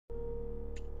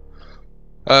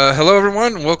Hello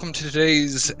everyone, welcome to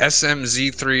today's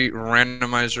SMZ3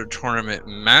 Randomizer Tournament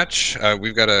match.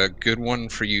 We've got a good one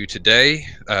for you today.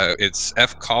 It's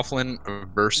fcoughlin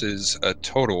versus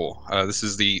Total. This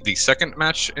is the second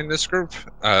match in this group.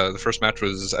 The first match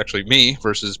was actually me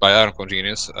versus Bionicle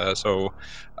Genius, so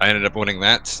I ended up winning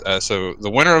that. So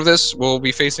the winner of this will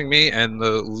be facing me, and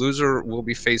the loser will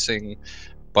be facing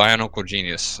Bionicle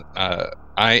Genius.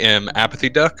 I am Apathy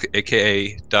Duck,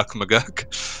 aka Duck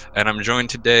McGuck, and I'm joined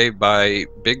today by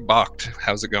Big Bocht.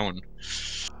 How's it going?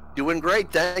 Doing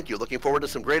great, thank you. Looking forward to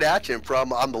some great action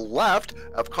from on the left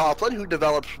of Coughlin,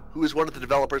 who is one of the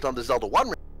developers on the Zelda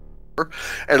 1 randomizer,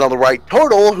 and on the right,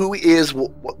 Total, who is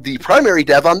the primary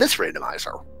dev on this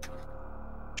randomizer.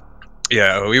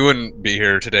 Yeah, we wouldn't be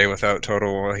here today without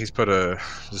Total. He's put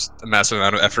just a massive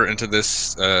amount of effort into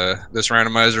this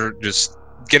randomizer. Just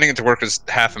getting it to work is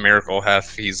half a miracle,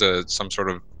 half he's some sort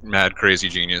of mad crazy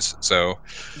genius. So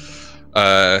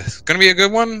gonna be a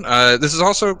good one. This is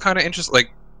also kind of interesting.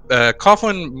 Like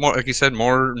Coughlin, more like you said,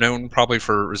 more known probably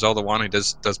for Zelda 1. He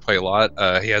does play a lot.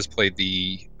 He has played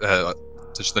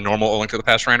just the normal Link to the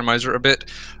Past randomizer a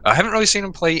bit. I haven't really seen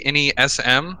him play any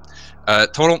SM.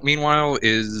 Total, meanwhile,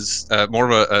 is more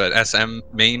of a SM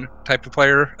main type of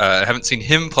player. I haven't seen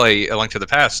him play A Link to the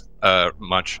Past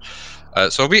much.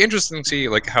 So it'll be interesting to see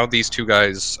like how these two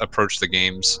guys approach the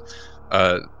games.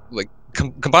 Like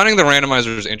combining the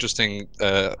randomizer is interesting.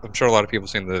 I'm sure a lot of people have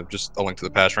seen just A Link to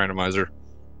the Past randomizer.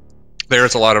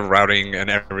 There's a lot of routing and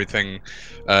everything.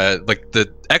 Like the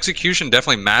execution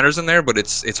definitely matters in there, but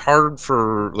it's hard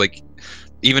for like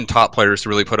even top players to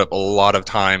really put up a lot of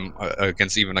time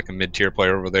against even like a mid-tier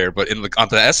player over there. But on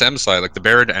the SM side, like the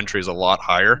barrier to entry is a lot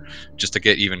higher just to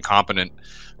get even competent.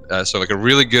 So like a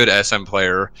really good SM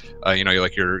player,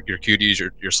 like your QDs,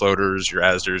 your Sloters, your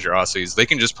Asders, your Aussies, they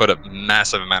can just put up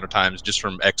massive amount of times just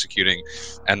from executing,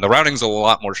 and the routing's a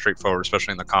lot more straightforward,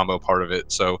 especially in the combo part of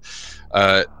it. So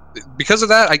because of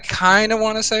that, I kind of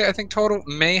want to say I think Total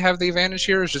may have the advantage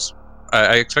here. It's just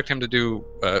I expect him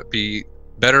to be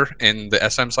better in the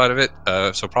SM side of it,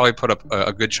 so probably put up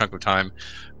a good chunk of time,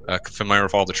 familiar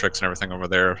with all the tricks and everything over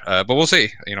there. But we'll see.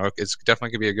 It's definitely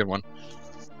gonna be a good one.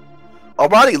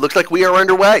 Alrighty, looks like we are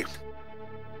underway.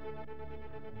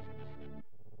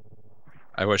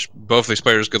 I wish both these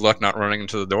players good luck not running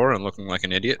into the door and looking like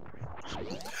an idiot.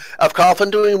 Of Coughlin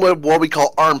doing what we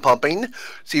call arm pumping.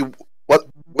 See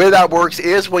where that works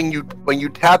is when you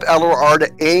tap L or R to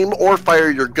aim or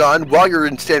fire your gun while you're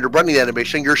in standard running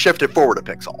animation, you're shifted forward a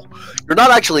pixel. You're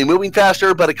not actually moving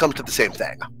faster, but it comes to the same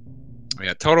thing.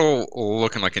 Yeah, Total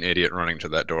looking like an idiot running to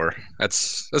that door.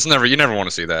 That's you never want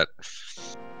to see that.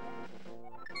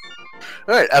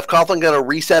 Alright, fcoughlin gonna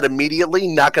reset immediately,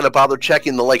 not gonna bother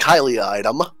checking the Lake Hylia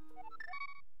item.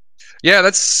 Yeah,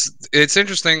 it's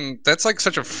interesting. That's like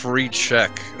such a free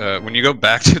check. When you go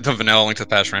back to the vanilla Link to the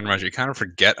Past randomizer, you kind of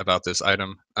forget about this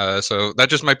item. So that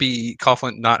just might be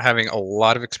Coughlin not having a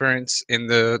lot of experience in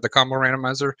the combo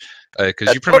randomizer,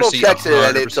 because you pretty much see checks it,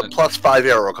 and it's a +5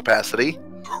 arrow capacity.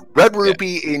 Red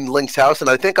rupee in Link's house, and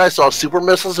I think I saw super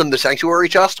missiles in the sanctuary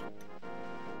chest.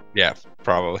 Yeah,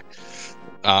 probably.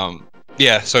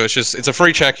 Yeah, so it's a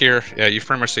free check here. Yeah, you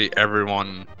pretty much see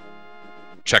everyone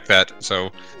check that,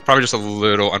 so probably just a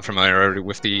little unfamiliarity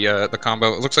with the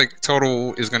combo. It looks like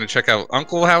Total is going to check out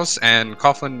Uncle House, and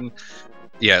Coughlin,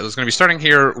 yeah, is going to be starting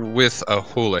here with a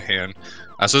houlihan.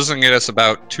 So this is going to get us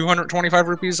about 225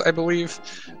 rupees, I believe.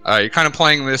 You're kind of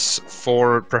playing this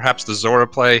for perhaps the Zora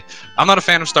play. I'm not a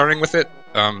fan of starting with it.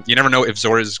 You never know if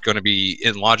Zora is going to be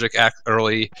in logic act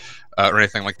early or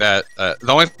anything like that.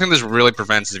 The only thing this really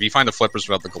prevents is if you find the flippers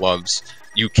without the gloves,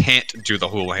 you can't do the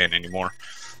houlihan anymore.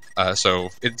 So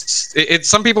it's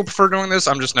some people prefer doing this.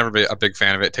 I'm just never been a big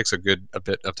fan of it. It takes a bit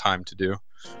of time to do.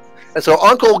 And so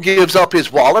Uncle gives up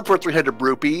his wallet for 300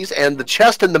 rupees, and the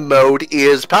chest in the mode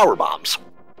is power bombs.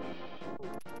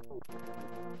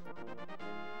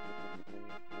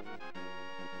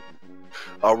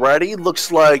 Alrighty,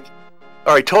 looks like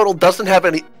alright, Total doesn't have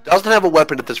a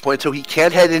weapon at this point, so he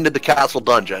can't head into the castle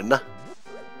dungeon.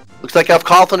 Looks like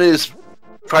fcoughlin is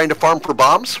trying to farm for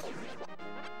bombs.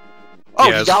 Oh,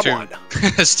 yeah, he got one.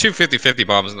 There's two 50-50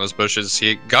 bombs in those bushes.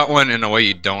 He got one in a way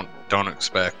you don't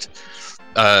expect.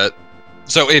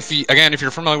 So if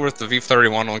you're familiar with the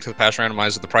V31 Link to the Past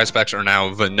randomizer, the price packs are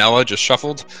now vanilla, just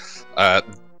shuffled.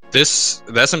 The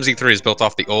SMZ3 is built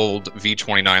off the old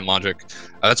V29 logic.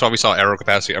 That's why we saw arrow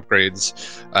capacity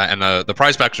upgrades, and the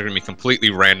prize packs are going to be completely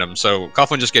random. So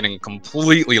Coughlin just getting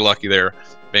completely lucky there,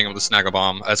 being able to snag a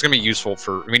bomb. It's going to be useful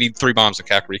we need 3 bombs in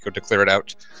Kakariko to clear it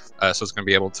out. So it's going to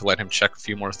be able to let him check a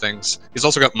few more things. He's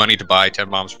also got money to buy 10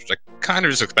 bombs, which I kind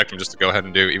of just expect him just to go ahead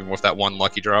and do, even with that one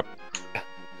lucky drop.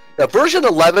 Now, version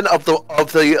 11 of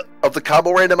the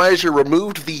combo randomizer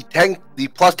removed the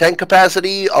 +10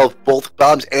 capacity of both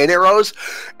bombs and arrows,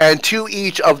 and 2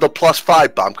 each of the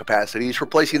 +5 bomb capacities,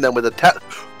 replacing them with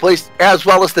as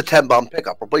well as the 10 bomb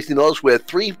pickup, replacing those with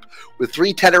three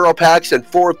 10 arrow packs and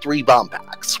 4 3 bomb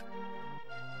packs.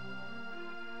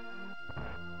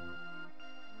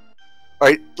 All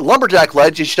right, Lumberjack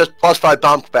Ledge is just +5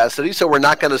 bomb capacity, so we're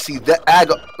not going to see that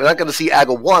we're not going to see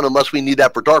AGA 1 unless we need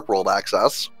that for Dark World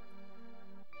access.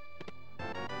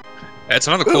 It's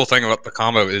another cool thing about the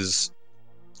combo is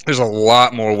there's a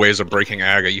lot more ways of breaking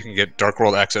AGA. You can get Dark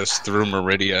World access through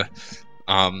Meridia,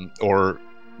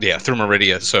 through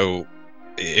Meridia. So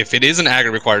if it is an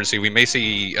AGA required C, we may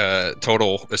see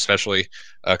Total, especially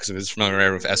because if it's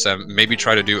familiar with SM, maybe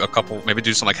try to do maybe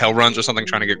do some like hell runs or something,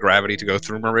 trying to get Gravity to go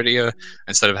through Meridia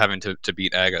instead of having to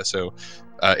beat AGA. So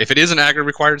if it is an AGA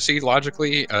required C,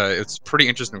 logically, it's pretty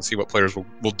interesting to see what players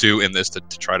will do in this to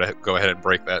try to go ahead and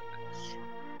break that.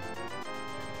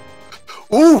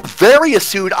 Ooh, very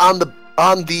astute on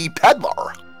the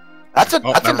Peddler. That's a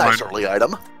nice early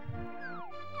item.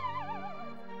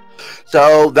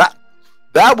 So that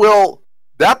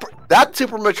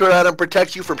Super Metroid item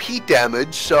protects you from heat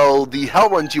damage, so the hell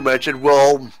runs you mentioned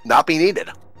will not be needed.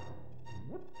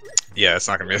 Yeah, it's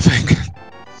not gonna be a thing.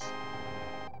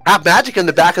 Have magic in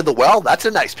the back of the well. That's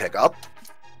a nice pickup.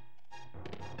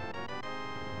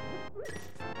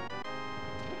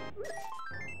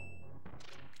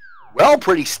 Well,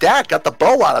 pretty stacked. Got the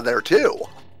bow out of there, too.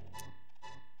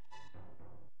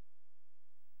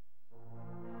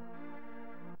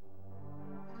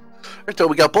 So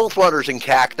we got both runners in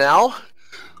CAC now.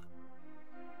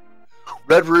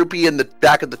 Red Rupee in the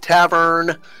back of the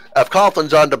tavern.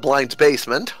 fcoughlins on to Blind's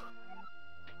basement.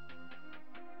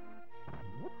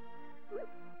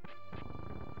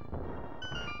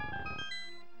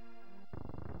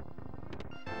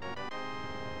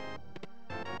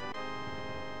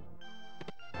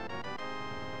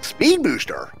 Speed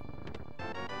booster.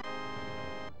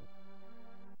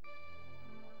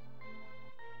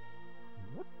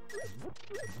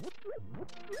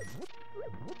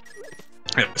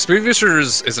 Yeah, Speed Booster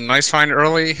is a nice find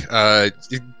early.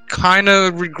 You kind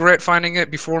of regret finding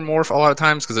it before Morph a lot of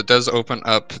times because it does open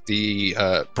up the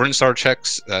Brinstar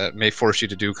checks that may force you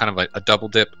to do kind of a double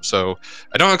dip. So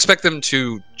I don't expect them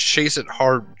to chase it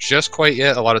hard just quite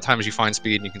yet. A lot of times you find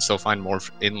speed and you can still find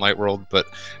Morph in Light World, but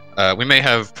we may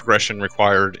have progression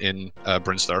required in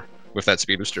Brinstar with that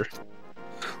Speed Booster.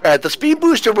 The Speed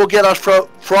Booster will get us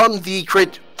from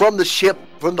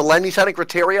the landing site in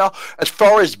Criteria as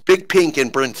far as Big Pink in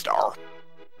Brinstar.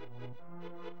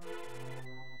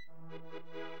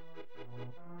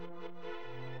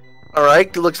 All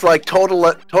right, looks like Total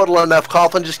and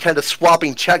fcoughlin just kind of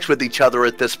swapping checks with each other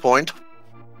at this point.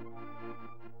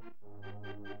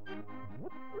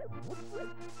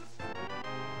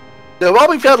 Now, while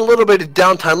we've got a little bit of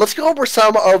downtime, let's go over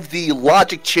some of the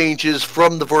logic changes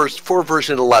from for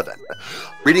version 11.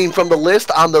 Reading from the list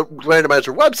on the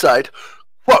Randomizer website,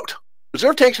 quote,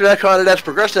 reserve tanks are not counted as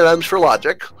progression items for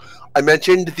logic. I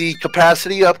mentioned the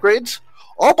capacity upgrades.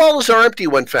 All bottles are empty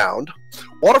when found.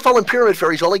 Waterfall and Pyramid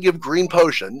Fairies only give green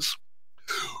potions.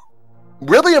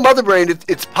 Really, in Mother Brain,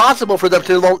 it's possible for them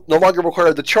to no longer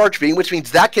require the charge beam, which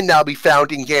means that can now be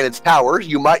found in Ganon's Tower.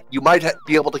 You might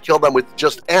be able to kill them with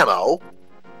just ammo.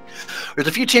 There's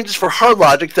a few changes for hard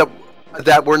logic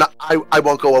that we're not. I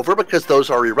won't go over because those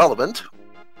are irrelevant.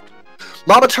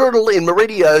 Mama Turtle in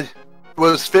Meridia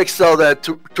was fixed so that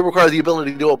to require the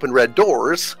ability to open red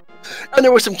doors, and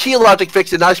there was some key logic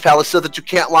fixed in Ice Palace so that you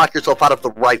can't lock yourself out of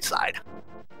the right side.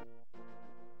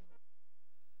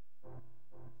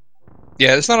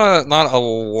 Yeah, it's not a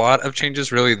lot of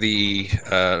changes really. The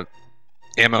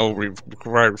ammo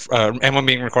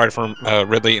being required from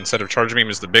Ridley instead of charge beam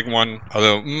is the big one.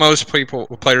 Although most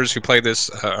players who play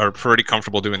this are pretty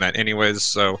comfortable doing that anyways,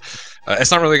 so it's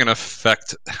not really going to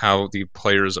affect how the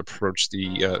players approach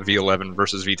the V11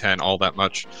 versus V10 all that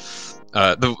much.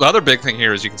 The other big thing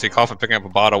here is you can see Coffin picking up a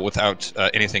bottle without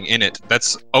anything in it.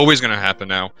 That's always going to happen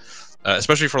now,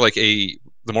 especially for like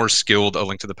the more skilled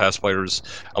Link to the Past players.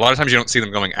 A lot of times you don't see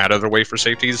them going out of their way for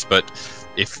safeties, but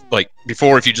if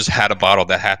you just had a bottle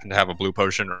that happened to have a blue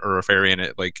potion or a fairy in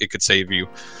it, like it could save you.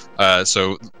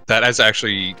 So that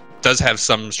does have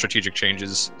some strategic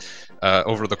changes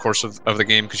over the course of the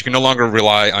game, because you can no longer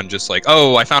rely on just like,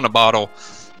 oh, I found a bottle,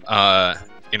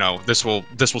 this will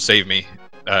save me.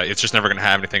 It's just never going to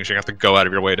have anything, so you have to go out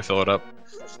of your way to fill it up.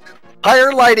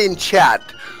 Higher Light in chat.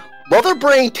 Mother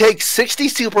Brain takes 60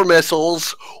 super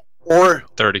missiles or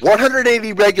 30.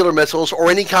 180 regular missiles or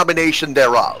any combination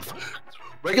thereof.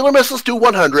 Regular missiles do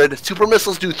 100, super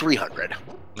missiles do 300.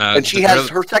 And she has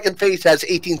her second phase has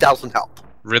 18,000 health.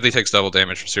 Ridley takes double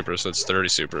damage for supers, so it's 30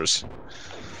 supers.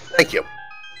 Thank you.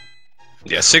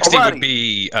 Yeah, 60 would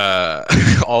be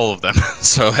all of them,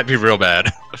 so that'd be real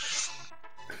bad.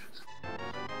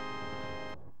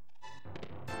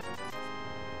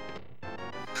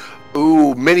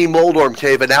 Ooh, Mini Moldorm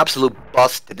Cave, an absolute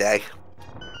bust today.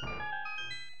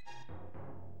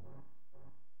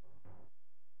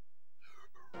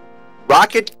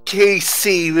 Rocket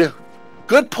KC,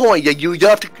 good point. Yeah, you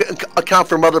have to account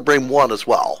for Mother Brain 1 as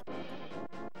well.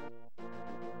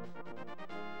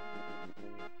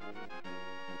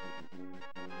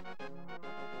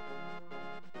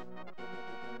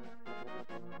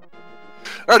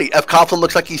 Alrighty, fcoughlin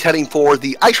looks like he's heading for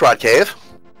the Ice Rod Cave.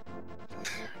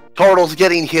 Turtle's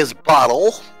getting his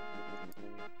bottle.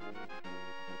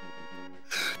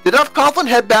 Did fcoughlin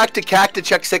head back to CAC to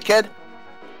check Sick Kid?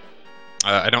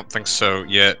 I don't think so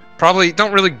yet. Probably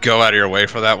don't really go out of your way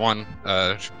for that one.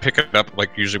 Pick it up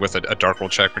like usually with a dark roll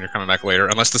check when you're coming back later,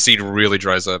 unless the seed really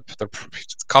dries up. The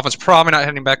Coffin's probably not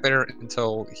heading back there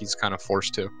until he's kind of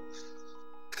forced to.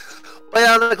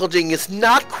 Bionicle Genius,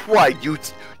 not quite.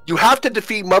 You have to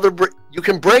defeat you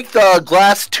can break the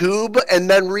glass tube and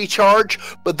then recharge,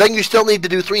 but then you still need to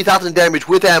do 3,000 damage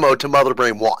with ammo to Mother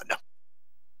Brain 1.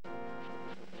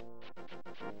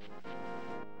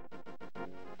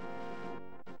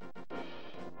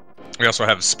 We also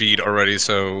have speed already,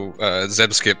 so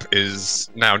Zeb Skip is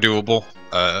now doable.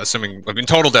 Assuming, I mean,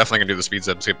 Total definitely can do the speed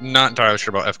Zeb Skip. Not entirely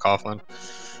sure about fcoughlin.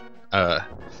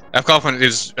 fcoughlin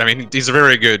is, I mean, he's a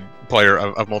very good player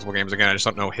of multiple games. Again, I just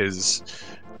don't know his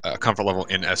comfort level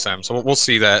in SM. So we'll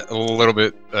see that a little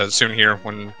bit soon here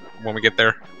when we get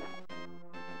there.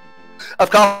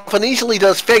 fcoughlin easily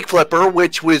does Fake Flipper,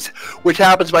 which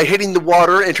happens by hitting the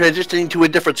water and transitioning to a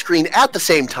different screen at the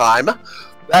same time.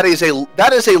 That is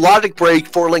a logic break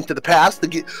for Link to the Past.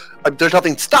 There's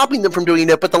nothing stopping them from doing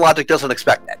it, but the logic doesn't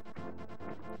expect it.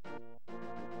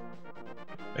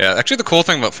 Yeah, actually the cool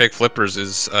thing about Fake Flippers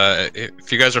is,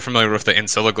 if you guys are familiar with the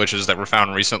Insilla glitches that were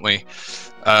found recently,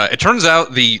 it turns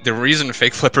out the reason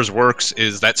Fake Flippers works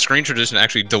is that screen transition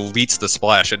actually deletes the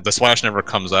splash. The splash never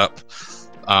comes up.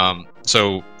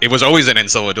 So it was always an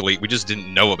Insilla delete, we just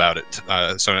didn't know about it.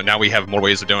 So now we have more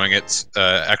ways of doing it.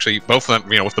 Actually, both of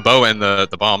them, with the bow and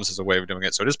the bombs is a way of doing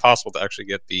it. So it is possible to actually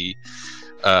get the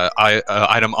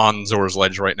item on Zora's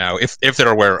Ledge right now, if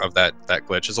they're aware of that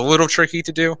glitch. It's a little tricky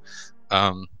to do.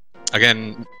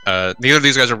 Again, neither of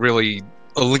these guys are really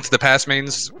a Link to the Past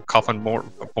mains. Coffin's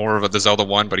more of the Zelda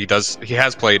one, but he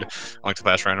has played Link to the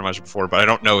Past Randomizer before, but I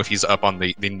don't know if he's up on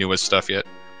the newest stuff yet.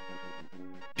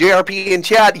 JRP in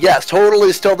chat, yes, Total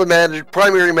is still the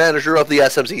primary manager of the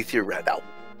SMZ3 right now.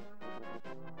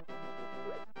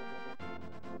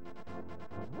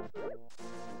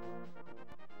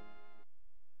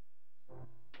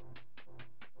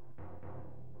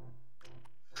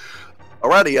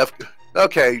 Alrighty,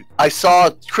 okay, I saw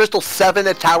Crystal 7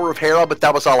 at Tower of Hera, but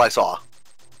that was all I saw.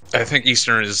 I think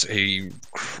Eastern is a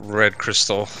red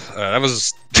crystal. That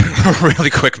was a really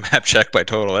quick map check by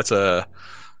Total.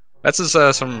 That's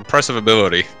some impressive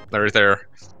ability right there.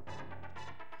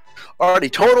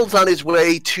 Alrighty, Total's on his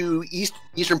way to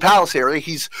Eastern Palace area.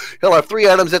 He'll have 3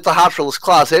 items at the Hoptrellis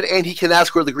closet, and he can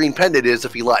ask where the green pendant is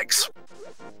if he likes.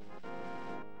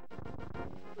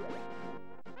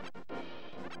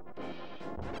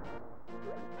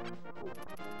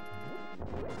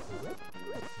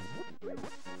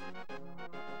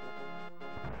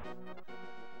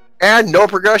 And no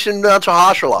progression to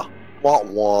Hashra. Wah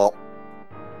wah.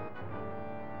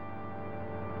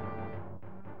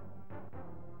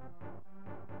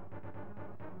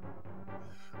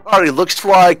 Alright, looks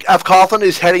like fcoughlin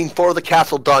is heading for the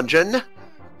castle dungeon.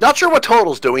 Not sure what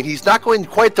Total's doing. He's not going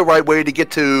quite the right way to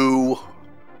get to...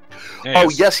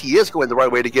 Yes, he is going the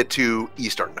right way to get to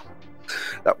Eastern.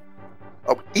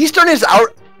 Eastern is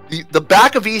out... The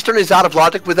back of Eastern is out of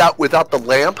logic without the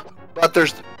lamp,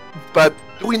 but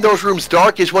doing those rooms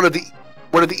dark is one of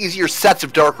the easier sets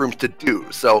of dark rooms to do,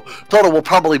 so Total will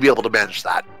probably be able to manage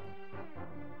that.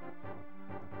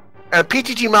 And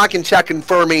PTG Mock in chat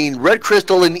confirming red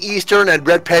crystal in Eastern and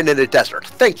red pen in the desert.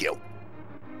 Thank you.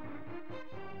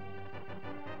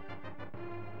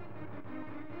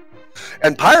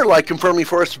 And Pyrelight confirming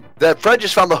for us that Fred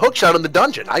just found the hookshot in the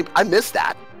dungeon. I missed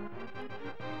that.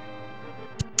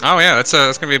 Oh yeah, that's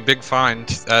gonna be a big find.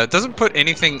 It doesn't put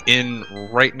anything in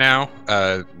right now.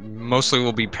 Mostly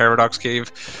will be Paradox Cave.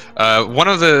 One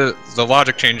of the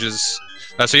logic changes.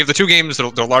 So you have the two games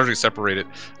that they're largely separated.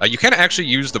 You can actually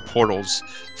use the portals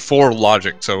for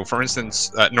logic. So, for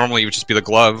instance, normally it would just be the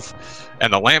glove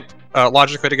and the lamp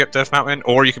logically to get Death Mountain,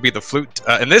 or you could be the flute.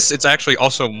 In this, it's actually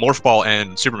also Morph Ball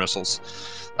and Super Missiles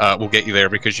will get you there,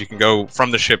 because you can go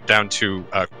from the ship down to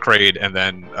Kraid and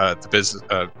then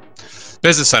the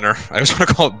business center. I just want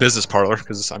to call it business parlor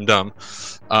because I'm dumb.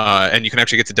 And you can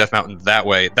actually get to Death Mountain that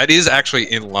way. That is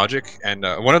actually in logic, and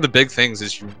one of the big things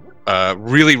is you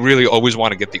really, really always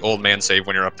want to get the old man save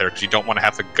when you're up there, because you don't want to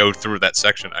have to go through that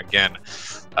section again.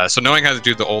 So knowing how to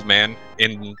do the old man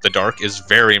in the dark is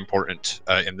very important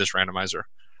in this randomizer.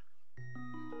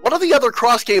 One of the other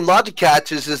cross-game logic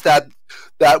catches is that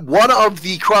one of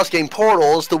the cross-game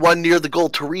portals, the one near the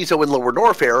Gold Torizo in Lower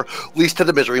Norfair, leads to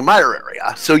the Misery Mire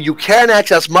area. So you can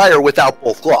access Mire without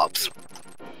both gloves.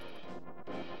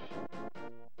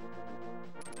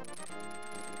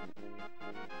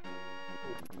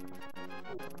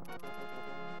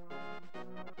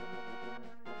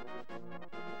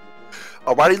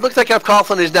 Alrighty, looks like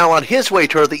fcoughlin is now on his way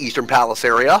toward the Eastern Palace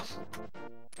area.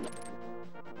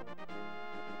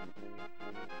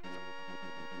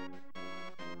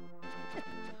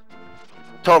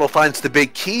 Total finds the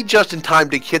big key just in time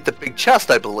to hit the big chest,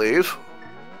 I believe.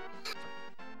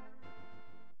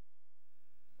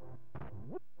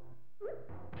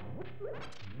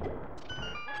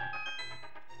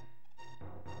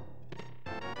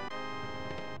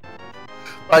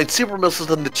 Finds super missiles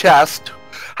in the chest.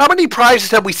 How many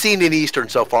prizes have we seen in Eastern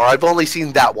so far? I've only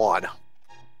seen that one.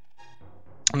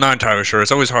 I'm not entirely sure.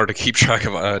 It's always hard to keep track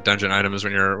of dungeon items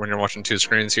when you're watching two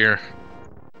screens here.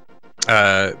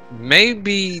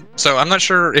 Maybe so. I'm not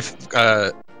sure if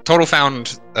Total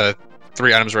found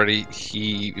 3 items already.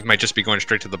 He might just be going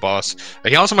straight to the boss.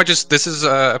 He also might just. This is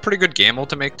a pretty good gamble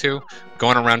to make too.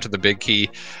 Going around to the big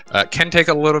key can take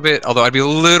a little bit. Although I'd be a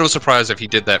little surprised if he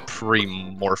did that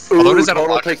pre-morph. Although it is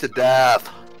Total takes a death.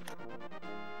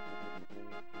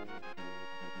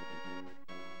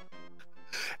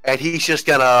 And he's just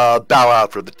gonna bow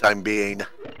out for the time being.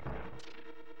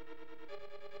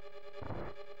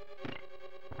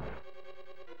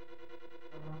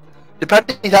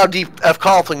 Depending how deep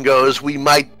fcoughlin goes, we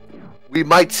might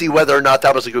see whether or not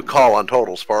that was a good call on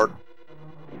Total's part.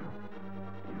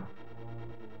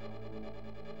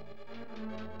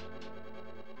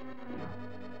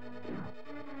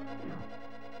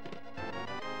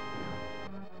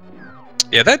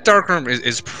 Yeah, that dark room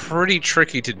is pretty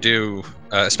tricky to do,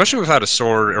 especially without a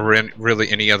sword or really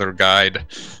any other guide.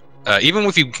 Even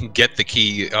if you can get the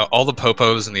key, all the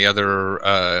popos and the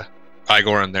other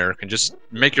Igor in there can just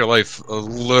make your life a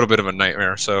little bit of a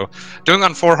nightmare. So doing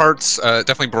on 4 hearts,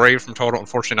 definitely brave from Total.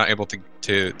 Unfortunately, not able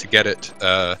to get it.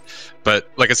 But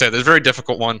like I said, it's a very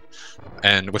difficult one.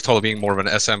 And with Total being more of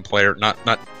an SM player, not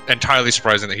entirely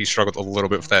surprising that he struggled a little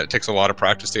bit with that. It takes a lot of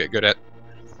practice to get good at.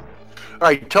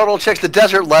 Alright, Total checks the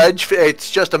desert ledge. It's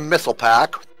just a missile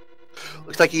pack.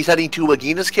 Looks like he's heading to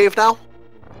Agina's cave now.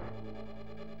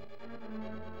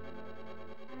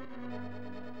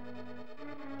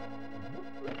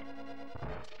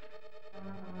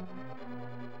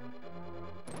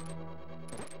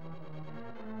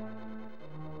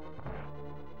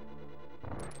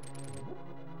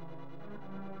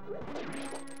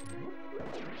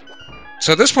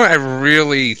 So at this point, I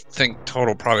really think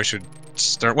Total probably should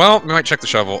start. Well, we might check the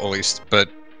shovel at least, but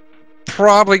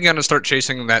probably gonna start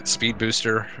chasing that speed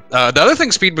booster. The other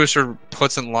thing speed booster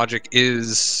puts in logic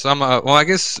is some. Well, I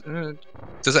guess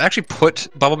does it actually put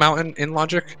Bubble Mountain in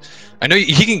logic? I know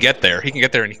he can get there. He can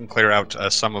get there and he can clear out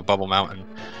some of Bubble Mountain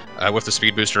with the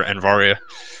speed booster and Varia.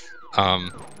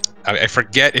 I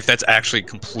forget if that's actually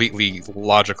completely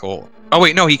logical. Oh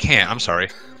wait, no, he can't. I'm sorry.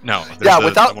 No. Yeah,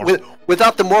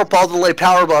 without the Morph Ball delay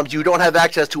power bombs, you don't have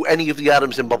access to any of the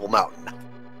items in Bubble Mountain.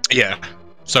 Yeah.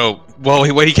 So,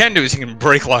 well, what he can do is he can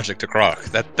break logic to Croc.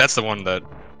 That's the one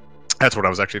that's what I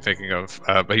was actually thinking of.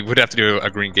 But he would have to do a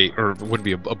green gate, or it wouldn't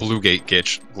be a blue gate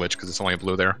glitch because it's only a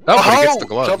blue there. Oh, but he gets the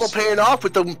gloves. Double paying off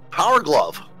with the power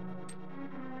glove.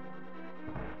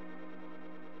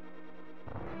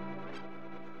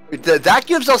 That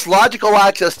gives us logical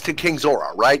access to King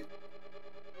Zora, right?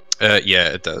 Yeah,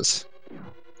 it does.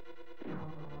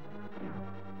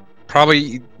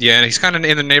 Probably, yeah, and he's kind of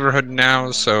in the neighborhood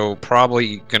now, so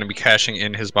probably going to be cashing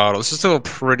in his bottle. This is still a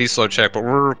pretty slow check, but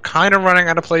we're kind of running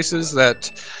out of places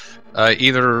that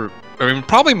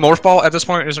probably Morph Ball at this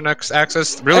point is our next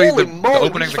access. Really, the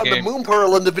opening of the game. The Moon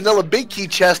Pearl and the Vanilla Big Key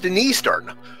chest in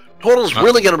Eastern. Total's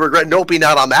really going to regret noping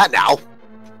out on that now.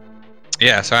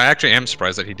 Yeah, so I actually am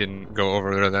surprised that he didn't go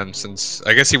over there then, since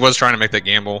I guess he was trying to make that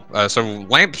gamble. So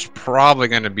Lamp's probably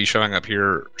going to be showing up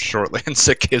here shortly, and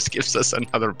Sickkiss gives us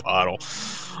another bottle.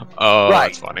 Oh, Right.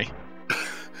 that's funny.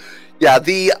 Yeah,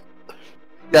 the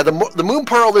Moon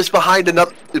Pearl is behind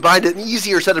an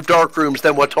easier set of dark rooms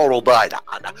than what Total died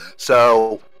on.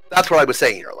 So that's what I was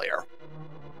saying earlier.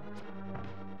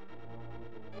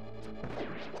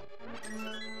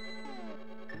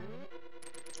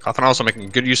 Coughlin also making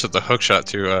good use of the hook shot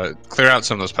to clear out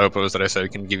some of those popos that I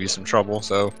said can give you some trouble.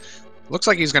 So looks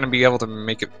like he's going to be able to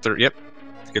make it through. Yep,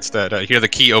 gets that. Hear the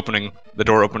key opening, the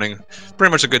door opening.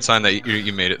 Pretty much a good sign that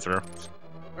you made it through.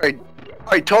 All right.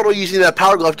 Total using that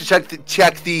power glove to check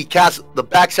the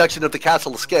back section of the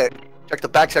castle escape. Check the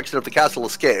back section of the castle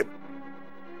escape.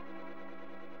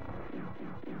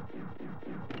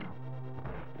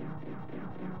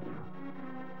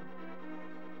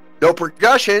 No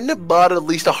progression, but at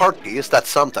least a heart piece. That's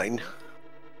something.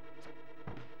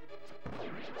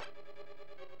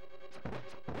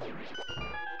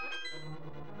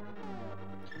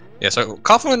 Yeah, so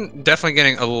Coughlin definitely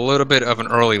getting a little bit of an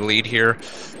early lead here.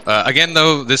 Again,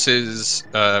 though, this is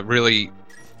really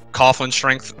Coughlin's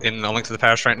strength in A Link to the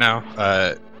Past right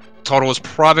now. Total is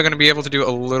probably going to be able to do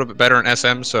a little bit better in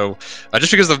SM, so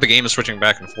just because of the game is switching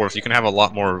back and forth, you can have a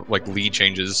lot more like lead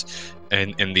changes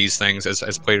in these things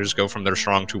as players go from their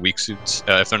strong to weak suits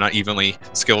if they're not evenly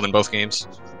skilled in both games.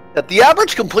 The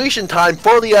average completion time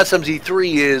for the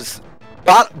SMZ3 is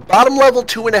bottom level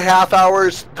 2.5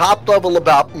 hours, top level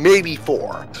about maybe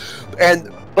 4.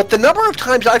 But the number of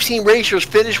times I've seen racers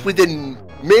finish within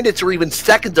minutes or even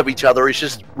seconds of each other is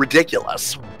just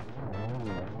ridiculous.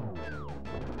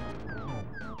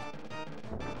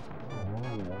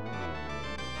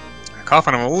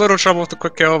 Coughlin having a little trouble with the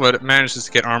quick kill, but it manages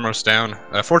to get Armos down.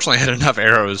 Fortunately, had enough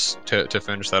arrows to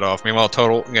finish that off. Meanwhile,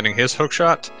 Total getting his hook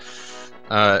shot.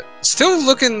 Still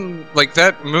looking like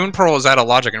that Moon Pearl is out of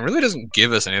logic and really doesn't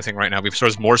give us anything right now. We've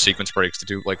sort of more sequence breaks to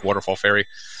do like Waterfall Fairy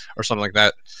or something like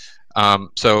that.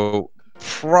 So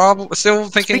probably still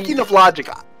thinking. Speaking of logic,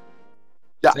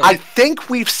 yeah, I think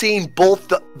we've seen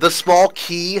both the small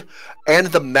key and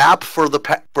the map for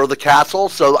the castle.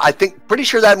 So pretty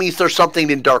sure that means there's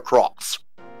something in Dark Cross.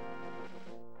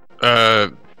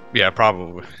 Yeah,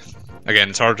 probably. Again,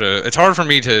 it's hard for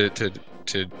me to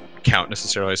count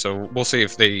necessarily. So we'll see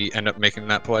if they end up making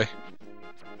that play.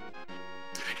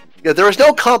 Yeah, there is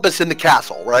no compass in the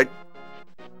castle, right?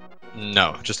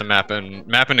 No, just a map and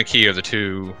a key are the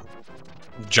two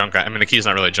junk. I mean, the key is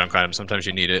not really a junk item. Sometimes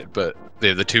you need it, but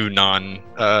they're the two non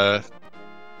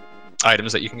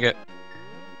items that you can get.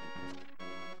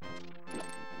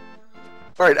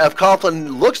 All right,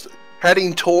 fcoughlin looks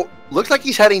like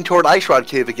he's heading toward Ice Rod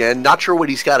Cave again. Not sure what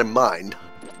he's got in mind.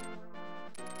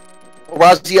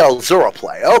 Raziel Zura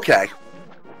play. Okay.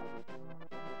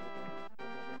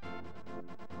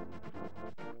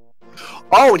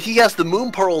 Oh, and he has the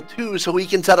Moon Pearl too, so he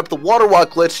can set up the Water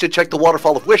Walk glitch to check the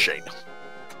Waterfall of Wishing.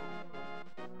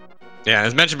 Yeah,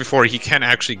 as mentioned before, he can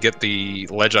actually get the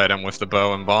ledge item with the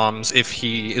bow and bombs if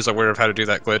he is aware of how to do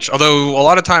that glitch. Although, a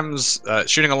lot of times,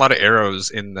 shooting a lot of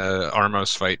arrows in the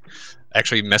Armos fight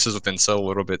actually messes with Incel a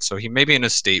little bit, so he may be in a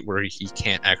state where he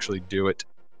can't actually do it.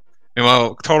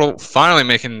 Meanwhile, Total finally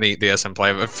making the SM play.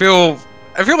 I feel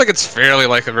like it's fairly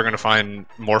likely we're going to find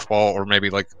Morph Ball or maybe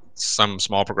like some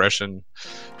small progression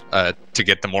to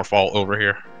get the Morph Ball over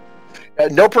here.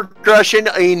 No progression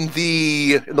in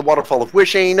the Waterfall of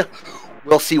Wishing.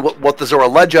 We'll see what the Zora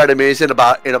ledge item is in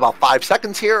about 5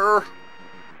 seconds here.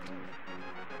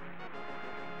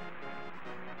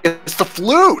 It's the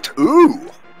flute.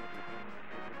 Ooh.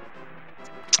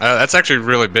 That's actually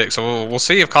really big. So we'll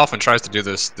see if Coughlin tries to do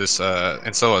this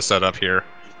Ancilla setup here.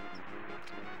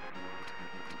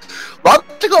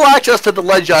 Logical access to the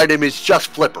ledge item is just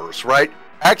flippers, right?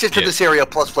 Access to this area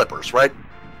plus flippers, right?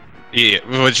 Yeah,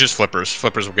 well, it's just flippers.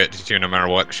 Flippers will get to you no matter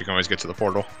what, because you can always get to the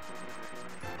portal.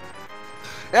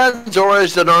 And Zora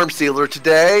is an arms dealer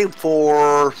today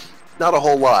for not a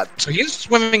whole lot. So he's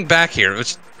swimming back here.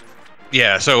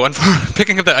 Yeah, so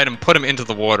picking up the item, put him into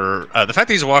the water. The fact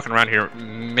that he's walking around here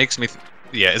makes me,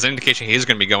 is an indication he's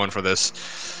going to be going for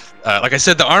this. Like I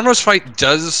said, the Armos fight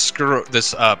does screw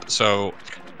this up, so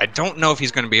I don't know if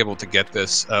he's going to be able to get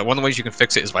this. One of the ways you can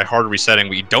fix it is by hard resetting,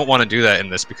 but you don't want to do that in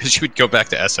this because you would go back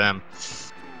to SM.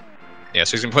 Yeah,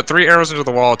 so he's going to put 3 arrows into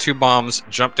the wall, 2 bombs,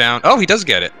 jump down. Oh, he does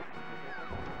get it.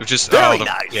 Which is very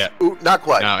nice. Yeah. Ooh, not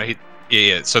quite. No,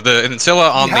 yeah. So the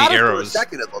Ancilla on the arrows. For a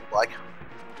second, it looked like.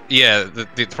 Yeah, the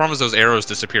problem is those arrows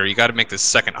disappear. You got to make this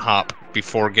second hop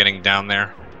before getting down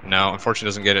there. No, unfortunately,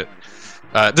 doesn't get it.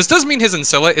 This does mean his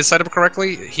Ancilla is set up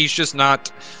correctly. He's just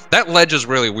not... That ledge is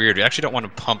really weird. You actually don't want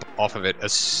to pump off of it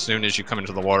as soon as you come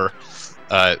into the water.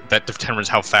 That determines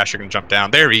how fast you can jump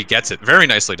down. There, he gets it. Very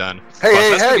nicely done.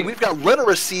 Hey, we've got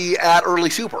literacy at early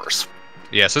supers.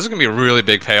 Yeah, so this is going to be a really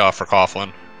big payoff for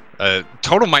Coughlin.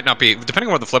 Total might not be... Depending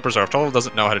on where the flippers are, if Total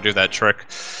doesn't know how to do that trick,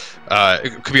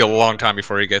 it could be a long time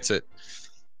before he gets it.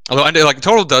 Although, like,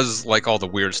 Total does like all the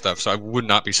weird stuff, so I would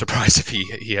not be surprised if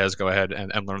he has go ahead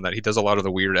and learn that. He does a lot of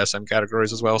the weird SM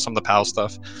categories as well, some of the PAL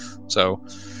stuff. So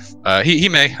he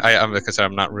may. Like I said,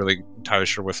 I'm not really entirely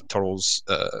sure with Total's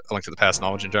A Link to the Past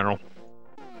knowledge in general.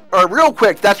 All right, real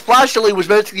quick, that splash delay was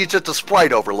meant to be just a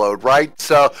sprite overload, right?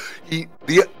 So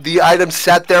the item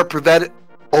sat there,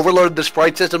 overloaded the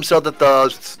sprite system so that the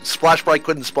splash sprite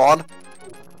couldn't spawn.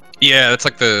 Yeah, that's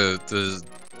like the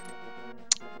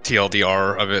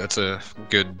TLDR of it. It's a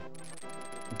good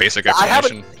basic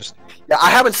explanation.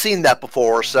 I haven't seen that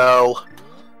before, so...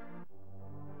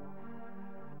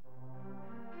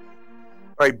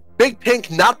 Alright, Big Pink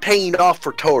not paying off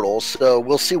for Total, so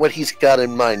we'll see what he's got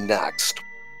in mind next.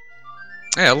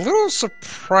 Yeah, a little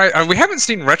surprised. We haven't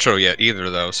seen Retro yet either,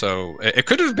 though, so it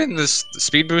could have been this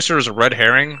Speed Booster is a red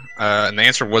herring, and the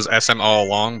answer was SM all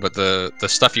along, but the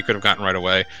stuff you could have gotten right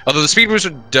away. Although the Speed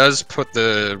Booster does put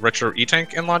the Retro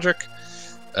E-Tank in logic,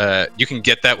 you can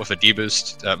get that with a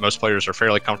D-Boost. Most players are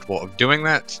fairly comfortable of doing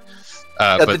that.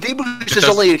 Yeah, but the D-Boost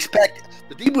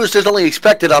is only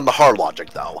expected on the hard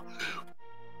logic, though.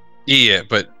 Yeah,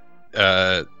 but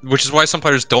which is why some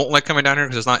players don't like coming down here,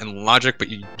 because it's not in logic, but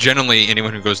generally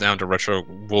anyone who goes down to Retro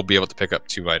will be able to pick up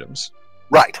 2 items.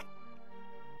 Right.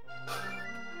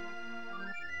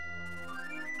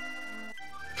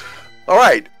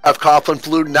 Alright, fcoughlin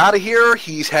flew out of here.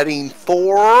 He's heading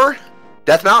for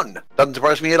Death Mountain. Doesn't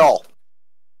surprise me at all.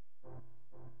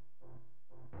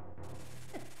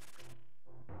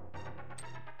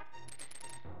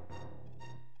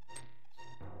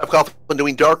 fcoughlin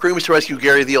doing dark rooms to rescue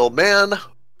Gary the Old Man.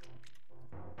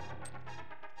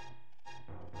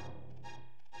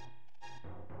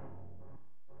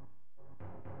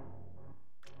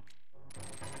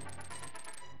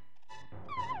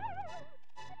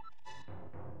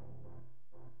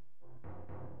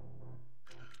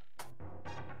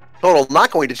 Total not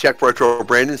going to check for Retro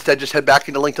Brain, instead just head back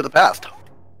into Link to the Past.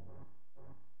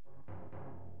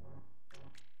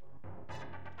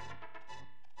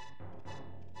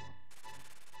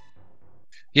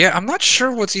 Yeah, I'm not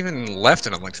sure what's even left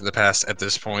in A Link to the Past at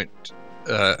this point.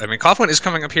 I mean, Coughlin is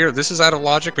coming up here. This is out of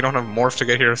logic. We don't have Morph to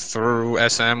get here through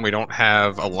SM. We don't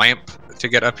have a lamp to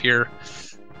get up here.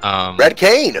 Red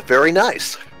Cane, very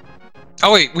nice.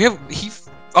 Oh wait, we have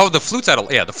Oh, the flute's out of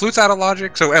the flute's out of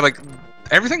logic. So like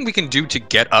everything we can do to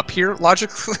get up here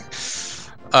logically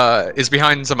is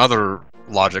behind some other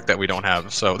logic that we don't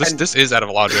have. So this is out of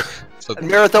logic. So, and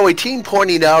Marathon 18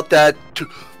 pointing out that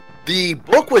the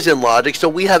book was in logic, so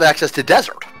we have access to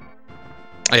Desert.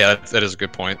 Yeah, that is a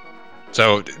good point.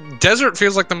 So Desert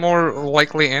feels like the more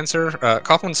likely answer.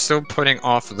 Coughlin's still putting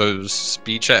off those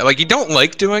speed checks. Like, you don't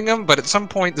like doing them, but at some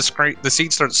point the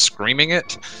seed starts screaming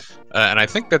it, and I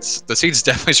think the seed's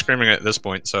definitely screaming it at this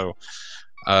point. So,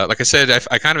 like I said,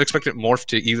 I kind of expect it Morph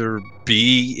to either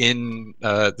be in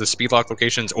the speed lock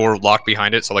locations or lock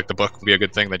behind it. So like the book would be a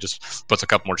good thing that just puts a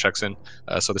couple more checks in.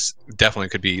 So this definitely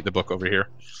could be the book over here.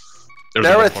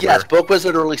 Nerith, yes, book was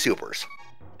at early supers.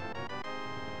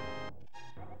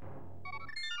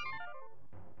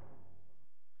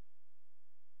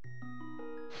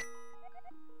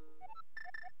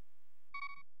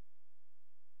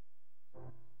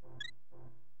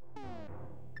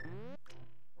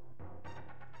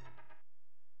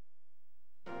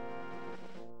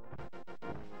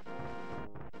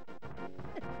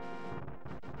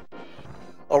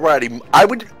 Alrighty,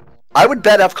 I would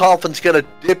bet fcoghlin's gonna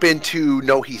dip into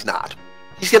no, he's not.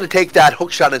 He's gonna take that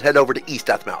hook shot and head over to East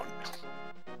Death Mountain.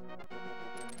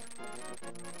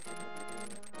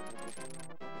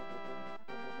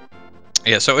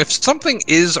 Yeah, so if something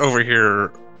is over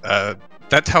here,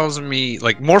 that tells me,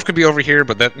 like, Morph could be over here,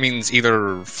 but that means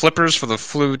either Flippers for the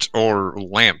flute or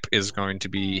Lamp is going to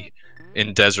be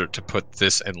in Desert to put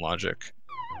this in logic.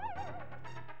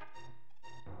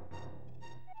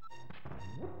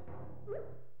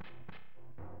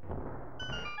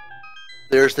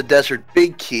 There's the Desert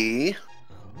Big Key.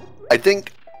 I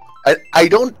think I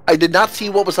did not see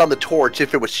what was on the torch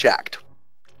if it was checked.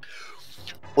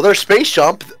 Well, there's Space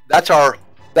Jump. That's our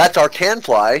Can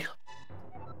Fly.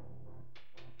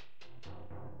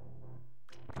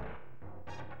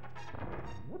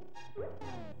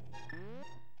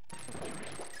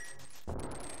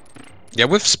 Yeah,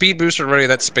 with speed booster already,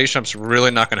 that space jump's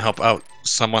really not going to help out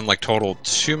someone like Total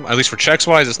too. At least for checks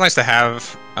wise, it's nice to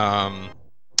have.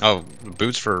 Oh,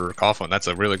 boots for Coughlin. That's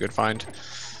a really good find.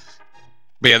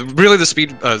 But yeah, really, the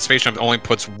space jump only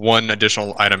puts one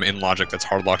additional item in logic that's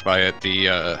hard locked by it.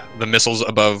 The missiles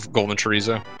above Golden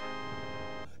Chorizo.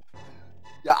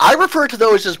 Yeah, I refer to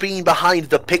those as being behind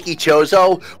the Picky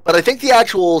Chozo, but I think the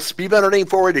actual speedrunner name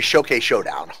for it is Showcase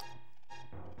Showdown.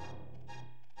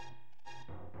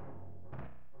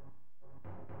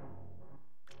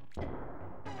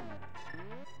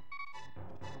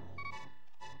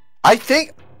 I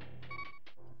think,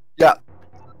 yeah,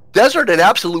 Desert an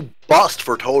absolute bust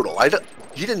for Total.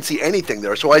 You didn't see anything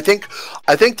there, so I think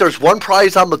there's one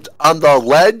prize on the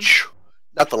ledge,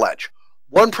 not the ledge,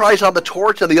 one prize on the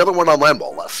torch and the other one on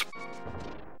Lambolus.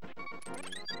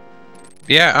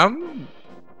 Yeah, I'm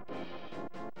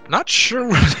not sure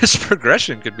where this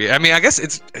progression could be. I mean, I guess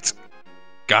it's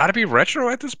got to be retro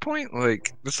at this point.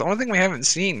 Like, that's the only thing we haven't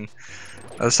seen.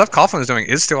 The stuff Coughlin is doing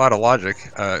is still out of logic.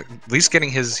 At least getting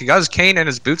he got his cane and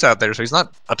his boots out there, so he's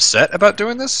not upset about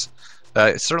doing this.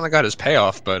 It certainly got his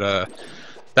payoff, but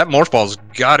that morph ball's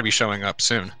got to be showing up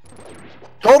soon.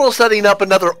 Total setting up a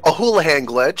Houlihan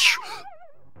glitch.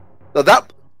 Now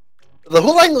the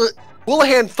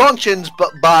Houlihan functions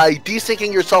by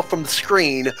desyncing yourself from the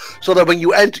screen, so that when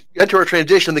you enter a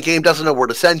transition, the game doesn't know where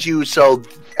to send you.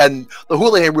 And the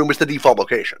Houlihan room is the default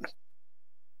location.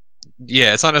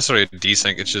 Yeah, it's not necessarily a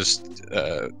desync. It's just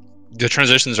the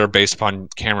transitions are based upon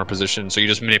camera position, so you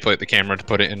just manipulate the camera to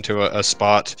put it into a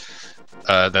spot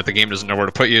that the game doesn't know where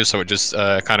to put you. So it just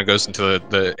kind of goes into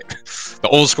the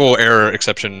old school error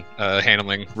exception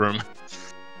handling room.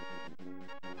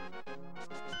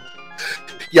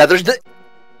 Yeah,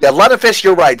 Letterfish,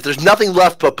 you're right. There's nothing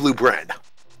left but Blue Bren.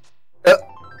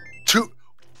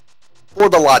 For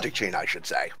the logic chain, I should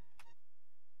say.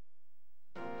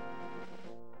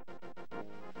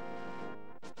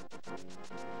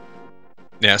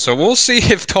 Yeah, so we'll see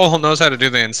if Total knows how to do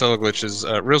the Ancilla glitches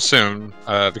real soon,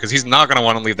 because he's not going to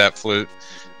want to leave that flute.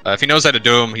 If he knows how to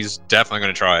do them, he's definitely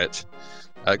going to try it.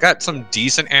 Got some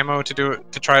decent ammo to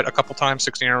try it a couple times.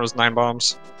 16 arrows, 9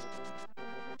 bombs.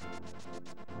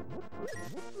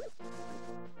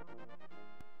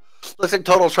 Looks like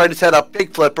Total's trying to set up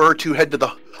Big Flipper to head to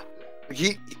the...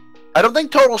 I don't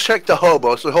think Total's checked the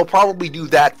Hobo, so he'll probably do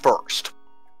that first.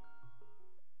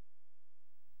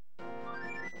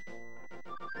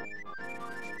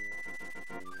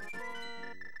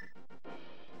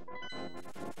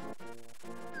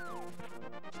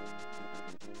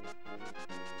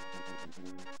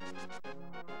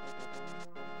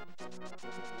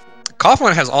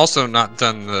 Coughlin has also not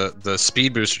done the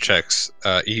speed booster checks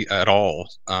at all.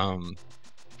 A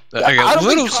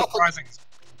little surprising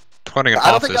putting it I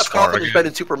don't off think this that's far. Coughlin has been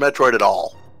in Super Metroid at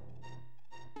all.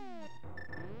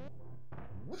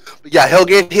 But yeah, he'll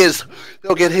get his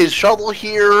shovel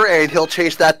here, and he'll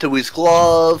chase that to his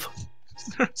glove.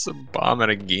 There's a bomb at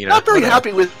Agina. Not very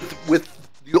happy with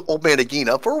the old man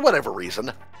Agina for whatever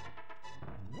reason.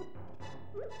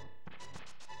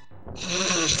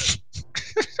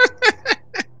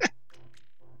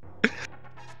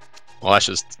 Well,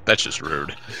 that's just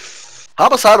rude.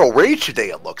 Homicidal rage today,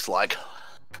 it looks like.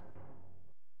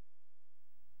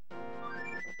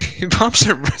 Bombs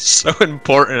are so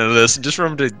important in this. Just for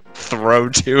him to throw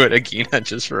two at Agina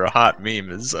just for a hot meme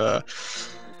is oh,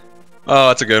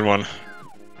 that's a good one.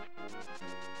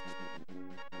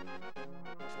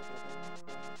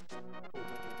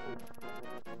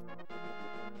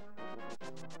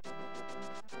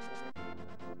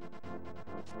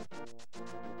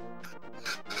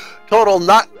 Total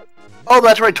not... Oh,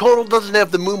 that's right. Total doesn't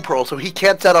have the Moon Pearl, so he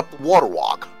can't set up the Water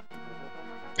Walk.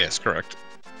 Yes, correct.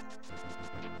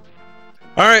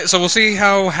 Alright, so we'll see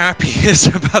how happy he is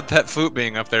about that flute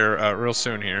being up there real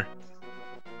soon here.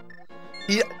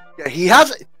 He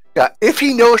has... Yeah, if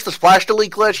he knows the Splash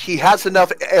Delete glitch, he has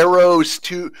enough arrows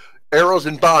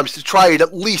and bombs to try it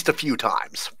at least a few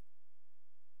times.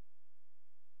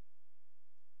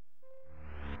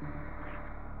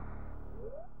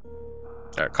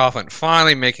 Coughlin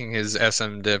finally making his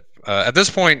SM dip. At this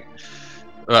point,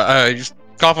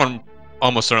 Coughlin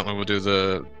almost certainly will do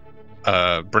the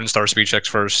Brinstar speed checks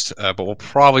first, but we'll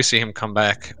probably see him come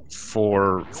back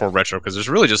for retro, because there's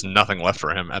really just nothing left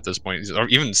for him at this point, or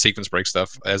even sequence break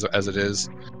stuff as it is.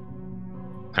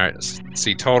 All right, let's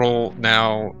see Total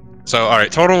now. So all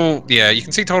right, Total, yeah, you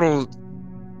can see Total.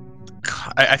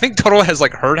 I think Total has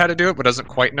like heard how to do it, but doesn't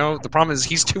quite know. The problem is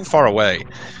he's too far away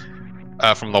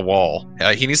from the wall.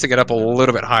 He needs to get up a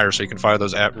little bit higher so he can fire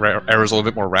those arrows a little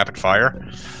bit more rapid fire.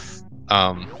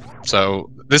 So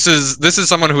this is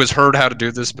someone who has heard how to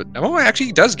do this, but oh, actually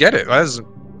he does get it. I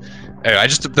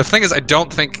just the thing is, I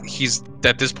don't think he's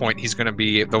at this point he's going to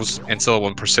be those Ancilla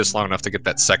won't persist long enough to get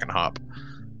that second hop.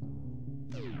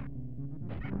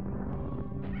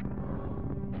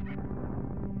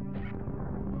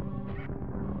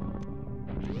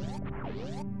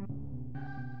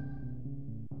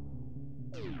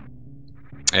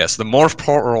 Yes, the morph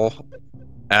portal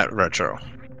at Retro.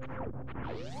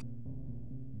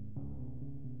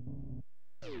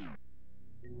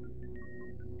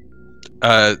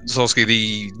 Solsky,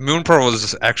 the moon pearl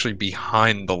is actually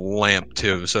behind the lamp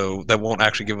too, so that won't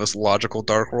actually give us logical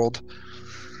Dark World.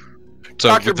 So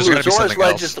Dr. there's going to be Zora's something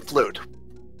Ledge else. is the flute.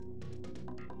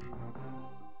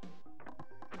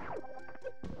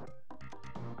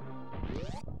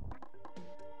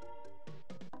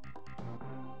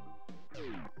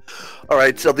 All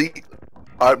right, so the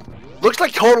looks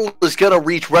like Total is going to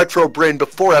reach Retro Bryn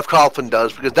before fcoughlin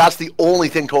does, because that's the only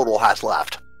thing Total has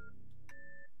left.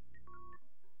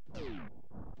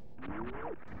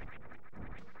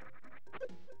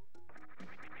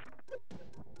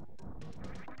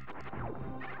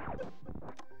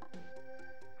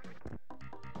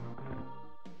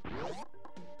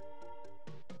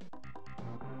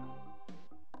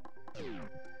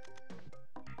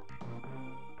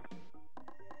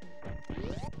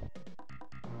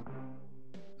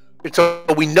 So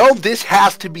we know this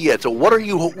has to be it. So what are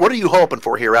you hoping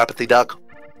for here, Apathy Duck?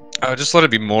 Just let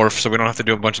it be morph, so we don't have to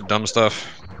do a bunch of dumb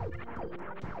stuff.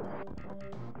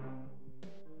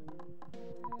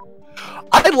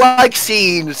 I like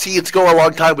seeing it go a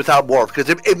long time without morph because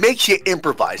it makes you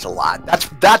improvise a lot.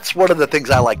 That's one of the things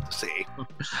I like to see.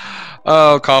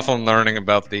 Oh, Coughlin learning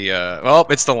about the well,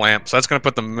 it's the lamp, so that's going to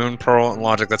put the Moon Pearl in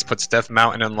logic. That puts Death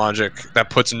Mountain in logic. That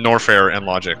puts Norfair in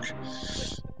logic.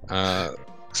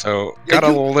 So got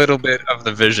a little bit of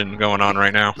the vision going on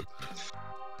right now.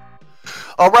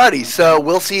 Alrighty, so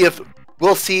we'll see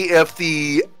if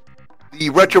the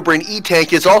Retro Brain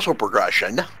E-Tank is also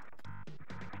progression.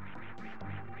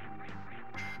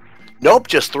 Nope,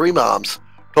 just 3 moms.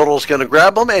 Total's gonna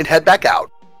grab them and head back out.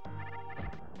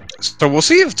 So we'll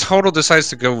see if Total decides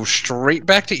to go straight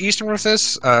back to Eastern with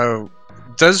this.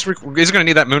 He's going to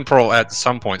need that Moon Pearl at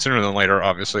some point, sooner than later,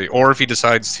 obviously. Or if he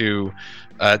decides to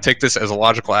take this as a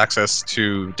logical access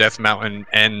to Death Mountain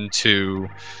and to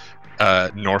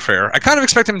Norfair. I kind of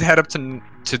expect him to head up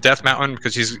to Death Mountain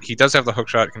because he does have the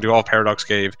hookshot, can do all Paradox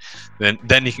Cave.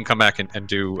 Then he can come back and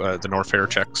do the Norfair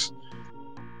checks.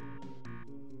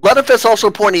 Letafest also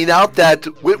pointing out that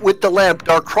with the lamp,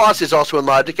 Dark Cross is also in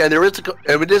logic, and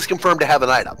it is confirmed to have an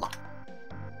item.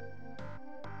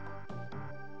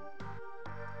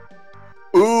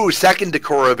 Ooh, second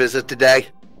Decora visit today.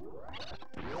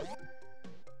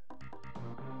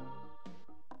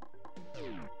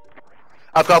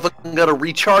 I'm going to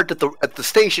recharge at the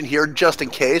station here just in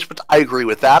case, but I agree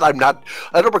with that. I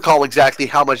don't recall exactly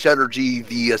how much energy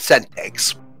the Ascent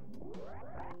takes.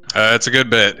 It's a good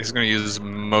bit. He's going to use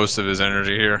most of his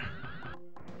energy here.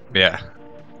 Yeah.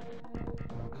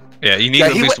 Yeah, you need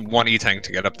at least one E-Tank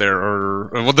to get up there, or...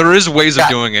 Well, there is ways of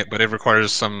doing it, but it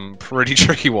requires some pretty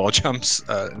tricky wall jumps.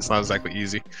 It's not exactly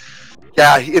easy.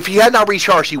 Yeah, if he had not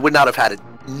recharged, he would not have had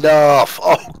enough.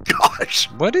 Oh, gosh.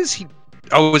 What is he...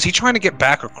 Oh, is he trying to get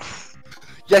back across?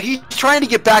 Yeah, he's trying to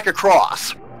get back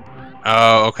across.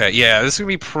 Oh, okay. Yeah, this is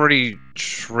going to be pretty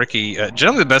tricky.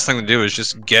 Generally, the best thing to do is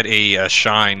just get a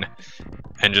shine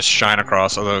and just shine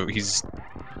across, although he's...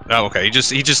 Oh, okay. He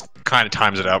just kind of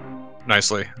times it out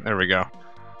nicely. There we go.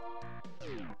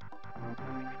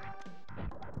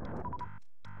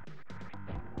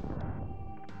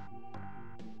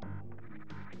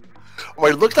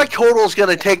 Well, it looks like Total's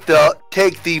going to take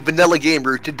the vanilla game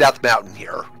route to Death Mountain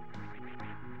here.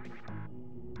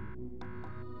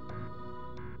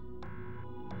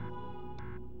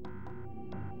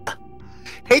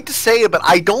 Hate to say it, but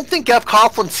I don't think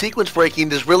fcoughlin sequence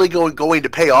breaking is really going to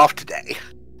pay off today.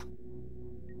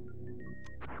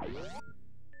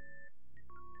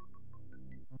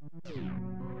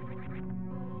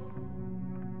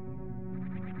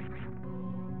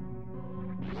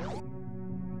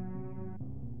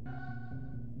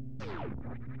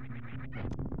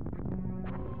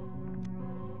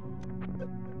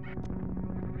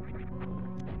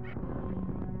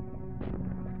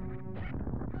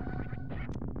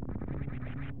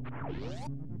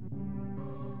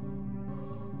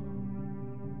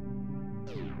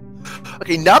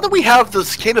 Okay, now that we have the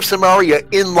Cane of Samaria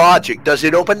in logic, does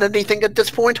it open anything at this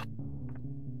point?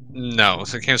 No,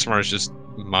 so Cane of Samaria is just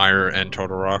Mire and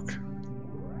Total Rock.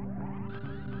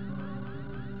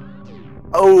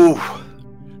 Oh,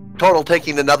 Total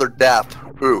taking another death.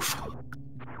 Oof.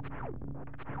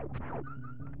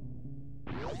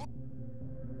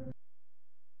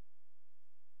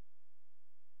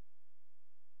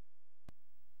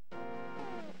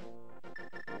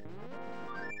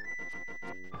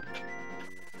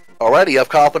 Alrighty, F.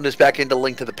 Coughlin is back into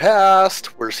Link to the Past.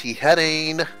 Where's he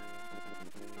heading?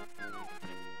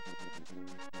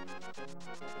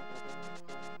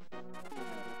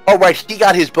 Oh, right, he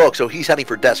got his book, so he's heading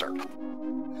for Desert.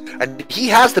 And he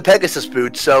has the Pegasus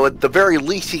boot, so at the very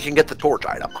least he can get the torch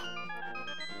item.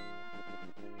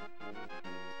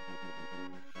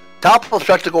 Top of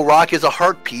Spectacle Rock is a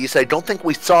heart piece. I don't think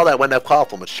we saw that when F.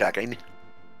 Coughlin was checking.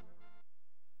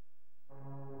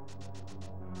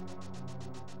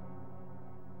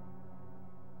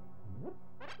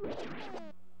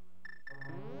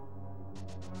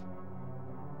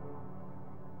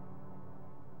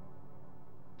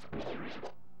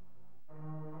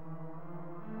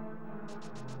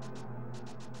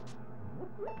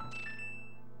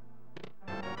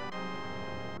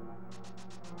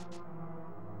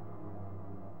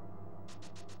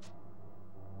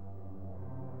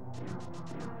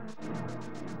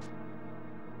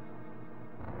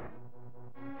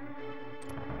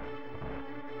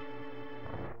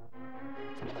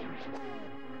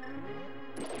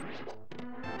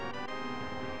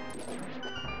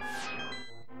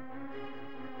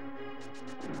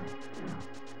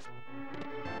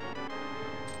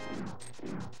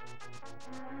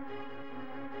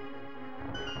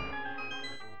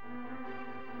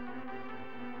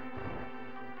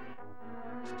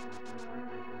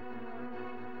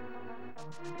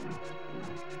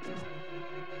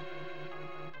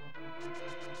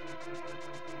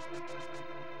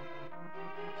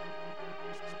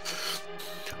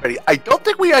 I don't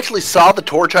think we actually saw the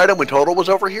torch item when Total was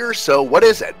over here, so what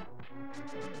is it?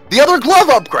 The other glove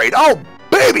upgrade! Oh,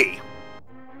 baby!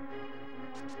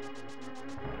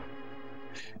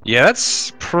 Yeah,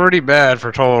 that's pretty bad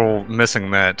for Total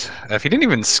missing that. If he didn't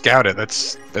even scout it,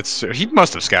 that's he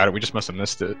must have scouted. We just must have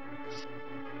missed it.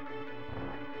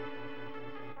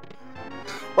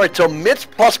 Right, so Mitz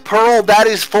plus Pearl, that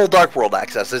is full Dark World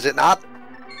access, is it not?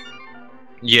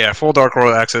 Yeah, full Dark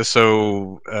World access.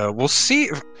 So we'll see.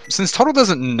 Since Total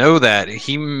doesn't know that,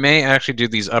 he may actually do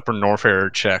these Upper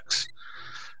Norfair checks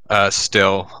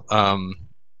still.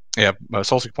 Yeah,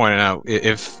 Solstice pointed out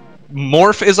if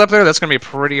Morph is up there, that's going to be a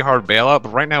pretty hard bailout. But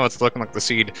right now, it's looking like the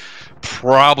seed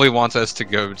probably wants us to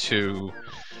go to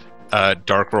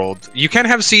Dark World. You can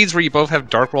have seeds where you both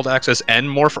have Dark World access and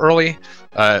Morph early,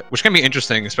 which can be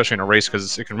interesting, especially in a race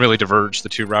because it can really diverge the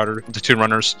two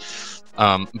runners.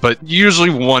 But usually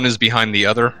one is behind the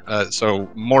other, so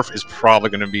Morph is probably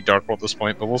going to be Dark World at this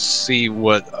point. But we'll see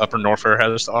what Upper Norfair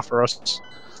has to offer us.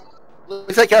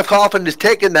 Looks like F. Coughlin is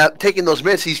taking those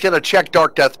myths. He's going to check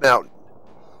Dark Death Mountain.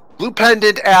 Blue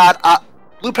pendant at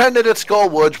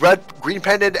Skullwoods. Green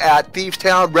pendant at Thieves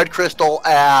Town. Red crystal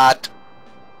at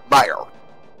Meyer.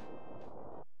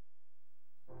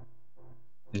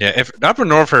 Yeah, if Upper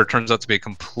Norfair turns out to be a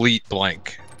complete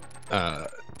blank,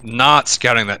 not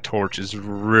scouting that torch is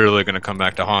really going to come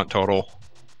back to haunt Total.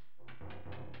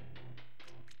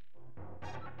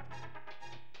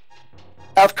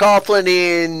 F. Coughlin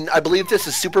in, I believe this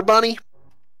is Super Bunny.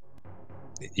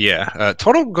 Yeah,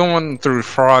 Total going through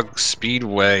Frog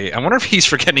Speedway. I wonder if he's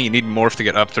forgetting you need Morph to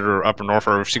get up to Upper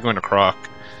Norfair, or if he's going to Croc.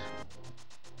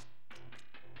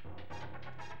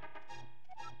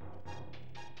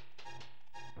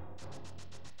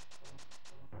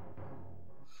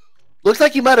 Looks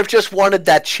like you might have just wanted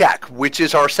that check, which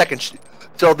is our second.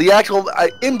 So the actual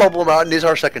in Bubble Mountain is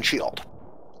our second shield.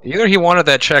 Either he wanted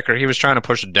that check, or he was trying to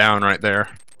push it down right there.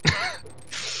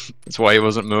 That's why he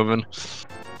wasn't moving.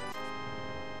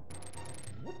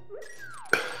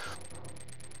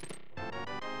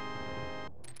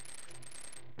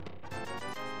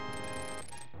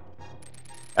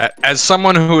 As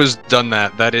someone who has done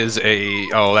that, that is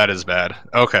that is bad.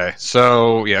 Okay,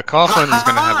 so yeah, Coughlin is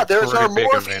going to have a there's our big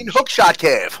morphine advantage. hookshot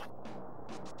cave.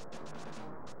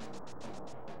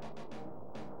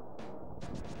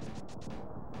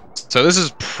 So this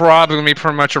is probably going to be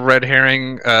pretty much a red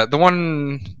herring. The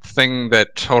one thing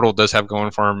that Total does have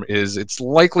going for him is it's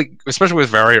likely, especially with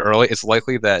very early, it's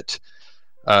likely that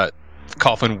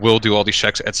Coughlin will do all these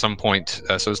checks at some point.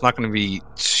 So it's not going to be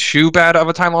too bad of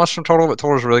a time loss from Total, but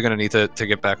Total is really going to need to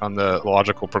get back on the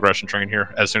logical progression train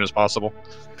here as soon as possible.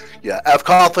 Yeah, F.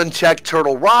 Coughlin checked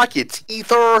Turtle Rock. It's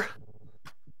Ether.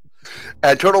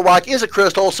 And Turtle Rock is a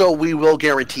crystal, so we will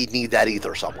guaranteed need that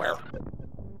Ether somewhere.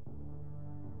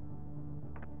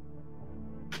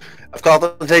 F.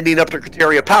 Coughlin's ending up to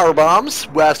Criteria Power Bombs.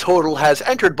 West Total has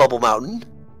entered Bubble Mountain.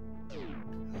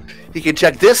 He can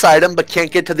check this item, but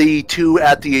can't get to the 2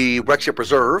 at the Wreck Ship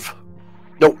Reserve.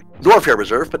 No, Norfair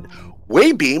Reserve, but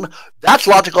Wave Beam, that's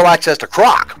logical access to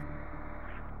Croc.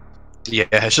 Yeah,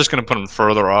 it's just going to put him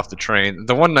further off the train.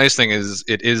 The one nice thing is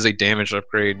it is a damage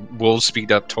upgrade, will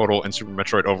speed up Total and Super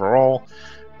Metroid overall.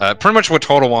 Pretty much what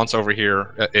Total wants over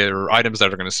here are items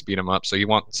that are going to speed him up. So he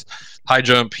wants high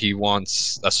jump, he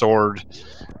wants a sword,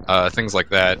 things like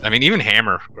that. I mean, even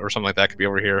hammer or something like that could be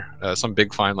over here. Some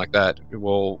big find like that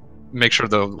will make sure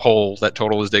the hole that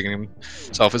Total is digging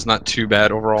himself is not too bad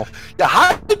overall. Yeah,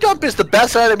 high jump is the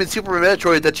best item in Super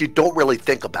Metroid that you don't really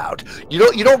think about.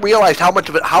 You don't realize how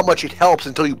much it helps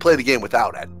until you play the game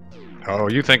without it. Oh,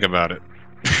 you think about it.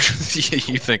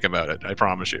 You think about it. I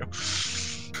promise you.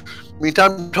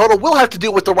 Meantime, Total will have to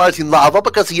deal with the rising lava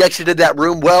because he exited that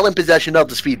room well in possession of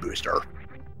the speed booster.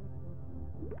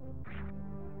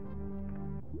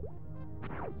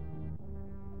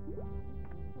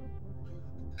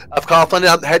 fcoughlin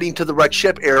out heading to the wrecked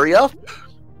ship area,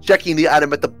 checking the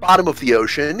item at the bottom of the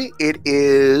ocean. It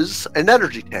is an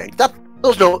energy tank.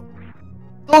 Those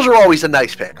are always a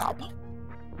nice pickup.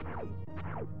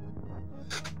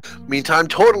 Meantime,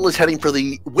 Total is heading for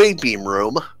the wave beam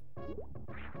room.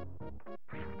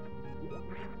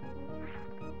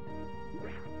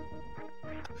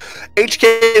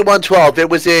 HK-112, it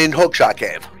was in Hookshot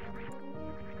Cave.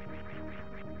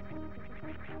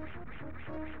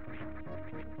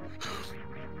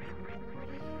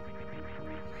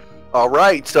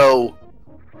 Alright, so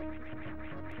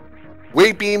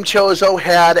Wave Beam Chozo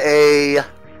had a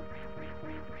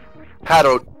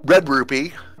red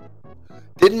rupee.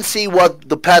 Didn't see what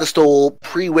the pedestal,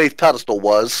 pre-wave pedestal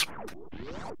was.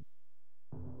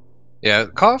 Yeah,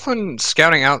 Coughlin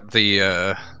scouting out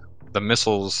the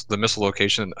missile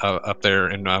location up there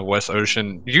in West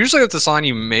Ocean. Usually with this line,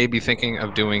 you may be thinking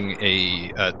of doing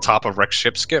a top of wrecked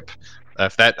ship skip.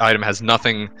 If that item has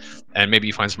nothing, and maybe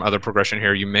you find some other progression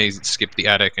here, you may skip the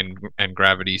attic and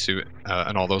gravity suit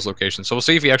and all those locations. So we'll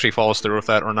see if he actually follows through with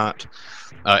that or not.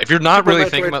 If you're not really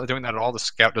thinking about doing that at all, the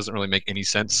scout doesn't really make any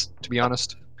sense, to be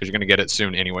honest, because you're going to get it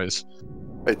soon anyways.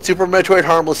 Super Metroid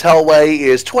Harmless Hellway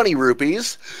is 20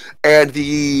 rupees, and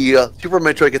the Super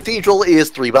Metroid Cathedral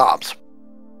is 3 bombs.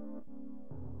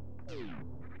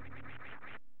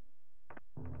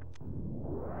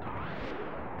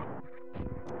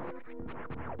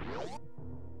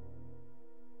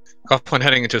 Coughlin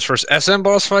heading into his first SM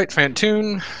boss fight,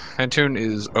 Fantoon. Fantoon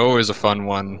is always a fun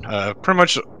one. Pretty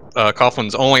much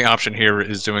Coughlin's only option here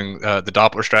is doing the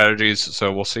Doppler strategies,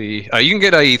 so we'll see. You can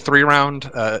get a 3-round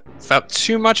without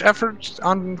too much effort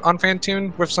on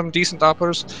Fantoon with some decent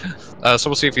Dopplers, so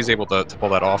we'll see if he's able to pull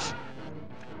that off.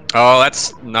 Oh,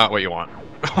 that's not what you want.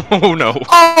 Oh no.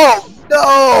 Oh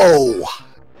no!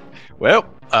 Well,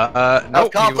 no.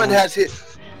 Coughlin has hit.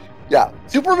 Yeah,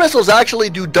 super missiles actually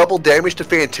do double damage to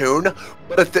Fantoon,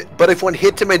 but if one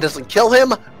hits him and doesn't kill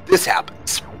him, this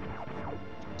happens.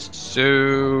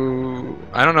 So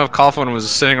I don't know if Coughlin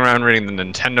was sitting around reading the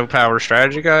Nintendo Power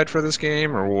strategy guide for this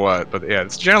game or what, but yeah,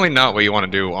 it's generally not what you want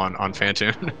to do on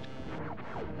Fantoon.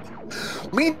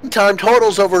 Meantime,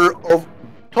 Total's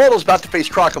about to face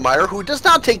Crocomire, who does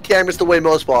not take damage the way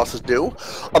most bosses do.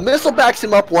 A missile backs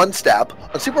him up 1 step,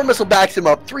 a super missile backs him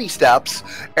up 3 steps,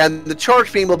 and the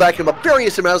charge beam will back him up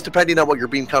various amounts depending on what your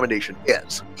beam combination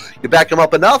is. You back him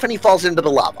up enough and he falls into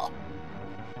the lava.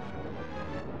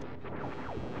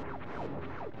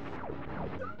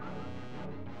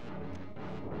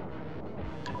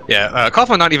 Yeah,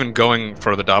 Coughlin not even going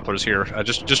for the Dopplers here.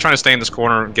 Just trying to stay in this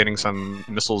corner and getting some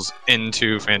missiles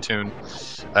into Fantoon.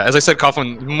 As I said,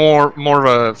 Coughlin more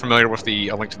familiar with the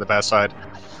A Link to the Past side.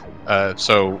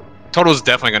 So Total is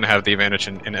definitely going to have the advantage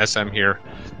in SM here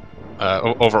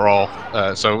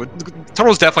overall. So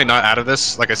Total is definitely not out of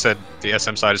this. Like I said, the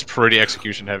SM side is pretty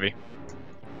execution heavy.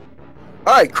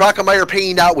 All right, Crocomire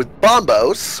paying out with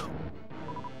Bombos.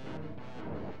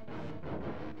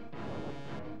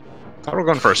 Thought we were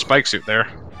going for a spike suit there.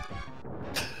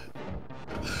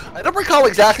 I don't recall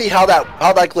exactly how that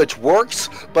glitch works,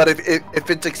 but if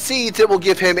it succeeds, it will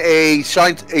give him a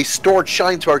stored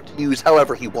shine spark to use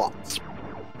however he wants.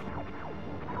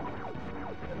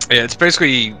 Yeah, it's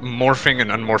basically morphing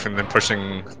and unmorphing, then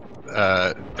pushing,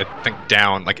 I think,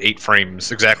 down like 8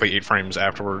 frames, exactly 8 frames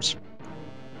afterwards.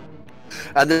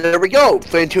 And there we go.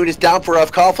 Fantoon is down for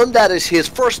fcoughlin. That is his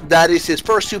first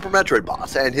Super Metroid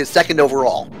boss and his second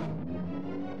overall.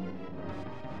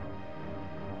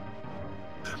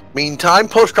 Meantime,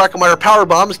 post-Crocomire Power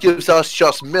Bombs gives us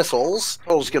just missiles.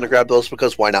 Total's going to grab those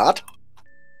because why not?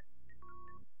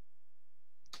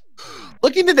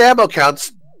 Looking at ammo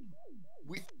counts,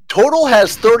 Total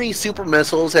has 30 super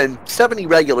missiles and 70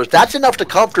 regulars. That's enough to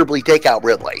comfortably take out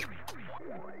Ridley.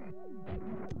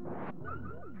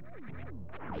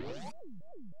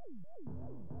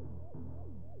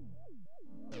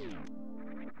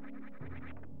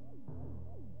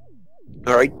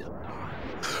 Alright.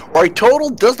 Alright, Total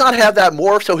does not have that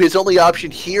morph, so his only option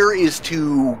here is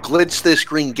to glitch this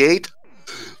green gate.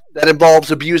 That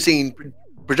involves abusing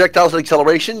projectiles and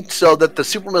acceleration so that the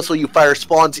super missile you fire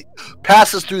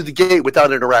passes through the gate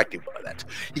without interacting with it.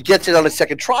 He gets it on his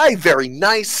second try, very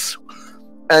nice.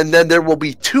 And then there will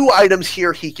be 2 items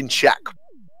here he can check.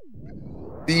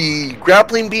 The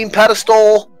grappling beam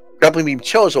pedestal, grappling beam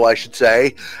Chozo, I should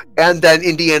say, and then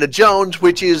Indiana Jones,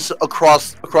 which is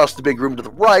across the big room to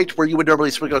the right, where you would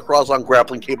normally swing across on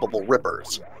grappling-capable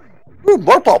rippers. Ooh,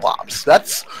 more ball bombs.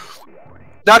 That's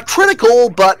not critical,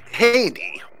 but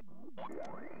handy.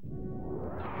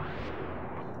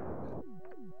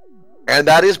 And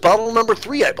that is bottle number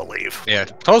 3, I believe. Yeah,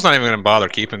 Toll's not even going to bother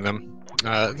keeping them.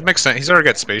 It makes sense. He's already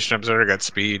got space jumps, already got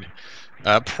speed.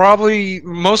 Probably,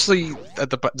 mostly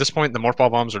at this point, the morph ball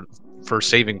bombs are for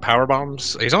saving power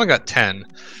bombs. He's only got 10,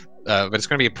 but it's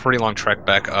going to be a pretty long trek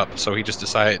back up, so he just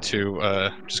decided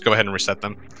to just go ahead and reset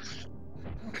them.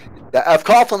 The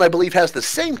fcoughlin, I believe, has the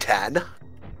same 10.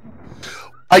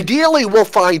 Ideally, we'll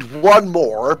find one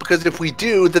more, because if we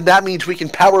do, then that means we can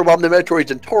power bomb the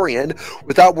Metroid and Torian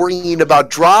without worrying about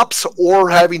drops or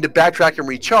having to backtrack and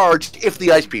recharge if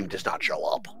the ice beam does not show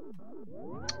up.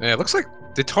 Yeah, it looks like,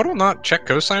 did Total not check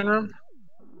cosine room?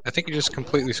 I think you just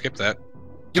completely skipped that.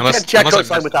 You can't check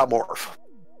cosine without morph.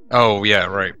 Oh, yeah,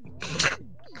 right.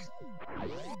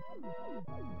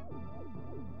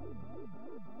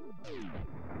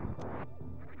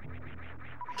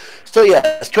 So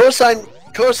yes, cosine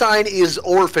is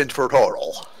orphaned for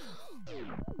Total.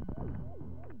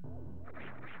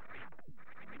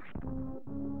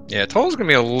 Yeah, Total's gonna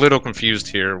be a little confused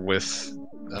here with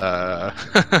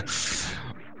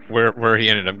where he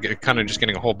ended up kind of just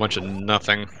getting a whole bunch of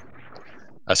nothing.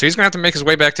 So he's gonna have to make his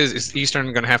way back to his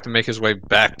Eastern. Gonna have to make his way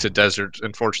back to Desert.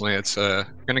 Unfortunately, it's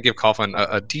gonna give Coughlin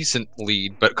a decent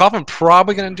lead, but Coughlin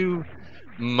probably gonna do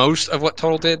most of what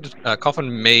Total did.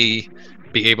 Coughlin may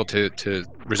be able to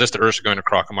resist the Ursa going to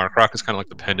Crocomar. Croc is kind of like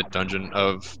the pendant dungeon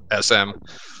of SM.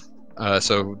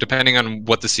 So depending on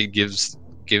what the seed gives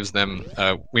them,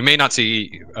 we may not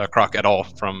see Croc at all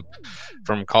from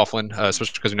Coughlin,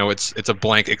 especially because we know it's a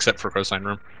blank except for cosine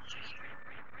room.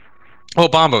 Oh,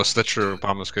 Bombos, that's true.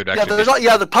 Bombos could actually.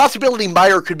 Yeah, the possibility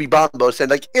Meyer could be Bombos, and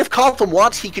like if Coughlin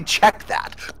wants, he could check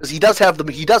that because he does have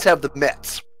the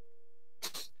mitts.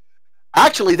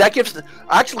 Actually,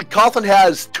 Coughlin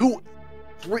has 2,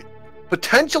 3,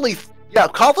 potentially. Yeah,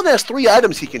 Coughlin has 3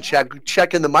 items he can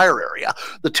check in the Meyer area.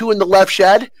 The 2 in the left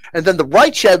shed, and then the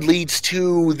right shed leads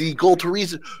to the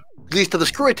leads to the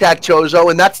screw attack Chozo,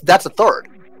 and that's a 3rd.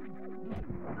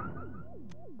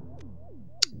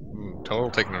 Total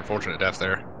taking an unfortunate death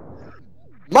there.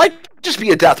 Might just be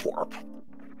a death warp.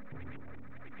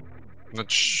 Not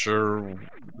sure.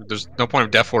 There's no point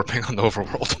of death warping on the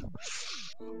overworld.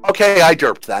 Okay, I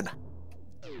derped then.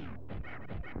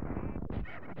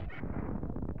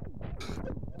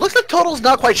 Looks like Total's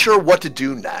not quite sure what to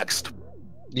do next.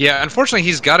 Yeah, unfortunately,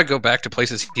 he's got to go back to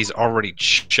places he's already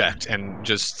checked and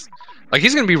just like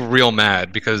he's gonna be real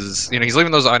mad because he's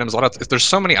leaving those items. There's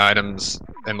so many items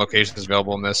and locations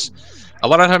available in this. A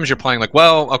lot of times you're playing like,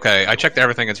 well, okay, I checked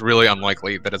everything. It's really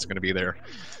unlikely that it's gonna be there.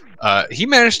 He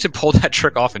managed to pull that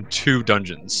trick off in 2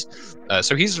 dungeons,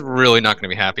 so he's really not gonna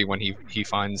be happy when he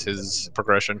finds his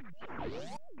progression.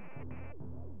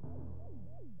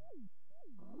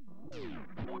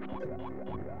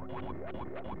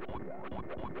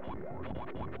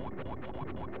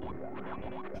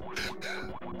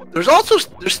 There's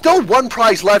still 1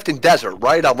 prize left in Desert,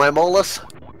 right, on Lamolus?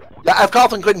 Yeah,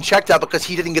 fcoughlin couldn't check that because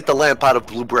he didn't get the lamp out of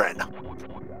Blue Bryn.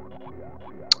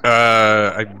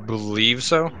 I believe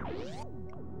so.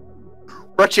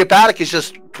 Red Ship Attic is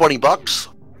just $20.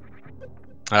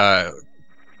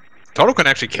 Total can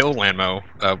actually kill Lanmo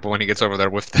when he gets over there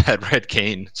with that red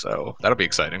cane, so that'll be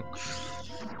exciting.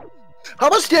 How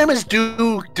much damage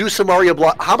do Samaria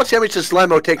block? How much damage does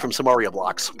Lammo take from Samaria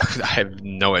blocks? I have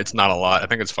no. It's not a lot. I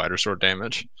think it's fighter sword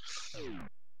damage.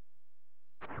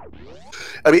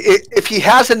 I mean, if he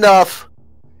has enough,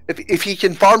 if he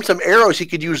can farm some arrows, he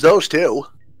could use those too.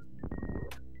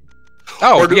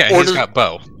 Oh, he's got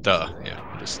bow. Duh. Yeah,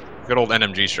 just good old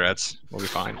NMG strats. We'll be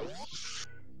fine.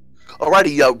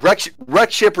 Alrighty,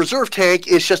 Wreck Ship Reserve Tank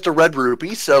is just a red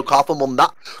rupee, so Coughlin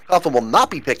will not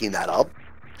be picking that up.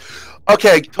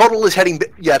 Okay, Total is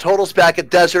Total's back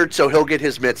at Desert, so he'll get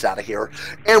his mitts out of here.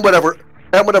 And whatever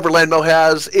and whatever Landmo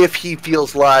has if he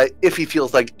feels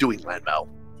like doing Landmo,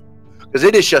 because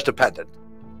it is just a pendant.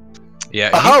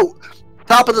 Yeah. Oh,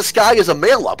 top of the sky is a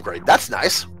mail upgrade. That's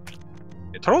nice.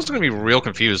 Turtle's going to be real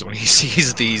confused when he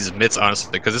sees these mitts,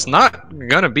 honestly, because it's not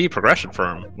going to be progression for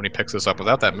him when he picks this up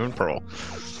without that Moon Pearl.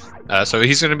 So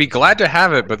he's going to be glad to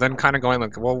have it, but then kind of going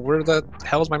like, well, where the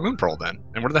hell is my Moon Pearl then?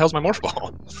 And where the hell's my Morph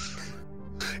Ball?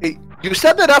 Hey, you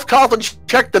said that fcoughlin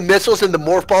checked the missiles in the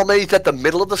Morph Ball maze at the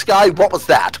middle of the sky. What was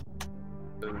that?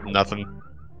 Nothing.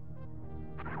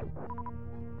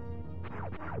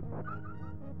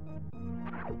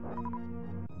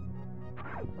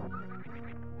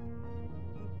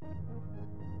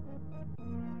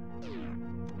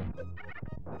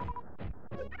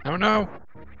 Oh no.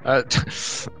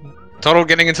 Total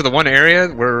getting into the one area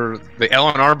where the L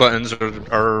and R buttons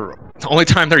are the only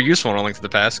time they're useful in A Link to the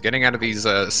Past. Getting out of these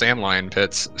sand lion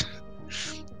pits.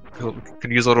 Could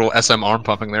use a little SM arm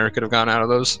pumping there. Could have gone out of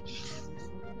those.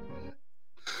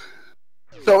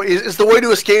 So is the way to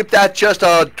escape that just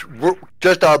a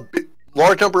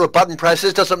large number of button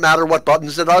presses? Doesn't matter what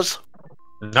buttons it does?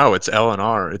 No, it's L and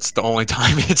R. It's the only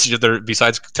time it's either,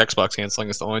 besides text box canceling,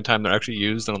 it's the only time they're actually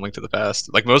used in A Link to the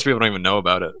Past. Like, most people don't even know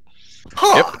about it.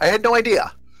 Huh, yep. I had no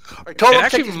idea. Right, Total, it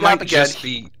actually might just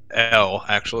be L,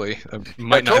 actually.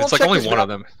 Might not. It's like only one of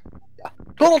them. Yeah.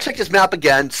 Total checked his map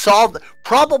again,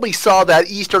 probably saw that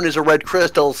Eastern is a red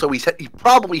crystal, so he's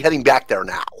probably heading back there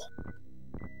now.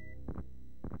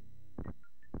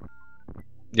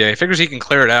 Yeah, he figures he can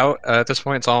clear it out. At this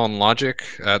point, it's all in logic.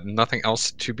 Nothing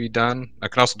else to be done. I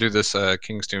can also do this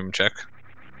King's Doom check.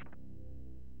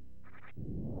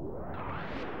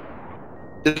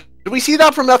 Did we see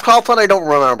that from fcoughlin? I don't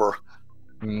remember.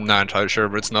 Not entirely sure,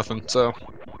 but it's nothing, so...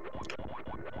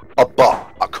 A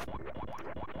bug.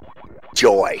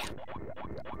 Joy.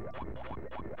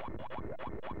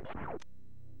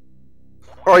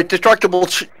 Alright,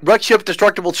 wreck ship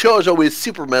destructible Chozo with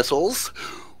super missiles.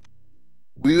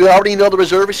 We already know the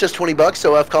reserve is just $20,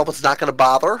 so fcoghlin's not going to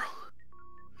bother.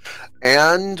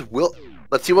 And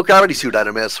let's see what gravity suit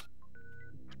item is.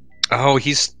 Oh,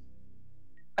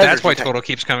 that's why Total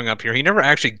keeps coming up here. He never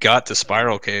actually got to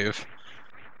Spiral Cave.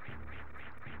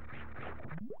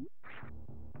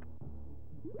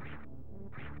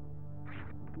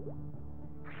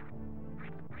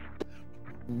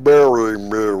 Marry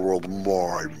me with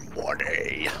my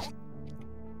money.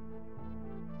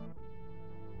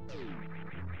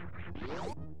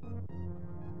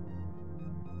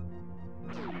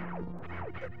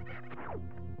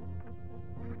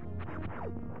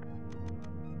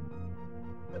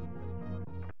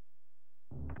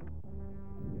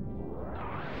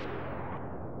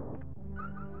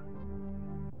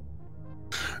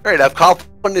 Alright,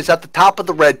 fcoughlin is at the top of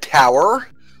the red tower.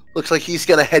 Looks like he's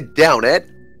going to head down it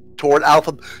toward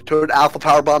alpha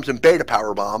power bombs and beta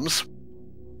power bombs.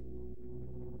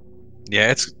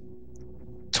 Yeah,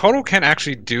 Total can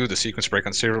actually do the sequence break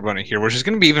on Silver Bunny here, which is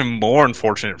going to be even more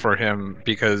unfortunate for him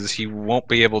because he won't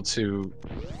be able to...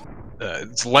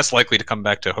 it's less likely to come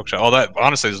back to hookshot. All that,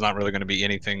 honestly, there's not really going to be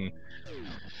anything...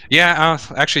 Yeah,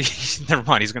 actually, never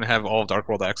mind. He's going to have all of Dark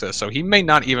World access, so he may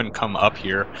not even come up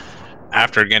here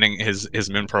after getting his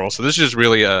Moon Pearl. So this is just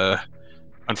really a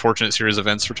unfortunate series of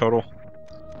events for Total.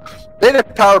 Beta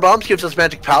power bombs gives us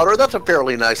magic powder. That's a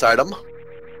fairly nice item.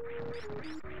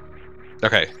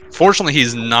 Okay. Fortunately,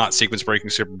 he's not sequence breaking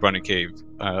Super Bunny Cave,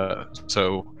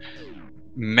 so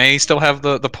may still have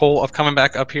the pull of coming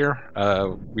back up here.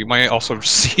 We might also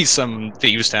see some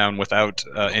Thieves Town without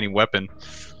any weapon.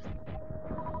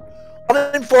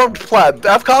 Uninformed pleb.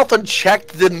 fcoghglin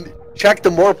checked the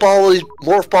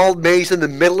morph ball maze in the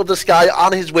middle of the sky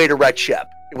on his way to wreck ship.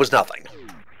 It was nothing.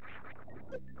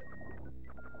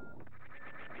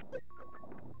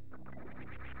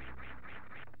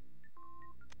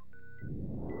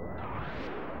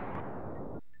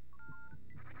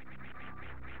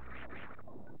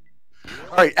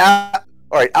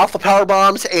 Alright, alpha power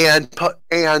bombs and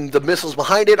the missiles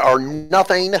behind it are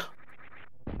nothing.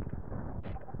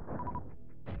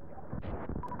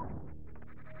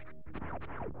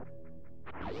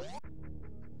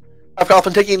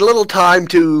 fcoghglin taking a little time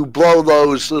to blow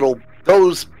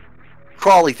those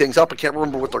crawly things up. I can't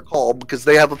remember what they're called because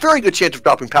they have a very good chance of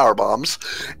dropping power bombs.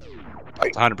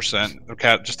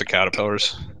 100%. Just the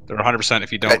caterpillars. They're 100%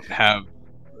 if you don't have,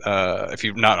 if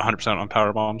you're not 100% on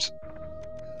power bombs.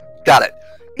 Got it.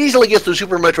 Easily gets the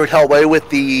Super Metroid Hellway with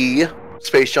the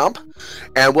space jump,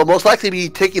 and will most likely be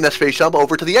taking that space jump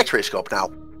over to the X-ray scope now.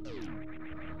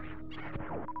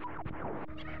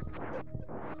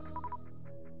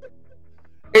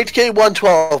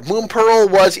 HK-112 Moon Pearl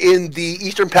was in the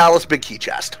Eastern Palace Big Key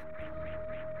chest.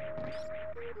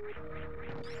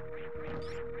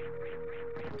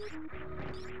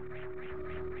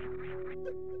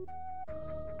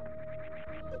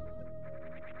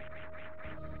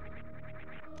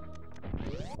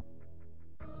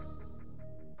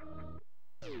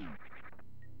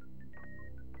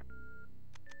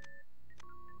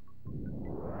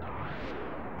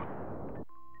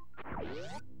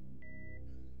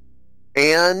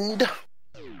 And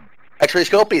X-ray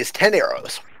scope is 10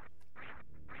 arrows.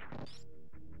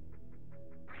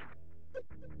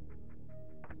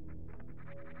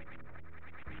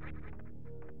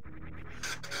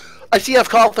 ICF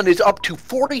Coughlin is up to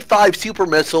 45 super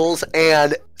missiles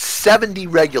and 70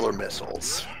 regular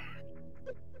missiles.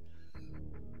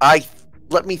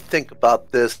 Let me think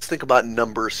about this. Think about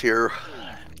numbers here.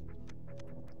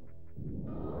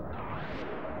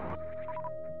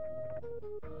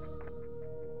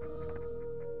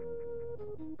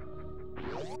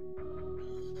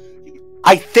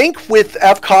 I think with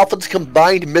F. Coughlin's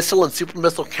combined missile and super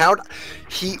missile count,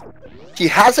 he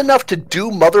has enough to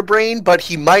do Mother Brain, but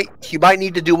he might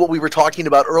need to do what we were talking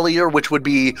about earlier, which would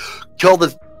be kill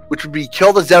the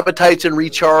Zepatites and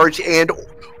recharge, and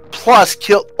plus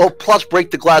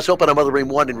break the glass open on Mother Brain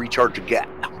 1 and recharge again.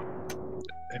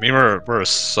 I mean, we're a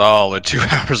solid 2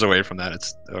 hours away from that.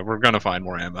 It's we're gonna find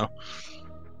more ammo.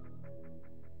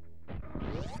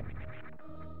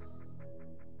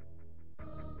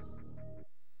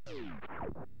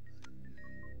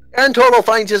 And Total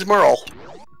finds his Merle.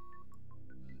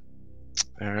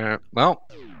 Well,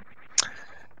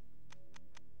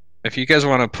 if you guys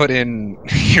want to put in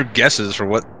your guesses for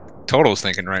what Total's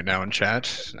thinking right now in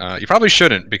chat, you probably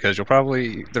shouldn't, because they're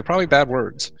probably bad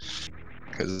words.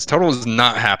 Because Total is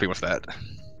not happy with that.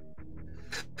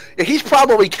 Yeah, he's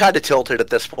probably kind of tilted at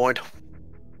this point.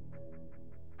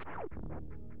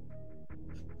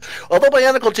 Although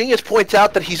Bionicle Genius points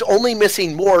out that he's only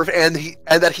missing Morph, and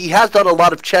that he has done a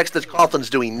lot of checks that Coughlin's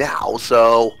doing now,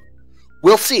 so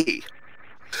we'll see.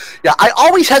 Yeah, I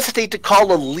always hesitate to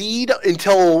call a lead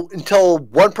until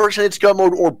one person hits go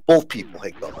mode or both people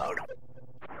hit go mode.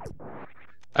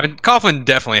 I mean, Coughlin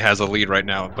definitely has a lead right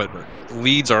now, but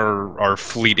leads are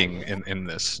fleeting in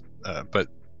this. But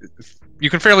you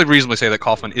can fairly reasonably say that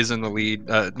Coughlin is in the lead.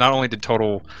 Not only did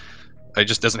Total, it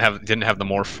just didn't have the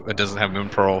morph. It doesn't have Moon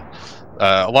Pearl.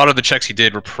 A lot of the checks he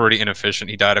did were pretty inefficient.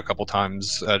 He died a couple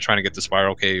times trying to get the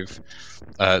Spiral Cave.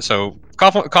 So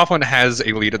Coughlin has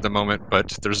a lead at the moment,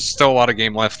 but there's still a lot of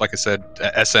game left. Like I said,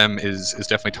 SM is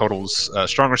definitely Total's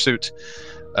stronger suit.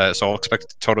 So I'll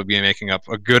expect Total to be making up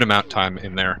a good amount of time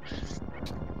in there.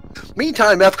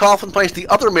 Meantime, F. Coughlin plays the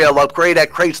other mail upgrade at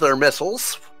Chrysler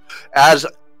Missiles, as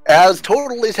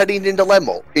Total is heading into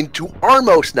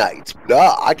Armos Knights.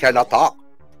 I cannot talk.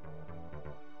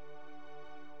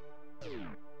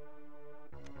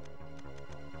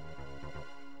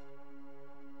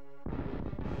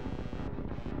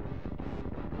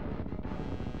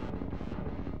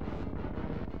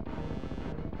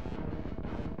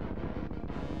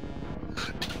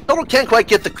 Total can't quite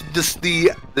get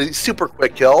the super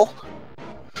quick kill.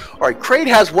 Alright, Kraid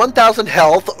has 1,000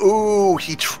 health. Ooh,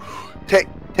 he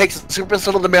takes the super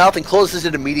missile to the mouth and closes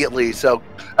it immediately. So,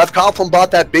 F. Coughlin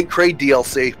bought that big Kraid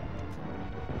DLC.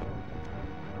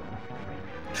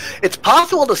 It's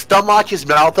possible to stun lock his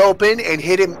mouth open and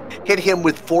hit him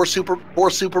with four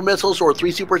super missiles or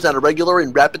 3 supers on a regular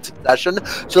in rapid succession,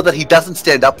 so that he doesn't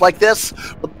stand up like this.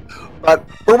 But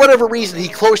for whatever reason, he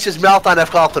closed his mouth on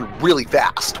F. Coughlin really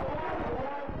fast.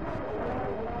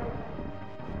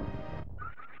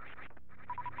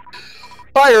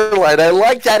 Firelight, I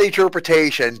like that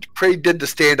interpretation. Kraid did the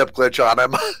stand-up glitch on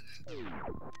him.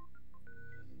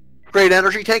 Kraid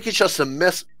energy tank is just a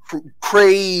miss.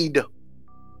 Kraid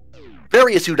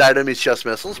various suit item is just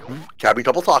missiles. Having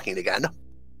trouble talking again.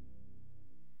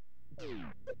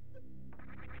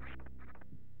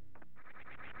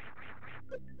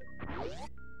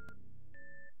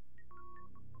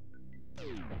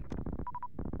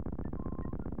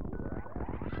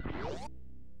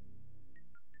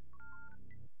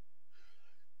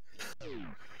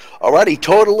 Alrighty,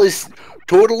 Total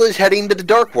is heading to the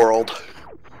Dark World,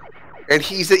 and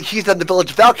he's in the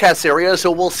Village of Outcasts area. So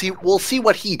we'll see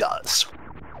what he does.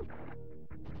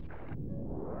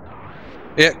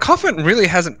 Yeah, Coughlin really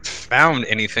hasn't found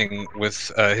anything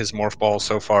with his Morph Ball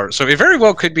so far. So it very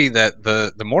well could be that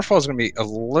the Morph Ball is going to be a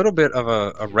little bit of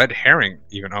a red herring,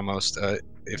 even almost.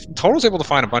 If Total's able to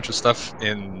find a bunch of stuff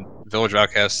in Village of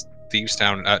Outcasts, Thieves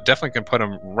Town, definitely can put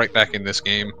him right back in this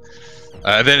game.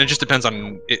 Then it just depends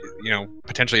on,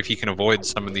 potentially if he can avoid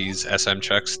some of these SM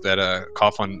checks that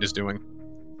Coughlin is doing.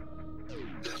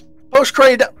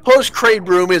 Post-Kraid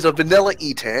room is a vanilla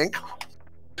E-tank.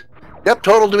 Yep,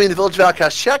 Total doing the Village of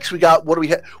Outcasts checks. We got, what do we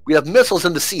have? We have missiles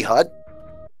in the Sea Hut.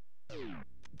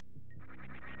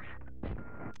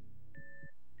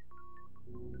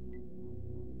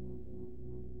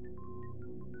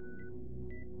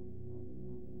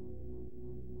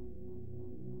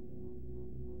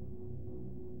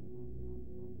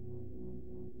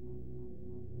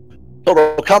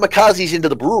 Total kamikazes into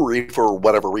the brewery for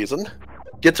whatever reason.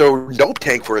 Gets a nope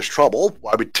tank for his trouble.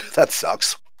 I mean, that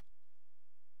sucks.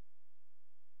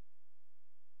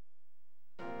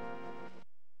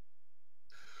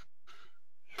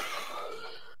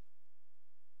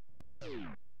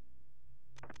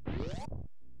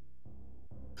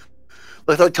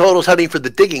 Looks like Total's heading for the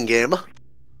digging game.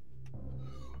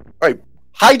 Alright,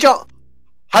 high jump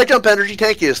energy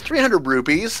tank is 300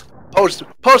 rupees. Post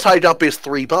high jump is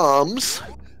 3 bombs.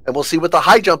 And we'll see what the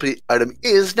high jump item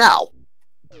is now.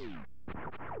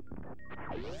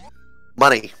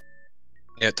 Money.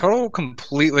 Yeah, Total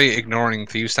completely ignoring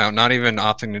Thieves Town, not even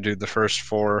opting to do the first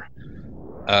 4.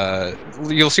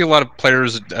 You'll see a lot of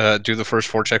players do the first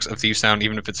 4 checks of Thieves Town,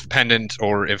 even if it's pendant,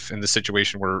 or if in the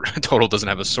situation where Total doesn't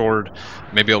have a sword,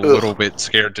 maybe a little bit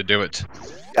scared to do it.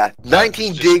 Yeah,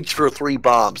 19 digs for 3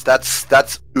 bombs.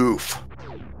 That's oof.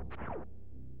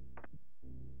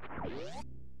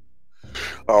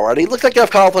 Alrighty, looks like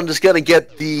fcoughlin is gonna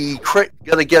get the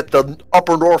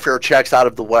upper Norfair checks out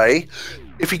of the way.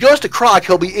 If he goes to Croc,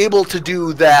 he'll be able to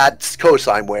do that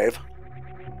cosine wave.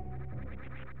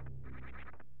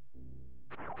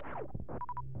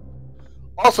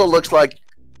 Also looks like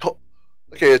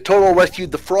Total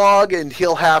rescued the frog, and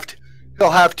he'll have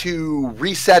to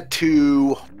reset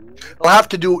to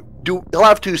he'll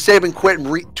have to save and quit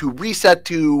and to reset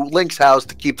to Link's house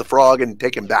to keep the frog and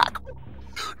take him back.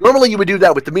 Normally you would do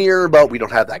that with the mirror, but we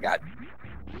don't have that guy.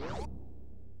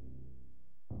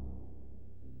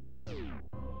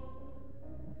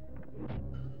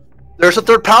 There's a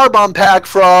 3rd power bomb pack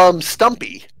from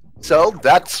Stumpy, so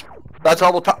that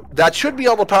should be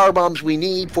all the power bombs we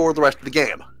need for the rest of the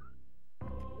game.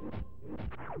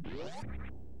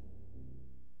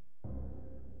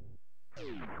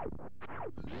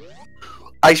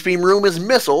 Ice beam room is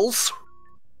missiles.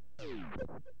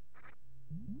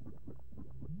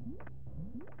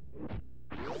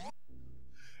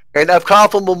 And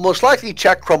fcoughlin will most likely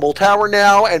check Crumble Tower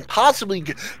now, and possibly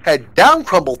head down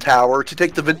Crumble Tower to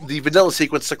take the vanilla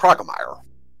sequence to Crocomire.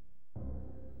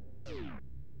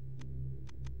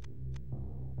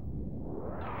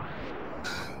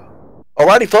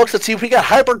 Alrighty, folks, let's see if we got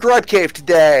Hyperdrive Cave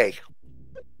today.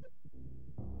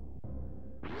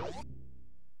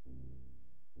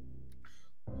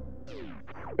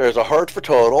 There's a heart for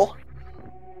Total.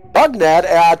 Bugnat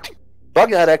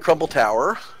at Crumble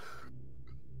Tower.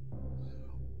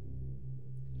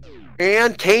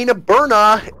 And Kane of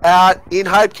Burna in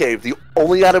Hype Cave, the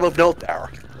only item of note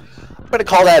there. I'm going to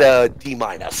call that a D-.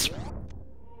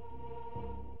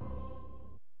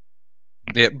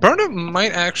 Yeah, Burna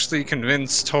might actually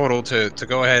convince Total to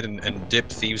go ahead and dip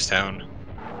Thieves Town.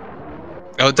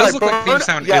 Oh, it does look like Thieves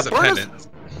Town is a pendant.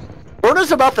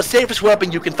 Burna's about the safest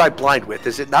weapon you can fight blind with,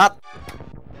 is it not?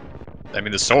 I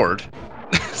mean, the sword.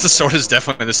 The sword is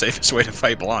definitely the safest way to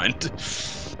fight blind.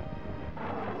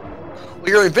 Well,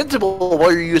 you're invincible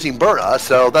while you're using Burna,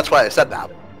 so that's why I said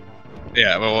that.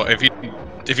 Yeah, well,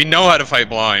 if you know how to fight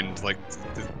blind, like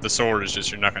the sword is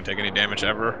just you're not going to take any damage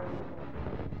ever.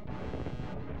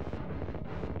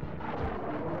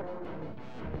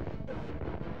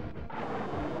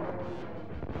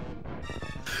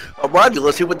 Alrighty,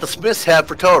 let's see what the Smiths have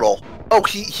for Total. Oh,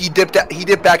 he dipped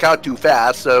back out too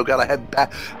fast, so gotta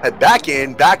head back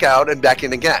in, back out, and back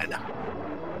in again.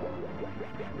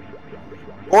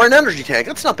 Or an energy tank.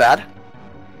 That's not bad.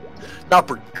 Not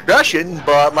progression,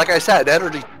 but like I said,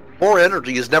 more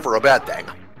energy is never a bad thing.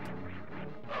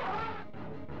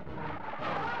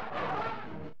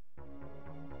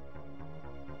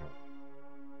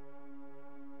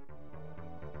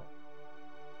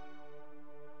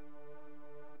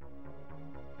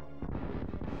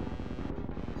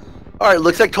 Alright,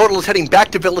 looks like Total is heading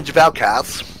back to Village of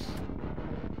Outcasts.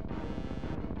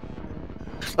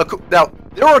 Now,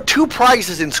 there are 2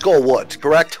 prizes in Skull Woods,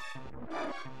 correct?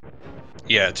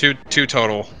 Yeah, two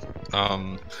total.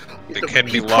 They can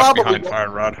be locked behind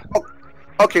Fire Rod.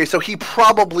 Okay, so he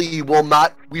probably will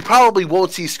not. We probably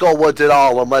won't see Skull Woods at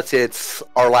all unless it's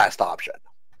our last option.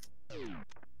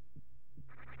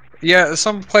 Yeah,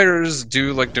 some players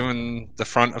do like doing the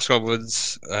front of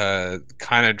Skullwoods,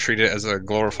 kind of treat it as a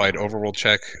glorified overworld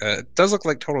check. It does look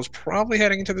like Total's probably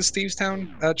heading into the Steve's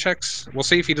Town checks. We'll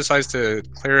see if he decides to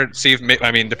clear it. See if, I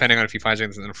mean, depending on if he finds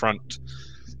anything in the front,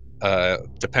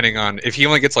 depending on if he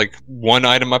only gets like 1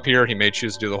 item up here, he may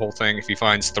choose to do the whole thing. If he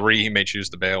finds 3, he may choose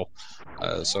to bail.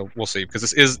 So we'll see, because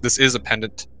this is a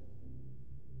pendant.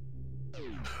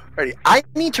 Alrighty, I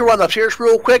need to run upstairs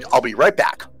real quick. I'll be right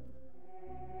back.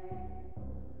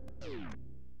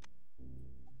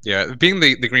 Yeah, being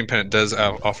the green pendant does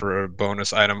offer a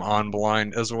bonus item on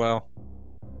blind as well.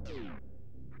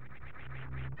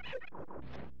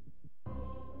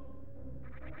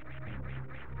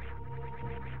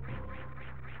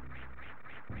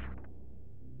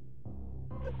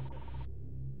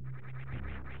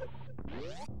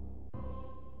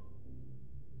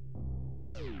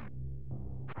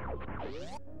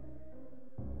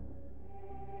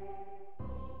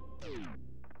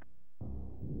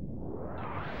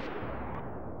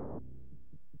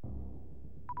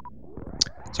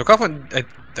 So Coughlin,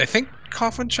 I think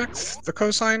Coughlin checked the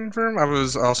cosine room. I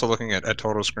was also looking at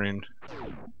total screen.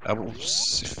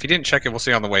 If he didn't check it, we'll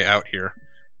see on the way out here.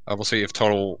 We'll see if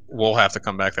total will have to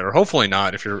come back there. Or hopefully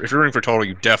not. If you're rooting for total,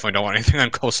 you definitely don't want anything on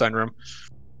cosine room.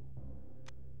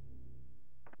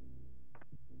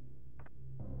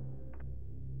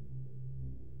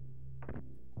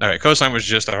 All right, cosine was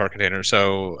just a hard container,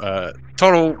 so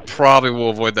total probably will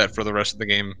avoid that for the rest of the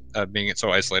game, being it so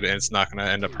isolated, and it's not going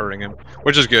to end up hurting him,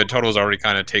 which is good. Total's already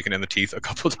kind of taken in the teeth a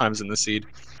couple of times in the seed.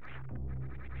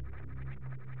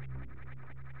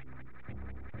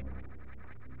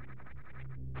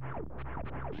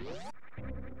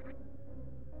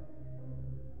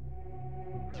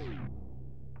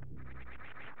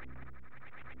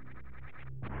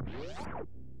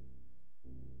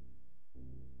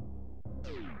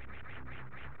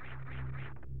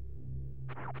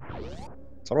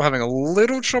 Total having a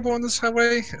little trouble on this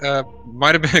highway.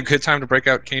 Might have been a good time to break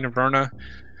out Cane of Verna.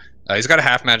 He's got a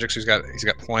half magic, so he's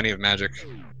got plenty of magic.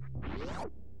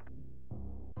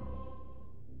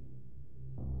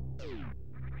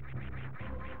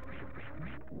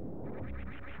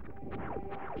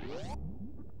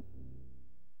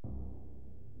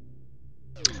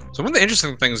 So one of the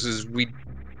interesting things is we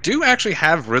do actually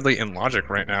have Ridley in logic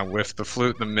right now with the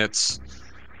flute, the mitts,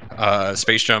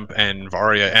 space jump, and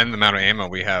Varia, and the amount of ammo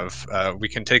we have. We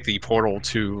can take the portal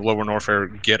to Lower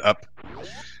Norfair, get up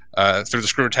through the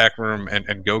screw attack room,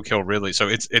 and go kill Ridley. So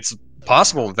it's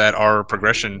possible that our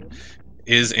progression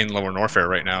is in Lower Norfair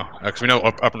right now, because we know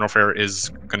Upper Norfair is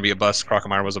going to be a bust.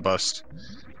 Crocomire was a bust.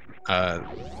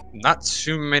 Not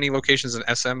too many locations in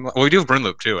SM. Well, we do have Bryn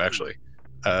Loop too, actually.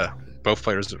 Both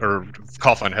players, or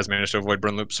Coughlin has managed to avoid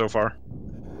Bryn Loop so far.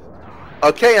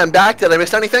 Okay, I'm back. Did I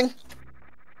miss anything?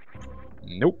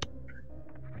 Nope.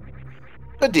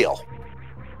 Good deal.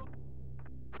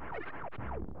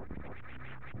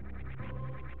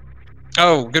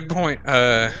 Oh, good point.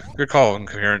 Good call,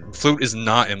 Incoherent. Flute is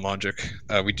not in logic.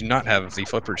 We do not have the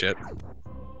flippers yet.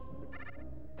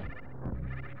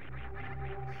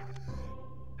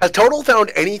 Has Total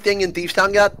found anything in Thieves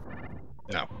Town yet?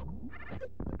 No.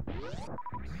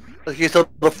 Okay, so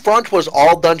the front was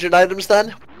all dungeon items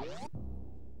then?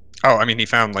 Oh, I mean, he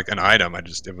found like an item.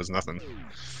 It was nothing.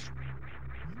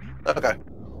 Okay.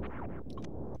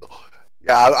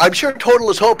 Yeah, I'm sure Total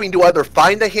is hoping to either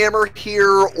find a hammer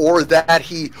here, or that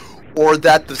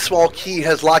the small key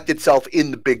has locked itself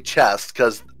in the big chest.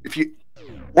 Because if you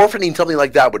orphaning something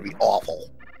like that would be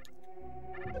awful.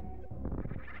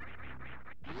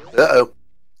 Uh-oh.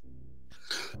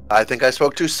 I think I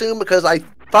spoke too soon, because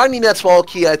finding that small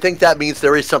key, I think that means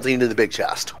there is something in the big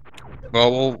chest.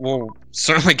 Well, we'll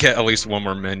certainly get at least one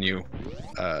more menu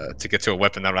to get to a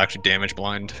weapon that will actually damage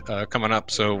blind coming up,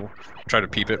 so try to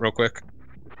peep it real quick.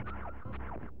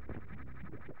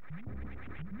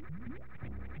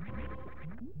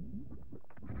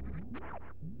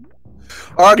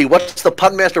 Alrighty, what's the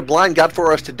Pun Master Blind got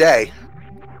for us today?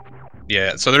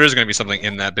 Yeah, so there is going to be something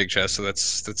in that big chest, so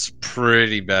that's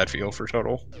pretty bad feel for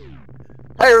Total.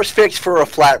 Tires fixed for a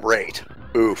flat rate.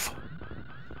 Oof.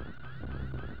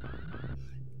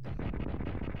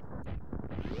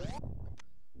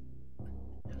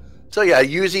 So yeah,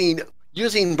 using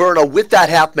Berna with that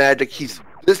half magic,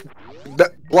 this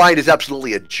blind is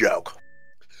absolutely a joke.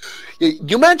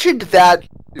 You mentioned that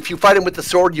if you fight him with the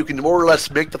sword, you can more or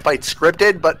less make the fight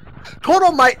scripted, but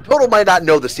Total might not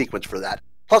know the sequence for that.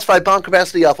 Plus 5 bomb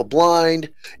capacity off a blind,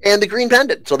 and the green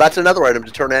pendant, so that's another item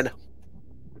to turn in.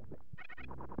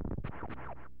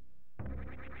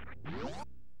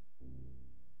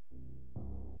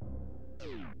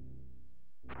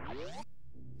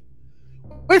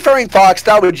 Wayfaring Fox,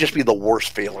 that would just be the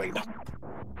worst feeling.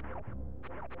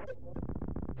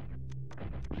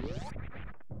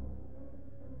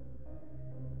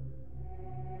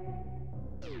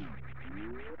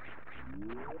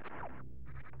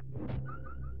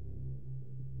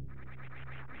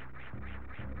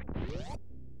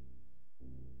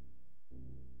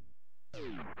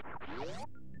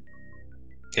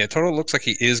 Yeah, Total looks like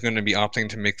he is going to be opting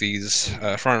to make these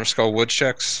front of skull wood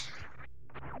checks.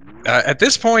 At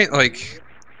this point, like,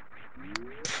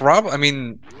 I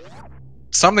mean,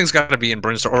 something's got to be in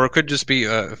Brimstone, or it could just be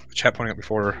chat pointing out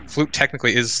before. Flute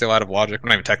technically is still out of logic.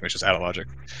 Not even technically, it's just out of logic.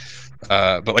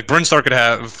 But like Brinstar could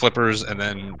have flippers, and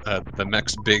then the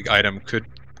next big item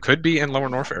could be in Lower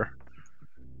Norfair.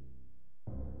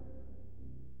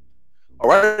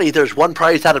 Alrighty, there's one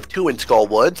prize out of 2 in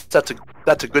Skullwoods.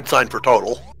 That's a good sign for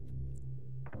Total.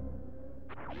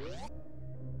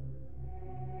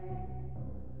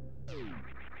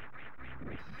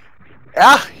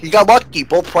 Yeah, he got lucky.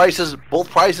 Both prizes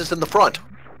in the front.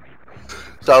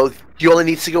 So he only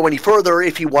needs to go any further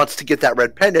if he wants to get that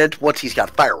red pendant once he's got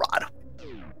Fire Rod.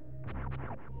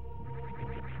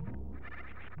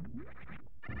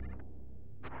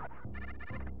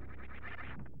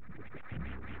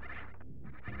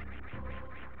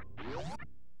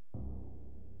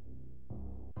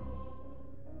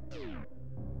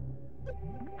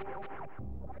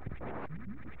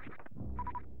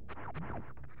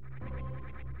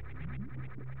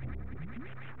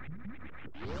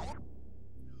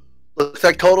 Looks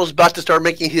like Total's about to start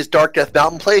making his Dark Death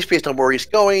Mountain plays based on where he's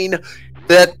going.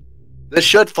 That this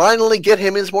should finally get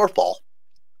him his Morphball.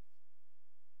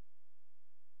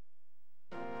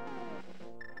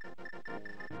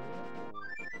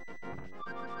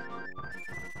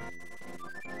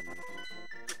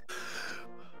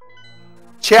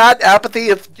 Chat,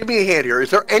 Apathy, give me a hand here. Is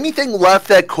there anything left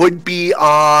that could be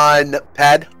on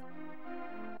Pad?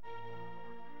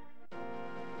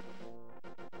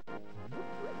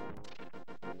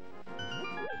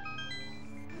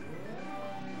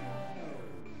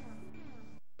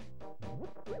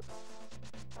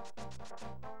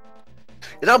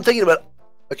 And I'm thinking about,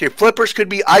 okay, Flippers could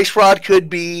be, Ice Rod could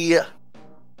be,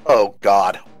 oh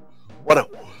god.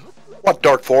 What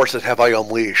dark forces have I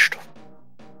unleashed?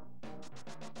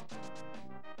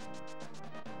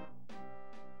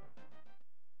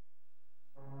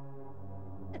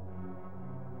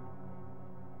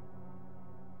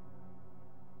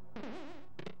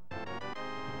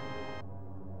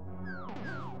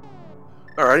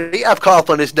 Alright,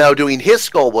 fcoughlin is now doing his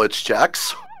Skull Blitz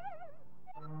checks.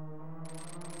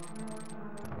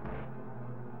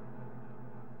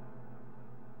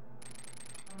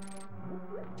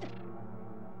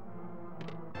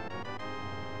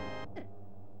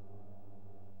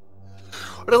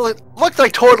 It looks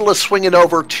like Turtle is swinging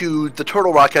over to the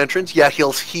Turtle Rock entrance. Yeah,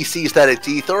 he sees that it's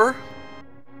Ether.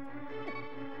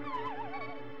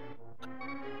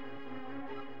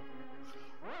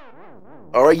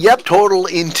 Alright, yep, Turtle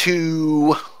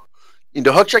into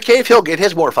Hookshot Cave. He'll get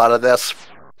his morph out of this.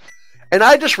 And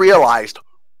I just realized,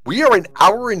 we are an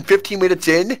hour and 15 minutes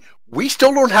in. We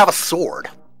still don't have a sword.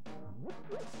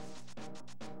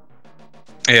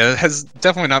 Yeah, it has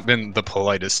definitely not been the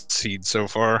politest seed so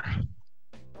far.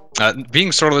 Being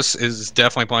swordless is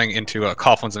definitely playing into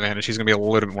Coughlin's advantage. He's going to be a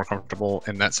little bit more comfortable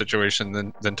in that situation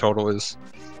than Total is.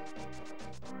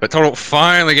 But Total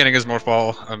finally getting his Morph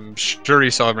Ball. I'm sure he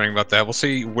saw everything about that. We'll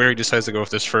see where he decides to go with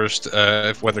this first,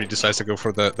 whether he decides to go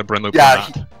for the Bryn Loop or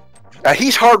not.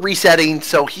 He's hard resetting,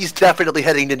 so he's definitely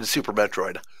heading into Super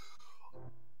Metroid.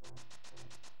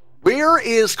 Where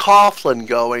is Coughlin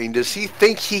going? Does he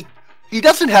think he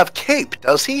doesn't have Cape,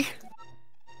 does he?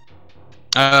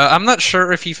 I'm not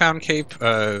sure if he found Cape.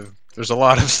 There's a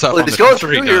lot of stuff on the going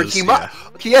tree. Here,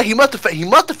 he must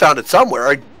have found it somewhere.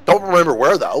 I don't remember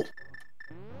where though.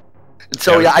 And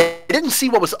so yeah, I didn't see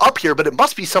what was up here, but it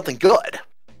must be something good.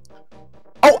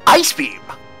 Oh, Ice Beam.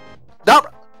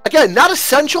 Not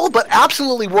essential, but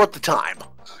absolutely worth the time.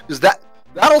 Because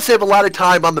that'll save a lot of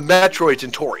time on the Metroids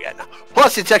and Torian.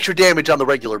 Plus, it's extra damage on the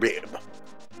regular beam.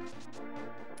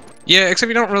 Yeah, except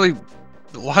you don't really.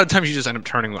 A lot of times you just end up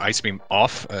turning the Ice Beam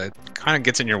off. It kind of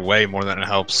gets in your way more than it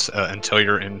helps until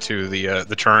you're into the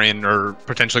Turian or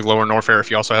potentially lower Norfair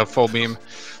if you also have full beam.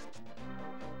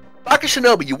 Dr.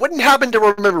 Shinobi, you wouldn't happen to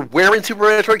remember where in Super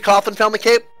Metroid Coughlin found the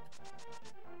cape?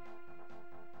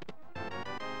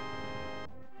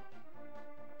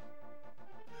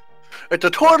 If the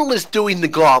Turtle is doing the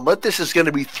gauntlet, this is going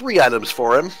to be 3 items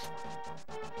for him.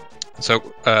 So,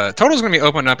 Total's going to be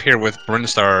opening up here with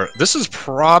Brinstar. This is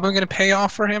probably going to pay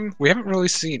off for him. We haven't really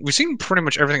seen... We've seen pretty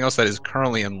much everything else that is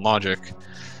currently in Logic.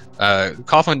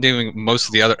 Coughlin doing most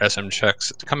of the other SM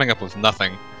checks, coming up with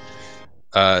nothing.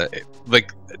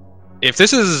 If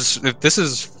this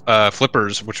is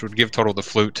Flippers, which would give Total the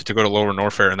flute to go to lower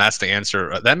Norfair, and that's the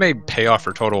answer, that may pay off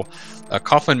for Total.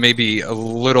 Coughlin may be a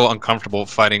little uncomfortable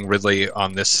fighting Ridley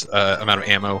on this amount of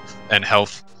ammo and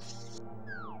health.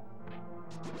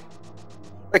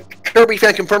 Kirby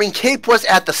fan confirming Cape was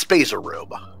at the Spacer Room.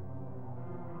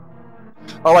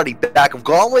 Alrighty, back of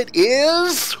Gauntlet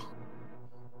is...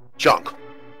 Junk.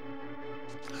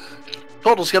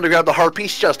 Total's gonna grab the heart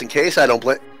piece just in case. I don't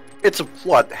blame... It's,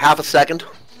 what, half a second?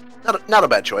 Not a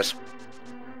bad choice.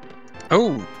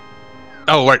 Oh,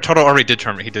 right, Total already did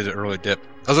Terminator. He did an early dip.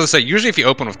 I was gonna say, usually if you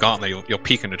open with Gauntlet, you'll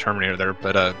peek into Terminator there,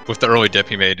 but with the early dip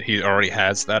he made, he already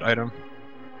has that item.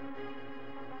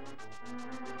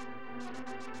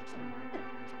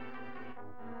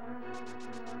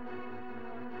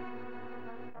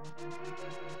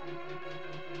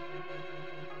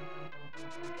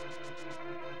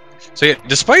 So yeah,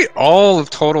 despite all of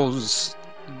Total's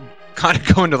kind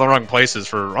of going to the wrong places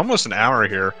for almost an hour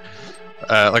here.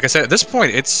 Like I said, at this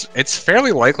point, it's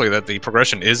fairly likely that the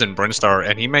progression is in Brinstar,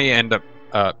 and he may end up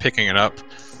picking it up.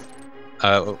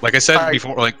 Like I said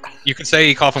before, like you could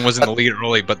say Coughlin was in the lead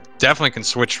early, but definitely can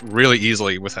switch really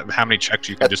easily with how many checks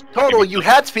you can just. Total, you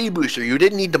had Speed Booster. You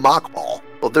didn't need the Mock Ball.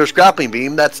 Well, there's Grappling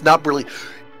Beam. That's not really.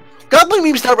 Grappling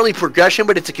Beam's not really progression,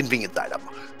 but it's a convenience item.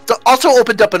 It also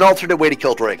opened up an alternate way to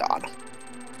kill Dragon.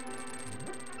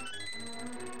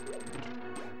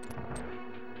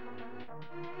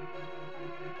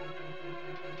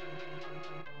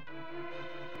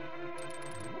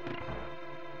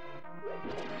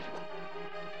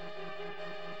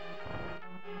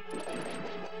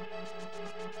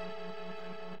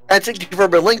 And thank you for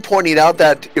Link pointing out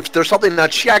that if there's something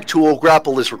not Shack Tool,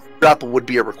 grapple would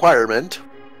be a requirement.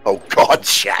 Oh god,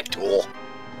 Shack Tool.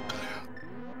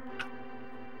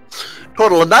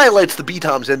 Total annihilates the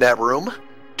B-Toms in that room.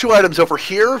 2 items over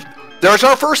here. There's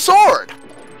our first sword!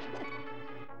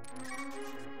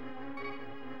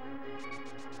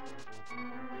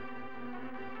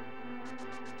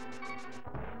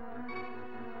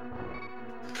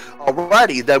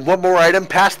 Alrighty, then one more item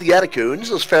past the Atacoons,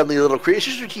 those family little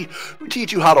creatures who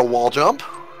teach you how to wall jump.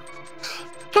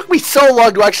 Took me so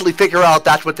long to actually figure out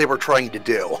that's what they were trying to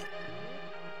do.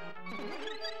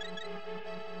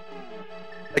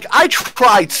 Like, I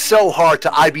tried so hard to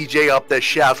IBJ up this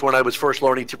shaft when I was first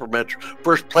playing Super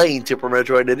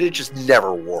Metroid, and it just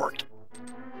never worked.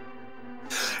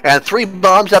 And 3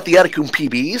 bombs at the Atacoon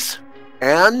PBs,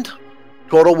 and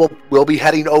Total will be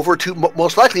heading over to,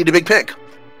 most likely, to Big Pink.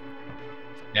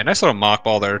 Yeah, nice little mock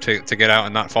ball there to get out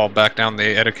and not fall back down the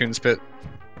Atacoon's pit.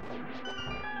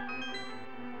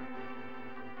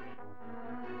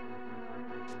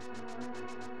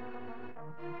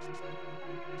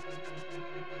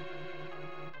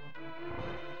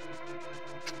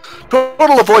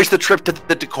 Total avoids the trip to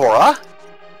the Decora.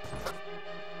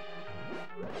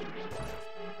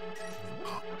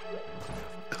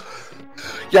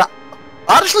 Yeah,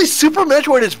 honestly, Super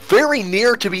Metroid is very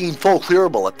near to being full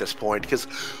clearable at this point, because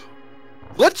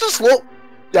let's just low...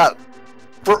 Yeah,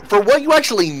 for what you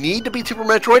actually need to beat Super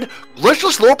Metroid,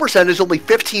 glitchless low percent is only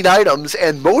 15 items,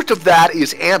 and most of that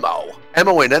is ammo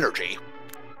and energy.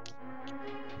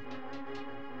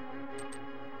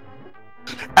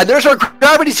 And there's our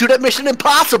gravity suit at Mission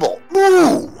Impossible!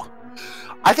 Ooh!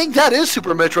 I think that is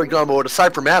Super Metroid Gun mode,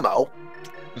 aside from ammo.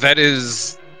 That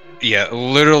is... Yeah,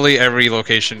 literally every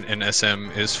location in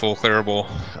SM is full clearable,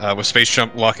 with Space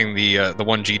Jump locking the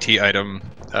 1 GT item,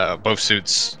 both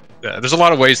suits. There's a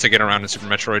lot of ways to get around in Super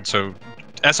Metroid, so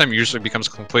SM usually becomes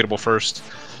completable first.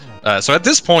 So at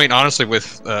this point, honestly,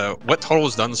 with what Total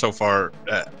has done so far,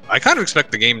 I kind of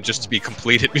expect the game just to be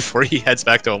completed before he heads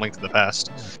back to A Link to the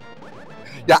Past.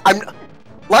 Yeah,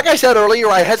 like I said earlier,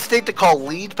 I hesitate to call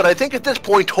leads, but I think at this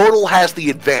point, Total has the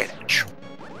advantage.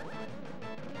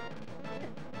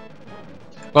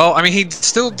 Well, I mean, he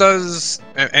still does,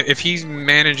 if he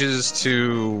manages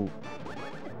to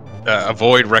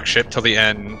avoid wreck ship till the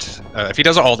end, if he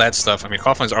does all that stuff, I mean,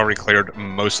 Coughlin's already cleared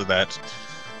most of that.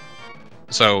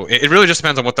 So it really just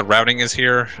depends on what the routing is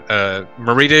here.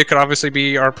 Merida could obviously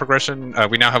be our progression.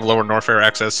 We now have lower Norfair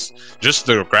access just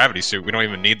through a gravity suit. We don't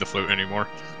even need the flute anymore.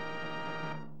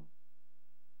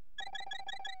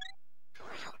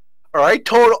 Alright,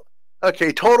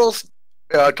 Total's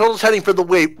heading for the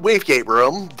wave gate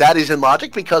room. That is in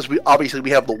logic because we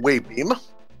have the wave beam.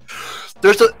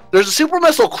 There's a super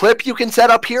missile clip you can set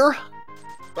up here.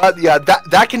 Yeah,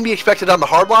 that can be expected on the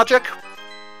hard logic.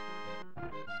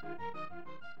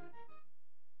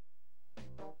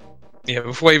 Yeah,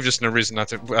 with wave, just no reason not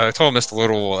to. Total missed a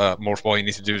little morph ball you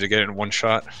need to do to get it in one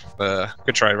shot.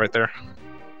 Good try right there.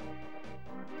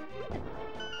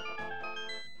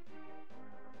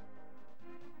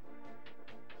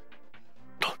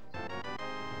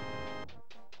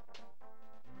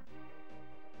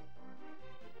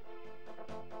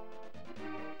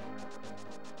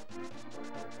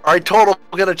 Alright, Total,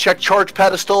 we're going to check Charge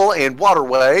Pedestal and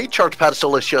Waterway. Charge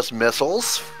Pedestal is just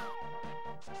missiles.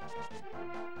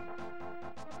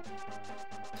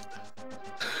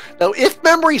 Now, if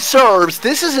memory serves,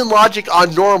 this is in logic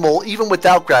on normal, even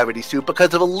without Gravity Suit,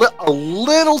 because of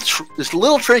this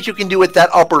little trick you can do with that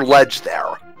upper ledge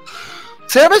there.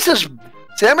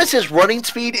 Samus's running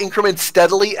speed increments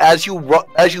steadily as you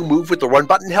move with the run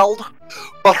button held,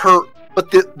 but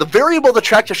the variable that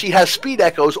tracks if she has speed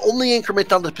echoes only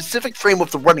increment on the specific frame of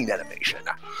the running animation.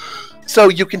 So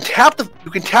you can tap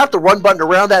the run button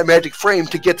around that magic frame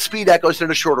to get speed echoes in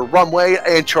a shorter runway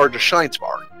and charge a shine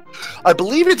spark. I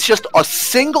believe it's just a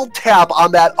single tap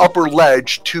on that upper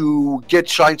ledge to get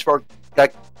shine spark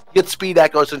get speed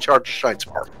echoes and charge Shine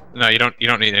Spark. No, you don't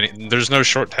need any. There's no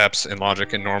short taps in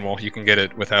Logic in normal. You can get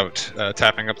it without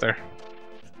tapping up there.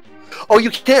 Oh, you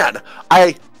can.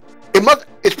 It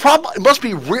must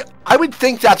be real. I would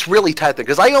think that's really tight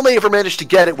because I only ever managed to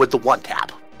get it with the one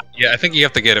tap. Yeah, I think you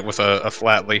have to get it with a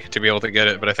flatly to be able to get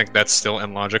it, but I think that's still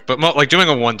in Logic. But like doing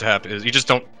a one tap is you just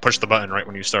don't push the button right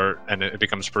when you start, and it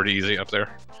becomes pretty easy up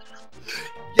there.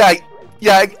 Yeah.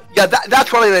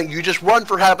 That's what I meant. You just run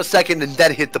for half a second and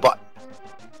then hit the button.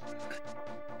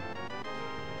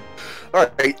 All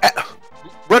right.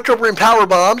 Retro Brim Power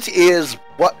Bombs is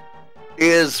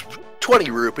 20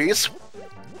 rupees.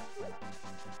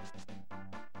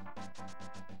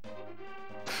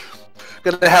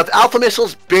 Gonna have Alpha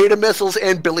Missiles, Beta Missiles,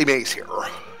 and Billy Mays here.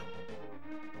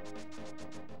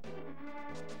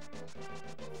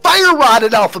 Fire Rod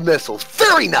and Alpha Missiles,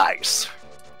 very nice.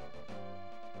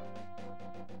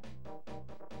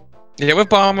 Yeah, with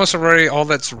Bombos already, all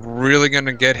that's really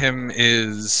gonna get him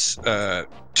is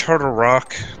Turtle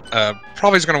Rock.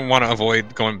 Probably is gonna want to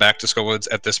avoid going back to Skullwoods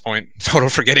at this point. Total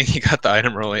forgetting he got the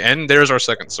item early, and there's our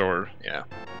second sword. Yeah.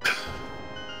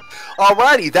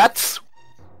 Alrighty, that's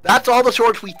all the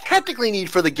swords we technically need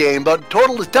for the game, but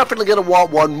Total is definitely going to want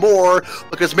one more,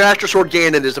 because Master Sword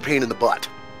Ganon is a pain in the butt.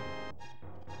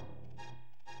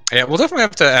 Yeah, we'll definitely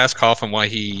have to ask Coffin why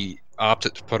he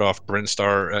opted to put off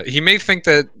Brinstar. He may think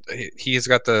that he's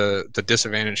got the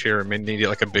disadvantage here and may need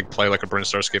like a big play like a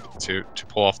Brinstar skip to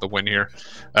pull off the win here.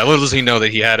 Little does he know that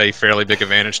he had a fairly big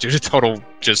advantage due to Total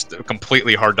just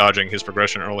completely hard dodging his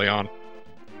progression early on.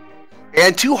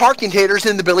 And 2 heart containers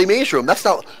in the Billy Mays room. That's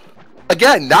not...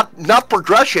 Again, not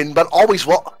progression, but always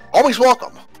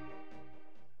welcome.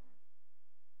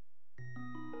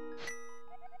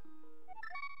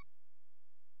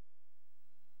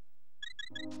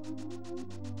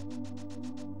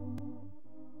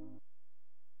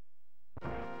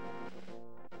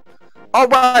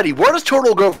 Alrighty, where does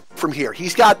Turtle go from here?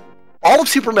 He's got all of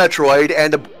Super Metroid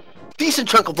and a decent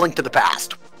chunk of Link to the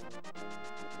Past.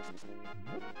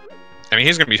 I mean,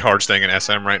 he's going to be hard staying in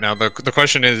SM right now. The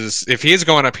question is, if he is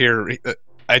going up here,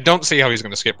 I don't see how he's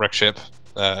going to skip Wreck Ship.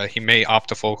 He may opt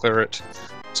to full clear it.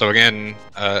 So again,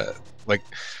 like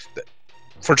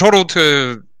for Total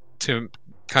to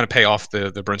kind of pay off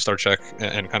the Brinstar check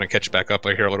and kind of catch back up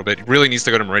here a little bit, he really needs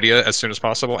to go to Meridia as soon as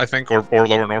possible, I think, or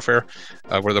Lower Norfair,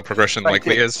 where the progression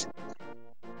likely is.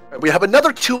 We have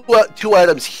another two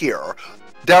items here.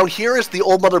 Down here is the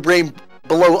old Mother Brain.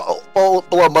 Below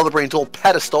Mother Brain's old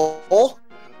pedestal.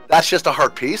 That's just a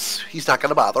heart piece. He's not going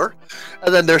to bother.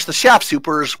 And then there's the Shaft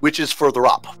Supers, which is further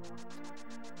up.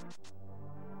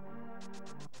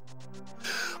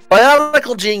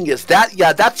 Bionicle Genius.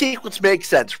 That sequence makes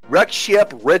sense. Wreck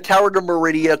Ship, Red Tower to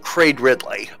Meridia, Kraid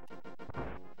Ridley.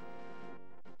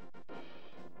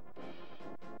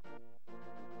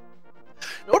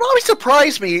 What always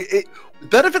surprised me,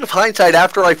 benefit of hindsight,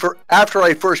 after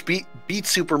I first beat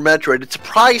Super Metroid, it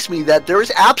surprised me that there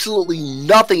is absolutely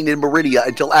nothing in Meridia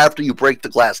until after you break the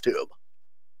glass tube.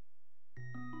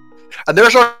 And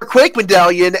there's our Quake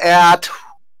Medallion at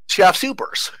Shaft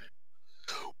Supers.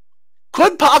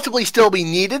 Could possibly still be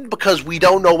needed because we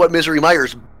don't know what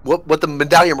what the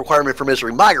medallion requirement for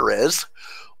Misery Mire is.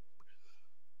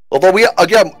 Although we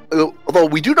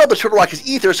do know the Turtle Rock is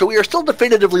Ether, so we are still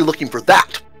definitively looking for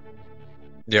that.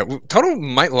 Yeah, Total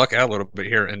might luck out a little bit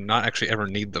here and not actually ever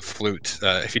need the flute.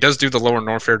 If he does do the Lower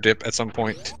Norfair dip at some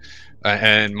point,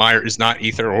 and Mire is not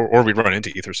Ether, or we run into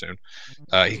Ether soon,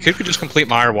 he could just complete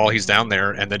Mire while he's down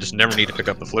there and then just never need to pick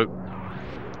up the flute.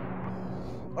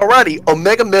 Alrighty,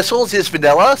 Omega Missiles is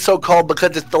vanilla, so-called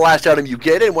because it's the last item you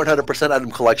get in 100%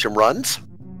 item collection runs.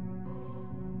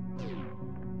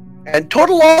 And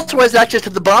Total also has access to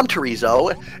the Bomb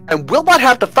Terizo, and will not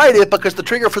have to fight it because the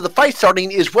trigger for the fight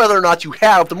starting is whether or not you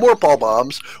have the Morphle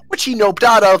Bombs, which he noped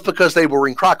out of because they were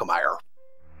in Crocomire.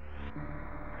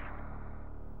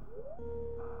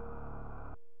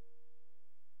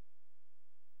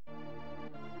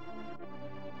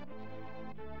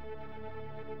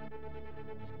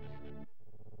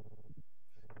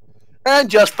 And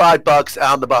just $5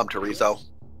 on the Bomb Terizo.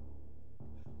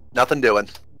 Nothing doing.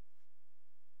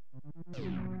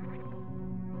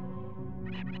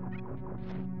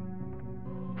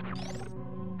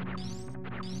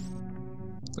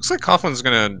 Looks like Coughlin's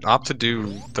gonna opt to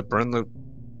do the burn loop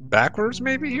backwards,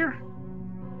 maybe here.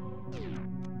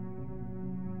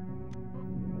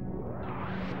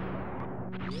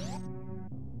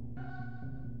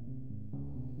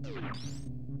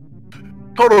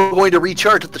 Total going to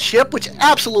recharge at the ship, which is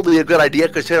absolutely a good idea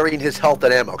considering his health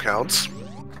and ammo counts.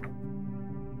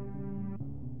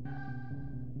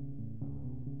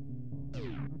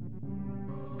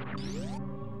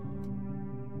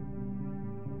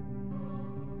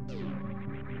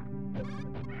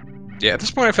 Yeah, at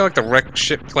this point, I feel like the wreck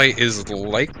ship play is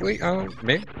likely. Oh,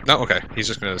 maybe no. Okay, he's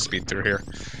just gonna speed through here.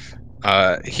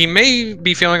 He may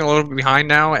be feeling a little bit behind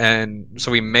now, and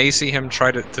so we may see him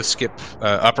try to skip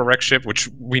upper wreck ship, which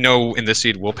we know in this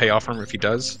seed will pay off for him if he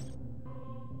does.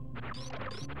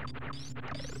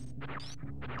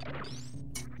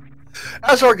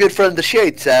 As our good friend the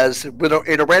Shade says, in a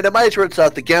randomizer, it's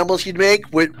not the gambles you make,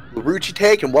 what route you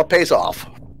take, and what pays off.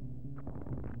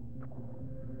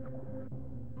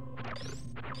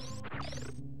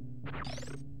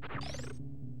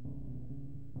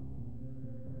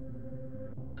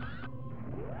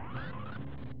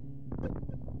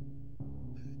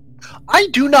 I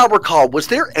do not recall, was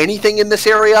there anything in this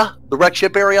area? The wreck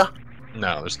ship area?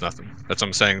 No, there's nothing. That's what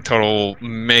I'm saying. Total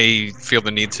may feel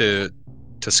the need to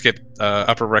skip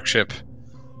upper wreck ship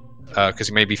because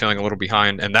he may be feeling a little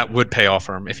behind, and that would pay off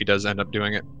for him if he does end up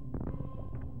doing it.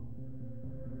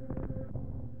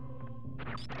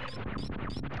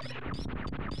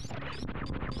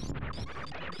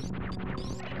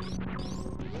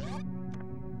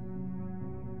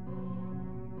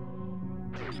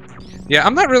 Yeah,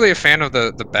 I'm not really a fan of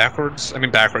the backwards. I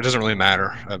mean, backwards doesn't really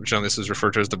matter. Generally, this is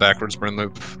referred to as the backwards burn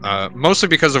loop, mostly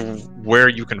because of where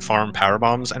you can farm power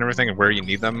bombs and everything, and where you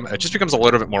need them. It just becomes a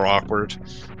little bit more awkward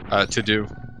to do.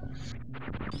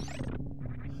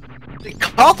 Did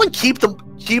Coughlin keep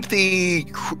the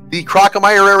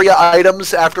Crocomire area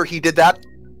items after he did that?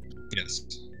 Yes.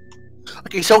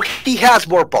 Okay, so he has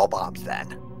more ball bombs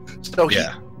then. So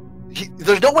yeah,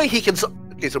 there's no way he can.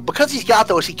 Okay, so because he's got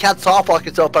those, he can't softlock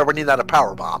himself by running out of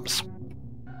power bombs.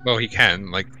 Well, he can.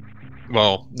 Like,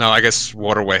 well, no, I guess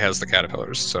Waterway has the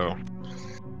caterpillars, so.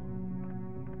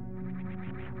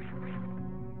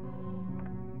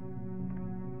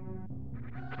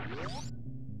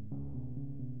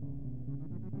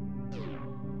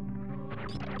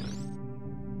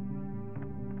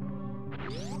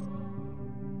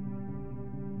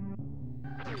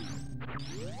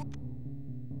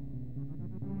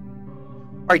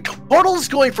 Alright, Total is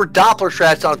going for Doppler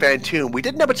strats on Fantoon. We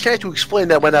didn't have a chance to explain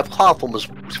that when Coughlin was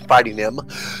fighting him.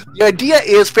 The idea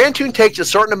is Fantoon takes a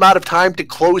certain amount of time to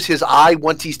close his eye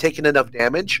once he's taken enough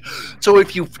damage. So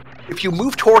if you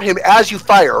move toward him as you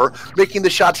fire, making the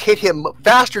shots hit him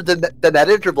faster than that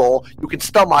interval, you can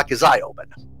stun lock his eye open.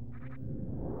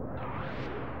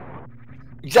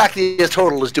 Exactly as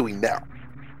Total is doing there.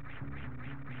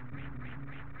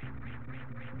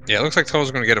 Yeah, it looks like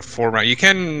Total's going to get a 4-round. You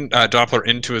can Doppler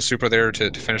into a super there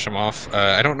to finish him off.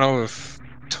 I don't know if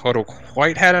Total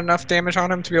quite had enough damage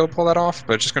on him to be able to pull that off,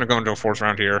 but just going to go into a 4th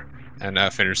round here and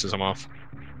finishes him off.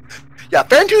 Yeah,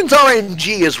 Fantoon's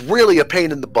RNG is really a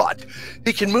pain in the butt.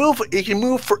 He can move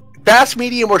for fast,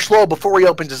 medium, or slow before he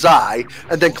opens his eye,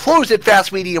 and then close it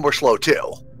fast, medium, or slow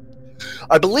too.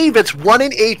 I believe it's 1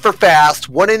 in 8 for fast,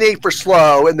 1 in 8 for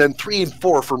slow, and then 3 and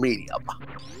 4 for medium.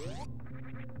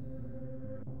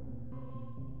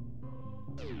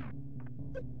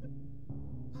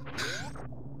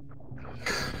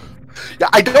 Yeah,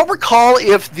 I don't recall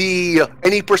if the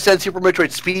any percent Super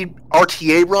Metroid Speed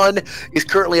RTA run is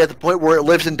currently at the point where it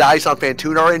lives and dies on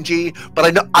Fantoon RNG,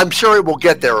 but I'm sure it will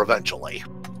get there eventually.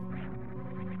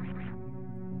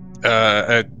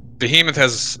 Behemoth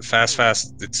has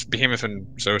fast. It's Behemoth and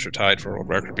Zost are tied for world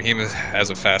record. Behemoth has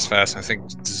a fast. I think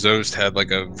Zost had like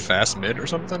a fast mid or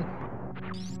something.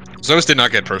 Zost did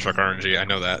not get Prospect RNG. I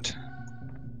know that.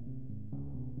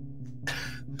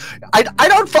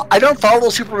 I don't follow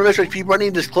Super Metroid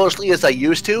speedrunning as closely as I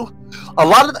used to. A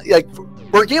lot of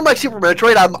for a game like Super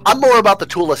Metroid, I'm more about the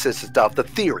tool assisted stuff, the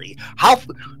theory, how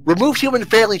remove human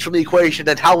failings from the equation,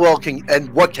 and how well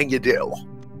what can you do.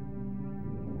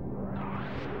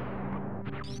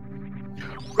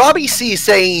 Robbie C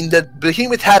saying that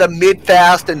Behemoth had a mid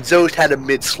fast and Zost had a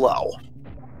mid slow.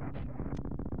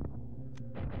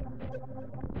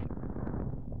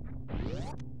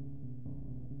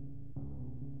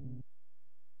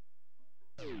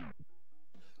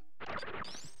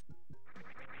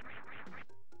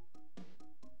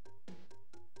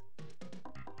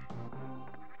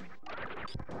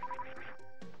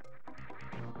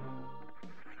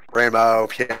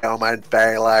 Remove human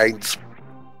failings.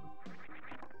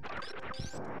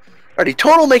 Alrighty,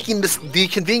 Total making the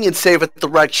convenience save at the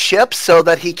wrecked ship so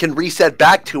that he can reset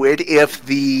back to it if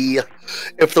the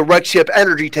wrecked ship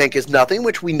energy tank is nothing,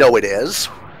 which we know it is.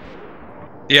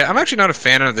 Yeah, I'm actually not a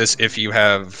fan of this if you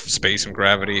have space and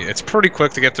gravity. It's pretty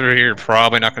quick to get through here. You're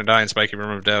probably not going to die in Spiky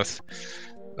Room of Death.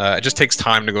 It just takes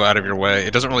time to go out of your way.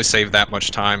 It doesn't really save that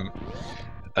much time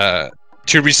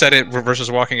to reset it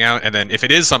versus walking out. And then if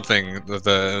it is something,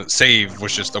 the save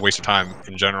was just a waste of time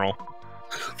in general.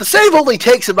 The save only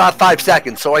takes about 5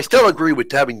 seconds, so I still agree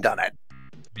with having done it.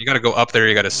 You got to go up there.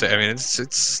 You got to say. I mean, it's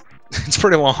it's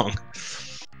pretty long.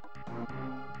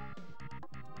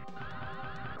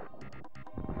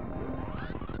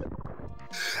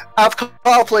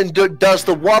 fcoughlin does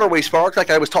the waterway spark like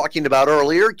I was talking about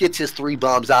earlier, gets his 3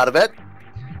 bombs out of it.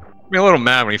 I'll be a little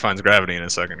mad when he finds gravity in a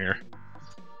second here.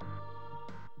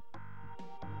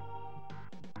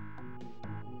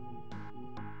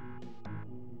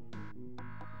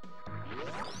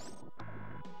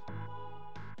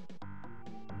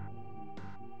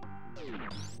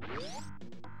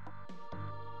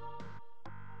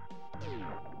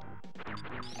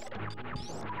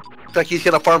 Looks like he's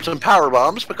going to farm some power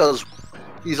bombs because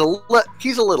he's a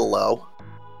little low.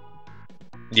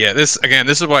 Yeah, this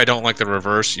is why I don't like the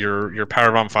reverse. Your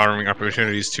power bomb firing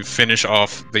opportunities to finish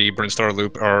off the Brinstar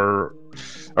loop are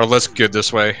less good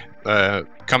this way.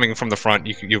 Coming from the front,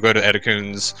 you'll go to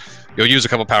Edicoon's, you'll use a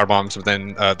couple power bombs, but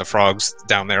then the frogs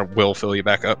down there will fill you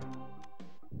back up.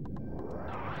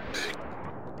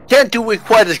 Can't do it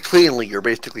quite as cleanly, you're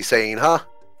basically saying, huh?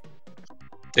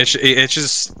 It's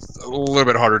just a little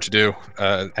bit harder to do,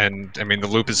 and I mean the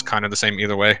loop is kind of the same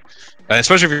either way.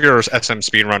 Especially if you're an SM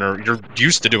speedrunner, you're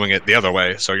used to doing it the other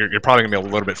way, so you're probably gonna be a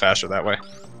little bit faster that way.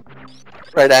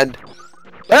 Right, and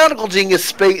Bionicle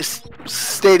Genius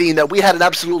stating that we had an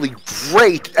absolutely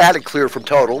great attic clear from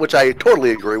Total, which I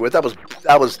totally agree with. That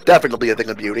was definitely a thing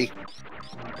of beauty.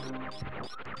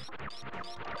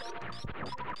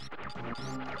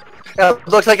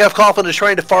 Looks like fcoughlin is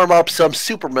trying to farm up some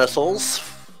super missiles.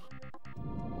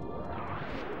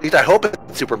 At least I hope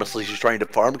it's super missiles he's trying to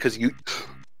farm, because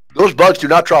those bugs do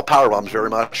not drop power bombs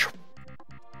very much.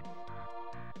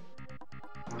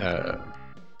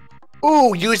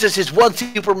 Ooh, uses his 1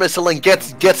 super missile and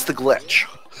gets the glitch.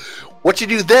 What you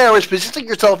do there is position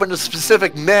yourself in a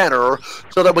specific manner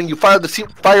so that when you fire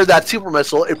that super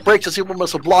missile, it breaks the super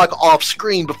missile block off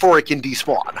screen before it can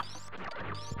despawn.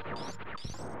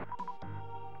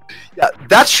 Yeah,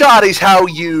 that shot is how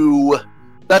you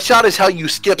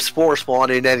skip spore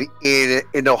spawn in a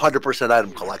 100%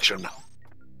 item collection.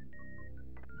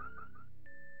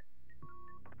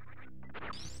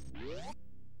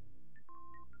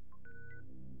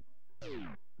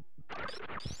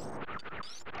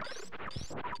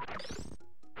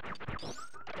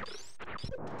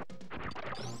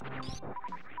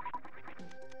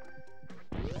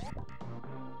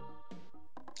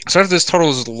 So after this, Total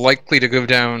is likely to go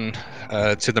down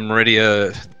to the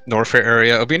Meridia Norfair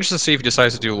area. It'll be interesting to see if he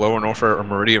decides to do Lower Norfair or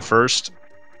Meridia first.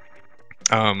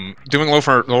 Doing Lower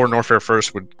Norfair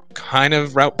first would kind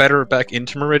of route better back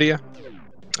into Meridia.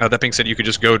 That being said, you could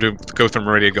just go through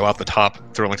Meridia, go out the top,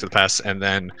 through a link to the pass, and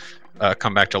then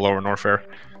come back to Lower Norfair.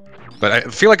 But I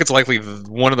feel like it's likely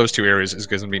one of those 2 areas is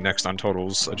going to be next on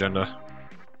Total's agenda.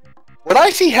 What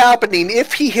I see happening,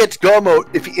 if he hits go mode,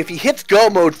 if he hits go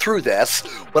mode through this,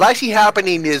 what I see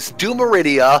happening is do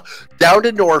Meridia, down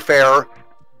to Norfair,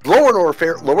 Lower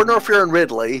Norfair and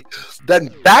Ridley, then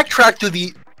backtrack to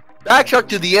the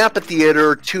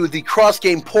amphitheater to the cross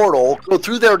game portal, go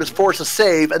through there to force a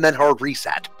save, and then hard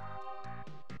reset.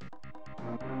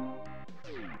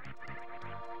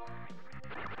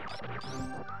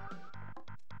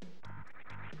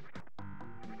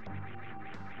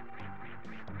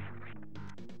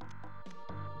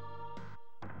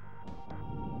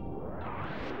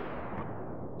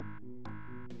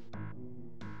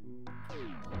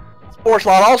 Spore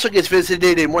slot also gets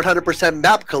visited in 100%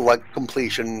 map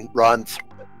completion runs.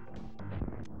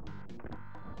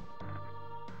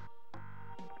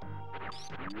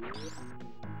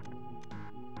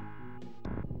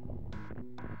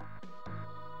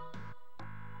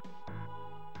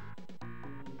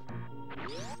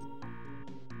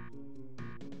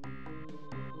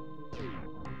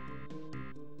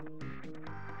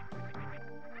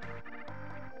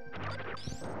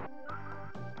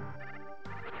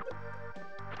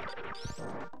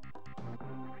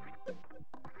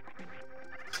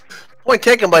 Point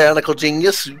taken by Bionicle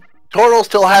Genius. Total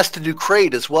still has to do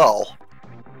Kraid as well.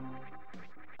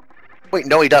 Wait,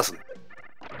 no he doesn't.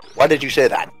 Why did you say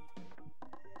that?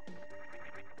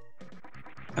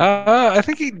 I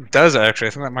think he does actually.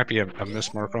 I think that might be a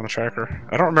mismark on the tracker.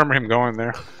 I don't remember him going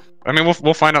there. I mean,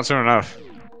 we'll find out soon enough.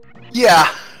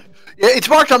 Yeah, it's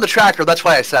marked on the tracker. That's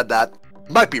why I said that.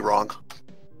 Might be wrong.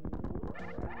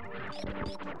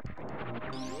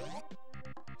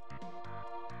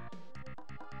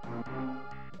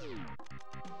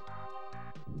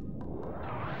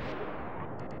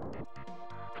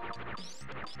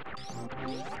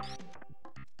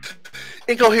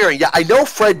 Incoherent. Yeah, I know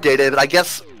Fred did it, but I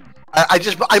guess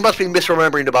I must be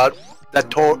misremembering about that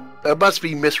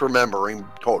misremembering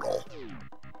Total.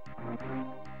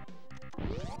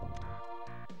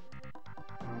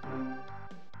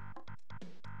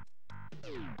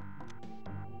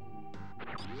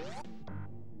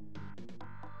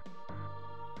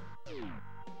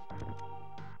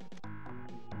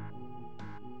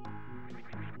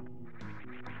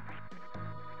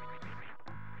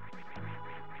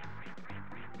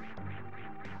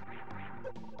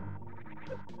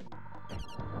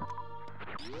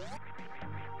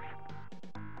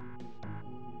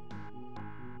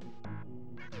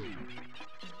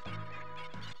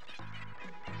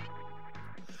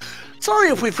 Sorry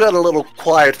if we've got a little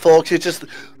quiet, folks. It's just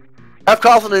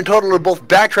fcoughlin and Total are both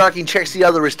backtracking checks the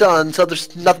other is done, so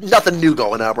there's nothing new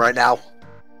going on right now.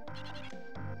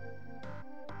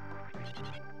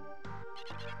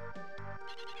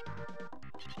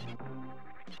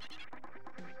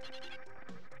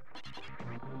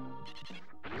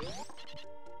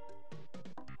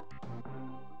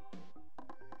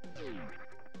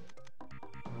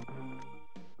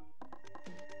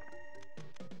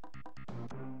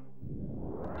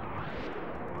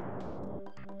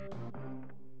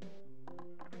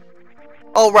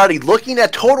 Alrighty, looking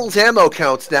at Total's ammo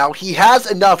counts now, he has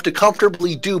enough to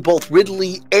comfortably do both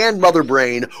Ridley and Mother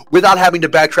Brain without having to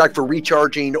backtrack for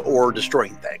recharging or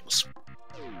destroying things.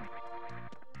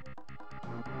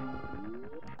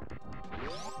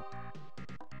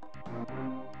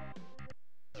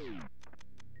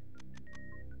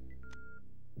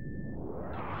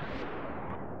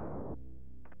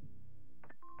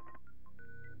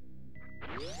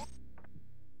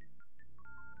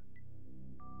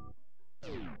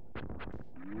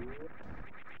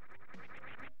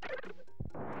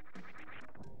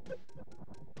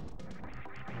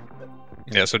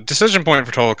 Yeah, so decision point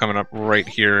for Total coming up right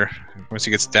here. Once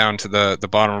he gets down to the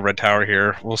bottom of Red Tower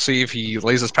here, we'll see if he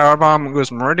lays his power bomb and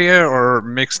goes Meridia, or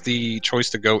makes the choice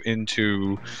to go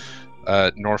into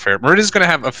Norfair. Meridia's going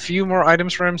to have a few more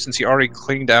items for him since he already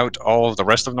cleaned out all of the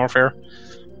rest of Norfair,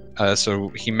 so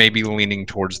he may be leaning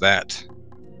towards that.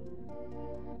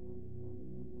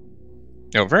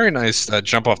 Very nice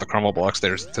jump off the crumble blocks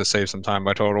there to save some time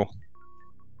by Total.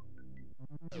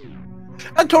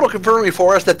 And Total confirming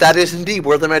for us that is indeed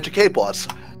where the Magic Cape was.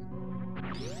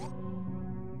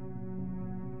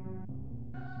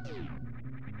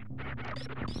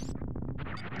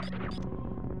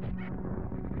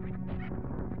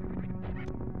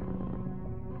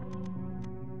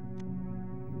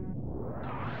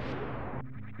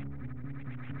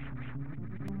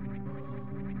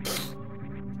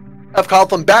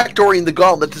 fcoughlin backdooring the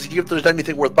gauntlet to see if there's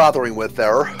anything worth bothering with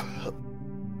there.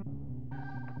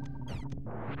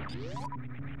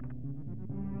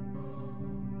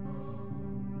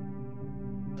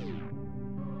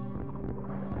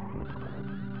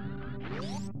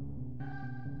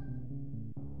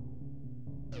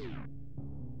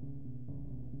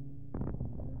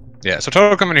 Yeah, so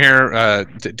Total coming here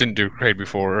didn't do great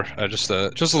before. Just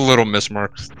a little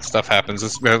mismark stuff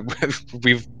happens.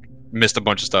 We've missed a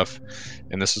bunch of stuff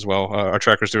in this as well. Our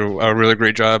trackers do a really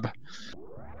great job.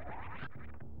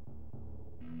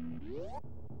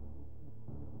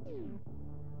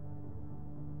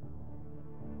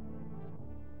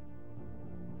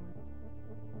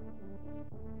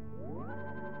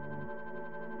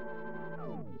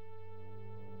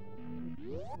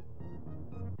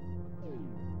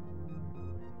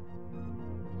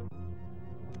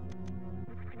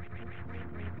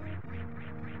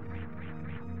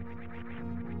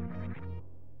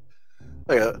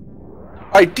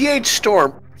 Alright, DH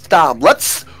Storm,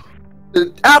 let's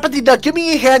Apathy. Now, give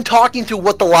me a hand talking to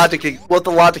what the logic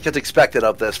is expected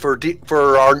of this for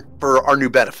our new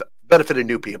benefiting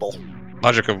new people.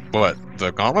 Logic of what?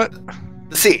 The gauntlet?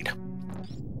 The seed.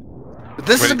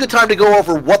 This is a good time to go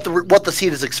over what the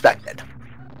seed is expected.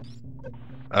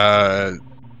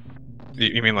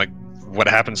 You mean like what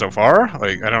happened so far?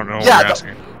 Like I don't know. Yeah, what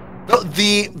you're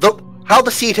asking. How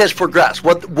the seed has progressed.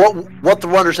 What the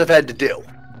runners have had to do.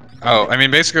 Oh, I mean,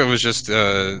 basically, it was just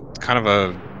kind of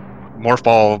a Morph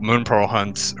Ball Moon Pearl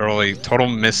hunt early. Total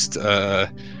missed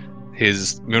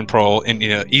his Moon Pearl in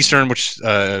Eastern, which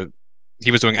he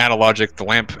was doing analogic. The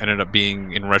lamp ended up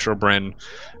being in Retro Bryn,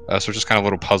 so just kind of a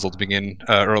little puzzle to begin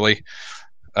early.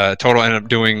 Total ended up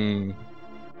doing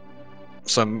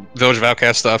some Village of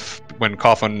Outcast stuff when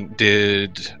fcoughlin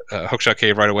did Hookshot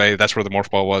Cave right away. That's where the Morph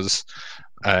Ball was.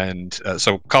 And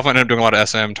so fcoughlin ended up doing a lot of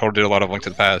SM. Total did a lot of Link to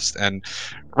the Past, and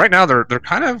right now they're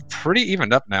kind of pretty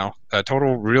evened up now.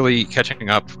 Total really catching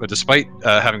up, despite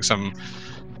having some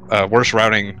worse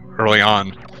routing early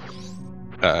on.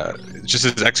 just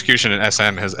his execution in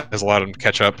SM has allowed him to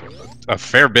catch up a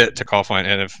fair bit to fcoughlin,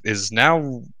 and is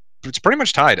now it's pretty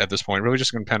much tied at this point. Really,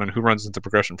 just going to depend on who runs into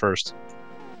progression first.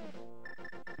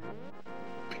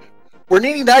 We're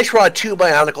needing Nice Rod 2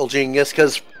 Bionicle Genius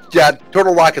because, yeah,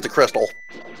 Turtle Rocket's a crystal.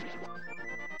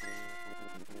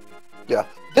 Yeah.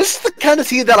 This is the kind of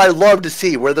scene that I love to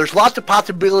see, where there's lots of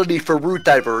possibility for route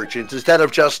divergence instead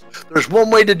of just, there's one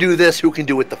way to do this, who can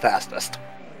do it the fastest.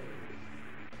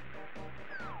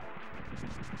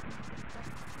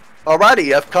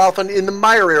 Alrighty, fcoughlin in the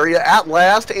Mire area at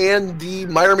last, and the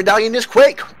Mire medallion is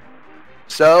Quake.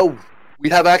 So, we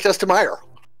have access to Mire.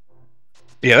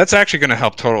 Yeah, that's actually going to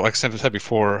help Total. Like I said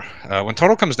before, when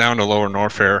Total comes down to lower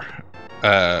Norfair,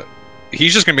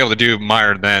 he's just going to be able to do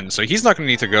Mire then, so he's not going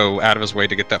to need to go out of his way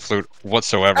to get that flute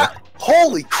whatsoever.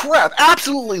 Holy crap,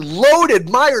 absolutely loaded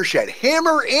Mire shed,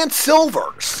 hammer and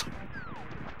silvers.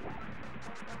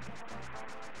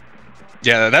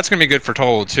 Yeah, that's going to be good for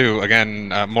Total too. Again,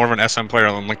 more of an SM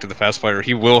player than Link to the Fast player.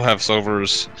 He will have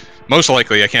silvers. Most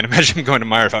likely, I can't imagine him going to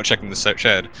Mire without checking the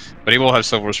shed, but he will have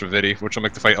silvers for Vidi, which will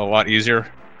make the fight a lot easier.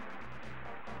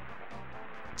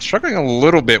 Struggling a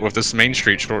little bit with this Main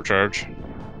Street short charge.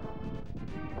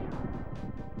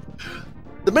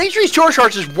 The Main Street short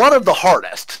charge is one of the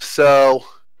hardest, so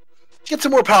get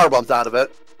some more power bumps out of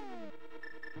it.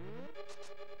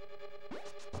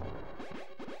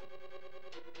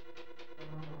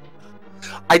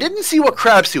 I didn't see what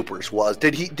Crab Supers was.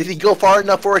 Did he go far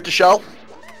enough for it to show?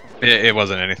 It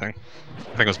wasn't anything. I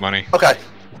think it was money. Okay.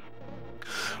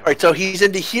 Alright, so he's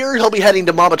into here. He'll be heading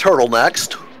to Mama Turtle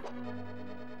next.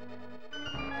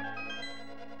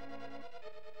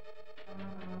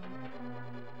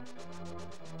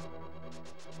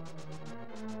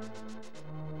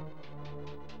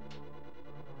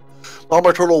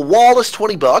 Mama Turtle wall is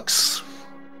 20 bucks.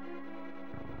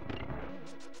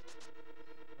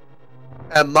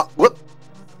 And whoop,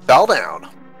 fell down.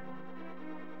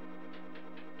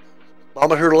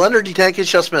 Mama Turtle energy tank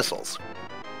is just missiles.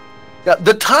 Now,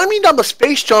 the timing on the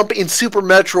space jump in Super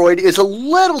Metroid is a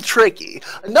little tricky.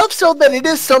 Enough so that it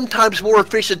is sometimes more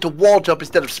efficient to wall jump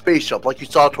instead of space jump, like you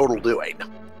saw Total doing.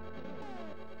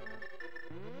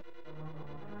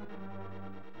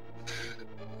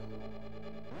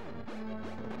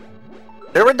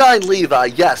 Paradigm Levi,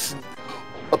 yes.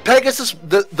 Pegasus,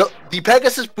 the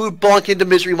Pegasus boot bonk into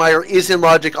Misery Mire is in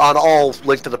logic on all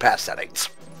Link to the Past settings.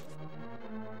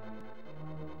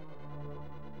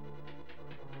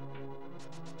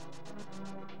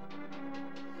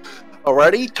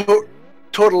 Alrighty,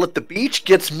 Total at the beach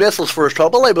gets missiles for his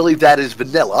trouble. I believe that is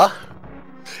Vanilla.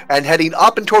 And heading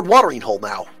up and toward Watering Hole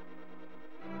now.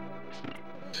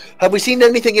 Have we seen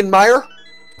anything in Mire?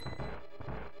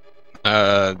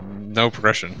 No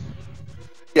progression.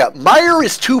 Yeah, Mire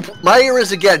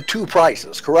is again 2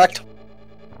 prices, correct?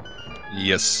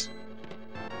 Yes.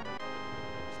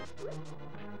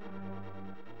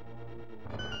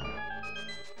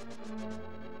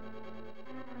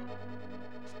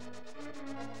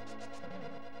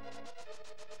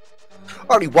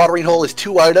 Alrighty, Watering Hole is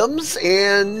 2 items,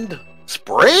 and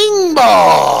Spring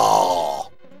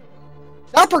Ball!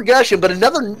 Not progression, but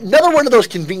another one of those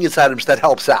convenience items that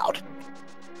helps out.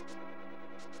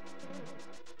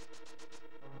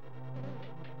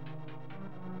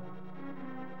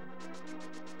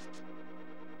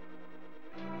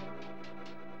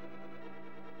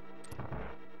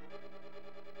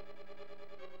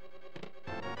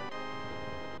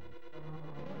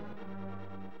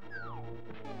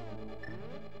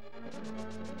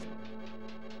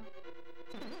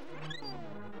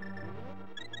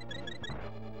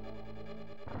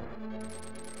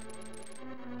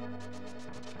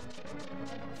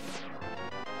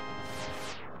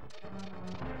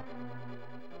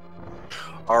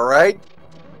 Alright.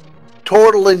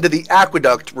 Total into the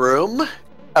Aqueduct room.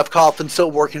 fcoughlin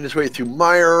still working his way through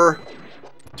Mire.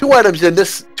 2 items in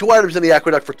the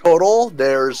Aqueduct for Total.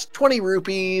 There's 20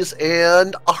 rupees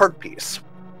and a heart piece.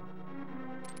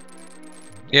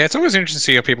 Yeah, it's always interesting to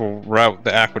see how people route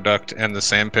the Aqueduct and the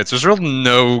Sand Pits. There's really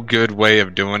no good way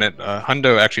of doing it.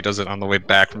 Hundo actually does it on the way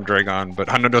back from Dragon, but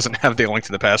Hundo doesn't have the Link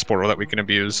to the Past portal that we can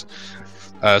abuse.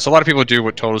 So a lot of people do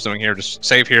what Total's doing here, just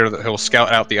save here, that he'll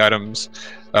scout out the items.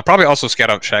 Probably also scout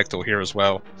out Shagtal here as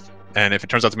well. And if it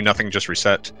turns out to be nothing, just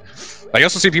reset. I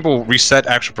also see people reset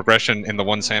actual progression in the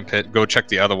one Sand Pit, go check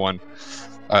the other one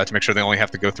to make sure they only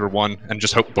have to go through one, and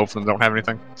just hope both of them don't have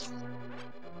anything.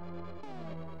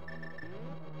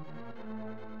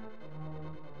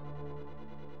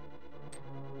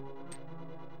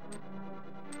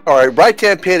 Alright,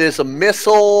 right-hand pit is a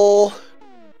missile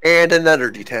and an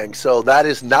energy tank, so that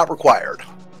is not required.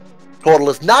 Total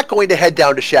is not going to head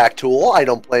down to Shack Tool. I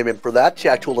don't blame him for that.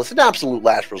 Shack Tool is an absolute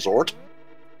last resort.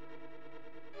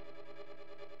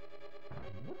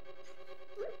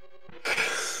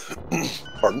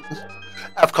 Pardon.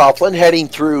 fcoughlin heading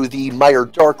through the Meyer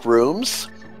dark rooms.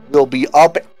 We'll be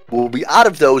out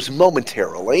of those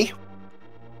momentarily.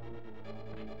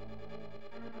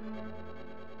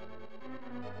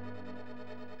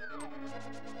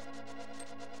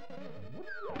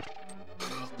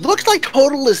 Looks like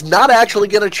Total is not actually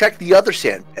going to check the other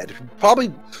sand pit.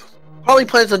 Probably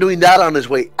plans on doing that on his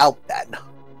way out then.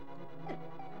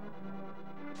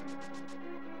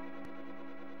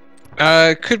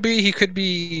 Could be. He could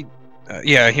be.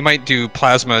 Yeah, he might do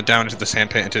plasma down into the sand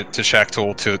pit to Shack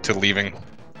Tool to leaving.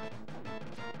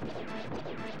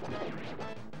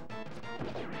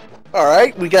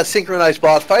 Alright, we got synchronized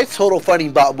boss fights. Total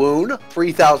fighting Botwoon,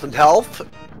 3,000 health.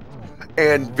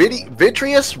 And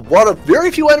Vitreous, one of very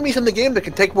few enemies in the game that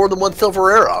can take more than one silver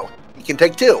arrow. He can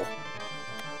take 2.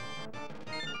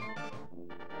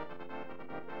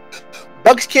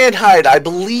 Bugs can't hide. I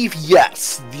believe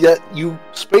yes.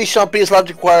 Space jumping is not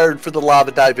required for the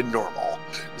lava dive in normal.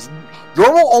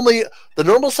 The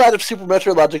normal side of Super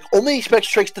Metroid logic only expects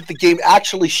tricks that the game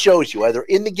actually shows you, either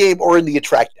in the game or in the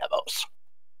attract demos.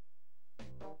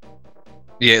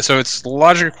 Yeah, so it's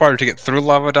logic required to get through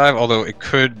Lava Dive, although it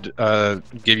could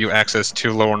give you access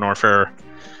to Lower Norfair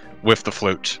with the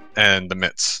flute and the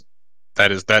mitts.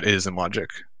 That is in logic.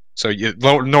 So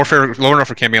Lower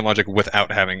Norfair can be in logic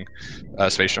without having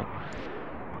space jump.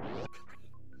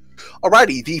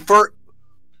 Alrighty, the first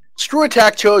Screw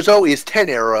Attack Chozo is 10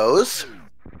 arrows.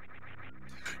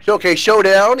 Okay,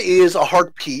 Showdown is a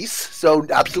heart piece, so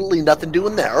absolutely nothing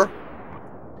doing there.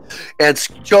 And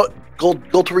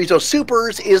Golterizo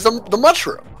Supers is the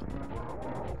mushroom.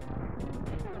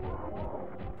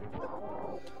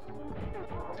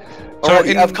 So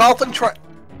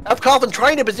fcoughlin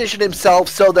trying to position himself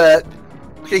so that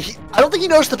I don't think he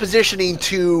knows the positioning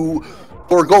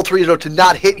for Golterizo to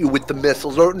not hit you with the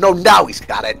missiles. Or no, now he's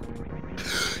got it.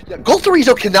 Yeah,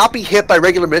 Golterizo cannot be hit by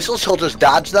regular missiles. He'll just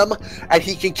dodge them, and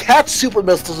he can catch super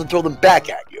missiles and throw them back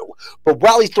at you. But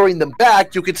while he's throwing them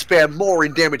back, you can spam more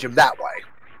and damage him that way.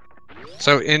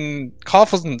 So in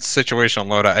Coughlin's situational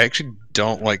loadout, I actually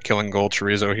don't like killing Gold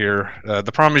Chorizo here.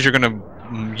 The problem is you're going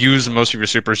to use most of your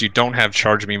supers. You don't have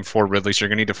Charge Beam for Ridley, so you're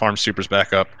going to need to farm supers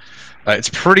back up. It's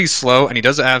pretty slow, and he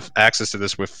does have access to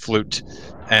this with Flute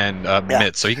and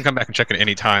Mitt, so he can come back and check it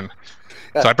any time.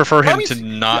 So I prefer him to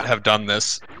not have done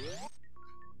this.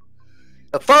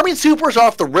 Farming supers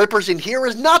off the Rippers in here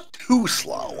is not too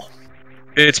slow.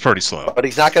 It's pretty slow. But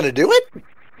he's not going to do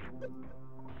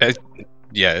it?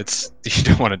 Yeah, you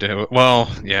don't want to do it.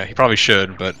 Well, yeah, he probably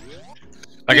should, but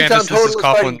again, this is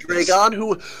Coughlin.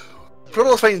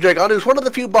 Total is fighting Dragon, who's one of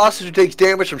the few bosses who takes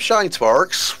damage from Shine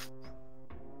Sparks.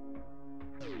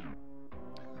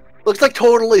 Looks like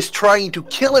Total is trying to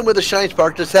kill him with a Shine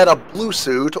Spark to set up Blue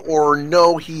Suit, or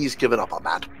no, he's given up on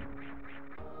that.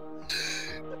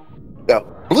 Now,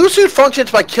 Blue Suit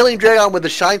functions by killing Dragon with a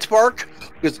Shine Spark,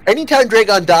 because anytime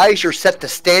Dragon dies, you're set to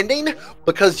standing,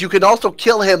 because you can also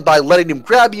kill him by letting him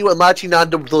grab you and latching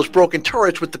onto those broken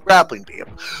turrets with the grappling beam.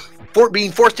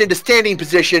 Being forced into standing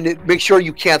position, it makes sure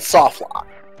you can't soft lock.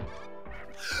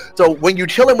 So when you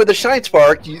kill him with a Shine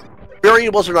Spark,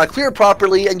 variables are not cleared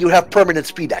properly, and you have permanent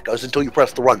speed echoes until you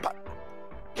press the run button.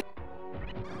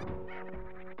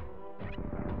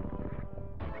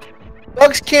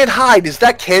 Bugs can't hide. Is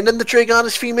that canon that Dragon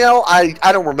is female? I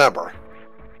don't remember.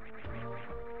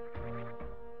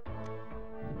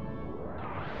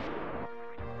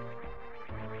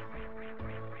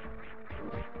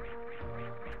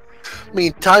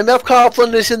 Meantime,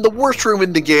 fcoughlin is in the worst room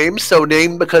in the game, so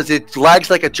named because it lags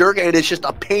like a jerk and it's just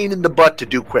a pain in the butt to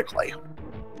do quickly.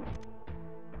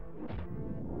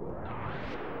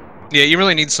 Yeah, you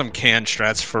really need some canned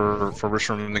strats for worst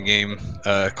room in the game.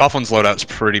 Coughlin's loadout's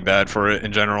pretty bad for it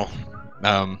in general,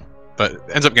 but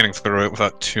ends up getting through it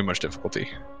without too much difficulty.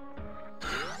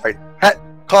 All right,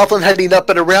 Coughlin heading up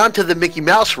and around to the Mickey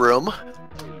Mouse room.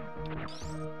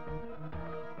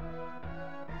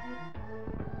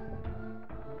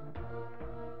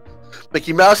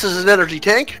 Mickey Mouse is an energy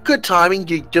tank. Good timing.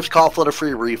 Gives Coughlin a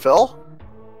free refill.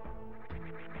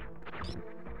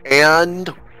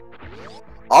 And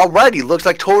alrighty, looks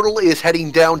like Total is heading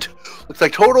down. Looks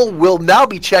like Total will now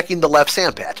be checking the left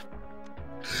sand pit.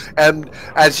 And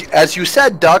as you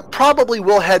said, Duck, probably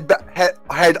will head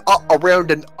up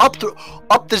around and up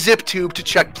the zip tube to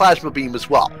check Plasma Beam as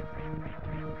well.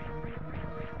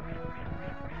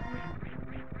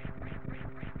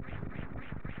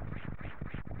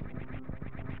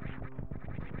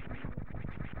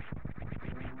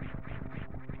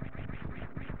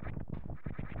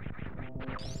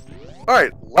 All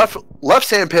right, left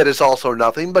sandpit is also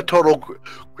nothing, but total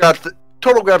grabs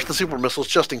the super missiles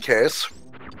just in case.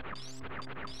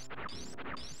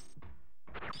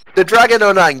 The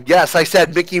Dragon 09, yes, I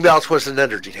said Mickey Mouse was an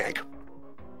energy tank.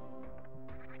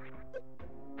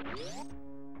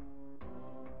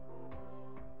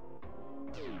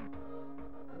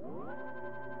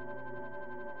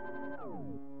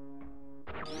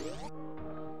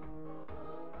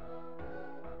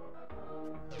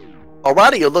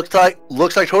 Alrighty, it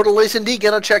looks like Total is indeed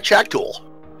gonna check Shack Tool.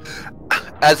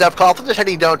 As fcoughlin is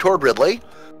heading down toward Ridley.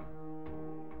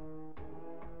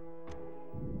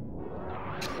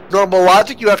 Normal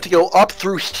logic, you have to go up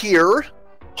through here.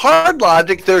 Hard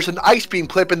logic, there's an ice beam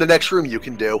clip in the next room you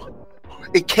can do.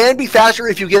 It can be faster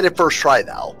if you get it first try,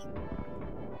 though.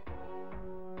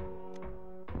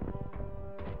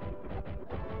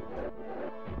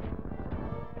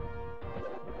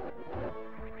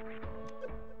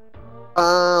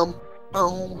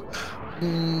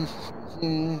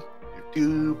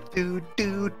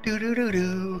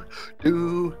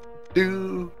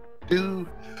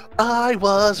 I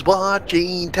was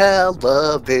watching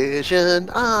television.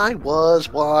 I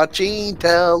was watching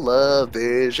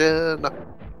television. Not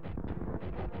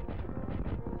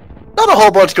a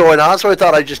whole bunch going on, so I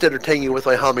thought I'd just entertain you with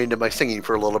my humming and my singing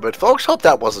for a little bit, folks. Hope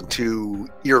that wasn't too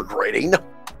ear-grating.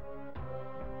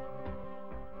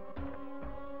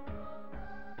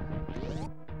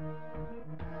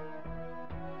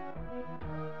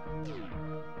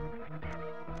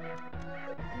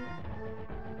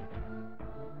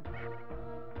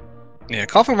 Yeah,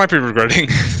 Coughlin might be regretting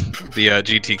the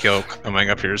GT kill coming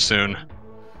up here soon.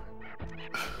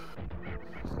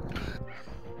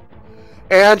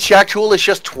 And Shack Tool is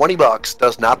just $20.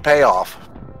 Does not pay off.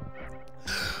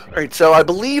 All right, so I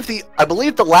believe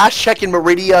the last check in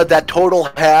Meridia that Total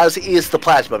has is the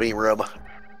plasma beam room.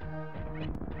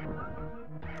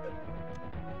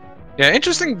 Yeah,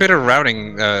 interesting bit of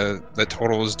routing that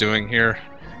Total is doing here.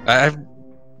 I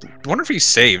wonder if he's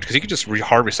saved, because he could just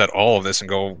hard reset all of this and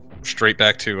go straight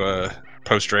back to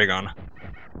post-Dragon.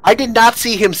 I did not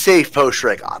see him save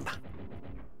post-Dragon.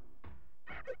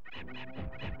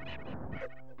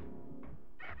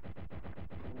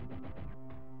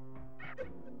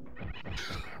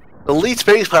 The lead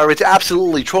space pirate's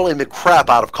absolutely trolling the crap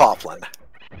out of Coughlin.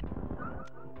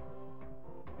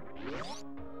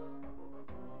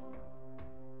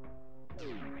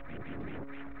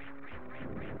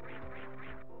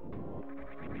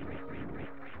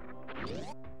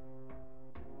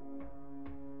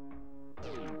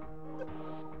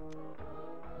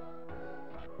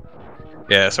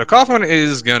 Yeah, so Coughlin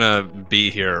is gonna be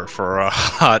here for a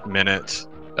hot minute.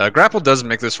 Grapple does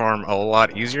make this farm a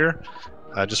lot easier.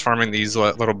 Just farming these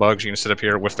little bugs, you can sit up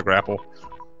here with the grapple.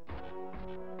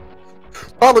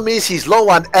 Problem is, he's low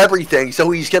on everything,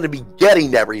 so he's going to be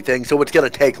getting everything, so it's going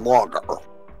to take longer.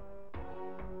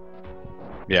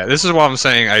 Yeah, this is what I'm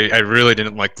saying. I really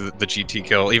didn't like the GT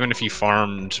kill. Even if he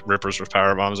farmed Rippers with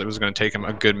power bombs, it was going to take him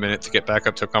a good minute to get back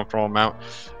up to a comfortable amount.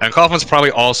 And Coughlin's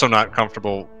probably also not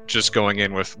comfortable just going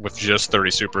in with just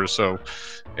 30 supers, so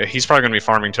he's probably going to be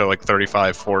farming to like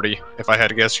 35, 40, if I had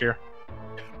to guess here.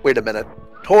 Wait a minute.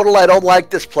 Total, I don't like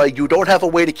this play. You don't have a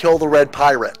way to kill the red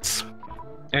pirates.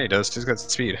 Yeah, he does. He's got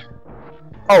speed.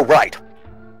 Oh, right.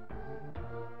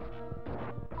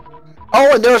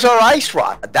 Oh, and there's our ice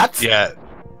rod. That's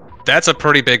a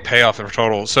pretty big payoff for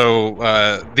Total.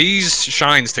 So these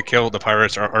shines to kill the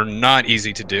pirates are not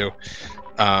easy to do.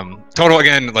 Total,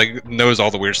 again, like, knows all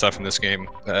the weird stuff in this game.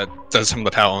 Does some of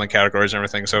the palette categories and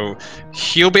everything. So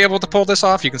he'll be able to pull this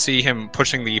off. You can see him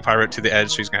pushing the pirate to the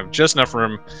edge, so he's going to have just enough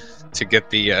room to get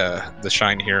the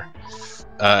shine here.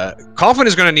 Coughlin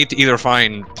is going to need to either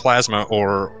find plasma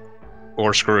or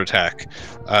screw attack.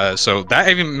 So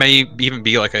that may even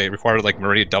be like a required like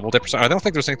Meridia double dip or something. I don't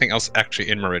think there's anything else actually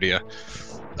in Meridia.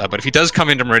 But if he does come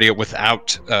into Meridia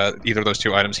without either of those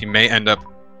two items, he may end up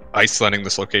isolating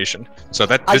this location. So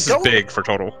this is big for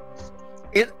Total.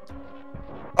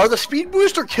 Are the speed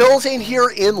booster kills in here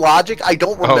in logic? I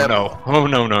don't remember. Oh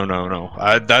no.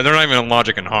 They're not even in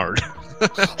logic and hard.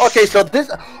 Okay, so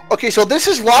this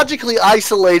is logically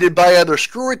isolated by either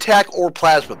screw attack or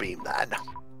plasma beam then.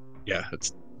 Yeah,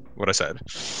 that's what I said.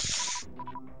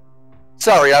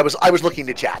 Sorry, I was looking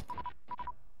to chat.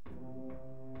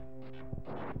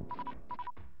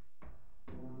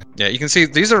 Yeah, you can see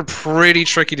these are pretty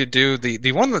tricky to do.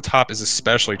 The one on the top is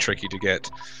especially tricky to get.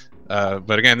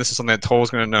 But again, this is something that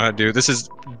Toll's going to know how to do. This is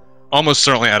almost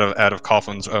certainly out of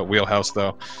Coughlin's wheelhouse,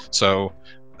 though. So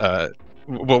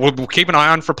we'll keep an eye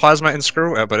on for plasma and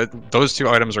screw. But those two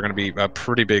items are going to be a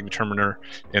pretty big determiner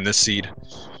in this seed.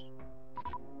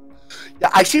 Yeah,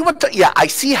 I see I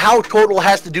see how Total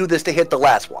has to do this to hit the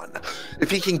last one. If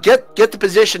he can get the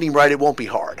positioning right, it won't be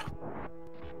hard.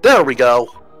 There we go.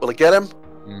 Will it get him?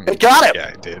 It got him. Yeah,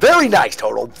 it did. Very nice,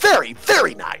 Total. Very,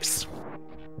 very nice.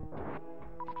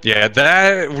 Yeah,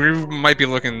 that we might be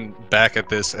looking back at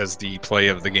this as the play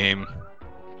of the game.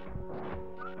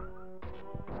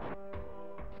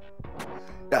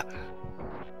 Yeah.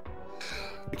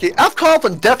 Okay,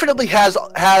 fcoughlin definitely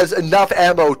has enough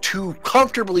ammo to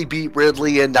comfortably beat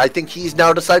Ridley, and I think he's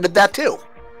now decided that too.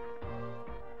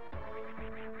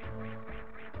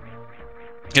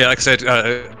 Yeah, like I said,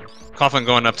 Coughlin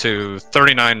going up to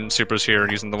 39 supers here,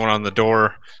 using the one on the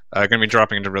door. Going to be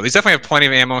dropping into Ridley. He's definitely have plenty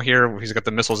of ammo here. He's got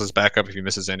the missiles as backup if he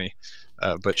misses any,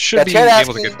 but should be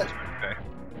able to get. Okay.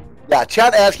 Yeah,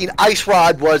 chat asking Ice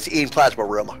Rod was in Plasma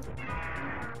Room.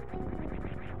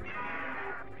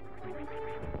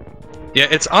 Yeah,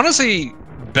 it's honestly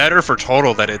better for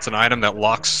Total that it's an item that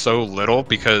locks so little,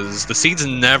 because the seed's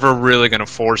never really going to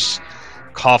force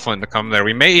Coughlin to come there.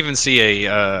 We may even see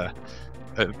a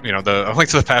Link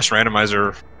to the Past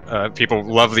randomizer. People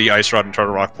love the Ice Rod and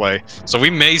Turtle Rock play, so we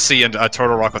may see a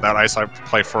Turtle Rock without Ice Rod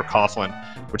play for Coughlin,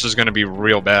 which is going to be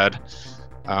real bad.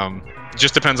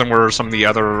 Just depends on where some of the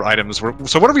other items were.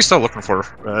 So what are we still looking for?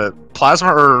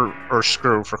 Plasma or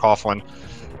Screw for Coughlin?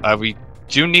 We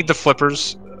do need the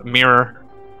flippers, mirror,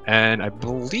 and I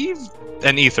believe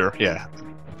an ether. Yeah.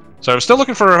 So I'm still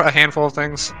looking for a handful of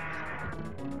things.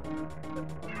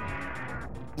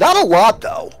 Not a lot,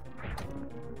 though.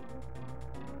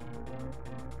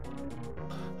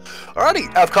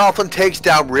 Alrighty, fcoughlin takes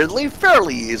down Ridley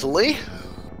fairly easily.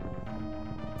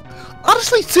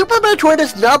 Honestly, Super Metroid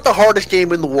is not the hardest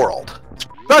game in the world,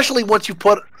 especially once you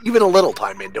put even a little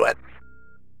time into it.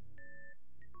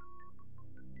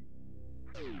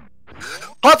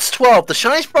 Huts 12, the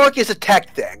Shiny Spark is a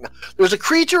tech thing. There's a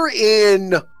creature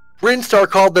in Brinstar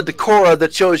called the Decora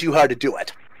that shows you how to do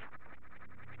it.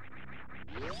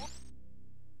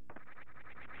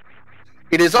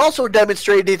 It is also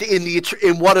demonstrated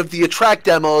in one of the Attract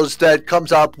demos that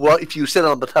comes up if you sit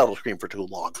on the title screen for too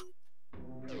long.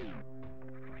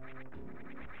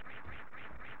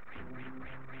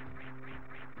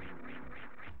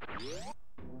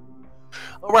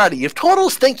 Alrighty, if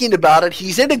Total's thinking about it,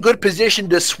 he's in a good position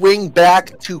to swing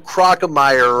back to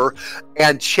Crocomire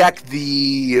and check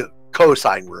the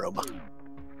cosine room.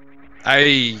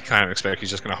 I kind of expect he's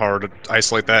just going to hard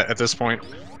isolate that at this point.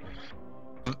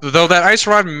 Though that Ice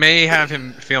Rod may have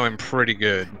him feeling pretty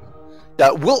good.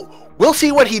 Yeah, we'll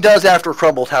see what he does after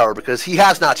Crumble Tower, because he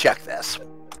has not checked this.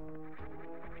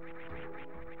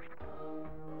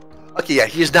 Okay, yeah,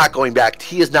 he is not going back.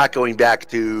 He is not going back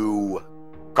to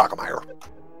Crocomire.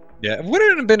 Yeah, it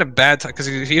wouldn't have been a bad time, because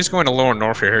he is going to lower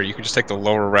north here. You could just take the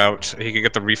lower route. He could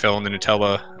get the refill and the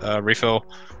Nutella refill,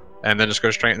 and then just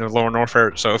go straight into the lower north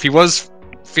here. So if he was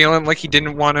feeling like he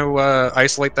didn't want to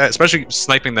isolate that, especially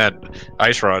sniping that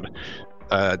Ice Rod,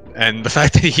 and the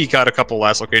fact that he got a couple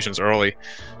last locations early,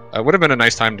 would have been a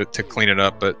nice time to clean it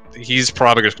up, but he's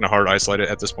probably just going to hard isolate it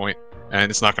at this point, and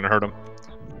it's not going to hurt him.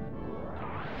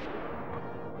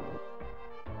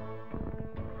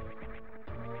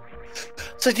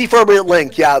 64-minute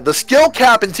link, yeah, the skill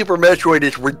cap in Super Metroid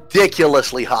is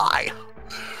ridiculously high.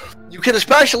 You can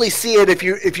especially see it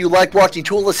if you like watching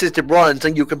tool-assisted runs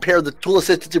and you compare the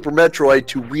tool-assisted Super Metroid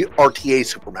to RTA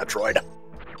Super Metroid.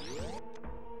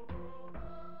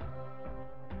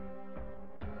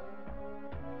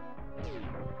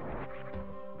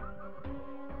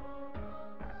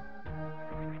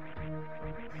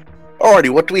 Alrighty,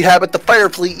 what do we have at the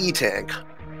Firefleet E-Tank?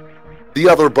 The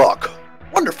other book.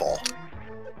 Wonderful.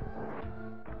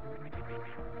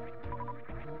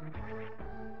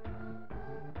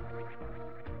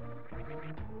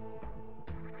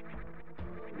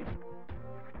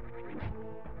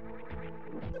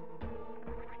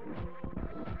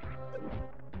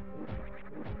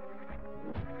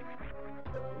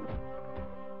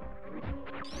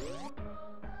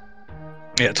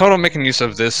 Yeah, Total making use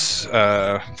of this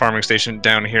farming station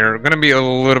down here. Going to be a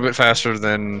little bit faster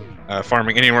than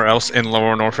farming anywhere else in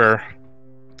Lower Norfair.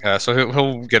 So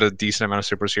he'll get a decent amount of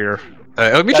supers here.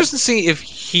 It'll be interesting to see if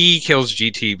he kills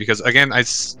GT, because again,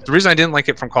 the reason I didn't like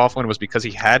it from Coughlin was because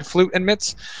he had flute and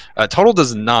mitts. Total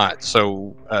does not,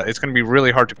 so it's going to be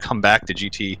really hard to come back to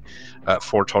GT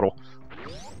for Total.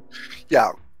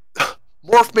 Yeah.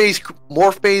 Morph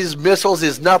Maze missiles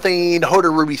is nothing.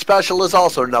 Hoda Ruby Special is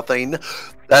also nothing.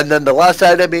 And then the last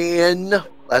item in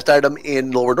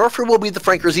Lower Norfair will be the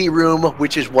Franker Z room,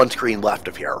 which is one screen left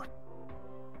of here.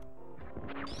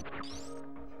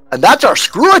 And that's our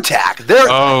screw attack. There.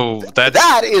 Oh,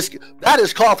 that is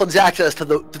Coughlin's access to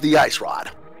the Ice Rod.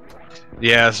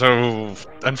 Yeah, so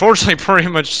unfortunately, pretty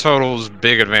much Total's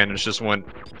big advantage just went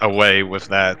away with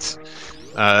that.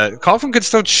 Coughlin could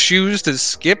still choose to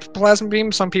skip Plasma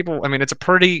Beam. Some people, I mean, it's a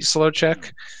pretty slow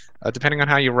check, depending on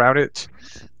how you route it.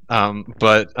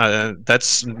 But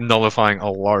that's nullifying a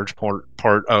large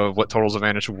part of what Total's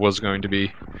advantage was going to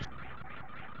be.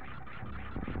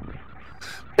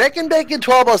 Bacon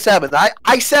 1207.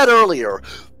 I said earlier,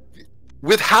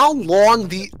 with how long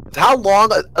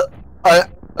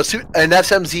an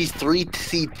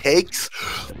SMZ3 takes,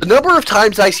 the number of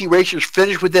times I see racers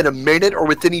finish within a minute or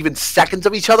within even seconds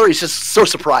of each other is just so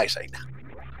surprising.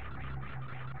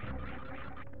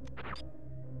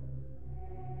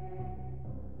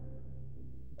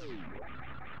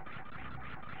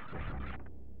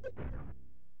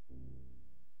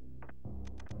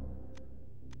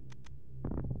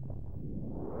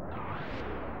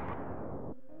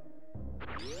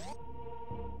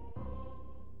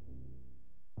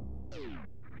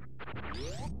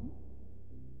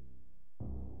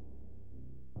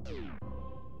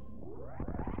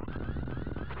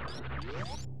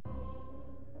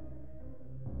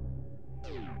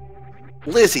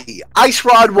 Lizzie, Ice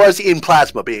Rod was in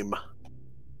Plasma Beam.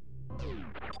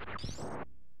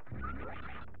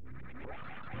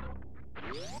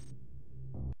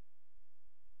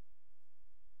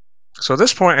 So at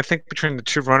this point, I think between the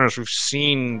two runners, we've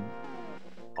seen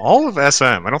all of SM.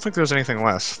 I don't think there's anything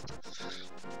left.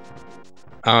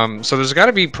 So there's got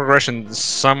to be progression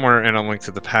somewhere in A Link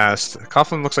to the Past.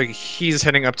 Coughlin looks like he's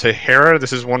heading up to Hera.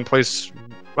 This is one place...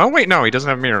 Oh wait, no, he doesn't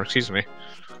have Mirror, excuse me.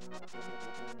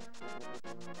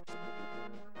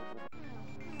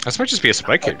 This might just be a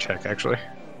spike cave check, actually.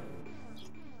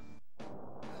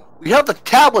 We have the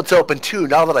tablets open too,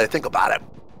 now that I think about it.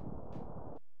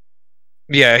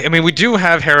 Yeah, I mean, we do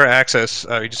have Hera access.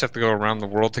 You just have to go around the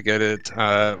world to get it.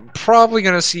 Probably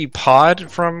going to see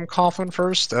Pod from Coughlin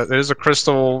first. There's a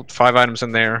crystal, 5 items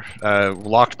in there,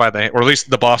 locked by the... Or at least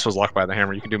the boss was locked by the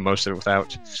hammer. You can do most of it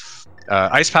without.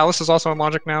 Ice Palace is also in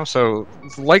Logic now, so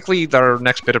likely our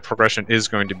next bit of progression is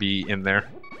going to be in there.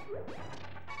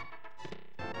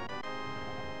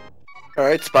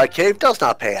 Alright, Spike Cave does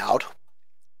not pay out.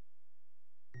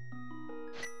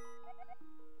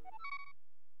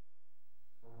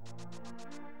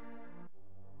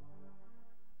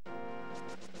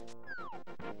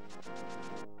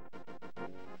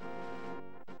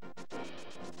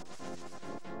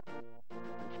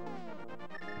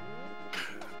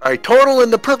 Alright, Total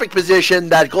in the perfect position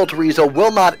that Golterizo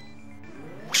will not...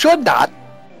 should not.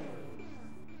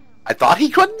 I thought he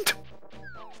couldn't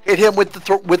hit him with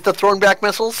the thrown back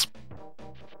missiles.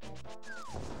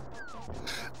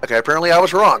 Okay, apparently I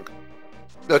was wrong.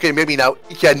 Okay, maybe now...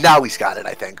 Yeah, now he's got it,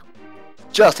 I think.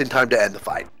 Just in time to end the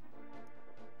fight.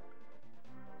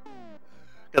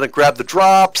 Gonna grab the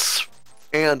drops.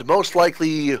 And most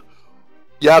likely...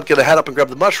 Yeah, I'm gonna head up and grab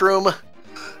the mushroom.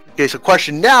 Okay, so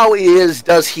question now is,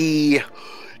 does he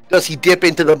dip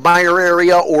into the mire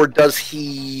area, or does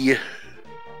he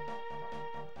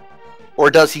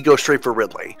go straight for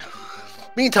Ridley?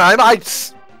 Meantime,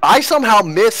 I somehow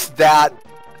missed that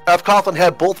fcoughlin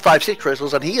had both 5/6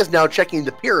 crystals, and he is now checking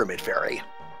the Pyramid Fairy.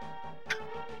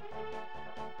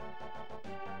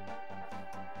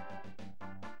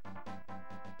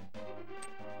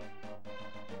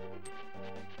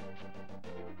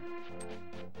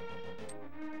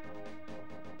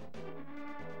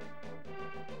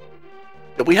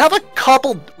 We have a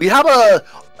couple. We have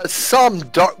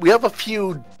we have a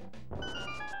few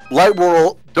light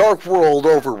world, dark world,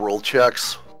 overworld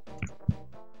checks.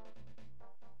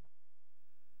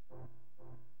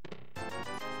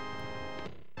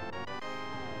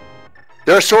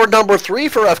 There's sword number 3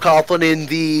 for fcoughlin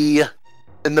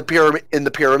in the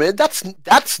pyramid.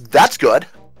 That's good.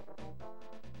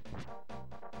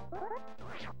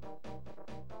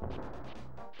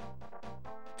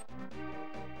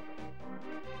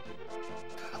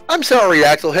 I'm sorry,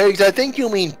 Axel Higgs. I think you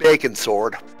mean Bacon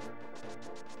Sword.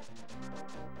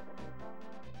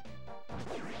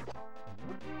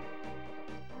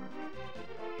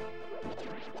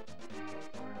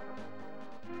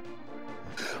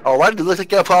 Alright, it looks like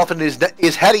fcoughlin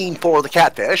is heading for the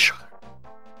catfish.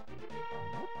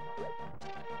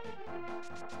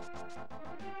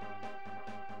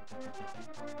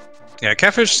 Yeah,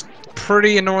 catfish,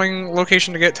 pretty annoying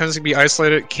location to get, tends to be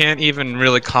isolated, can't even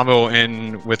really combo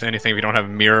in with anything if you don't have a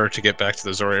mirror to get back to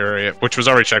the Zora area, which was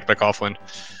already checked by Coughlin.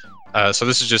 So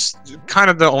this is just kind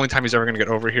of the only time he's ever going to get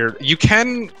over here. You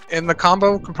can, in the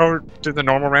combo, compared to the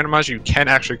normal randomizer, you can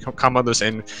actually combo this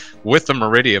in with the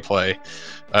Meridia play.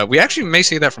 We actually may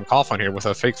see that from Coughlin here with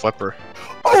a fake flipper.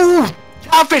 Oh!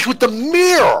 Catfish with the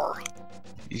mirror!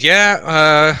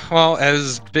 Yeah, well,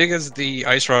 as big as the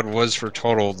ice rod was for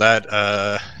total, that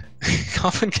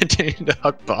Coffin continued to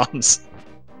huck bombs.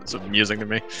 It's amusing to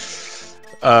me.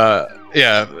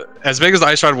 Yeah, as big as the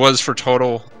ice rod was for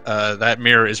total, that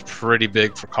mirror is pretty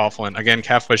big for Coughlin. Again,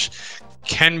 Catfish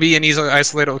can be an easily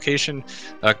isolated location.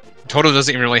 Total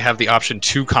doesn't even really have the option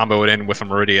to combo it in with a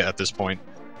Meridia at this point.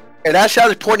 And as I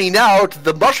was pointing out,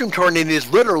 the mushroom turn-in is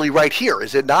literally right here,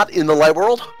 is it not, in the light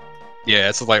world? Yeah,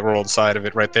 it's the light world side of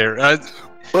it right there.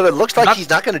 But it looks like he's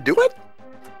not going to do it?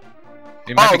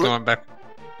 He might be going back.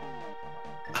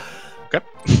 Okay.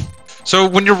 So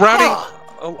when you're routing,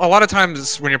 a lot of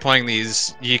times when you're playing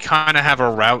these, you kind of have a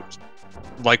route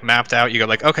like mapped out. You go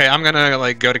like, okay, I'm gonna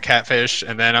like go to Catfish,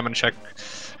 and then I'm gonna check,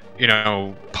 you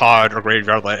know, Pod or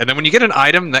Graveyard Light. And then when you get an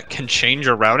item that can change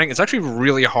your routing, it's actually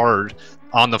really hard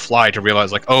on the fly to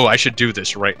realize like, oh, I should do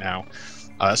this right now.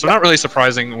 So not really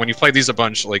surprising when you play these a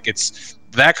bunch. Like it's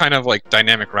that kind of like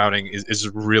dynamic routing is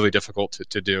really difficult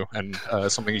to do, and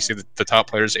something you see the top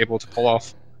players able to pull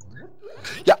off.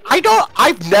 Yeah,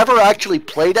 I've never actually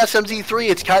played SMZ3.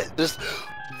 It's kind of this.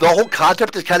 The whole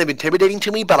concept is kind of intimidating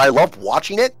to me, but I love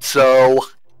watching it. So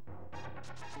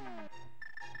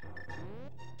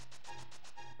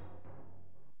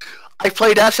I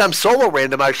played SM Solo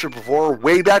Randomizer before,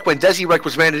 way back when Desirec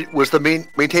was the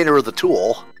maintainer of the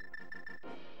tool.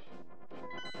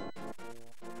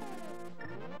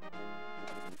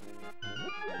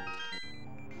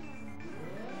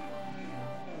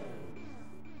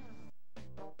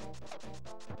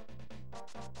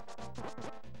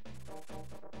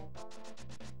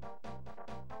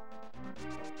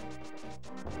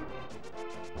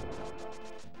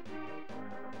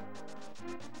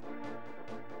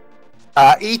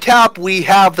 ETAP, we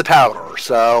have the powder,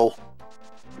 so...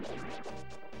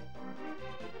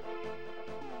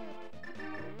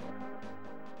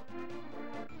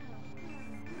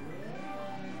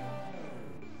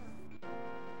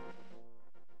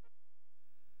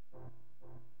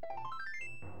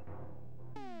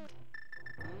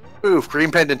 Oof,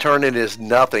 Green Pendant turn-in is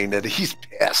nothing, and he's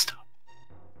pissed.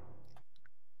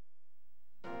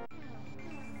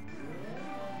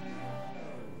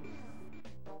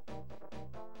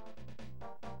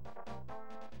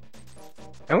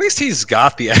 At least he's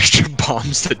got the extra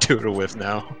bombs to do it with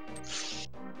now.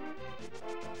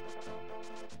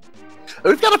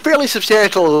 We've got a fairly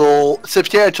substantial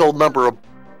number of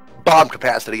bomb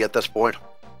capacity at this point.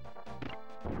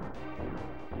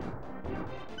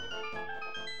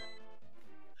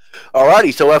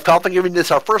 Alrighty, so I've confidently giving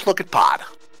this our first look at Pod.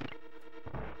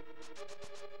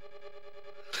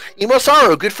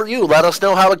 Imosaru, good for you. Let us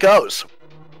know how it goes.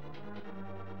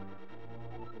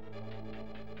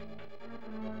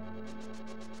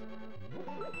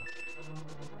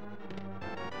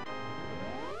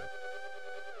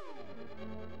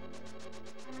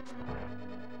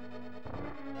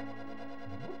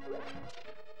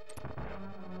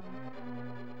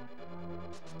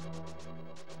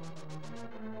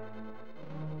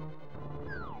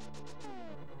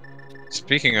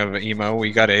 Speaking of emo,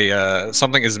 we got a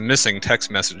something is missing text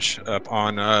message up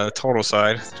on total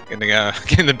side.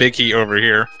 Getting the big key over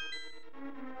here.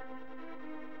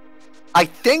 I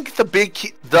think the big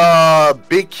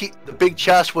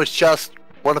chest was just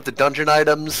one of the dungeon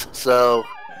items, so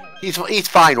he's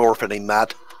fine orphaning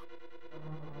that.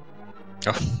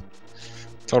 Oh.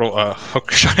 Total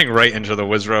hook shotting right into the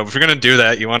Wiz robe. If you're gonna do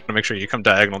that, you want to make sure you come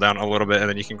diagonal down a little bit, and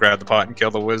then you can grab the pot and kill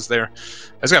the Wiz there.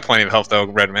 He's got plenty of health though.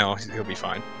 Red mail, he'll be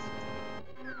fine.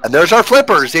 And there's our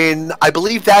flippers in. I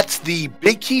believe that's the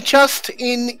big key chest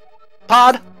in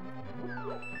Pod.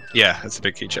 Yeah, that's a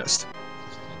big key chest.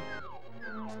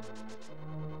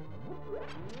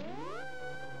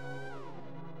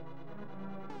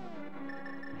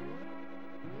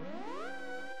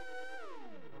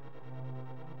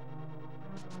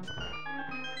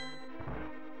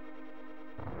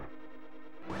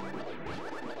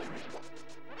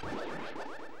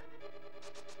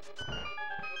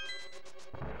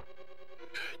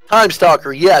 Time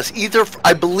Stalker, yes. Either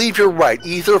I believe you're right.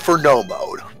 Either for no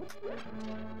mode.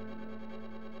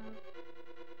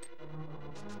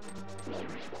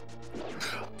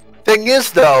 Thing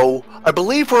is, though, I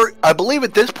believe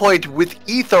at this point with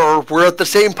Ether we're at the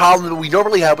same problem that we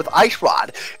normally have with Ice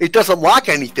Rod. It doesn't lock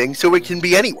anything, so it can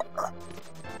be anywhere.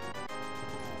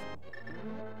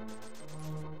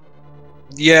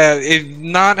 Yeah,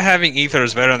 not having Ether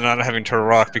is better than not having Turtle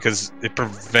Rock because it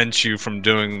prevents you from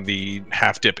doing the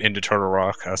half dip into Turtle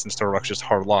Rock, since Turtle Rock's just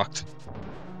hard locked.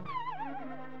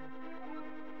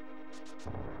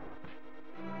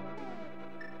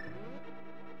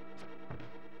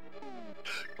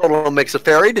 Total makes a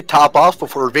ferry to top off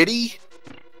before Viddy.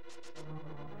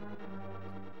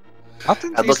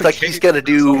 And looks like he's gonna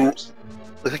do. Looks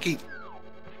like he.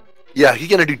 Yeah, he's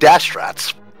gonna do dash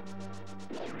strats.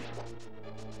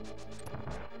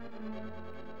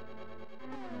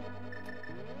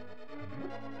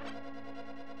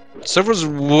 Silvers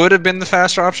would have been the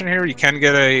faster option here. You can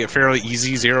get a fairly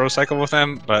easy zero cycle with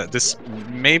them, but this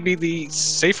may be the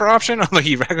safer option, although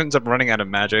he ends up running out of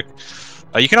magic.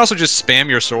 You can also just spam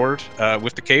your sword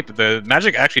with the cape. The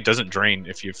magic actually doesn't drain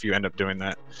if you end up doing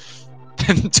that.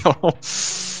 Until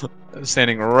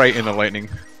standing right in the lightning.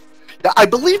 I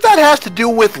believe that has to do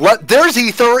with there's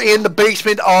ether in the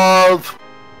basement of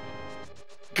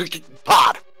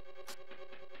Pod.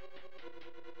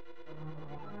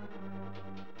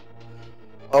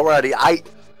 Alrighty,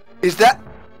 is that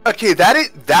okay?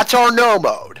 That's our no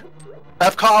mode.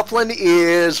 fcoughlin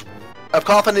is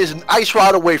an ice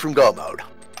rod away from go mode.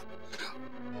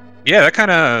 Yeah, that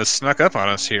kind of snuck up on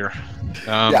us here.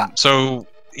 Yeah. So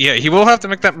yeah, he will have to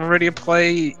make that Meridia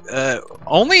play.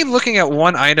 Only looking at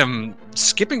one item,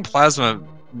 skipping plasma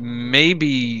may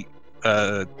be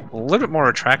a little bit more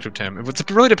attractive to him. It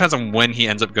really depends on when he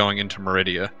ends up going into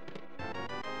Meridia.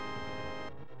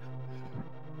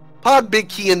 Pod big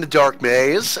key in the dark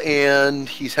maze, and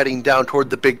he's heading down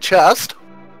toward the big chest.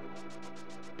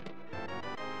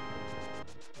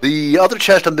 The other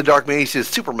chest on the dark maze is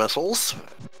super missiles.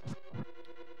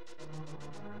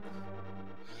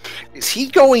 Is he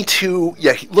going to...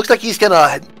 Yeah, looks like he's going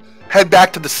to head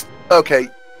back to the... Okay.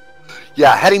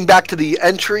 Yeah, heading back to the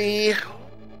entry.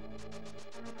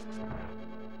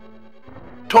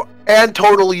 And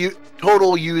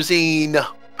total using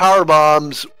power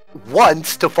bombs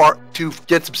once to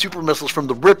get some super missiles from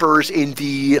the Rippers in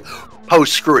the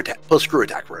post screw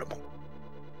attack room.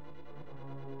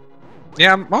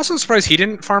 Yeah, I'm also surprised he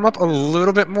didn't farm up a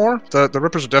little bit more. The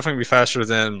Rippers would definitely be faster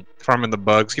than farming the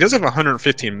bugs. He does have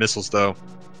 115 missiles though,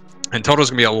 and Toto's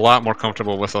gonna be a lot more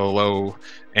comfortable with a low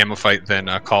ammo fight than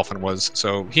Coughlin was.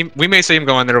 So we may see him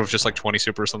go in there with just like 20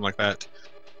 super or something like that.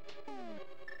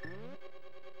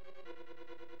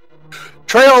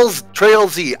 Trail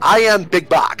Z, I am Big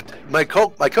Bach. My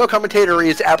co-commentator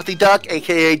is Apathy Duck,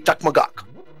 aka Duck McGuck.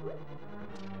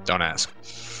 Don't ask.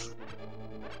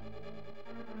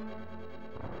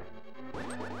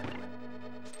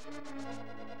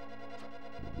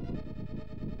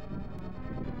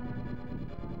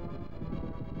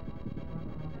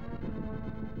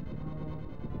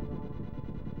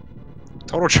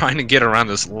 Total trying to get around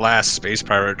this last space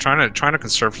pirate, trying to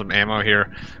conserve some ammo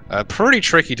here. Pretty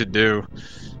tricky to do.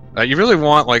 You really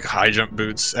want like high jump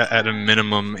boots at a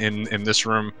minimum in this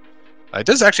room. It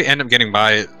does actually end up getting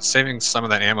by, saving some of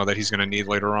that ammo that he's going to need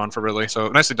later on for Ridley. So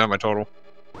nicely done by Total.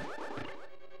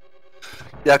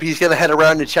 Yep, he's going to head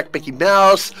around and check Mickey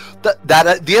Mouse.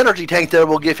 The energy tank there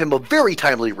will give him a very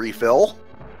timely refill.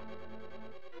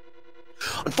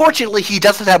 Unfortunately, he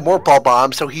doesn't have mortal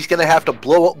bombs, so he's going to have to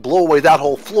blow away that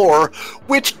whole floor,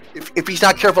 which, if he's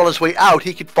not careful on his way out,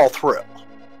 he could fall through.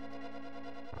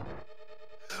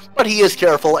 But he is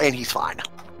careful, and he's fine.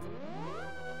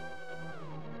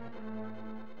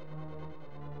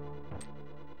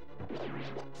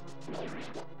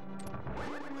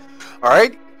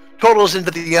 Alright, Total's into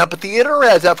the amphitheater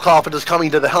as fcoughlin is coming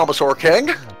to the Helmosaur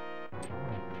King.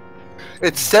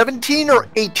 It's 17 or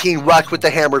 18 whack with the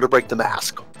hammer to break the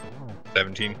mask.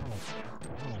 17.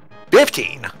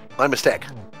 15. My mistake.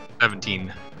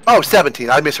 17. Oh,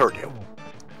 17. I misheard you.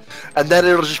 And then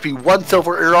it'll just be one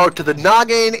silver arrow to the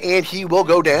noggin, and he will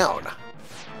go down.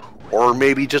 Or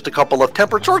maybe just a couple of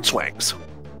tempered sword swings.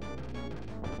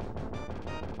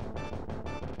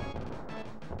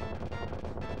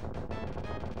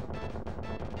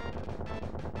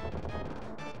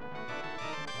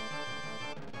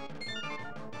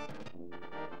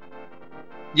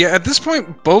 Yeah, at this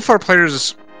point, both our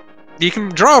players... You can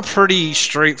draw a pretty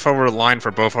straightforward line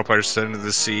for both our players to enter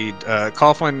the seed.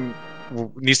 Coughlin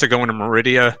needs to go into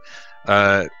Meridia.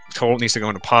 Total needs to go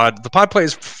into Pod. The Pod play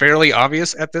is fairly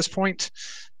obvious at this point.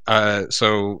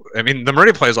 So, I mean, the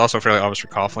Meridia play is also fairly obvious for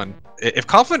Coughlin. If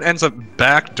Coughlin ends up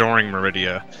backdooring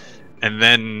Meridia, and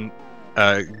then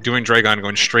doing Dragon,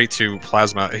 going straight to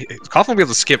Plasma, Coughlin will be able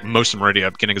to skip most of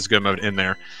Meridia, getting his good mode in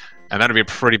there. And that'd be a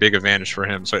pretty big advantage for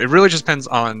him. So it really just depends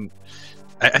on...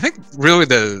 I think really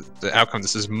the outcome of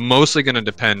this is mostly going to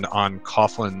depend on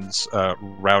Coughlin's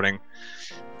routing.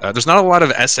 There's not a lot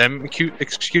of SM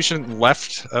execution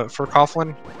left for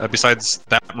Coughlin, besides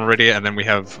that Meridia, and then we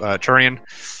have Turian,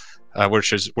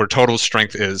 which is where Total's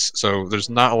strength is. So there's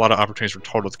not a lot of opportunities for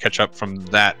Total to catch up from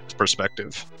that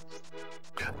perspective.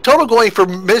 Total going for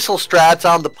missile strats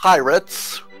on the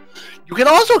pirates. You can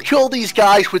also kill these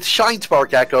guys with Shine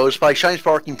Spark Echoes by Shine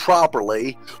Sparking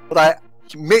properly, but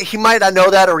He might not know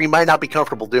that, or he might not be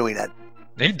comfortable doing it.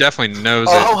 He definitely knows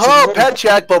it. Oh, pet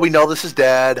check, but we know this is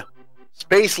dead.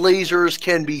 Space lasers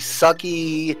can be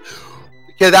sucky.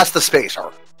 Yeah, that's the spacer.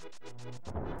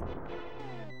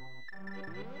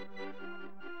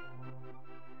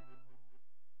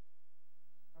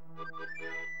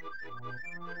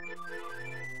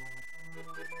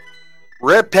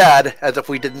 Rip pad, as if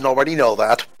we didn't already know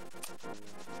that.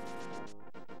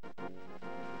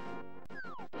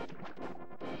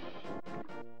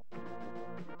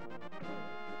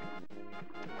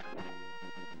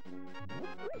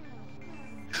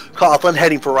 Coughlin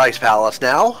heading for Ice Palace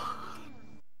now.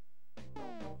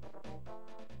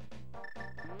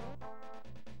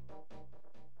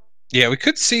 Yeah, we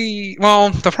could see.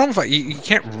 Well, the problem is you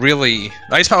can't really.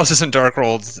 Ice Palace is in Dark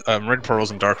World, Red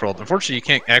Pearl's in Dark World. Unfortunately, you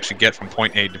can't actually get from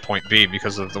point A to point B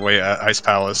because of the way Ice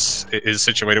Palace is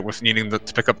situated with needing to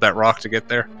pick up that rock to get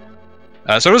there.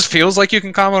 So it feels like you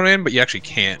can combo in, but you actually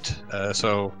can't.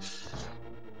 So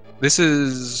this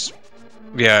is,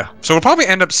 yeah. So we'll probably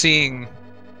end up seeing,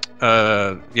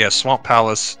 yeah, Swamp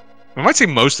Palace. We might see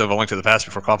most of A Link to the Past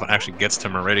before Coughlin actually gets to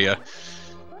Meridia.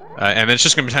 And it's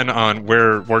just going to depend on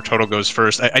where Total goes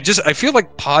first. I feel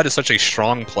like Pod is such a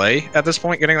strong play at this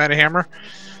point, getting that hammer.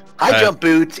 High jump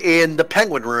boots in the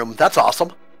Penguin Room. That's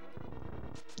awesome.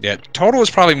 Yeah, Total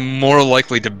is probably more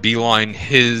likely to beeline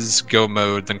his go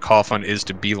mode than Coughlin is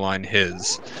to beeline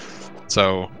his.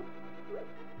 So...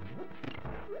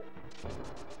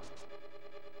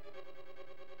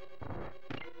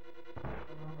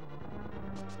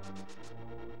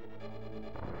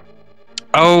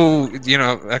 Oh, you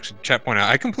know, actually, chat point out,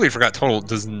 I completely forgot Total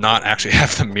does not actually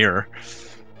have the mirror.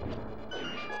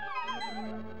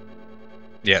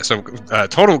 Yeah, so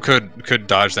Total could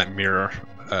dodge that mirror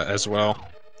as well.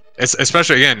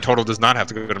 Especially, again, Total does not have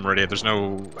to go to Meridia. There's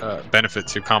no benefit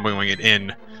to comboing it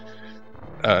in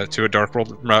to a Dark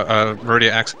World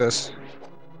Meridia access.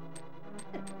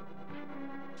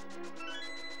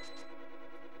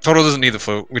 Total doesn't need the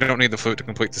flute. We don't need the flute to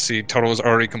complete the seed. Total has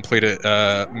already completed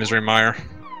Misery Mire.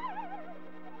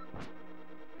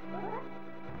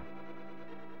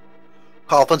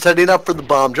 Coughlin setting up for the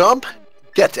bomb jump.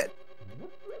 Gets it.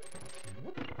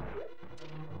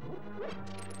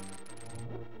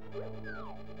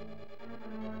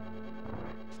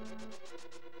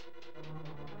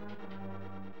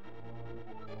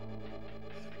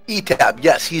 E-tab.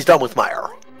 Yes, he's done with Mire.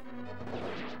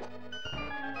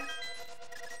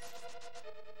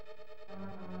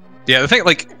 Yeah, the thing,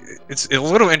 like, it's a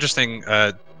little interesting.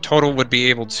 Total would be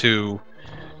able to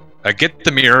get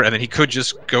the mirror, and then he could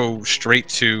just go straight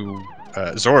to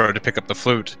Zoro to pick up the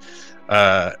flute.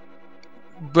 But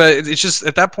it's just,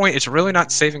 at that point, it's really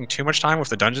not saving too much time with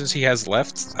the dungeons he has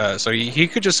left. So he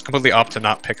could just completely opt to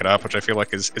not pick it up, which I feel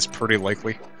like is pretty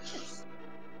likely.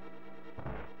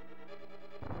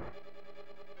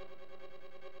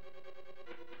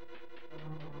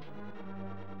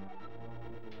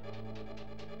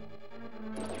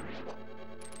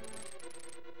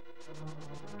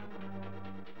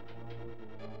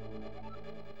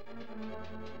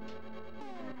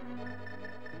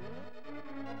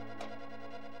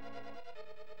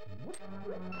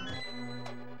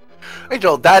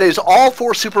 Angel, that is all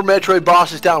 4 Super Metroid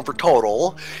bosses down for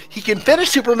Total. He can finish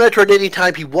Super Metroid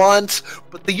anytime he wants,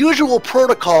 but the usual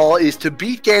protocol is to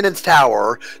beat Ganon's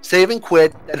Tower, save and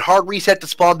quit, and hard reset to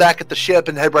spawn back at the ship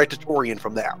and head right to Torian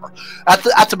from there.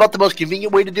 That's about the most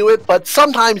convenient way to do it, but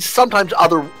sometimes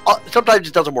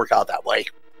it doesn't work out that way.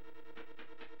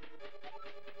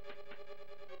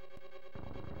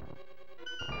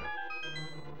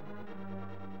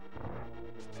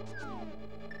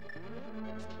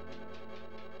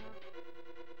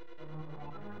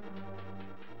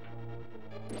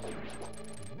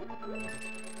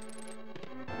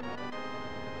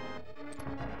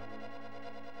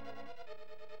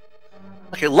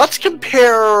 Okay, let's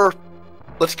compare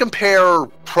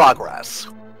progress.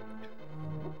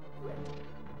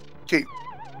 Okay,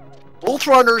 both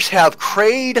runners have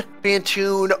Kraid,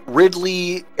 Bantoon,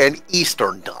 Ridley, and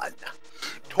Eastern done.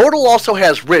 Total also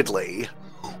has Ridley,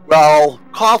 while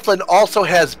Coughlin also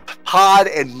has Pod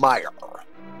and Mire.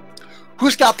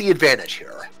 Who's got the advantage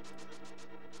here?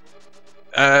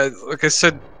 Like I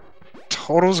said,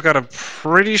 Total's got a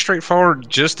pretty straightforward,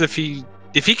 just if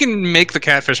he can make the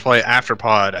catfish play after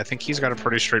Pod, I think he's got a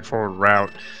pretty straightforward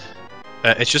route.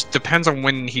 It just depends on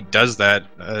when he does that,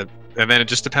 and then it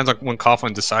just depends on when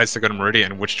Coughlin decides to go to Meridia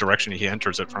and which direction he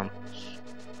enters it from.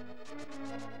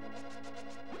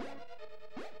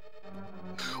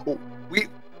 We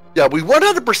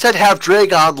 100% have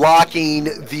Dragon locking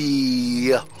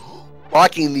the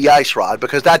blocking the ice rod,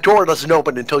 because that door doesn't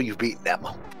open until you've beaten them.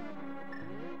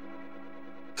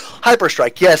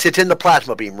 Hyperstrike, yes, it's in the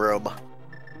plasma beam room.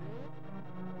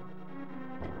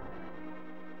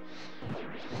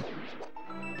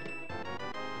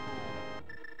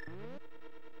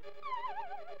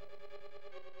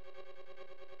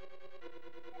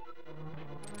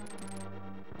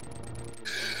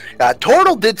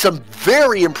 Turtle did some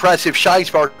very impressive shine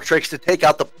spark tricks to take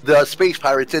out the space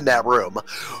pirates in that room,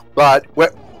 but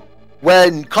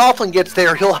when Coughlin gets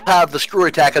there, he'll have the screw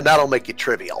attack, and that'll make it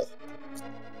trivial.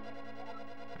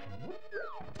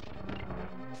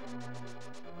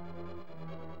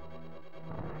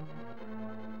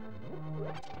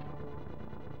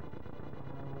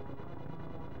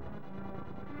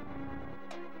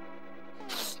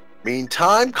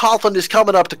 Meantime, Coughlin is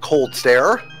coming up to Cold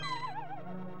Stare.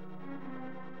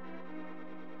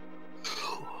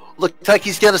 Looks like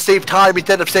he's going to save time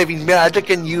instead of saving magic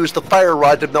and use the fire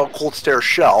rod to melt Cold Stare's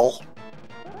shell.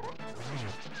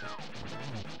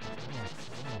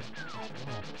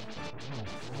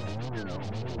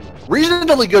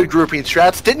 Reasonably good grouping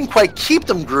strats. Didn't quite keep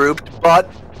them grouped, but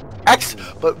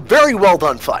very well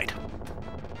done fight.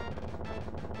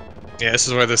 Yeah, this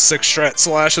is why the 6 strat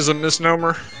slash is a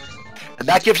misnomer. And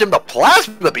that gives him the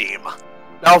plasma beam.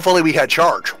 Now, if only we had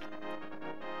charge.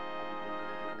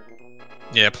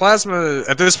 Yeah, Plasma,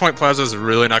 at this point, Plasma is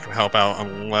really not going to help out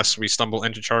unless we stumble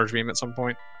into Charge Beam at some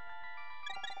point.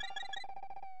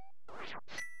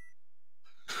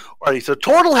 Alrighty, so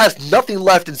Turtle has nothing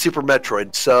left in Super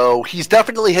Metroid, so he's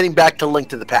definitely heading back to Link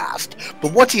to the Past.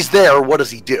 But once he's there, what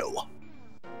does he do?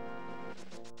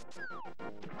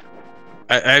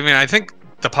 I mean, I think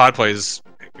the pod play is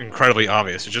incredibly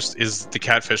obvious. It just is the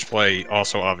catfish play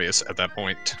also obvious at that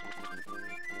point.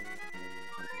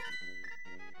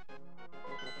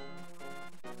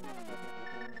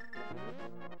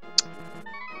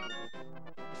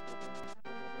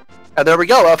 And there we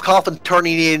go. Of Coughlin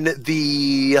turning in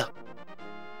the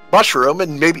mushroom,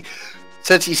 and maybe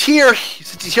since he's here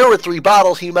with 3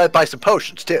 bottles, he might buy some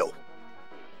potions too.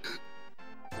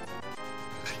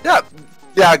 Yeah,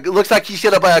 it looks like he's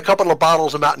gonna buy a couple of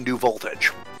bottles of Mountain Dew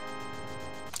Voltage.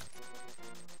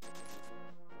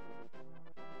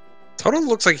 Total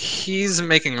looks like he's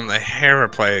making the hammer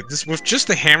play. This with just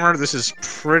the hammer, this is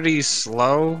pretty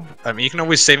slow. I mean, you can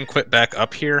always save and quit back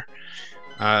up here.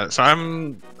 So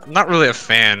I'm not really a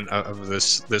fan of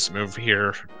this move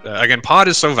here. Again, pod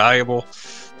is so valuable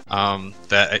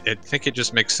that I think it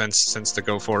just makes sense to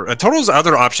go for. Total's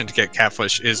other option to get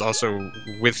Catfish is also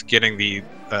with getting the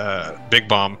Big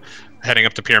Bomb, heading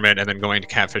up to Pyramid, and then going to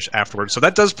Catfish afterwards. So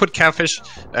that does put Catfish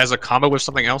as a combo with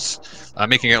something else,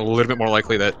 making it a little bit more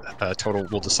likely that Total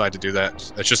will decide to do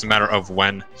that. It's just a matter of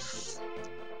when.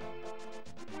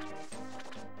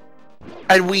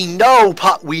 And we know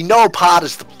pod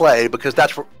is the play because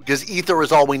Ether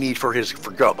is all we need for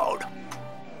go mode.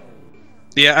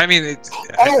 Yeah, I mean,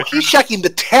 he's checking the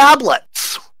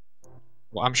tablets.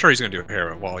 Well, I'm sure he's going to do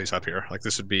Hera while he's up here. Like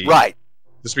this would be right.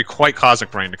 This would be quite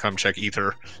Cosmic Brain to come check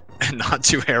Ether and not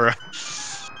do Hera.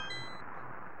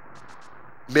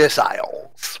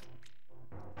 Missiles.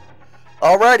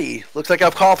 Alrighty, looks like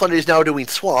Coughlin is now doing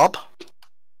Swamp.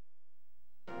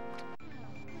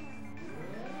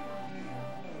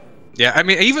 Yeah, I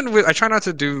mean, even with, I try not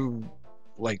to do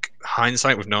like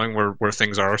hindsight with knowing where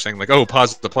things are, saying like, oh,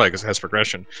 pod's the play because it has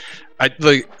progression.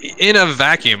 Like in a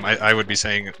vacuum, I would be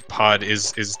saying pod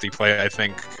is the play. I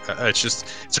think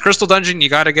it's a crystal dungeon. You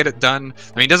got to get it done.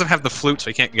 I mean, he doesn't have the flute, so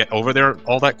he can't get over there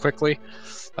all that quickly.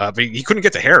 But he couldn't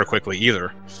get to Hera quickly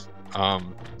either.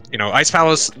 You know, Ice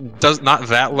Palace does not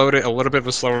that loaded. A little bit of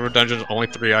a slower dungeon, only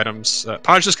 3 items.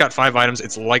 Pod's just got 5 items.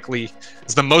 It's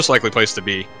the most likely place to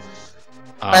be.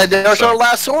 And there's our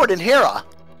last sword in Hera.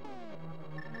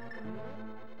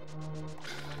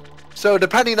 So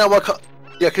depending on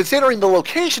considering the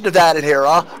location of that in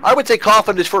Hera, I would say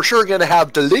Coughlin is for sure going to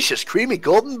have delicious, creamy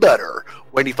golden butter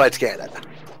when he fights Ganon.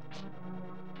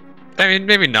 I mean,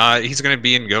 maybe not. He's going to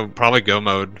be in probably go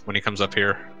mode when he comes up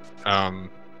here.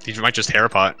 He might just Hera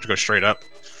pot to go straight up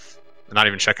and not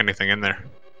even check anything in there.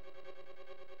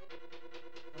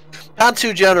 Not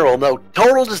too general. No,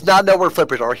 Total does not know where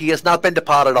flippers are. He has not been to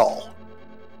pod at all.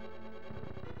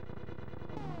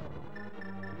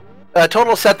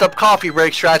 Total set up coffee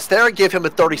break strats there. Give him a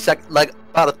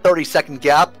about a 30-second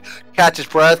gap. Catch his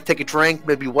breath, take a drink,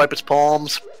 maybe wipe his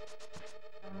palms.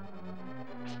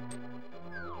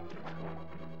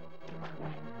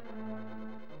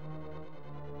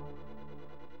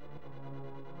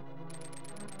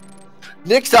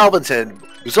 Nick Salvinson.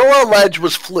 Zora Ledge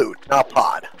was flute, not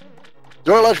pod.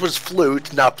 Zorlush was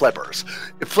flute, not flippers.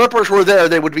 If flippers were there,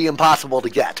 they would be impossible to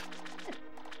get.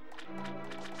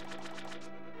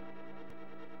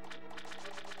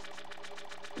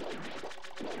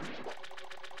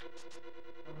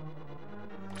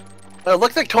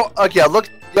 Looks like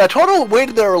Total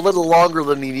waited there a little longer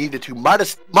than he needed to. Might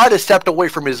have stepped away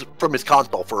from his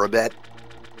console for a bit.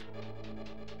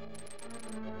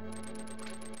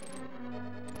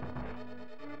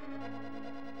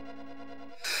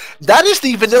 That is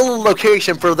the vanilla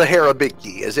location for the Hera Big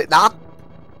Key, is it not?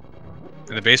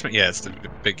 In the basement? Yeah, it's the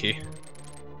big key.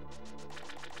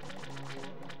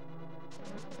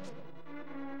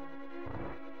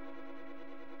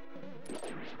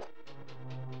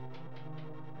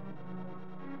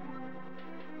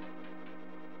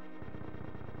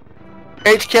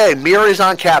 HK, mirror is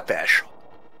on Catfish.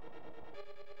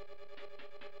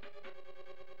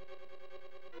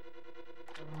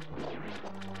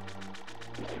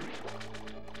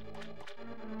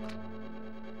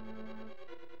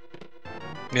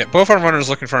 Yeah, both our runners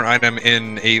looking for an item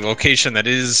in a location that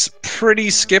is pretty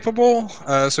skippable,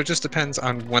 so it just depends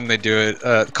on when they do it.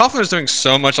 Coughlin is doing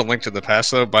so much on Link to the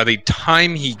Past, though, by the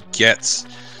time he gets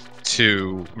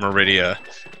to Meridia,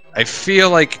 I feel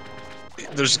like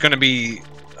there's going to be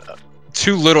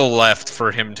too little left for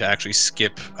him to actually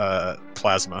skip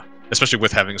Plasma, especially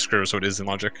with having Screw, so it is in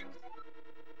logic.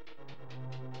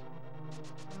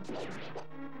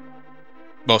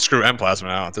 Well, Screw and Plasma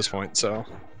now at this point, so...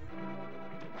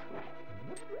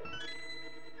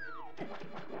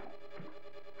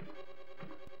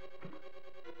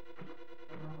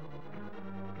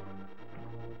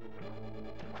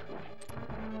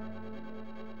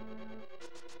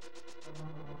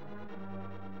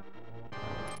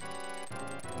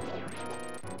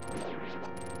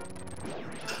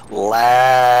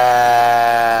 Lag.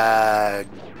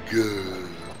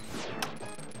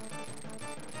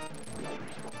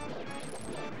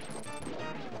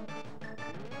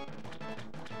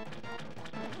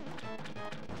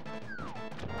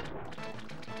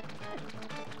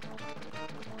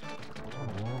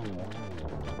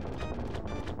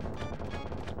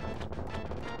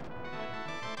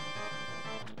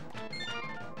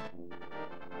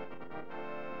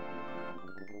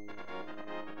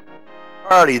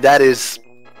 Alrighty,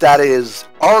 that is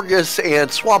Argus and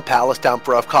Swamp Palace down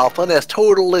for fcoughlin, as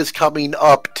Total is coming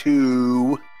up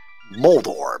to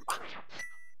Moldorm.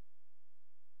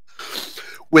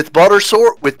 With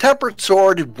Tempered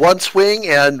Sword, one swing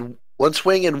and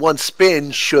one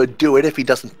spin should do it if he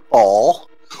doesn't fall,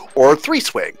 or 3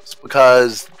 swings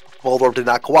because Moldorm did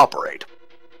not cooperate.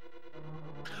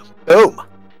 Boom.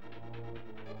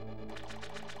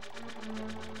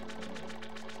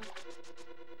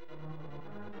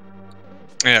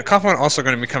 Yeah, Coughlin also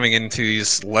going to be coming into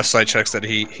these left side checks that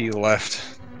he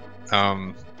left.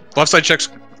 Left side checks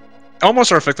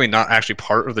almost are effectively not actually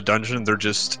part of the dungeon. They're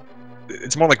just,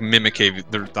 it's more like mimic cave.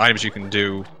 They're the items you can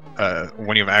do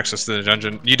when you have access to the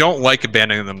dungeon. You don't like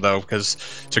abandoning them though, because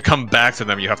to come back to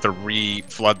them you have to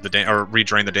re-flood the dam or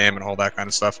re-drain the dam and all that kind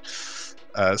of stuff.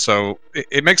 So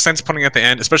it makes sense putting it at the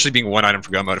end, especially being one item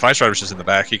for gun mode. If Ice Rider was just in the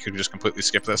back, he could just completely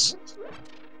skip this.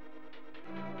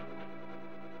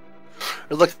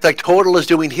 It looks like Total is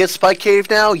doing his Spike Cave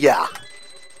now? Yeah.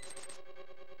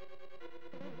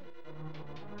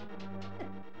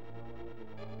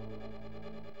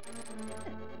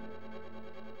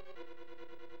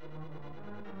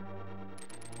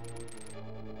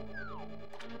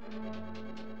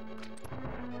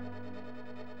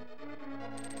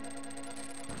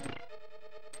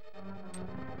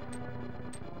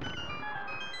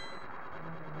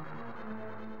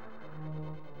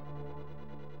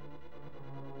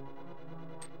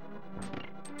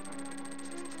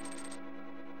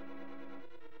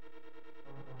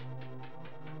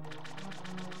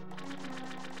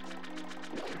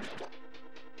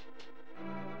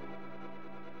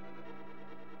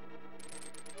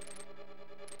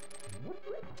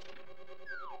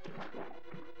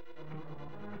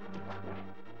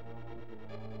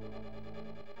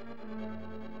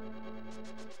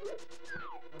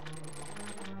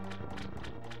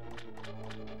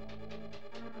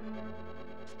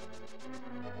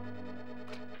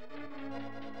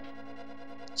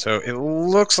 So it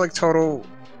looks like Total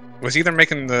was either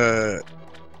making the...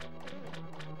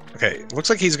 Okay, it looks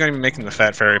like he's going to be making the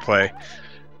Fat Fairy play.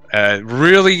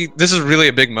 Really, this is really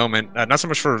a big moment. Not so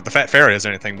much for the Fat Fairy as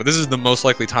anything, but this is the most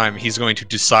likely time he's going to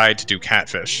decide to do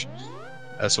Catfish.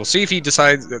 So we'll see if he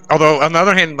decides... Although, on the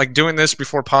other hand, like doing this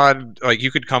before Pod, like you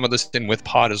could combo this in with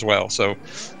Pod as well. So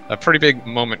a pretty big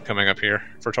moment coming up here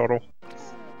for Total.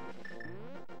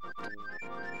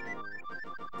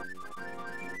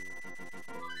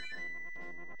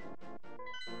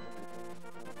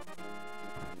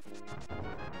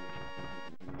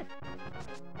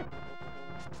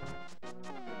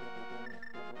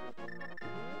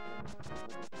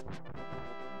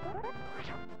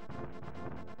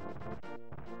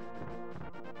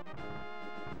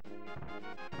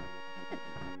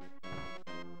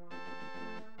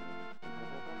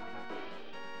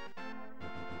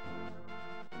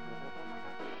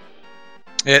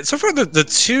 Yeah, so far the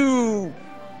two,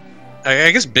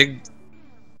 I guess, big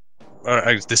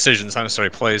decisions, not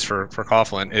necessarily plays for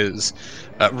coughlin, is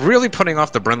really putting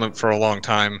off the Bryn loop for a long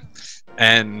time,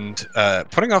 and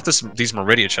putting off these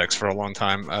Meridia checks for a long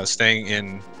time, staying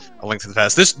in A Link to the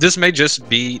Past. This may just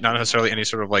be not necessarily any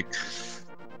sort of like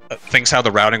thinks how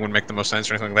the routing would make the most sense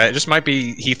or anything like that. It just might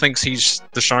be he thinks he's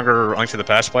the stronger Link to the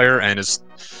Past player and is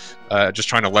just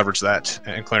trying to leverage that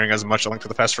and clearing as much A Link to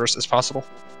the Past first as possible.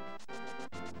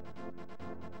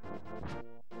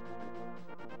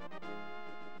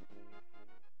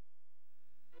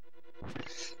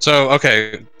 So,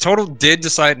 okay, Total did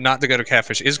decide not to go to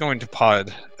Catfish, is going to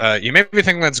Pod. You may be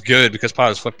thinking that's good because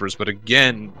Pod is flippers, but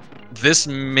again, this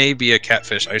may be a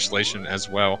Catfish isolation as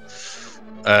well.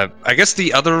 I guess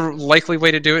the other likely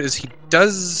way to do it is he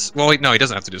does... Well, no, he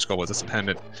doesn't have to do Skullwoods, that's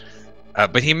dependent.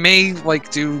 But he may, like,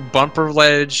 do Bumper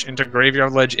Ledge into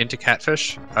Graveyard Ledge into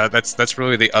Catfish. That's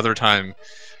really the other time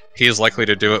he is likely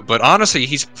to do it. But honestly,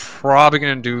 he's probably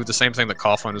going to do the same thing that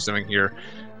Coughlin is doing here,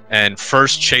 and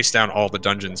first chase down all the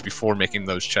dungeons before making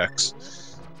those checks.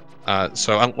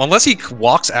 So unless he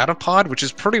walks out of Pod, which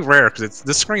is pretty rare because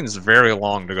this screen is very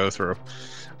long to go through,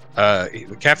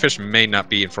 Catfish may not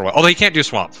be in for a while. Although he can't do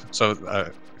Swamp,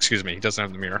 so excuse me, he doesn't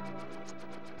have the mirror.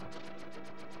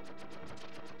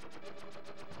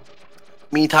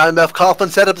 Meantime, F. Coughlin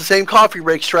set up the same coffee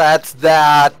break strats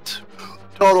that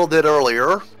Total did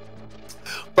earlier.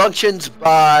 Functions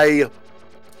by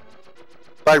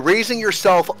raising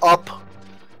yourself up.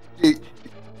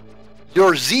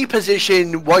 Your Z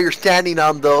position while you're standing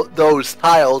on those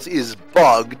tiles is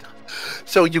bugged,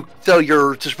 so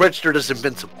you're just registered as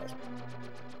invincible.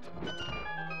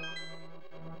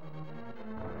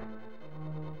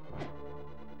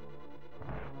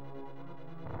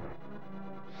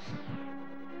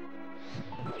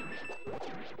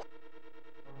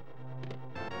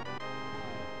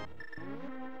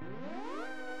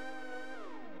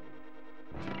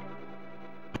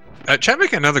 Chat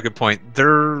making another good point.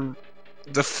 The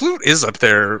flute is up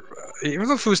there. Even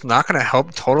though the flute's not going to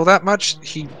help Total that much,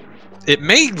 it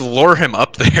may lure him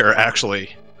up there,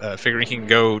 actually. Figuring he can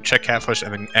go check Catfish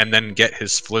and then get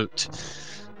his flute.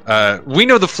 We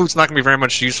know the flute's not going to be very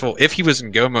much useful if he was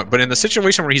in go mode, but in the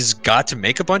situation where he's got to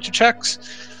make a bunch of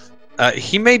checks,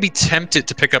 he may be tempted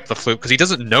to pick up the flute because he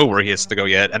doesn't know where he has to go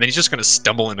yet, and then he's just going to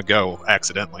stumble into go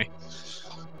accidentally.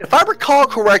 If I recall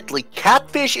correctly,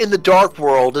 Catfish in the Dark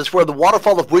World is where the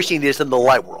Waterfall of Wishing is in the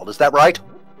Light World. Is that right?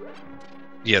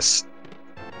 Yes.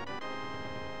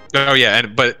 Oh yeah,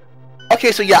 but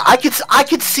okay, so yeah, I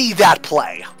could see that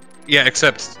play. Yeah,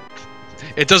 except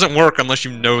it doesn't work unless you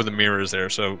know the mirror is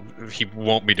there, so he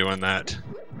won't be doing that.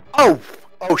 Oh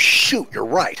shoot, you're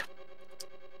right.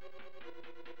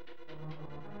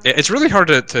 Yeah, it's really hard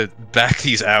to back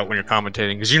these out when you're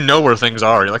commentating because you know where things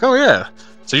are. You're like, oh yeah.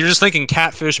 So you're just thinking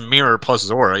Catfish, Mirror, plus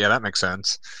Zora. Yeah, that makes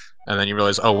sense. And then you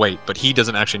realize, oh wait, but he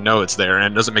doesn't actually know it's there,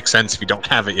 and it doesn't make sense if you don't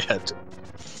have it yet.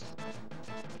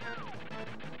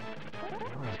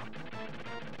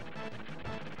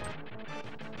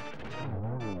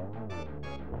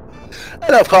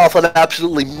 And F. Coughlin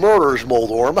absolutely murders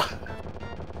Moldorm.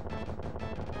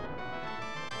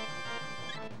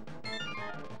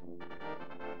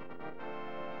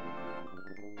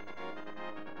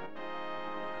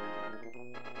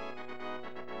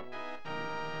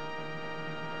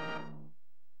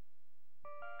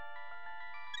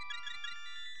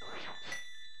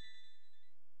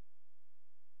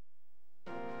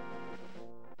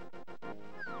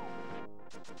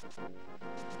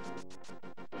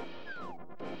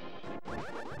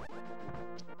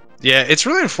 Yeah, it's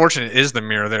really unfortunate is the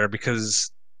mirror there because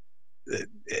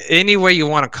any way you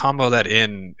want to combo that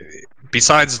in,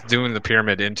 besides doing the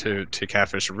pyramid into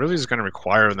Catfish, really is going to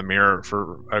require the mirror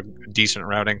for a decent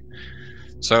routing.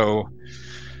 So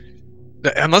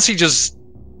unless he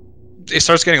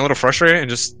starts getting a little frustrated and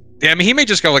just, yeah, I mean, he may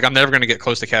just go like, I'm never going to get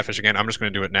close to Catfish again. I'm just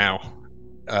going to do it now.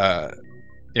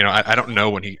 You know, I don't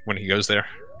know when he goes there.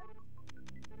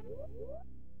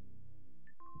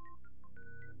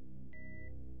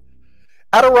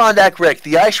 Adirondack Rick,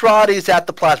 the ice rod is at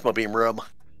the plasma beam room.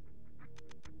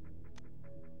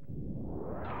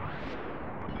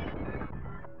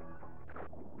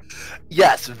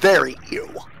 Yes, very ew.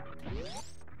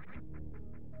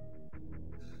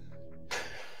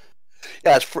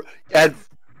 Yes, and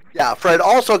yeah, Fred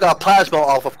also got plasma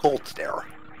off of Cold Stare.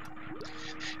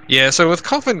 Yeah, so with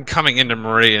Coughlin coming into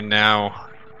Meridian now,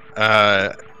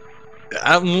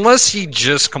 unless he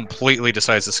just completely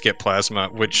decides to skip Plasma,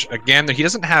 which, again, he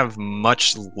doesn't have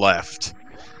much left.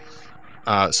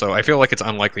 So I feel like it's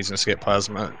unlikely he's going to skip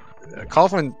Plasma.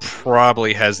 Coughlin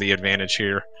probably has the advantage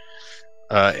here.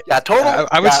 Yeah, Total.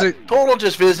 I would say Total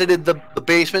just visited the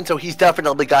basement, so he's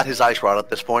definitely got his ice rod at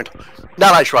this point.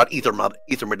 Not ice rod,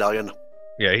 ether medallion.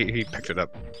 Yeah, he picked it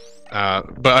up.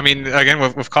 But I mean, again,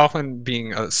 with Coughlin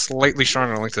being a slightly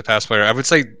stronger Link to the Past player, I would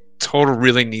say Total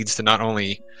really needs to not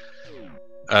only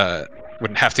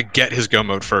would have to get his go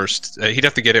mode first, he'd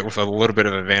have to get it with a little bit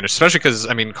of advantage, especially because,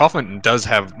 I mean, Coughlin does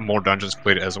have more dungeons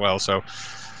completed as well, so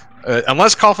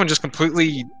unless Coughlin just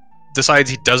completely decides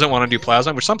he doesn't want to do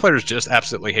Plasma, which some players just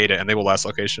absolutely hate it and they will last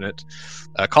location it,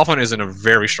 Coughlin is in a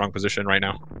very strong position right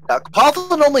now.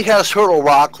 Coughlin only has Turtle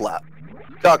Rock left.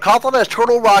 Coughlin has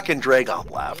Turtle Rock and Dragon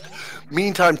left.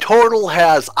 Meantime, Turtle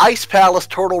has Ice Palace,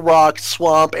 Turtle Rock,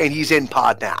 Swamp, and he's in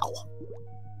Pod now.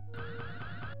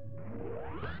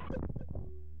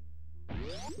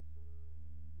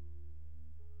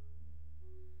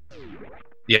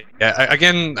 Yeah,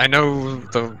 again, I know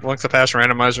the Link to the Past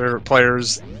randomizer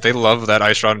players, they love that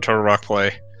Ice Rod and Turtle Rock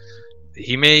play.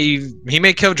 He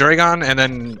may kill Dragon and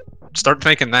then start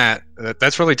making that.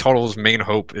 That's really Total's main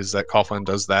hope, is that Coughlin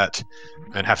does that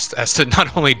and has to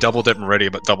not only double dip Meridia,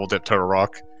 but double dip Turtle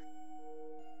Rock.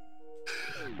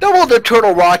 Double dip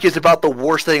Turtle Rock is about the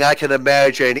worst thing I can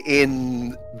imagine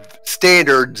in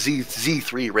standard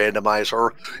Z3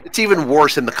 randomizer. It's even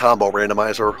worse in the combo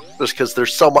randomizer, just because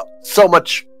there's so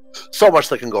much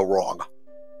that can go wrong.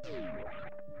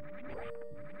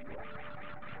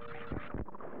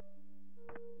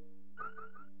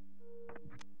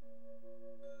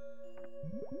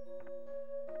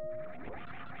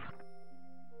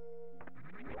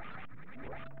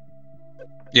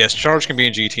 Yes, charge can be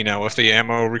in GT now with the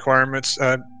ammo requirements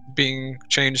being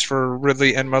changed for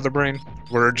Ridley and Mother Brain,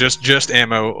 where just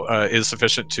ammo is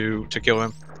sufficient to kill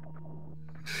him.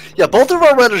 Yeah, both of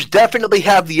our runners definitely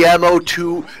have the ammo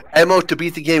to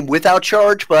beat the game without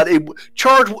charge, but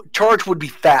charge would be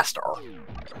faster.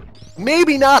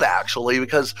 Maybe not, actually,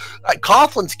 because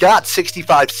Coughlin's got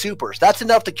 65 supers. That's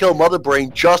enough to kill Mother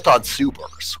Brain just on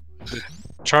supers.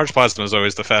 Charge Plasma is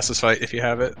always the fastest fight if you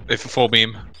have it. If a full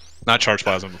beam. Not Charge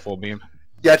Plasma, but full beam.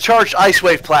 Yeah, charged Ice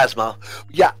Wave Plasma.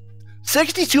 Yeah,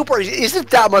 60 supers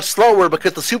isn't that much slower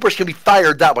because the supers can be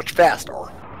fired that much faster.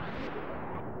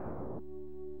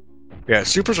 Yeah,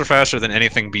 supers are faster than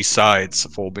anything besides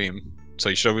full beam. So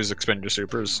you should always expend your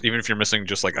supers, even if you're missing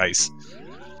just like ice.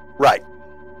 Right.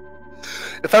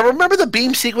 If I remember the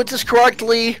beam sequences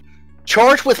correctly,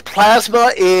 charge with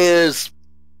Plasma is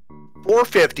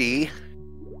 450.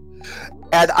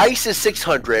 Add ice is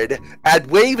 600. Add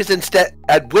wave is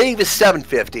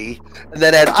 750, and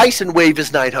then add ice and wave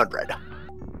is 900.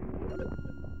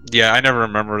 Yeah, I never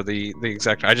remember the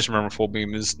exact. I just remember full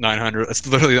beam is 900. That's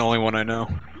literally the only one I know.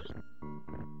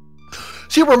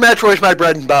 Super Metroid's my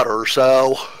bread and butter,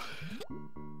 so.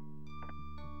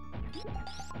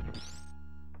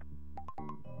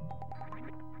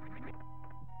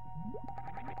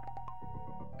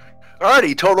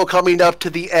 Alrighty, Total coming up to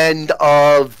the end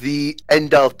of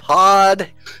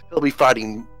pod. He'll be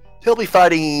fighting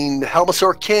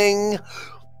Helmasaur King.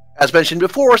 As mentioned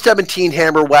before, 17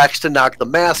 hammer wax to knock the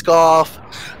mask off.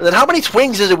 And then how many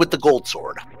swings is it with the gold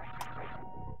sword?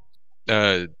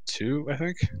 2, I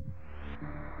think.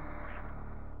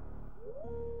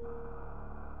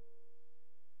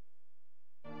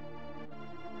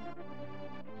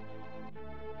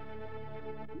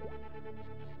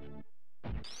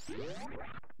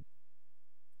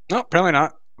 No, apparently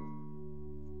not.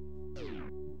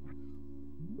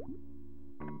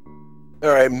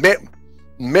 Alright,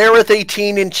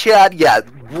 Marith18 in chat, yeah,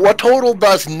 what Total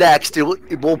does next,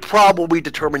 it will probably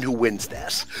determine who wins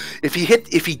this. If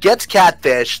he gets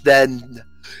Catfish, then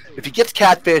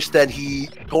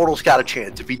Total's got a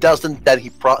chance. If he doesn't,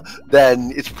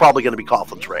 then it's probably going to be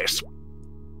Coughlin's race.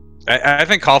 I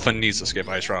think Coughlin needs to skip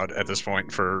Ice Rod at this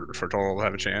point for Total to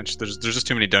have a chance. There's just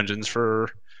too many dungeons for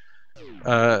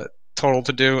Total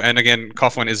to do, and again,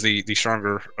 Coughlin is the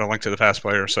stronger Link to the Past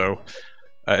player, so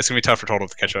it's gonna be tough for Total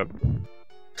to catch up.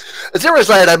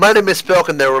 Seriously, I might have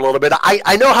misspoken there a little bit.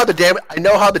 I know how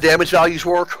the damage values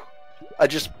work. I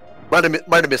just might have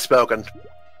misspoken.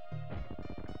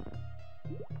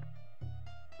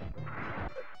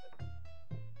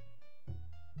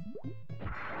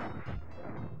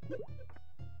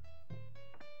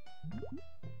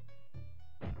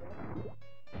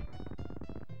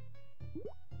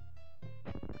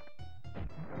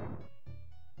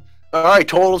 Alright,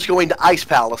 Total's going to Ice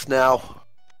Palace now.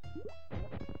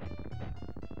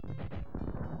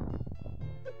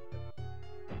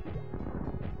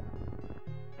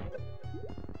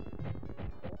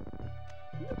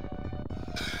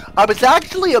 I was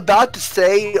actually about to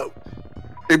say,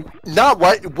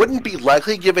 it wouldn't be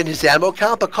likely given his ammo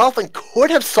count, but Coughlin could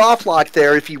have soft locked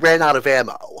there if he ran out of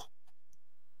ammo.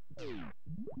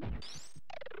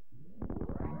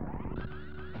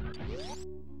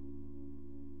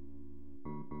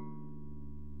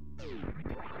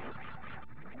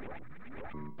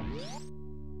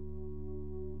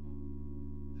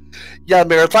 Yeah,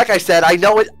 Meredith, like I said, I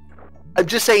know it. I'm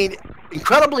just saying,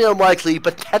 incredibly unlikely,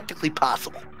 but technically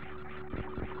possible.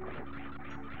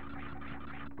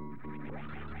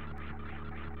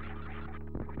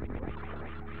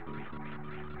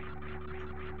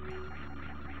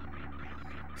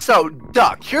 So,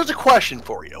 Duck, here's a question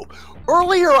for you.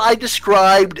 Earlier, I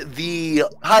described the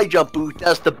high jump boost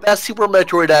as the best Super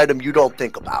Metroid item you don't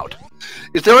think about.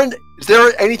 Is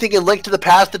there anything in Link to the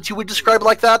Past that you would describe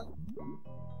like that?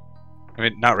 I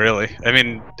mean, not really. I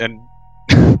mean, and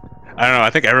I don't know.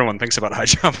 I think everyone thinks about high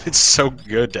jump. It's so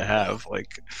good to have.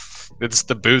 Like, it's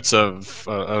the boots of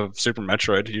Super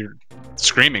Metroid. You're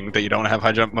screaming that you don't have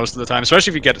high jump most of the time,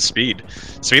 especially if you get a speed.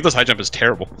 Speedless high jump is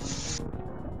terrible.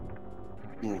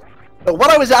 But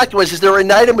what I was asking was, is there an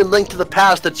item in Link to the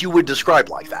Past that you would describe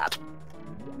like that?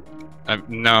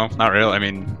 No, not really. I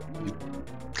mean, you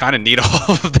kind of need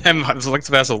all of them. Link to the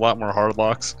Past has a lot more hard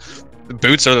locks. The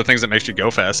boots are the things that makes you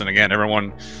go fast, and again,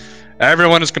 everyone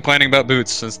is complaining about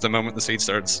boots since the moment the seed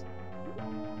starts.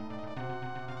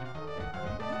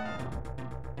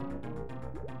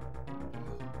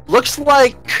 Looks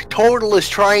like Total is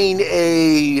trying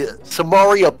a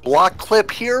Samaria block clip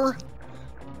here.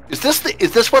 Is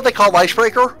this what they call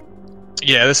Icebreaker?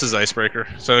 Yeah, this is Icebreaker.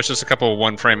 So it's just a couple of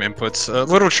one-frame inputs. A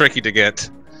little tricky to get.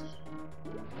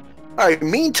 Alright,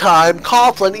 meantime,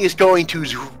 Coughlin is going to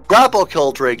grapple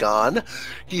kill Dragon.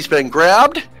 He's been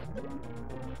grabbed.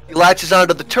 He latches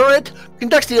onto the turret,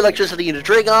 conducts the electricity into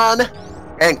Dragon,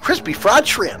 and crispy fried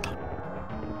shrimp.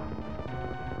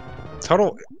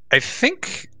 Total, I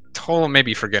think Total may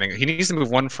be forgetting it. He needs to move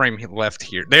one frame left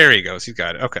here. There he goes. He's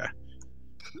got it. Okay.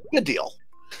 Good deal.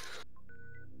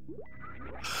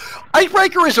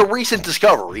 Icebreaker is a recent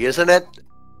discovery, isn't it?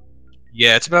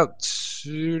 Yeah, it's about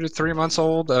 2 to 3 months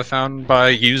old. Found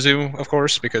by Yuzu, of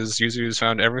course, because Yuzu's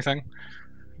found everything.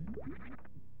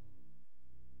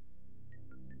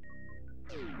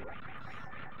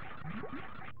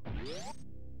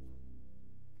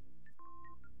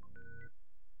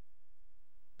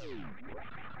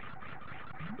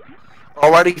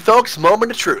 Alrighty, folks,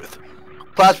 moment of truth.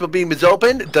 Plasma beam is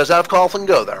open. Does have Coughlin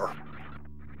go there?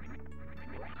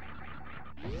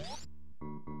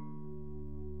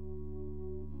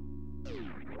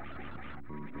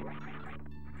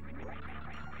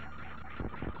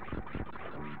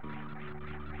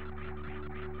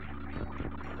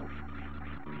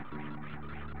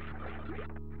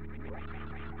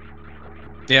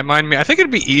 Yeah, mind me. I think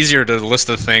it'd be easier to list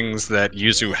the things that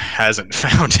Yuzu hasn't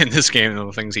found in this game than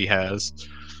the things he has.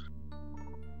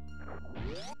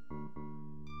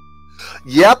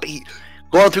 Yep,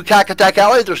 going through Cacatac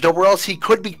Alley, there's nowhere else he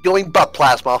could be going but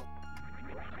Plasma.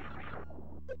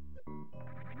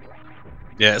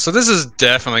 Yeah, so this is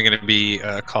definitely going to be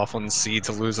Coughlin's seed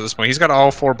to lose at this point. He's got all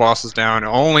 4 bosses down,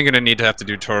 only going to have to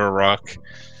do Toro Rock.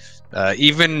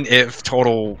 Even if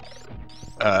Total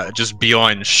just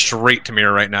beeline straight to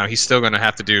Mirror right now, he's still going to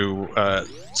have to do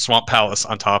Swamp Palace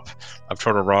on top of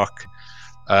Turtle Rock.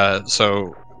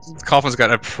 So Coughlin's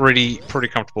got a pretty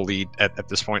comfortable lead at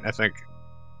this point, I think.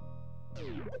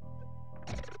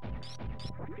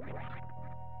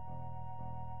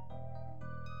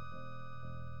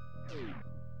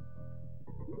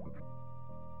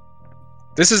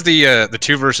 This is the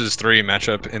 2 versus 3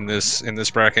 matchup in this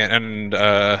bracket, and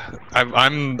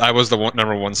I was the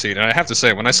number 1 seed, and I have to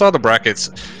say, when I saw the brackets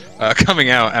coming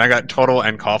out, and I got Total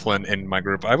and Coughlin in my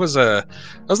group, I was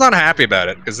not happy about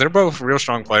it because they're both real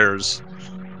strong players.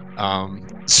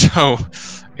 So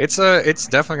it's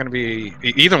definitely going to be,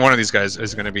 either one of these guys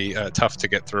is going to be tough to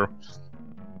get through.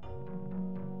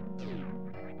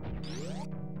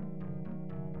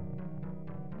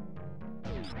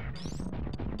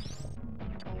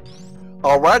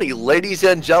 Alrighty, ladies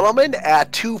and gentlemen,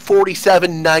 at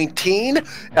 2:47:19,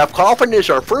 F. Coughlin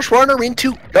is our first runner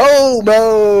into Go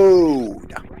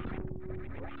Mode.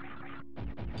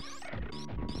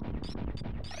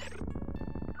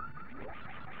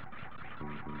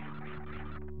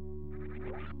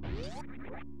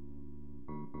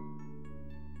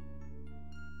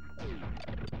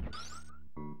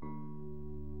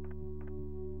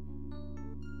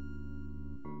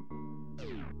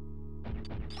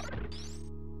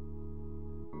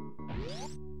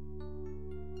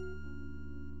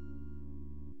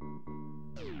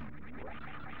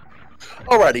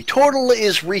 Alrighty, Total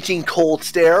is reaching Cold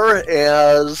Stare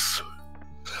as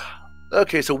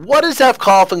Okay, so what is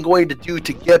fcoughlin going to do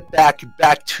to get back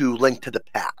to Link to the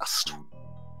Past?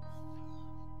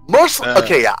 Mostly,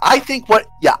 okay, yeah. I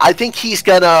think he's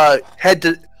gonna head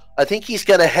to. I think he's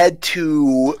gonna head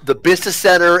to the business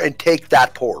center and take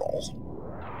that portal.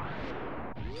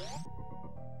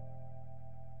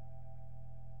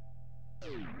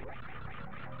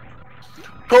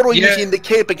 Total using the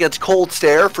cape against Cold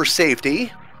Stare for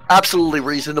safety. Absolutely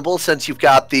reasonable since you've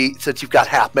got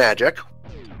half magic.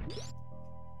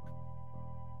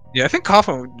 Yeah, I think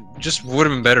Coughlin just would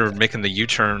have been better making the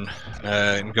U-turn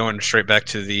and going straight back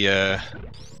to the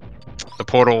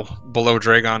portal below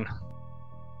Dragon.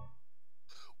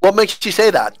 What makes you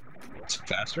say that? It's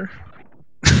faster.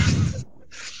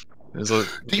 Do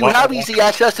you have easy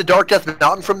access to Dark Death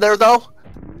Mountain from there, though?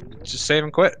 Just save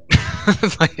and quit.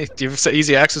 Like, you have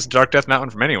easy access to Dark Death Mountain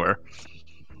from anywhere.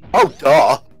 Oh,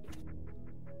 duh.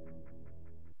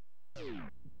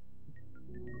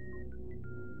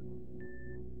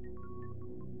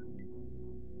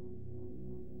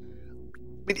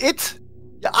 I mean,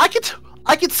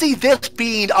 I could see this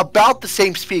being about the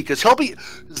same speed because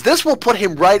this will put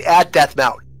him right at Death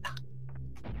Mountain,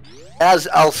 as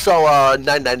also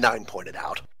 999 pointed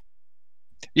out.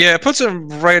 Yeah, it puts him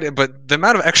right, but the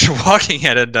amount of extra walking he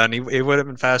had done, it would have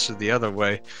been faster the other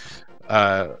way.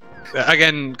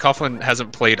 Again, Coughlin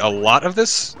hasn't played a lot of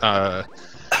this,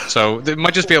 so there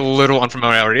might just be a little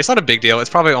unfamiliarity. It's not a big deal. It's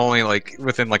probably only like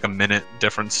within like a minute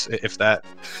difference, if that.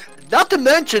 Not to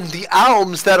mention the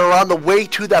alms that are on the way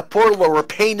to that portal are a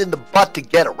pain in the butt to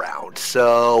get around,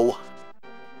 so...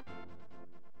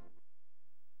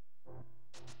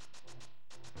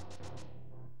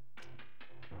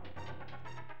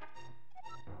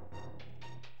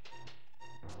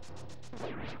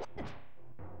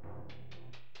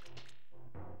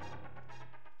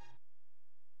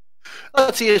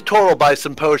 Let's see if Toro buys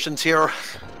some potions here.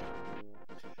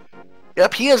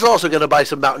 Yep, he is also going to buy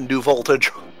some Mountain Dew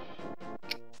Voltage.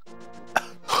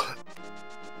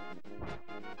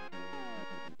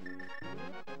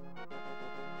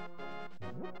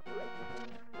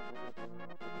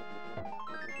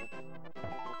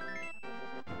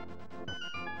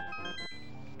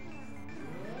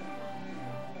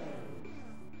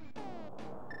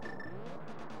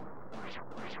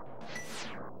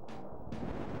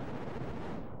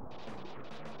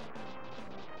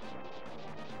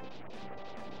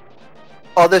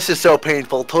 Oh, this is so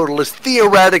painful. Total is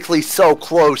theoretically so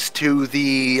close to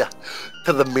the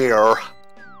mirror.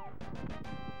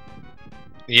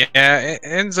 Yeah, it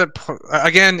ends up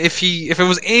again. If it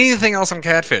was anything else on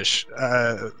Catfish,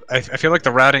 I feel like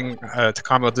the routing to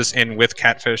combo this in with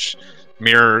Catfish,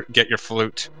 mirror, get your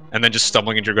flute, and then just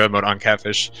stumbling into your go mode on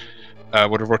Catfish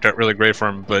would have worked out really great for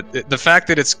him. But the fact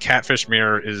that it's Catfish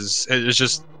mirror is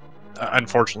just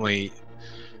unfortunately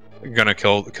gonna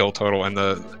kill Total.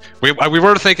 And we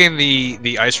were thinking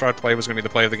the Ice Rod play was gonna be the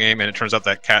play of the game, and it turns out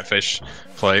that Catfish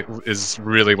play is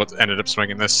really what ended up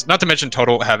swinging this. Not to mention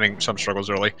Total having some struggles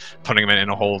early, putting him in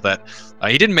a hole that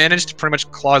he did manage to pretty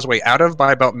much claw his way out of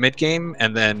by about mid game,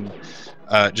 and then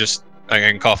just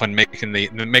again Coughlin making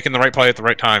the right play at the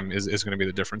right time is going to be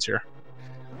the difference here.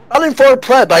 Uninformed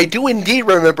pleb, I do indeed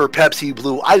remember Pepsi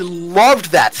Blue. I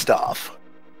loved that stuff.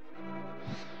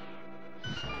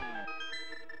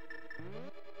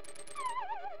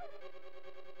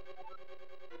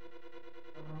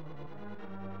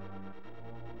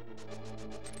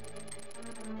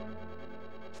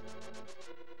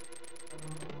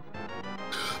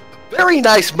 Very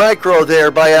nice micro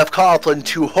there by fcoughlin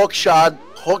to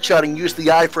hookshot and use the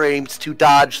iframes to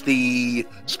dodge the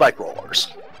spike rollers.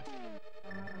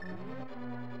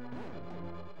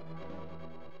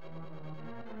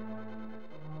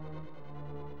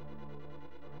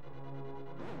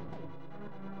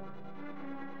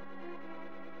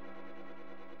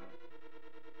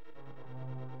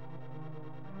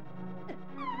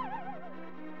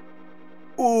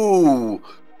 Ooh,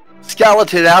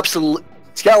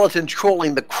 Skeleton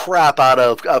trolling the crap out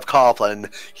of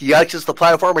Coughlin. He exits the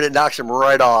platform and it knocks him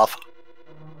right off.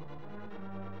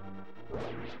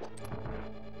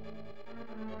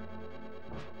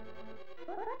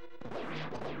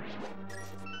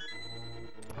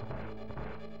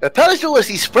 A pedestal is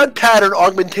the spread pattern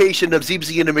augmentation of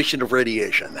ZBZ emission of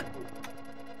radiation.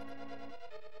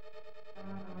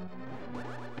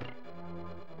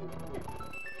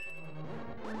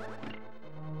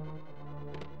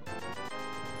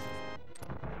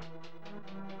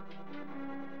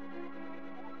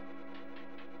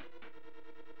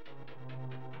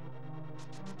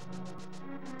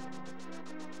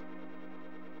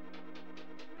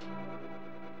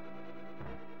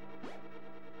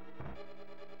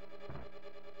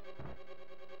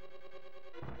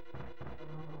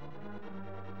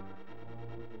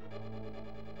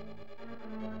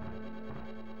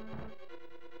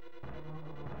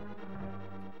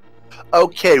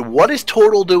 Okay, what is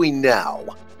Total doing now?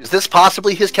 Is this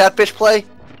possibly his catfish play? Is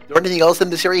there anything else in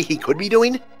this area he could be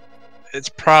doing? It's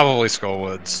probably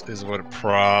Skullwoods, is what it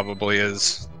probably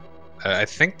is. I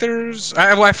think there's.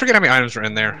 I forget how many items are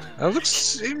in there. It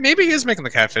looks. Maybe he is making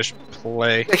the catfish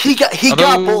play. Yeah, he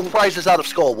got both prizes out of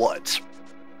Skullwoods.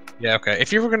 Yeah. Okay.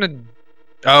 If you were gonna.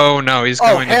 Oh no, he's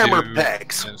going to hammer do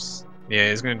pegs. Yeah,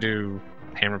 he's going to do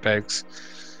hammer pegs.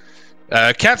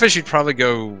 Catfish, you'd probably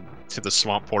go to the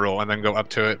swamp portal and then go up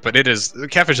to it, but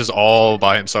Catfish is all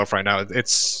by himself right now.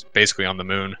 It's basically on the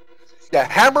moon. Yeah,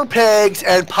 hammer pegs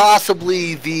and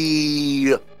possibly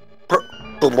the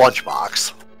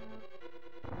lunchbox.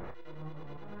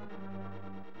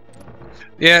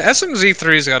 Yeah,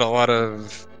 SMZ3's got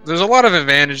there's a lot of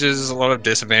advantages, a lot of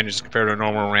disadvantages compared to a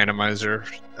normal randomizer.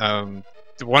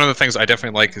 One of the things I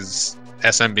definitely like is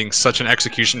SM being such an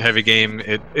execution-heavy game.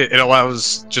 It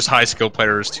allows just high-skill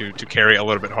players to carry a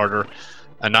little bit harder,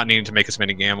 and not needing to make as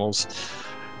many gambles.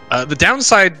 The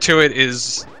downside to it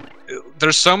is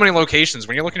there's so many locations.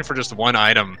 When you're looking for just one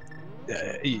item,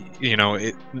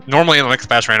 normally in the next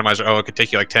fast randomizer, it could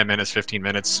take you like 10 minutes, 15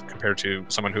 minutes compared to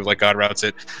someone who like God routes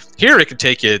it. Here, it could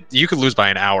take you could lose by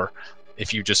an hour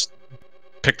if you just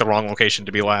pick the wrong location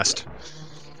to be last.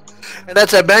 And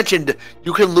as I mentioned,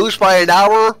 you can lose by an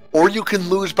hour or you can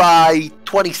lose by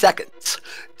 20 seconds.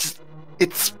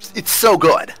 It's so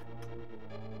good.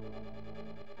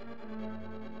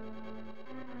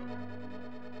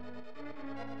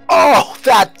 Oh,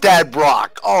 that dead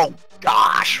rock. Oh,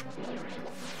 gosh.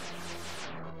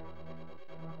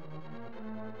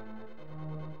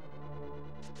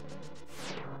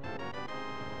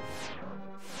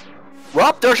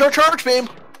 Well, there's our charge beam.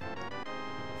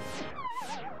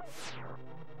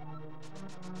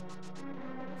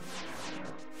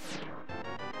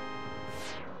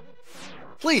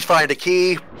 Please find a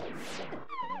key.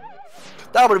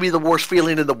 That would be the worst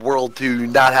feeling in the world to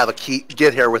not have a key,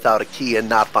 get here without a key and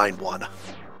not find one.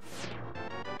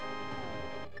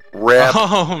 Rip.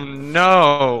 Oh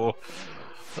no.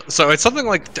 So it's something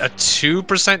like a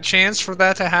 2% chance for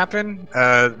that to happen.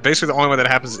 Basically, the only way that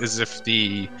happens is if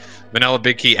the vanilla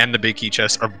big key and the big key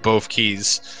chest are both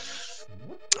keys.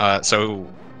 So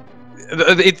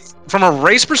from a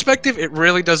race perspective, it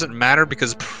really doesn't matter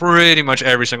because pretty much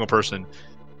every single person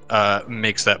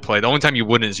makes that play. The only time you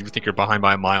wouldn't is if you think you're behind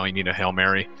by a mile, you need a Hail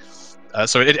Mary.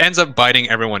 So it ends up biting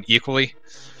everyone equally.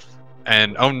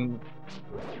 And oh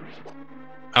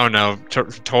no,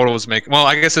 Total is making. Well,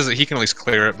 I guess he can at least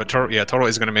clear it, but Total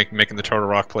is going to making the Turtle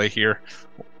Rock play here.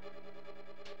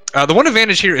 The one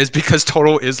advantage here is because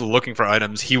Total is looking for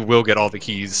items, he will get all the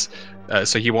keys,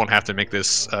 so he won't have to make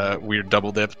this weird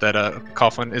double dip that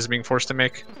Coughlin is being forced to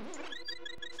make.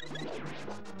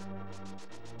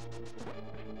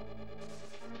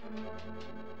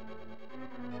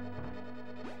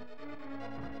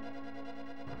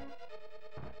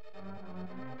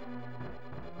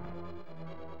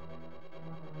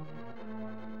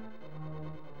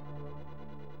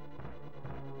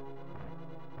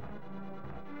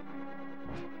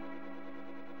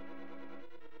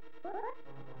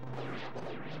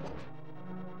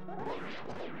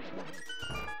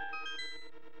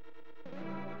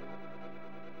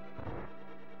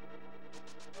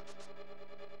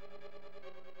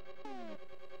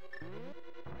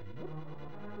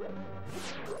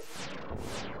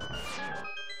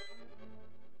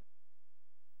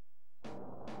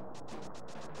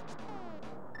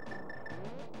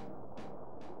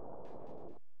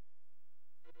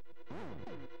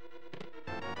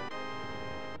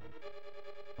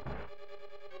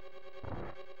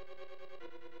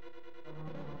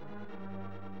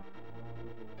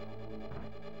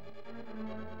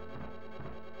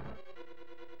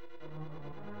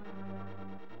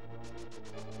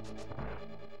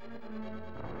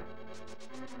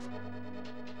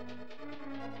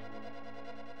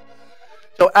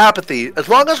 So apathy. As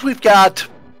long as we've got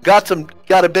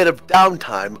a bit of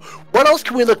downtime, what else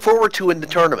can we look forward to in the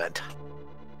tournament?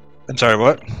 I'm sorry,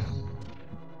 what?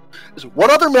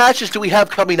 What other matches do we have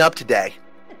coming up today?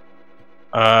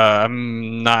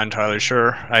 I'm not entirely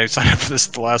sure. I signed up for this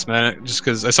at the last minute just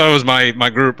because I saw it was my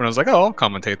group, and I was like, oh, I'll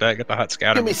commentate that. Get the hot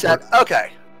scatter. Give me a sec.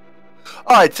 Okay.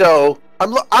 All right. So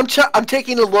I'm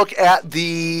taking a look at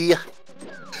the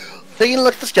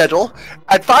schedule.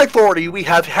 At 5:40, we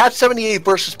have Hat 78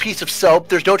 versus Piece of Soap.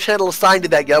 There's no channel assigned to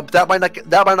that yet, but that might not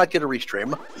get a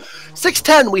restream.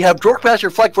 6:10, we have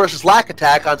Dorkmaster Fleck versus Lack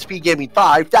Attack on SpeedGaming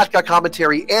 5. That's got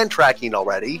commentary and tracking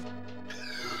already.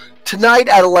 Tonight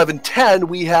at 11:10,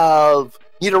 we have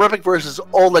Nidorepic versus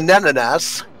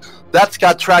Olanenanas. That's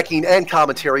got tracking and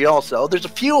commentary also. There's a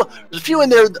few in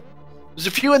there There's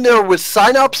a few in there with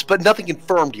sign-ups, but nothing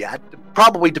confirmed yet.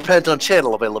 Probably depends on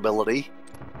channel availability.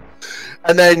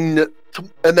 And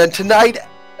then tonight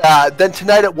at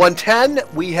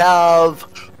 1:10 we have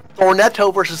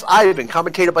Thornetto versus Ivan,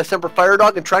 commentated by Semper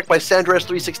Firedog and tracked by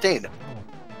Sandres316.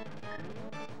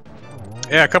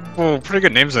 Yeah, a couple pretty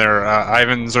good names there.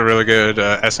 Ivan's a really good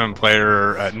SM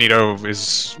player. Nito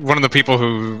is one of the people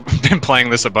who've been playing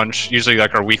this a bunch. Usually,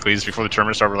 like our weeklies before the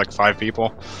tournament start, were like 5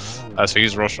 people. So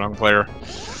he's a real strong player.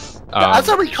 As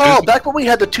I recall, back when we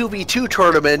had the 2v2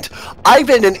 tournament,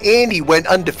 Ivan and Andy went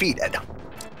undefeated.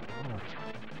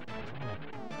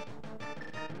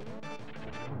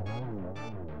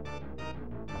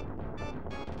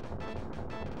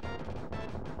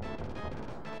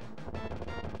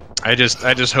 I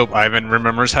just hope Ivan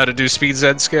remembers how to do speed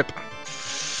Z skip.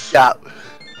 Yeah.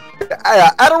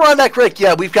 At around that Rick,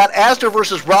 yeah, we've got Astor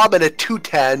versus Robin at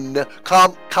 2:10,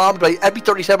 calmed by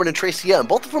Epi37 and Tracy M.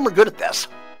 Both of them are good at this.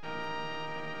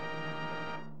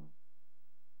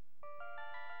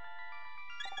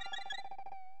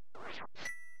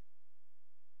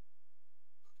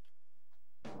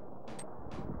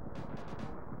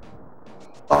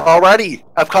 Alrighty,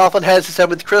 fcoughlin has the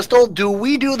 7th crystal. Do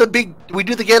we do the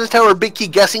Gaddis Tower Big Key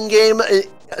guessing game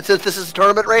since this is a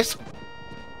tournament race?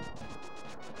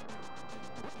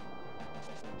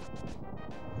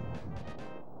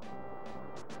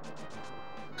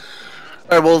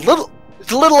 Alright, well,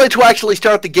 it's a little late to actually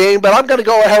start the game, but I'm going to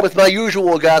go ahead with my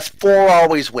usual guess: 4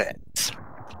 always wins.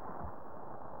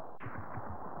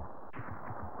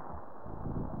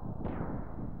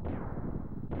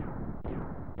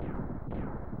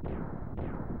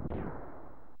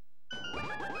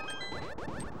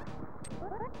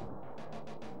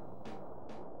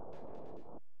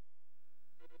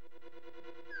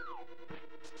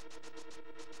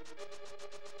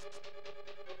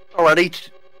 Alrighty,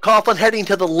 Coughlin heading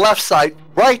to the left side,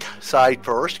 right side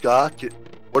first.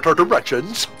 What are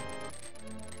directions?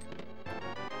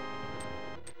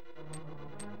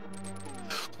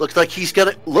 Looks like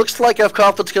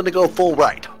fcoghlin's gonna go full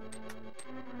right.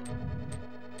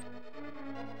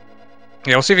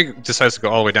 Yeah, we'll see if he decides to go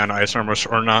all the way down to Ice Armor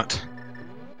or not.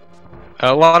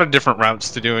 A lot of different routes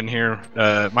to do in here.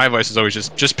 My advice is always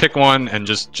just pick one and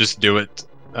just do it.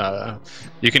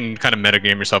 You can kind of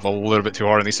metagame yourself a little bit too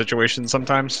hard in these situations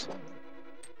sometimes.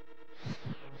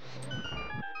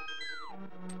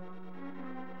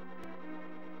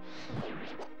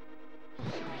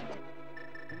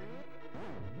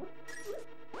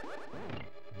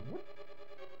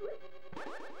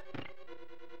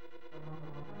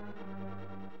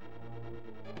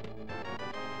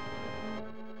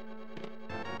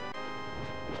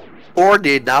 Or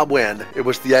did not win. It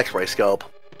was the X-ray scope.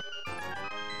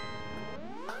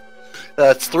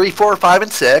 That's 3, 4, 5,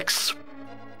 and 6.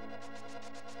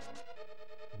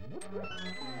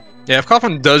 Yeah, if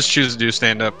Coughlin does choose to do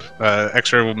stand-up,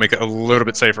 X-ray will make it a little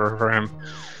bit safer for him.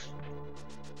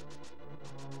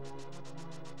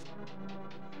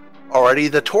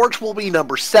 Alrighty, the torch will be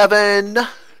number 7.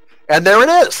 And there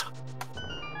it is!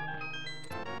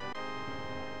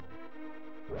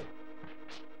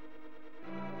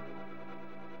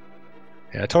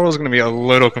 Yeah, Total's going to be a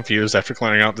little confused after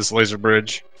clearing out this laser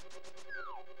bridge.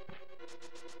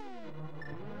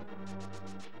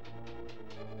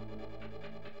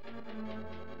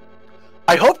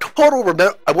 I hope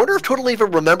Total I wonder if Total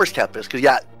even remembers Tempest, because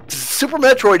yeah, Super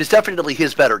Metroid is definitely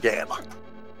his better game.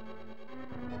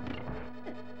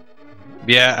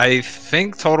 Yeah, I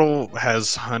think Total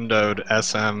has hundoed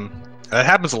SM. That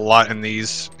happens a lot in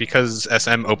these because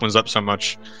SM opens up so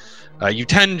much. You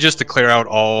tend just to clear out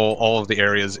all of the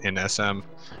areas in SM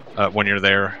when you're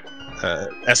there.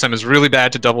 SM is really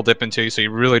bad to double dip into, so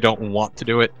you really don't want to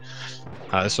do it.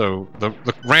 So the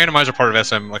randomizer part of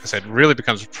SM, like I said, really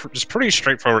becomes just pretty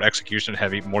straightforward execution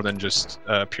heavy, more than just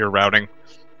pure routing.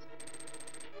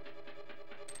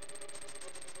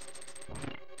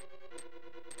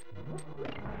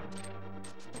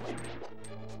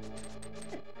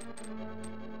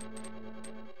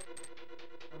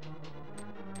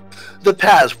 The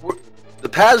paths.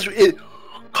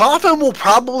 Coffin will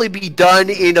probably be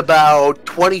done in about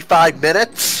 25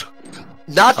 minutes.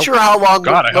 Not sure how long.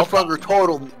 Much longer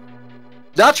Total.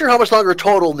 Not sure how much longer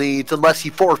Total needs unless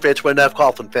he forfeits when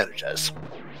fcoughlin finishes.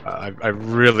 I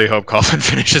really hope Coughlin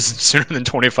finishes sooner than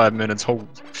 25 minutes. A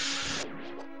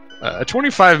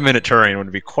 25-minute terrain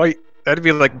would be quite. That'd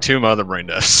be like 2 other brain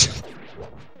deaths.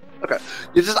 Okay.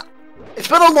 It's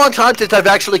been a long time since I've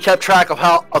actually kept track of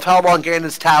how long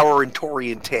Ganon's Tower and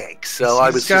Torian takes, so I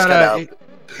was just kind of.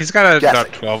 He's got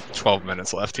about 12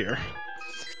 minutes left here.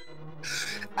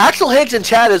 Axel Higgs in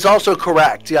chat is also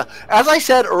correct. Yeah, as I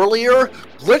said earlier,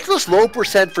 glitchless low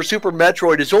percent for Super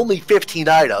Metroid is only 15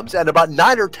 items, and about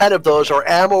 9 or 10 of those are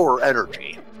ammo or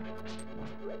energy.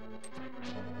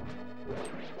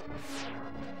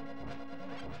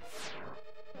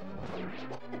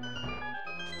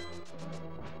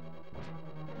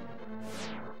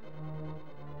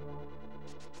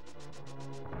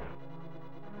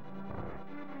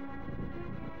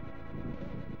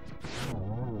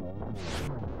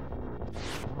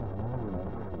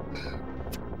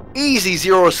 Easy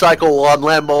zero cycle on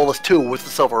Lambolus 2 with the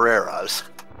silver arrows.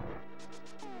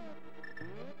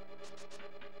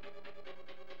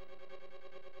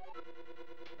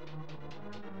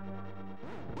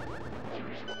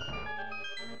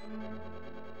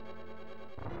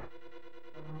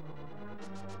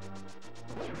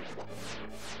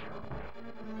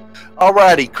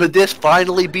 Alrighty, could this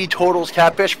finally be Total's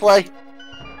catfish play?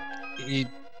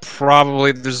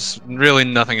 Probably. There's really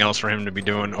nothing else for him to be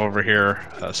doing over here.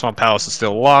 Swamp Palace is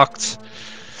still locked.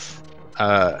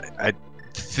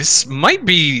 This might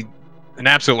be an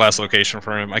absolute last location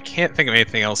for him. I can't think of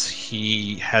anything else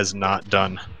he has not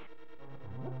done.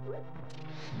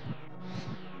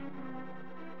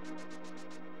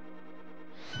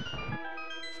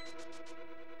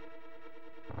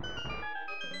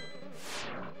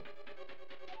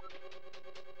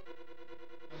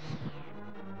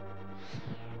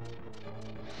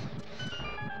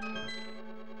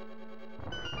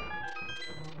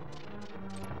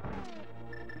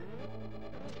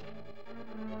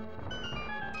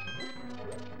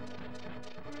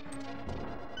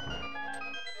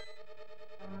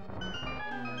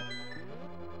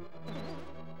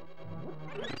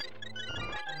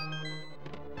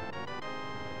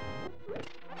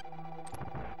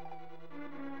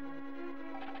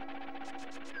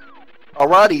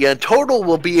 Alrighty, and Total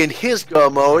will be in his go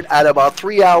mode at about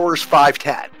 3 hours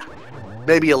 5:10.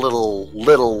 Maybe a little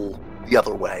the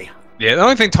other way. Yeah, the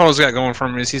only thing Total's got going for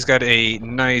him is he's got a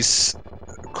nice,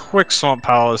 quick Swamp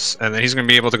Palace, and then he's going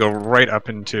to be able to go right up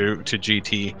into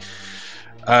GT.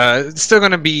 It's still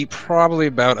going to be probably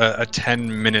about a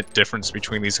 10-minute difference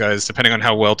between these guys, depending on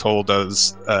how well Total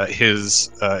does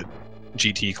his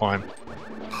GT climb.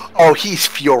 Oh, he's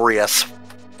furious.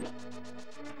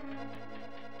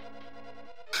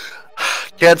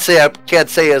 Can't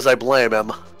say as I blame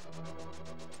him.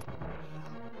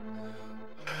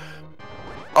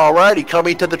 Alrighty,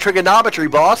 coming to the trigonometry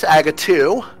boss, Aga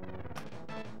 2.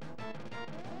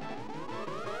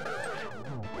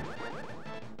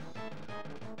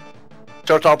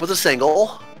 Starts off with a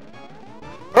single.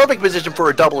 Perfect position for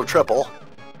a double or triple.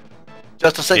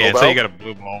 Just a single, though. Yeah, so you got a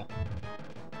blue ball.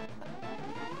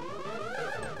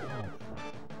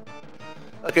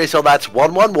 Okay, so that's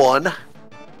 1-1-1.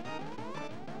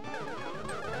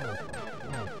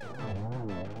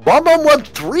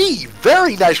 1-1-1-3.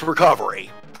 Very nice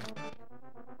recovery.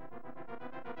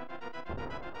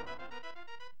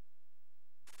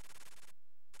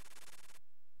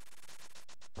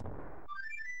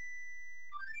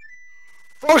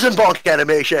 Frozen bonk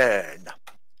animation.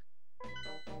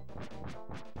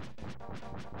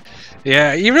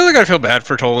 Yeah, you really gotta feel bad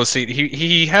for Tolaseat.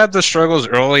 He had the struggles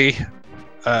early.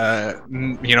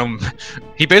 You know,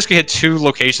 he basically had 2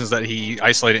 locations that he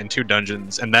isolated in 2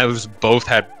 dungeons, and those both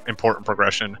had important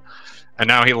progression. And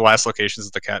now the last location is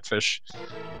the catfish,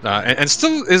 and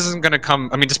still isn't going to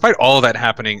come. I mean, despite all of that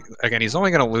happening, again, he's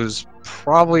only going to lose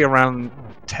probably around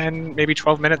 10, maybe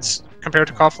 12 minutes compared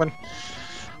to Coughlin.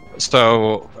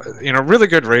 So, you know, really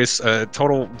good race.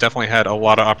 Total definitely had a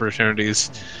lot of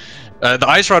opportunities. The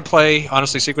Ice Rod play,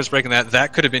 honestly, sequence breaking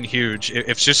that could have been huge.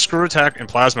 If just Screw Attack and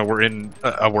Plasma were in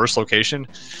a worse location,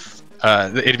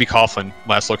 it'd be Coughlin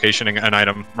last location an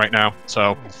item right now.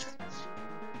 So,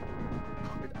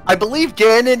 I believe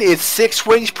Ganon is 6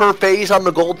 swings per phase on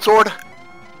the Gold Sword.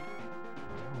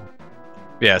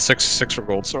 Yeah, six for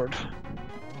Gold Sword.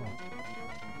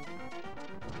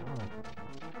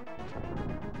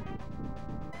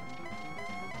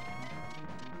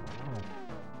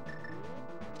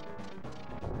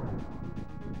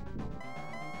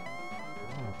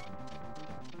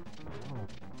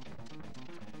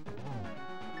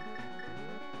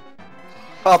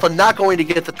 Coughlin not going to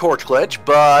get the torch glitch,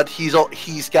 but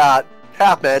he's got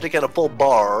half magic and a full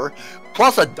bar,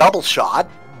 plus a double shot.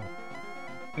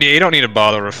 Yeah, you don't need to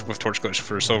bother with torch glitch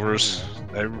for silvers.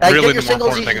 And really, get your the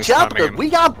more singles important thing is jump, timing. we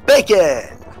got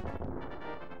bacon.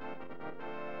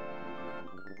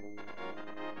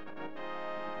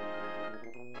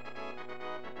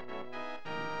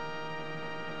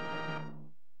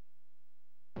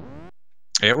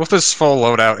 Yeah, with this full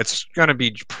loadout, it's gonna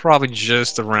be probably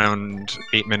just around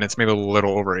 8 minutes, maybe a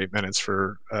little over 8 minutes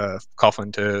for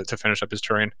Coughlin to finish up his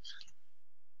terrain.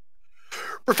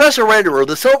 Professor Renderer,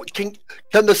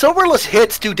 can the silverless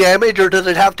hits do damage, or does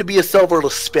it have to be a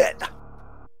silverless spin?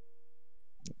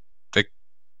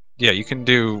 Yeah, you can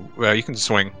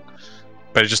swing,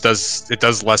 but it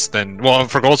does less than, well,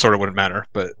 for gold sword it wouldn't matter,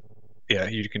 but yeah,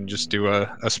 you can just do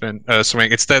a swing.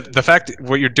 It's the fact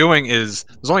what you're doing is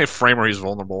there's only a frame where he's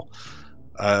vulnerable,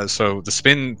 so the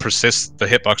spin persists, the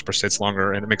hitbox persists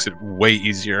longer, and it makes it way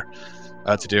easier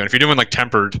to do. And if you're doing like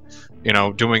tempered,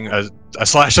 doing a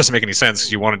slash doesn't make any sense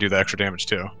because you want to do the extra damage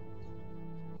too.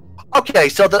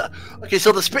 The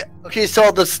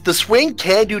swing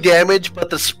can do damage, but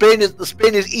the spin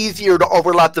is easier to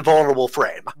overlap the vulnerable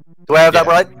frame. Do I have that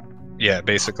right? Yeah,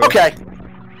 basically. Okay.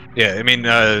 Yeah, I mean,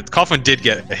 Coughlin did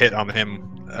get a hit on him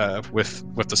with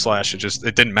the slash.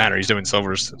 It didn't matter. He's doing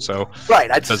silvers, so right.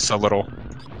 It does a little.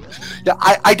 Yeah,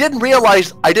 I didn't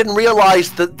realize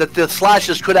that the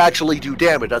slashes could actually do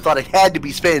damage. I thought it had to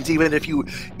be spins, even if you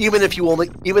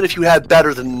had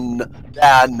better than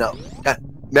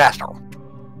master.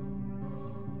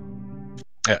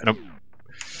 Yeah, nope.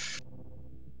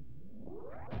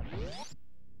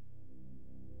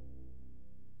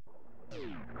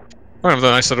 One of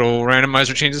the nice little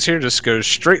randomizer changes here just goes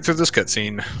straight through this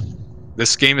cutscene.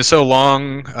 This game is so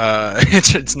long,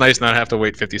 it's nice not to have to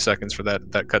wait 50 seconds for that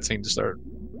cutscene to start.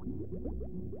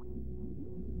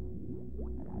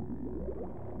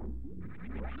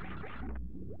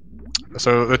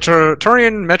 So the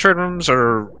Turian Metroid rooms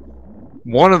are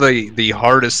one of the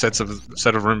hardest set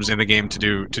of rooms in the game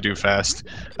to do fast.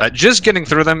 Just getting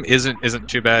through them isn't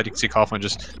too bad. You can see Coughlin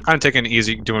just kind of taking it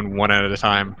easy, doing one at a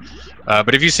time.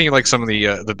 But if you see like some of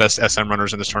the best SM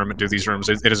runners in this tournament do these rooms,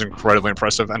 it is incredibly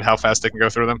impressive and how fast they can go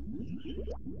through them.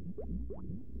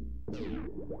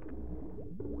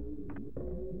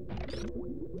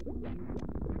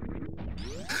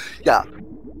 Yeah.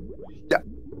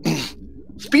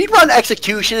 Speedrun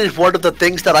execution is one of the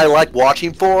things that I like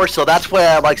watching for, so that's why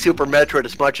I like Super Metroid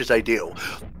as much as I do.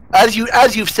 As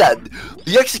you've said,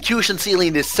 the execution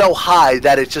ceiling is so high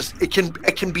that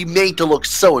it can be made to look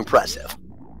so impressive.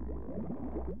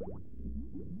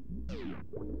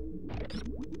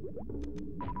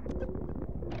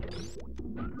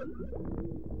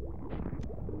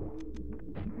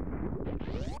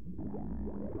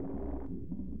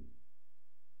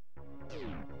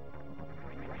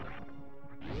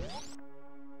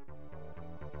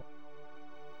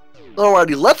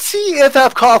 Alrighty, let's see if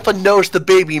fcoughlin knows the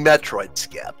baby Metroid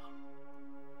skip.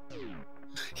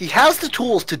 He has the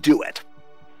tools to do it.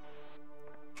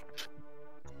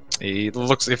 He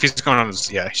looks, if he's going on his,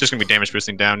 he's just gonna be damage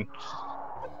boosting down.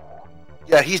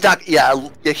 Yeah, he's not. He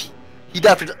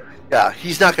definitely. Yeah,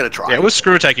 he's not gonna try. Yeah, with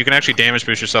screw attack, you can actually damage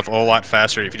boost yourself a lot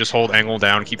faster if you just hold angle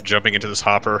down, keep jumping into this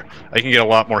hopper. You can get a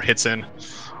lot more hits in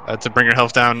to bring your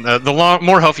health down. The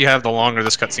more health you have, the longer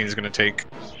this cutscene is gonna take.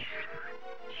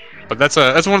 But that's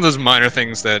one of those minor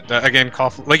things that again,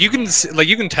 Coughlin,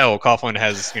 you can tell Coughlin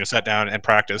has sat down and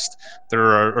practiced. There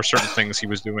are certain things he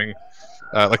was doing,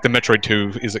 like the Metroid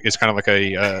 2 is kind of like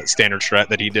a standard strat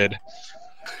that he did.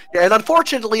 Yeah, and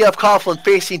unfortunately, fcoughlin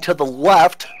facing to the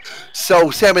left, so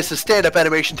Samus's stand-up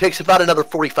animation takes about another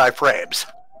 45 frames.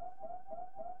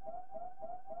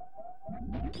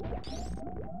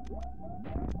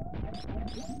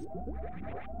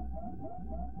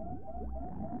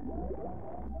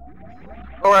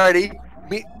 Alrighty.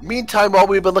 Meantime, while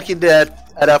we've been looking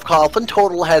at fcoughlin,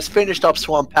 Total has finished up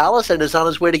Swamp Palace and is on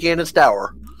his way to Ganon's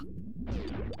Tower.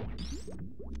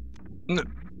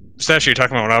 Stash, you're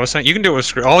talking about what I was saying? You can do it with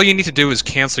screw. All you need to do is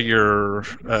cancel your...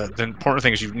 the important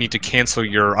thing is you need to cancel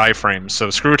your iframes. So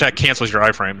screw attack cancels your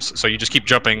iframes. So you just keep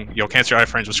jumping, you'll cancel your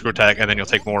iframes with screw attack, and then you'll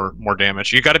take more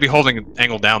damage. You got to be holding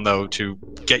angle down, though, to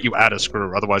get you out of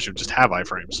screw. Otherwise, you'll just have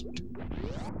iframes.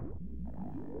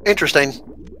 Interesting.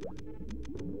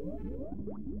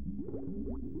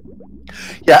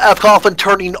 Yeah, fcoughlin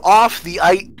turning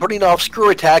off screw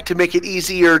attack to make it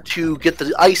easier to get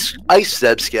the ice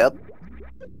Zeb skip.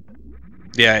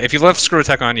 Yeah, if you left screw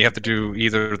attack on, you have to do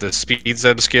either the speed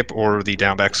Zeb skip or the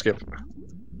down back skip.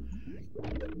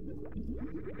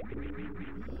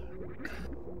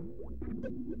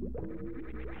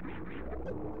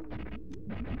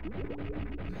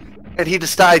 And he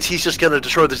decides he's just going to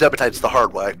destroy the Zebatites the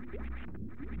hard way.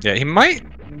 Yeah, he might.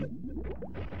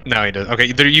 No, he does. Okay,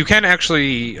 you can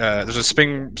actually. There's a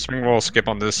spring roll skip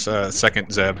on this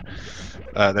second Zeb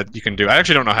that you can do. I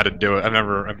actually don't know how to do it. I've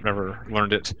never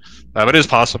learned it, but it is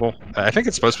possible. I think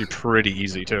it's supposed to be pretty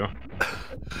easy too.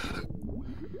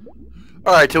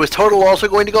 Alright, so is Total also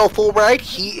going to go full right?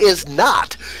 He is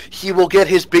not. He will get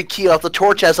his big key off the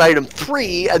torch as item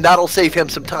 3, and that'll save him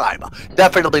some time.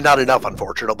 Definitely not enough,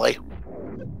 unfortunately.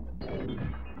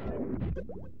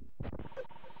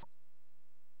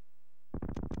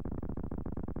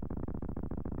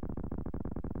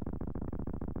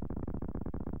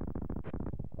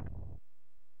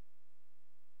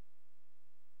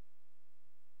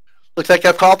 Looks like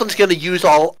fcoughlin going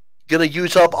to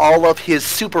use up all of his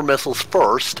super missiles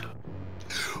first.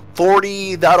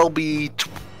 40. That'll be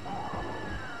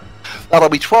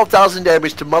 12,000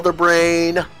 damage to Mother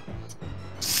Brain.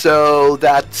 So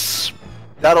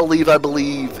that'll leave, I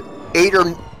believe,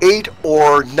 8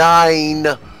 or 9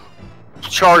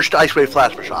 charged Ice Wave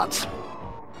plasma shots.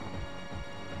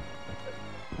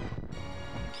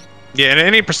 Yeah, in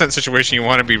any percent situation, you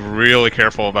want to be really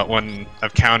careful about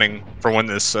counting for when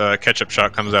this catch-up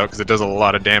shot comes out, because it does a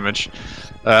lot of damage.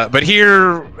 But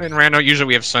here in Rando, usually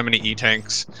we have so many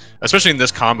E-tanks, especially in this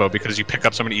combo, because you pick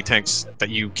up so many E-tanks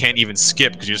that you can't even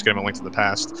skip because you just get them a Link to the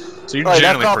Past. So you're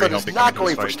generally pretty healthy. Not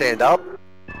going for stand-up.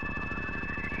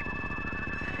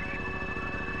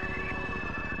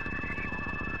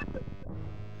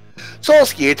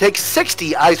 Solsky takes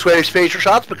 60 Ice Wave Spacer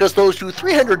shots because those do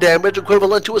 300 damage,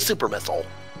 equivalent to a super missile.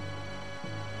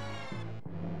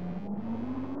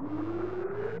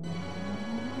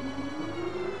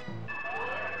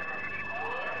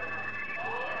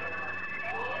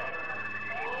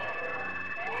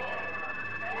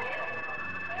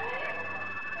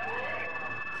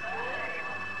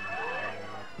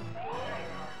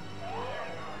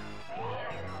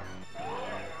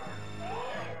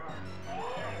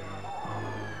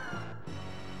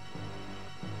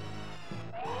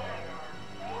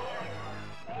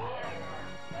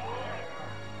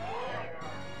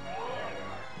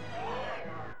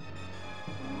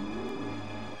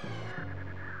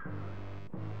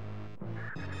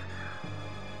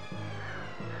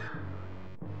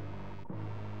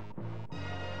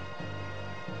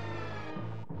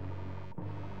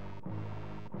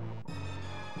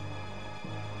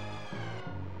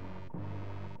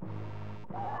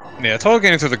 Yeah, Total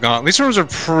getting through the gauntlet. These rooms are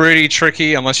pretty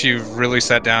tricky unless you've really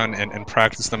sat down and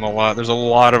practiced them a lot. There's a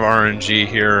lot of RNG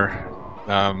here.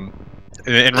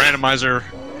 In Randomizer,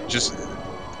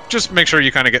 just make sure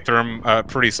you kind of get through them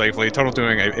pretty safely. Total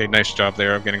doing a nice job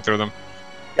there of getting through them.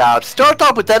 Yeah, start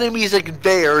off with enemies and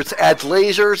conveyors, adds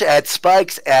lasers, adds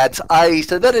spikes, adds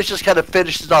ice, and then it just kind of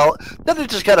finishes all. Then it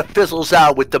just kind of fizzles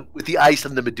out with the ice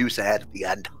and the Medusa head at the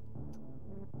end.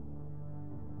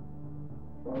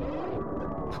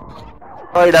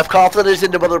 Alright, fcoughlin is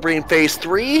into Mother Brain Phase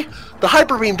 3. The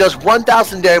Hyper Beam does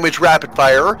 1,000 damage rapid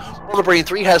fire. Mother Brain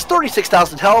 3 has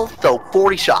 36,000 health, so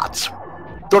 40 shots.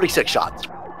 36 shots.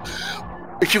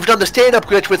 If you've done the stand-up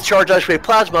glitch with Charged Ice Wave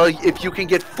Plasma, if you can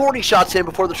get 40 shots in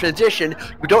before the transition,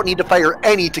 you don't need to fire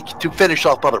any to finish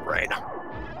off Mother Brain.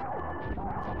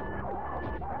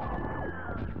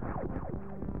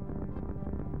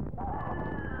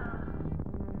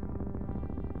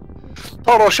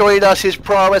 Total showing us his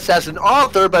prowess as an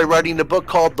author by writing a book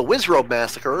called The Wizrobe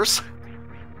Massacres.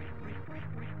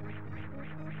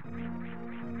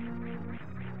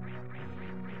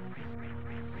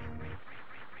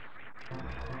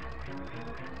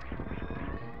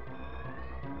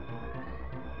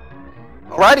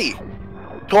 Alrighty.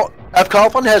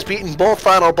 fcoughlin has beaten both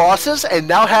final bosses and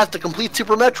now has to complete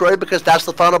Super Metroid because that's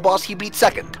the final boss he beat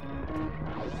second.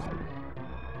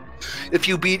 If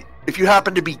you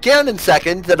happen to beat Ganon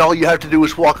second, then all you have to do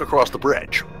is walk across the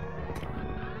bridge.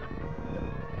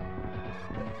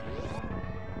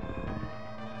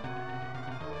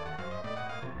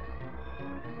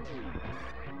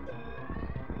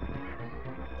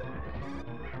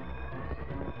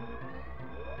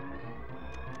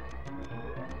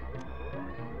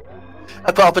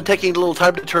 fcoughlin taking a little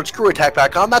time to turn Screw Attack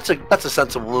back on. That's a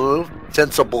sensible move.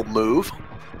 Sensible move.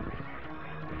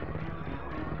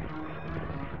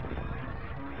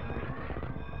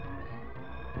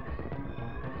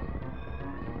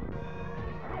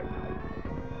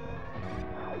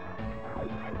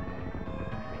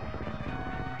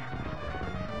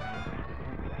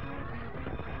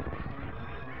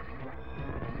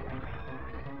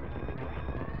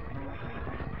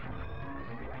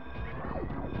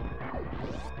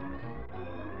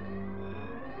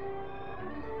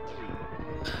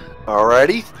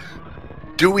 Alrighty,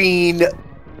 doing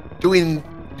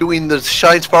the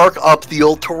Shine Spark up the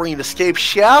old Torian escape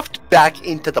shaft, back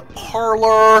into the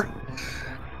parlor.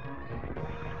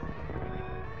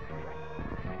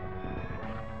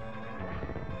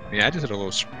 Yeah, I just had a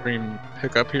little scream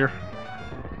hiccup here.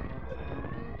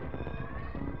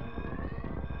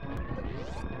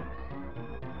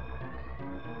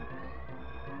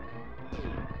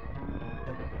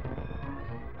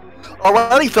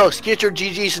 Alrighty, folks, get your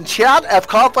GGs in chat.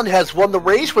 fcoughlin has won the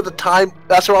race with a time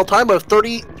SRL time of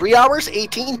 33 hours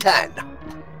 18:10.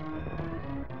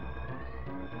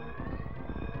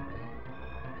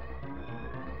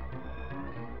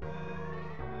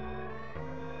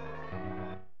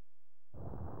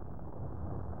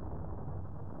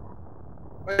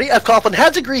 fcoughlin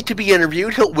has agreed to be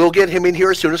interviewed. We'll get him in here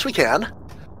as soon as we can.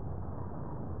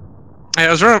 Yeah,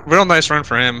 it was a real nice run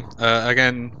for him.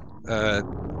 Again,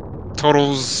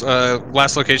 totals,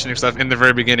 last location stuff in the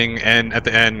very beginning and at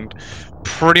the end,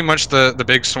 pretty much the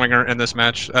big swinger in this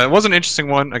match. It was an interesting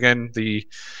one. Again, the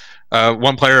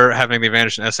one player having the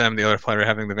advantage in SM, the other player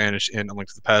having the advantage in A Link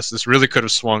to the Past. This really could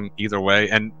have swung either way.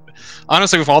 And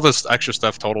honestly, with all this extra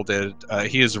stuff Total did,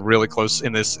 he is really close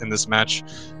in this match.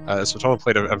 So Total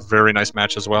played a very nice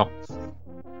match as well.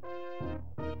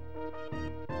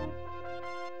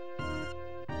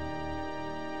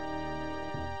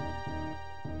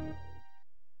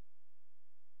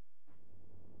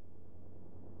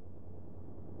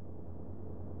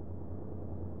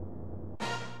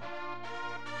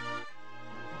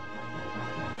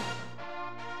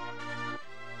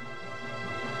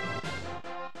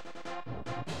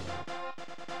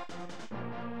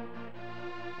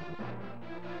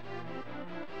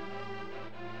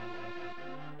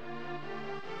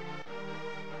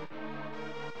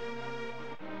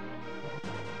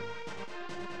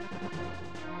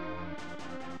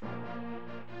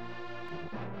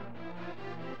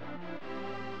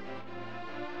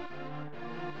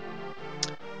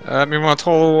 Meanwhile,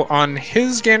 Toll on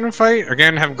his Ganon fight,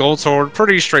 again, have Gold Sword.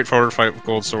 Pretty straightforward fight with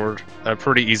Gold Sword.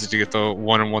 Pretty easy to get the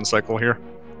 1-in-1 cycle here.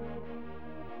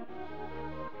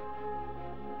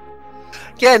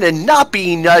 Again, and not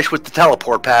being nice with the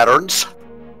teleport patterns.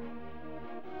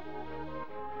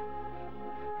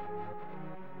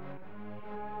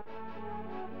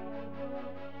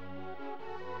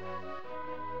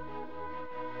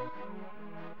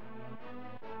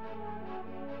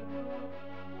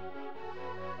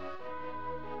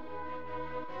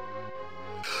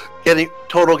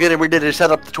 Total getting ready to set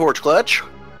up the torch glitch.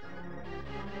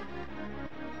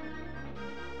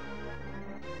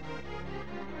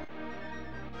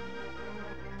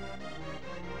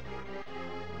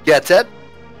 Gets it.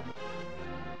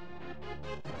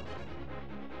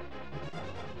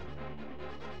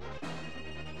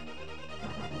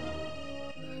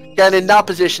 Again, in not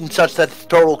positioned such that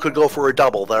Total could go for a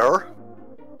double there.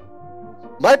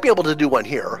 Might be able to do one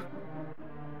here.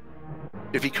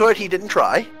 If he could, he didn't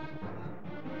try.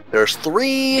 There's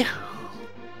 3.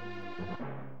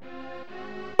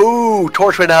 Ooh,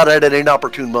 torch went out at an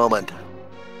inopportune moment.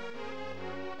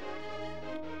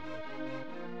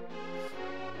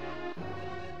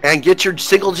 And get your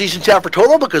single G's in chat for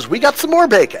Total because we got some more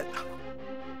bacon.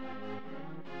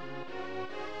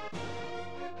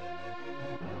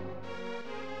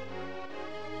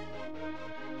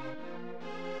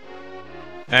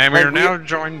 And we are now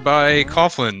joined by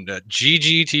Coughlin.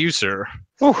 GG to you, sir.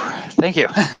 Ooh, thank you.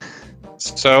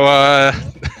 So,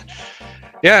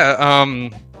 yeah,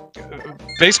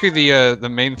 basically the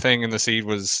main thing in the seed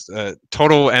was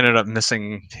Total ended up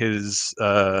missing his,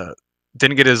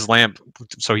 didn't get his lamp,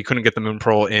 so he couldn't get the Moon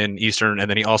Pearl in Eastern, and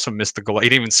then he also missed the glove. He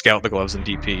didn't even scout the gloves in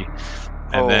DP.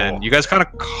 And then you guys kind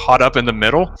of caught up in the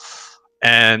middle,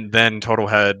 and then Total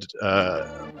had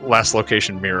last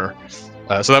location mirror.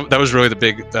 So that was really the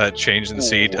big change in the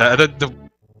seed. The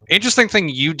interesting thing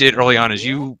you did early on is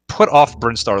you put off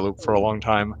Brinstar Loop for a long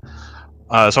time.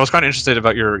 So I was kind of interested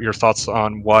about your thoughts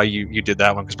on why you did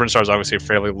that one, because Brinstar is obviously a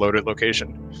fairly loaded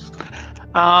location.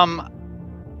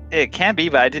 It can be,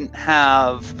 but I didn't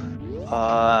have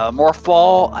Morph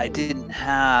Ball. I didn't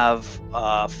have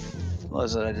what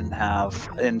was it? I didn't have,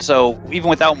 and so even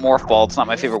without Morph Ball, it's not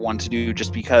my favorite one to do,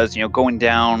 just because going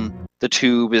down the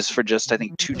tube is for just, I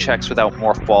think, 2 checks without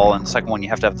Morph Ball, and the second one you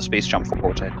have to have the space jump for,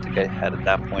 which I think I had at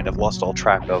that point. I've lost all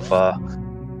track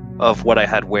of what I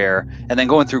had where. And then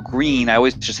going through green, I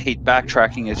always just hate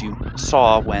backtracking, as you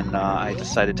saw when I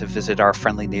decided to visit our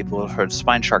friendly neighborhood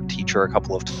Spine Shark teacher a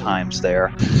couple of times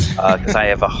there, because I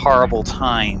have a horrible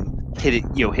time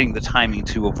hitting the timing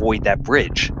to avoid that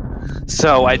bridge.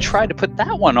 So I tried to put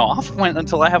that one off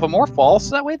until I have a Morph Ball,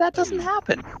 so that way that doesn't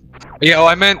happen. Yeah, well,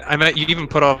 I meant you even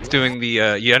put off doing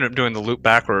the you ended up doing the loop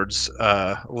backwards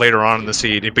later on in the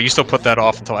seed, but you still put that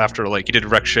off until after, like, you did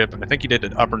Wreck Ship, and I think you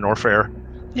did Upper Norfair.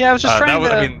 Yeah, I was just trying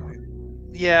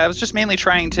I was just mainly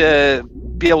trying to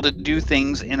be able to do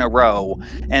things in a row,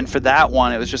 and for that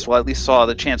one, it was just, well, at least saw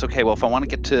the chance. Okay, well, if I want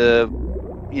to get to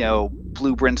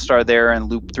Blue Brinstar there and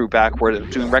loop through backward.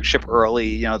 Doing Wreck Ship early,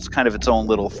 you know, it's kind of its own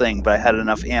little thing, but I had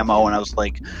enough ammo and I was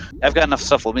like, I've got enough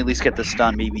stuff, let me at least get this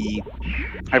done. Maybe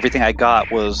everything I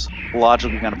got was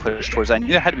logically going to push towards that. I knew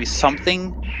there had to be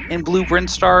something in Blue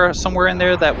Brinstar somewhere in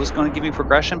there that was going to give me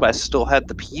progression, but I still had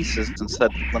the pieces and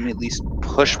said, let me at least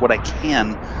push what I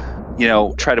can, you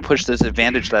know, try to push this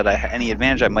advantage that any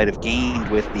advantage I might have gained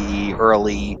with the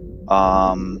early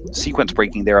sequence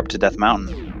breaking there up to Death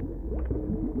Mountain.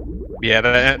 Yeah,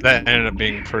 that ended up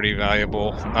being pretty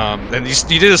valuable. And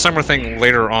you did a similar thing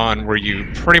later on where you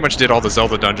pretty much did all the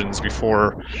Zelda dungeons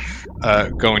before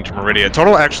going to Meridia.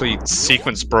 Total actually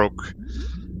sequence broke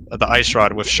the Ice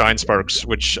Rod with Shine Sparks,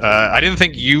 which I didn't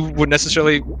think you would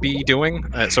necessarily be doing.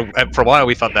 So for a while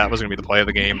we thought that was going to be the play of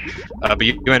the game, but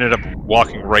you ended up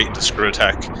walking right into Screw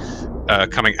Attack,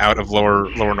 coming out of lower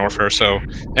Norfair. So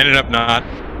ended up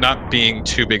not being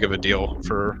too big of a deal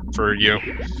for you.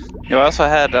 You know, I also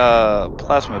had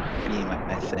Plasma Beam,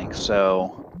 I think.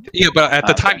 So yeah, but at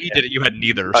the time he did it, you had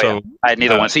neither. So yeah. I had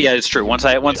neither one. So yeah, it's true. Once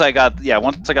I got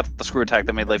the Screw Attack,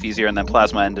 that made life easier, and then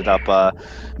Plasma ended up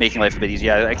making life a bit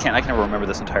easier. I can never remember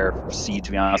this entire seed,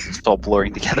 to be honest. It's all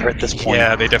blurring together at this point.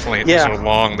 Yeah, they definitely so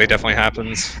long. They definitely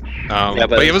happens. Yeah,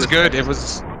 but it was good. It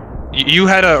was. You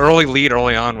had an early lead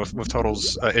early on with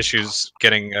Total's issues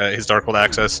getting his Darkhold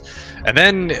access, and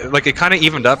then like it kind of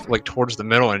evened up like towards the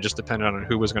middle, and it just depended on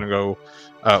who was going to go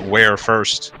where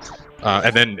first,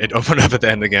 and then it opened up at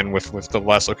the end again with the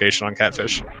last location on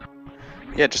Catfish.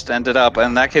 Yeah, it just ended up.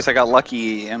 In that case, I got lucky.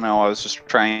 You know, I was just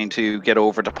trying to get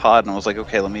over to Pod, and I was like,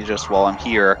 okay, let me just, while I'm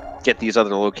here, get these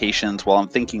other locations while I'm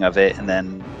thinking of it, and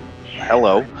then,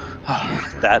 hello,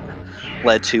 that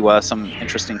led to some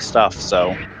interesting stuff.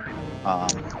 So.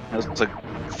 It was a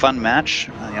fun match.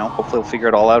 You know, hopefully we'll figure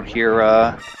it all out here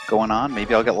going on.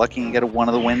 Maybe I'll get lucky and get one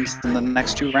of the wins in the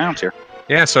next 2 rounds here.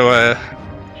 Yeah, so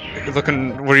what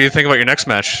do you think about your next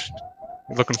match?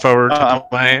 Looking forward to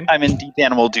playing? I'm in deep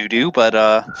animal doo-doo, but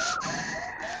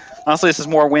honestly, this is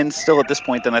more wins still at this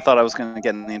point than I thought I was going to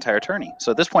get in the entire tourney.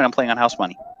 So at this point, I'm playing on house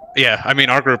money. Yeah, I mean,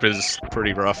 our group is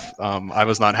pretty rough. I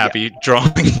was not happy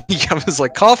drawing. I was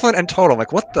like, Coughlin and Total. I'm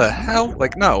like, what the hell?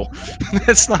 Like, no,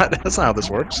 that's not how this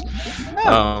works.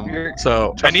 No,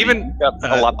 so, and even you got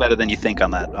a lot better than you think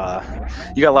on that.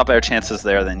 You got a lot better chances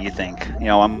there than you think. You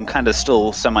know, I'm kind of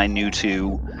still semi-new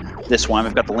to this one.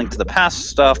 I've got the Link to the Past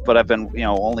stuff, but I've been, you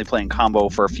know, only playing combo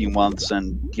for a few months,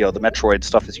 and you know, the Metroid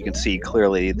stuff, as you can see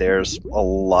clearly, there's a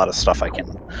lot of stuff I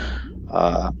can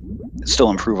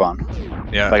still improve on.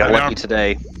 Yeah, I got lucky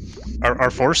today. Our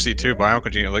 4C too,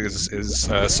 Biocongenial, like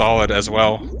is solid as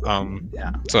well.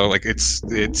 Yeah. So like it's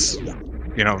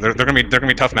you know they're gonna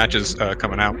be tough matches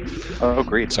coming out. Oh,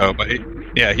 great. So, but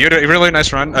yeah, you had a really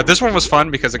nice run. This one was fun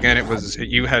because again,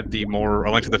 you had the more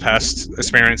Link to the Past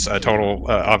experience. Total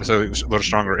obviously was a little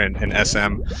stronger in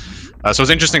SM. So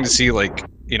it's interesting to see, like,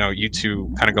 you know, you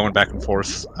two kind of going back and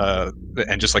forth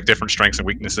and just like different strengths and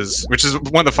weaknesses, which is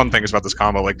one of the fun things about this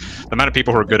combo. Like the amount of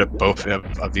people who are good at both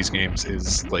of these games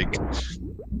is like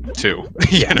 2,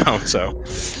 you know. So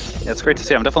yeah, it's great to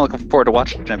see. I'm definitely looking forward to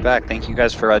watching it back. Thank you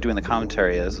guys for doing the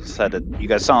commentary. As I said, you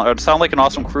guys sound like an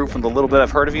awesome crew from the little bit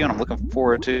I've heard of you, and I'm looking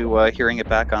forward to hearing it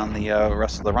back on the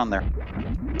rest of the run there.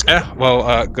 Yeah,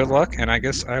 well, good luck, and I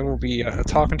guess I will be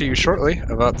talking to you shortly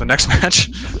about the next match.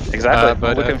 Exactly,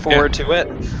 but looking forward to it.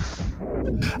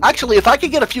 Actually, if I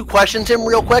could get a few questions in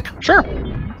real quick. Sure.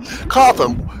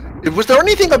 Coughlin, was there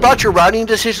anything about your routing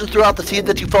decisions throughout the seed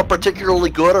that you felt particularly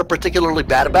good or particularly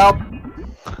bad about?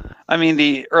 I mean,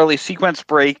 the early sequence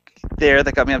break there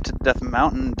that got me up to Death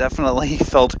Mountain definitely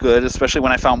felt good, especially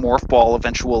when I found Morph Ball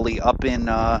eventually up in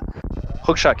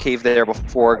Hookshot Cave there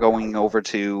before going over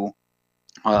to...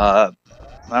 I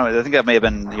think that may have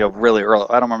been, you know, really early.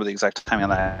 I don't remember the exact timing on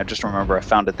that. I just remember I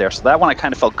found it there. So that one I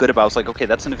kind of felt good about. I was like, okay,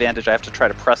 that's an advantage. I have to try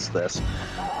to press this.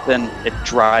 Then it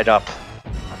dried up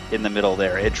in the middle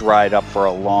there. It dried up for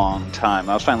a long time.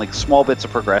 I was finding like small bits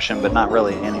of progression, but not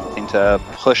really anything to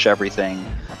push everything.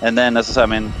 And then, as I said,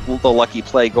 I mean, the lucky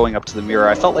play going up to the mirror.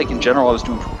 I felt like in general I was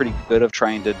doing pretty good of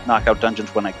trying to knock out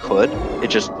dungeons when I could. It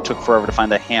just took forever to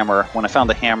find the hammer. When I found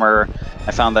the hammer,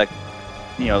 I found that,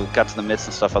 you know, got to the midst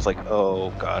and stuff, I was like,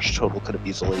 oh gosh, Total could have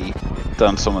easily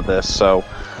done some of this. So,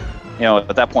 you know,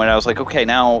 at that point I was like, okay,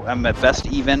 now I'm at best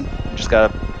even. Just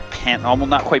gotta almost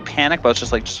not quite panic, but it's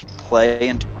just like, just play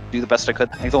and do the best I could.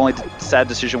 I think the only sad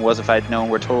decision was if I'd known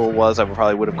where Total was, I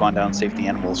probably would have gone down and saved the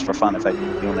animals for fun if I'd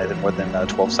known I had more than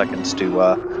 12 seconds to,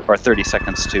 or 30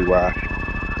 seconds to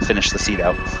finish the seed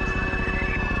out.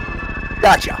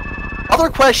 Gotcha. Other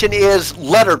question is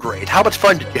letter grade. How much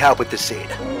fun did you have with this seed?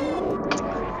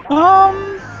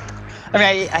 I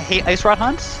mean, I hate ice rod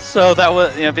hunts, so that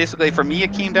was, basically for me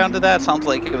it came down to that. Sounds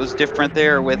like it was different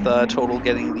there with Total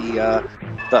getting the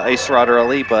ice rod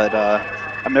early, but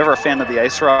I'm never a fan of the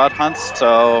ice rod hunts.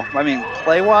 So I mean,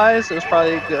 play wise, it was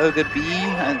probably a good B,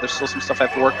 and there's still some stuff I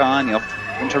have to work on.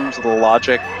 In terms of the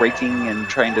logic, breaking and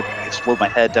trying to explode my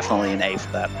head, definitely an A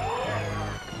for that.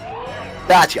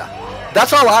 Gotcha.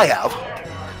 That's all I have.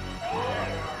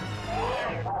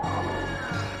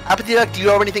 Apathy, do you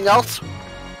have anything else?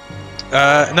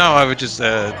 No, I would just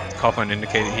Coughlin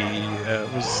indicated he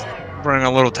was running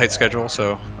a little tight schedule,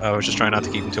 so I was just trying not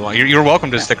to keep him too long. You're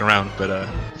welcome to stick around, but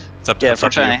it's up to you.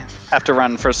 Unfortunately, I have to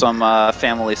run for some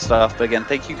family stuff. But again,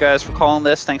 thank you guys for calling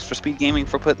this. Thanks for SpeedGaming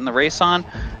for putting the race on.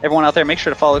 Everyone out there, make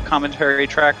sure to follow commentary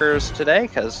trackers today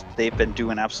because they've been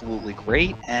doing absolutely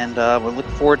great. And we're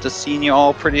looking forward to seeing you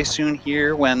all pretty soon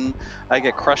here when I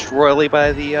get crushed royally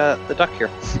by the duck here.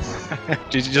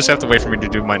 You just have to wait for me to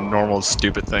do my normal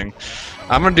stupid thing.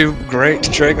 I'm gonna do great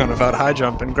Dragon without high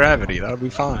jump and gravity. That'll be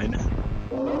fine.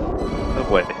 Oh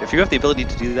boy, if you have the ability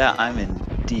to do that, I'm in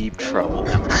deep trouble.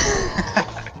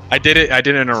 I did it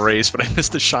in a race, but I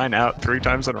missed the shine out 3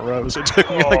 times in a row, so it took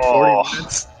me like 40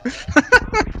 minutes.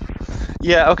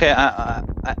 Yeah, okay.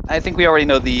 I think we already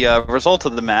know the result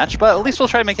of the match, but at least we'll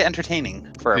try to make it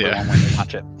entertaining for everyone when they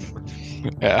watch it.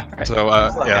 Yeah. Right. So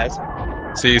yeah.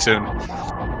 Guys. See you soon.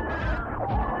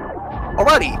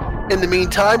 Alrighty. In the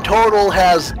meantime, Total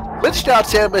has glitched out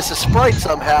Samus's sprite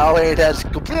somehow and has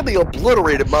completely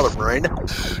obliterated Mother Brain.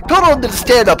 Total did a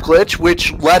stand-up glitch,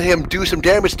 which let him do some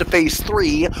damage to Phase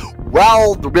 3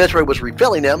 while the Metroid was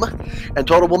refilling him, and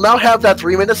Total will now have that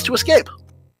 3 minutes to escape.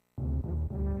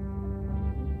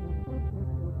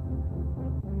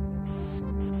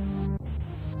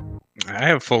 I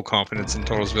have full confidence in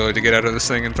Total's ability to get out of this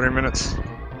thing in 3 minutes.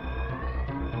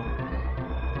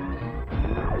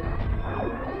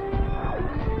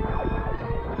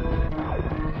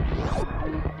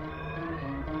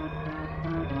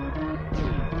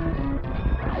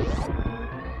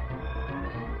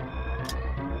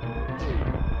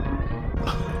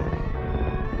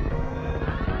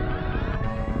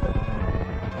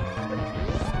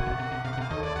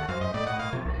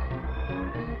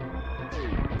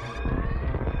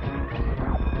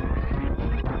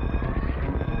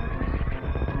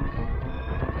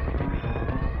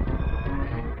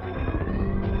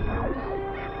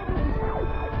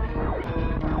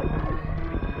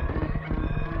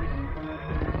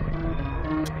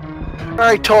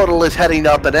 Alright, Total is heading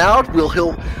up and out.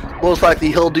 He'll most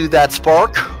likely he'll do that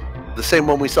spark, the same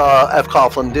one we saw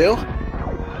fcoughlin do.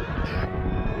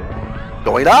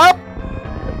 Going up.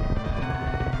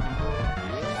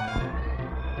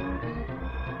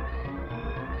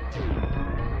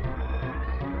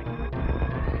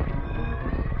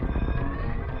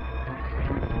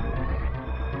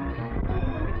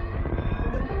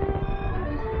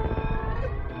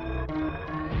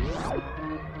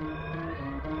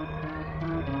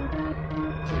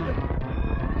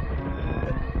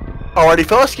 Alrighty,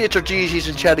 folks, get your GGs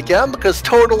in chat again because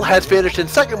Total has finished in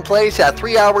second place at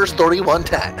 3 hours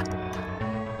 31:10.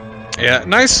 Yeah,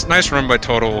 nice run by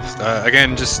Total.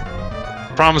 Again, just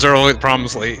problems early,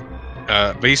 problems late,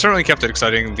 but he certainly kept it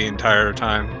exciting the entire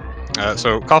time.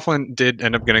 So Coughlin did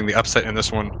end up getting the upset in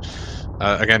this one.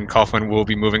 Again, Coughlin will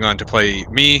be moving on to play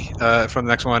me for the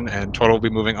next one, and Total will be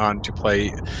moving on to play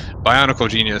Bionicle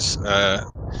Genius.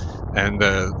 And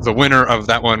the winner of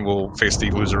that one will face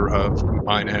the loser of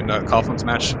mine and Coughlin's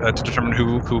match to determine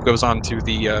who goes on to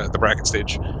the bracket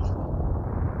stage.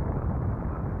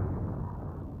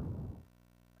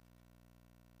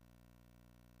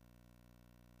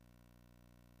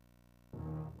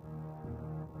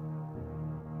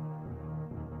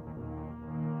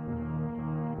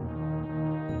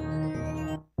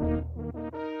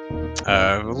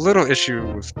 A little issue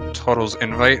with Total's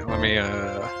invite. Let me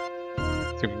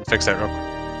see if we can fix that real quick.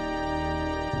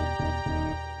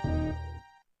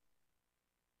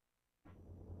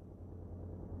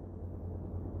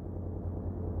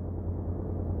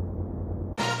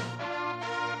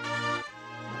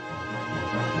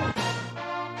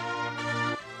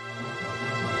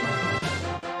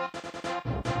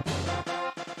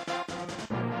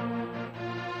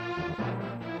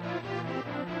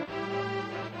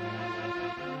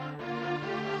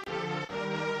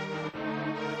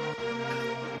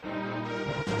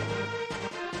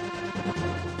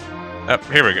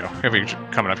 Here we go. He'll be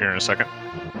coming up here in a second.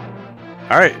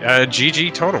 All right,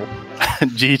 GG Total.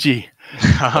 GG.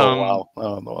 Oh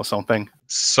wow, oh, something.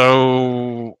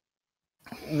 So,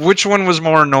 which one was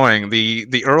more annoying?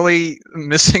 The early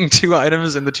missing 2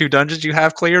 items in the 2 dungeons you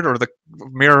have cleared, or the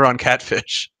mirror on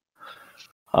Catfish?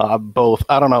 Both.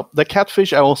 I don't know. The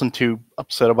catfish I wasn't too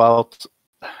upset about.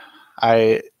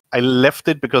 I left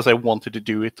it because I wanted to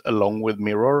do it along with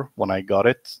Mirror when I got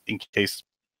it, in case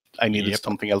I needed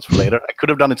something else for later. I could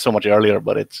have done it so much earlier,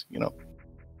 but it's, you know.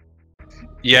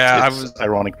 Yeah, it's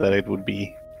ironic that it would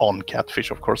be on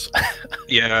catfish, of course.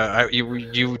 Yeah,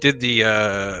 you did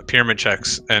the pyramid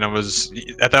checks, and I was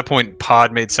at that point.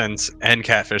 Pod made sense and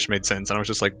catfish made sense, and I was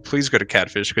just like, please go to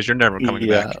catfish because you're never coming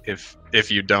back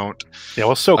if you don't. Yeah, I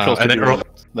was so close to doing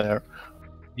it there.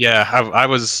 Yeah, I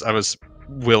was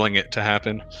willing it to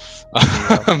happen.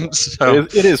 So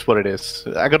it is what it is.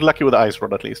 I got lucky with the ice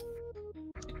rod at least.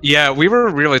 Yeah, we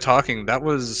were really talking.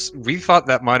 We thought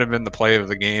that might have been the play of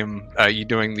the game. You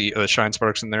doing the shine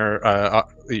sparks in there.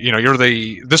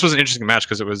 This was an interesting match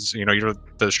because it was, you're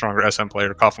the stronger SM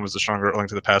player. Coughlin was the stronger Link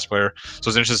to the Past player. So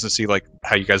it's interesting to see like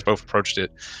how you guys both approached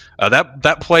it.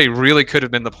 That play really could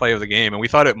have been the play of the game, and we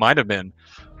thought it might have been.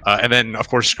 And then, of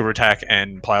course, Screw Attack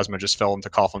and Plasma just fell into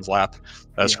Coughlin's lap.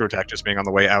 Screw Attack just being on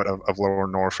the way out of Lower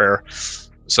Norfair.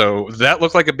 So that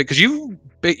looked like a big, because you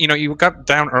got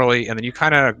down early and then you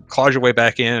kind of clawed your way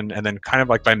back in, and then kind of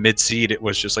like by mid-seed it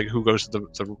was just like who goes to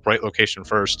the right location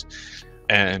first,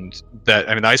 and that,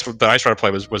 I mean, the ice rod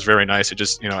play was very nice. It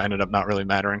just ended up not really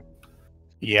mattering.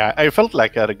 Yeah, I felt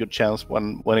like I had a good chance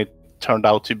when it turned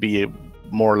out to be a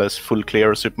more or less full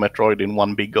clear Super Metroid in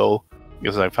one big go,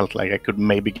 because I felt like I could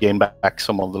maybe gain back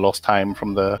some of the lost time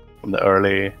from the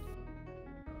early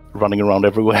running around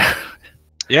everywhere.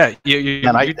 Yeah,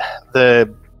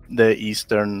 the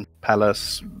Eastern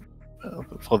Palace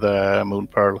for the Moon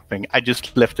Pearl thing, I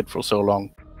just left it for so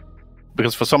long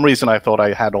because for some reason I thought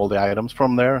I had all the items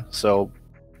from there, so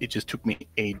it just took me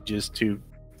ages to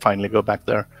finally go back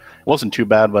there. It wasn't too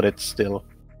bad, but it's still.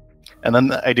 And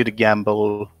then I did a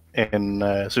gamble in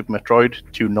Super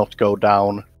Metroid to not go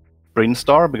down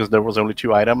Brinstar because there was only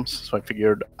 2 items, so I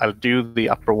figured I'll do the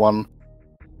upper one.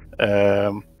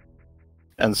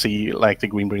 And see, like, the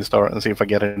Green Brinstar and see if I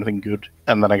get anything good.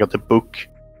 And then I got the book,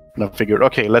 and I figured,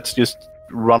 okay, let's just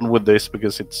run with this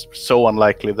because it's so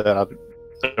unlikely that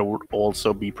there would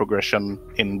also be progression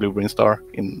in Blue Brinstar.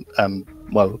 And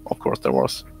well, of course, there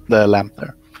was the lamp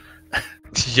there.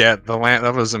 Yeah, the lamp,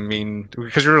 that was a mean,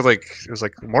 because you were like, it was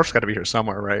like, Morph's got to be here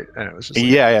somewhere, right? And it was just like,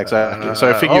 yeah, exactly. So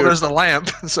I figured, there's the lamp,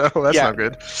 so that's not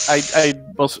good. I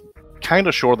was kind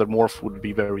of sure that Morph would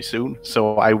be very soon,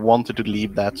 so I wanted to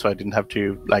leave that so I didn't have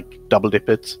to like double dip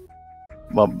it.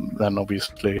 Well, then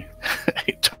obviously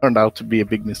it turned out to be a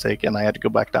big mistake, and I had to go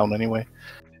back down anyway.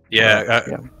 Yeah,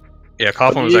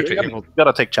 Coughlin was actually able.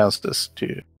 Gotta take chances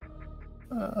too,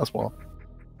 as well.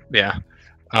 Yeah,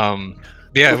 a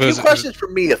few questions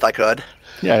from me, if I could.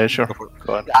 Yeah, sure.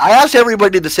 Go ahead. I asked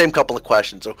everybody the same couple of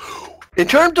questions. So, in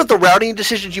terms of the routing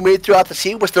decisions you made throughout the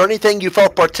scene, was there anything you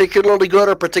felt particularly good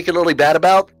or particularly bad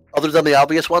about, other than the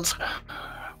obvious ones?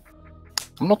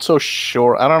 I'm not so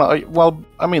sure. I don't know. Well,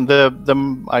 I mean, the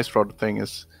ice rod thing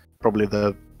is probably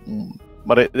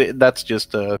but that's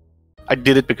just I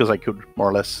did it because I could, more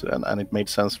or less, and it made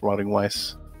sense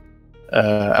routing-wise.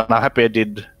 And I'm happy I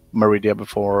did Meridia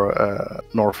before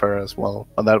Norfair as well,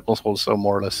 and that was also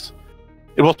more or less.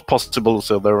 It was possible,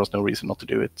 so there was no reason not to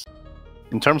do it.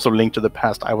 In terms of Link to the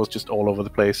Past, I was just all over the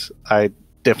place. I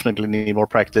definitely need more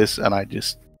practice, and I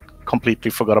just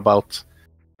completely forgot about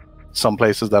some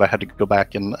places that I had to go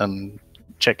back and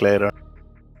check later.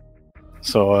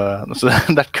 So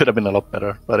that could have been a lot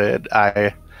better, but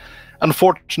I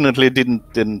unfortunately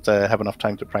didn't have enough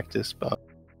time to practice. But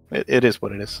it is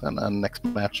what it is, and next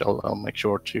match I'll make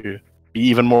sure to be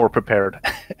even more prepared.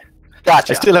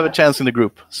 Gotcha. I still have a chance in the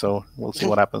group, so we'll see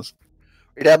what happens.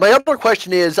 Yeah, my other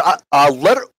question is,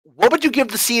 what would you give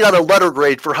the scene on a letter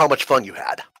grade for how much fun you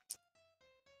had?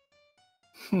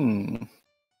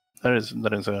 That's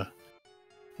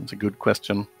a good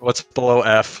question. What's below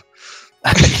F?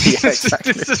 Yeah,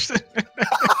 exactly.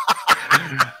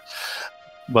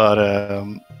 But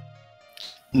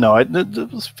no,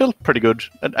 it felt pretty good.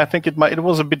 I think it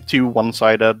was a bit too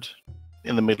one-sided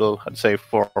in the middle, I'd say,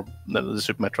 for the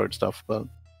Super Metroid stuff. But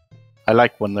I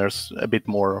like when there's a bit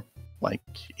more like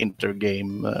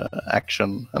inter-game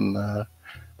action, and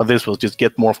this was just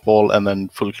get Morph Ball and then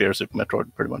full clear Super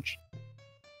Metroid, pretty much.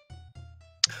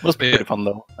 It was pretty fun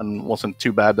though, and wasn't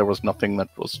too bad. There was nothing that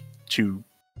was too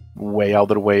way out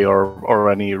of the way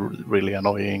or any really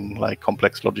annoying like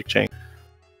complex logic chain.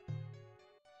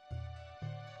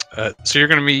 So you're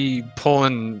going to be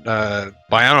pulling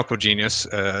Bionicle Genius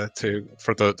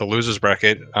for the losers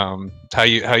bracket. How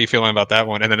you feeling about that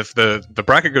one? And then if the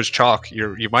bracket goes chalk,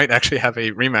 you might actually have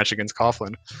a rematch against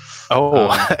Coughlin. Oh,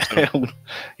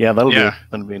 yeah,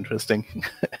 that'll be interesting.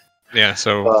 Yeah,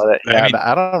 so yeah, I mean,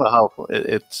 I don't know how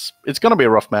it's gonna be a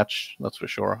rough match, that's for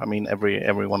sure. I mean,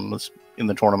 everyone that's in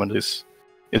the tournament is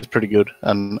pretty good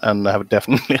and have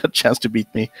definitely a chance to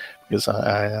beat me because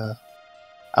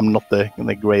I'm not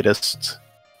the greatest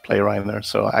player either.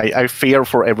 So I fear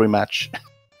for every match.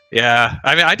 yeah,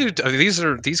 I mean, I do.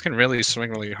 These can really swing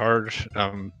really hard.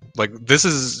 Like this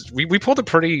is we pulled a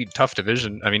pretty tough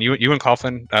division. I mean, you and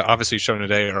Coughlin, obviously shown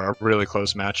today, are a really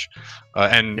close match,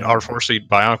 and Yeah. our 4-seed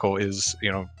Bionicle is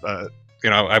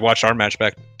I watched our match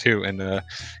back too, and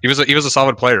he was a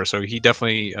solid player. So he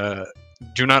definitely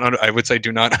I would say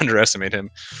do not underestimate him.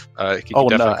 He can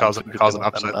definitely cause an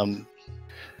upset.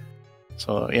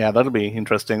 So yeah, that'll be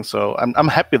interesting. So I'm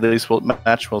happy that this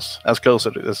match was as close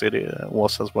as it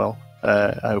was as well.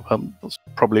 I hope it was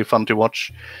probably fun to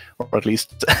watch, or at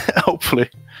least hopefully.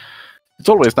 It's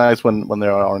always nice when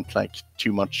there aren't like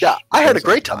too much. Yeah, I had a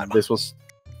great time. This was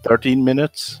 13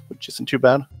 minutes, which isn't too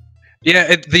bad.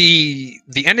 Yeah, the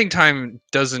ending time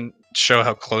doesn't show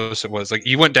how close it was. Like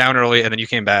you went down early and then you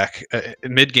came back.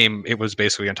 Mid game, it was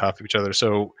basically on top of each other.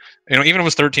 So even if it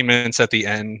was 13 minutes at the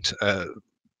end.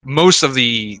 Most of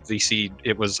the seed,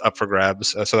 it was up for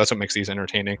grabs, so that's what makes these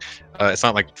entertaining. It's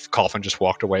not like Coughlin just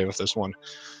walked away with this one.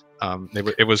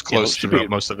 It was close throughout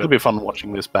most of it. It'll be fun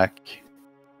watching this back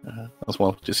as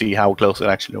well to see how close it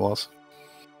actually was.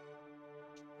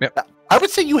 Yep. I would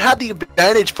say you had the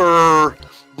advantage for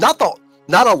not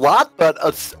a lot, but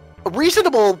a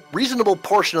reasonable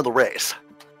portion of the race.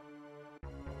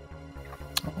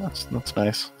 Oh, that's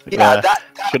nice. Yeah, that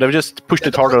should have just pushed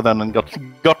it harder then and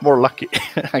got more lucky.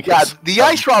 I guess. Yeah, the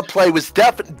ice rod play was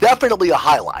definitely a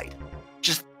highlight.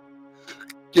 Just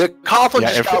Coughlin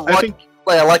just got lucky.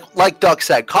 Like Duck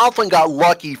said, Coughlin got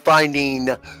lucky finding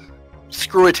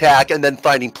screw attack and then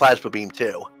finding plasma beam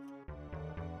too.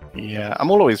 Yeah,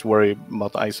 I'm always worried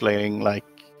about isolating like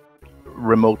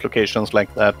remote locations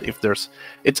like that. If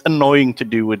it's annoying to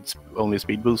do with only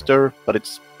speed booster, but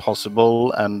it's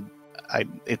possible and.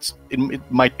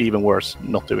 It might be even worse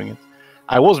not doing it.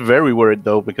 I was very worried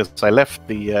though because I left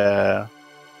the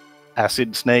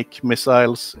acid snake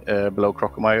missiles below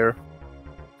Crocomire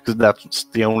because that's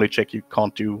the only check you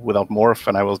can't do without morph,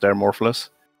 and I was there morphless.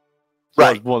 So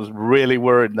right. I was really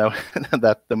worried now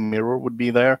that the mirror would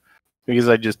be there because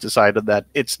I just decided that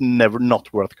it's never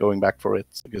not worth going back for it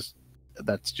because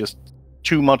that's just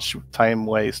too much time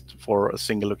waste for a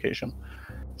single location.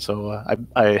 So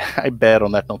I bet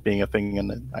on that not being a thing,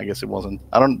 and I guess it wasn't.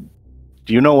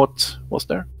 Do you know what was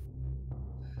there?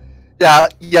 Yeah.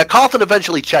 Coughlin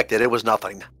eventually checked it. It was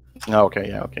nothing. Oh,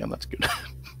 okay, and that's good.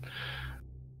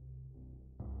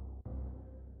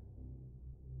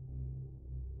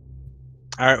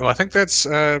 All right. Well, I think that's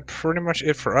pretty much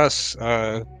it for us.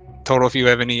 Total, if you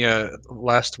have any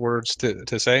last words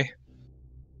to say.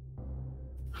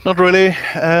 Not really.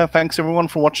 Thanks everyone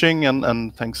for watching,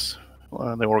 and thanks.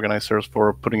 The organizers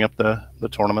for putting up the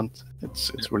tournament.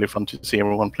 It's really fun to see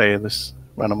everyone play this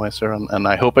randomizer, and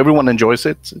I hope everyone enjoys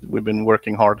it. We've been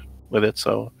working hard with it,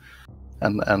 so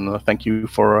and thank you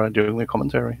for doing the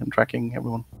commentary and tracking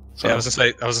everyone. So, yeah, I was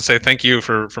gonna say thank you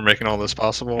for making all this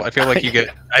possible. I feel like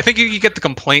I think you get the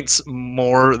complaints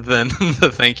more than the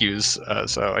thank yous.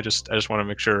 So I just want to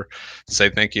make sure to say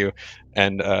thank you,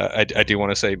 and I do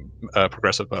want to say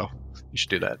Progressive Bow. You should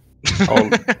do that. Oh,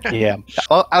 yeah,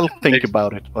 I'll think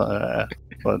about it, but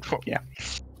yeah,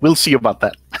 we'll see about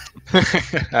that.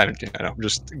 I know, I'm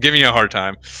just giving you a hard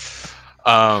time.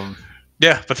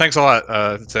 Yeah, but thanks a lot.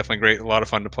 It's definitely great. A lot of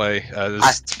fun to play.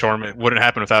 This tournament wouldn't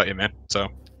happen without you, man. So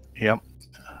yeah,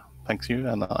 thanks you,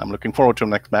 and I'm looking forward to the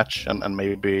next match, and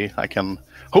maybe I can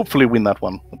hopefully win that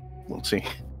one. We'll see.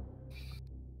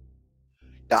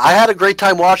 Yeah, I had a great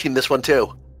time watching this one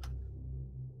too.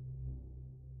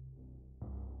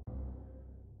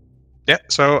 Yeah,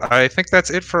 so I think that's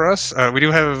it for us. We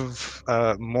do have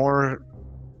more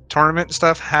tournament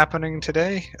stuff happening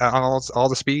today on all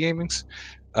the speed gamings.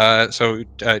 So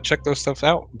check those stuff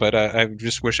out. But I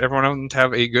just wish everyone to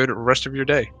have a good rest of your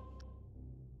day.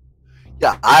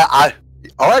 Yeah,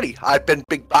 I've been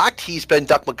Big Bot, he's been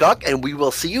Duck McGuck, and we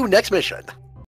will see you next mission.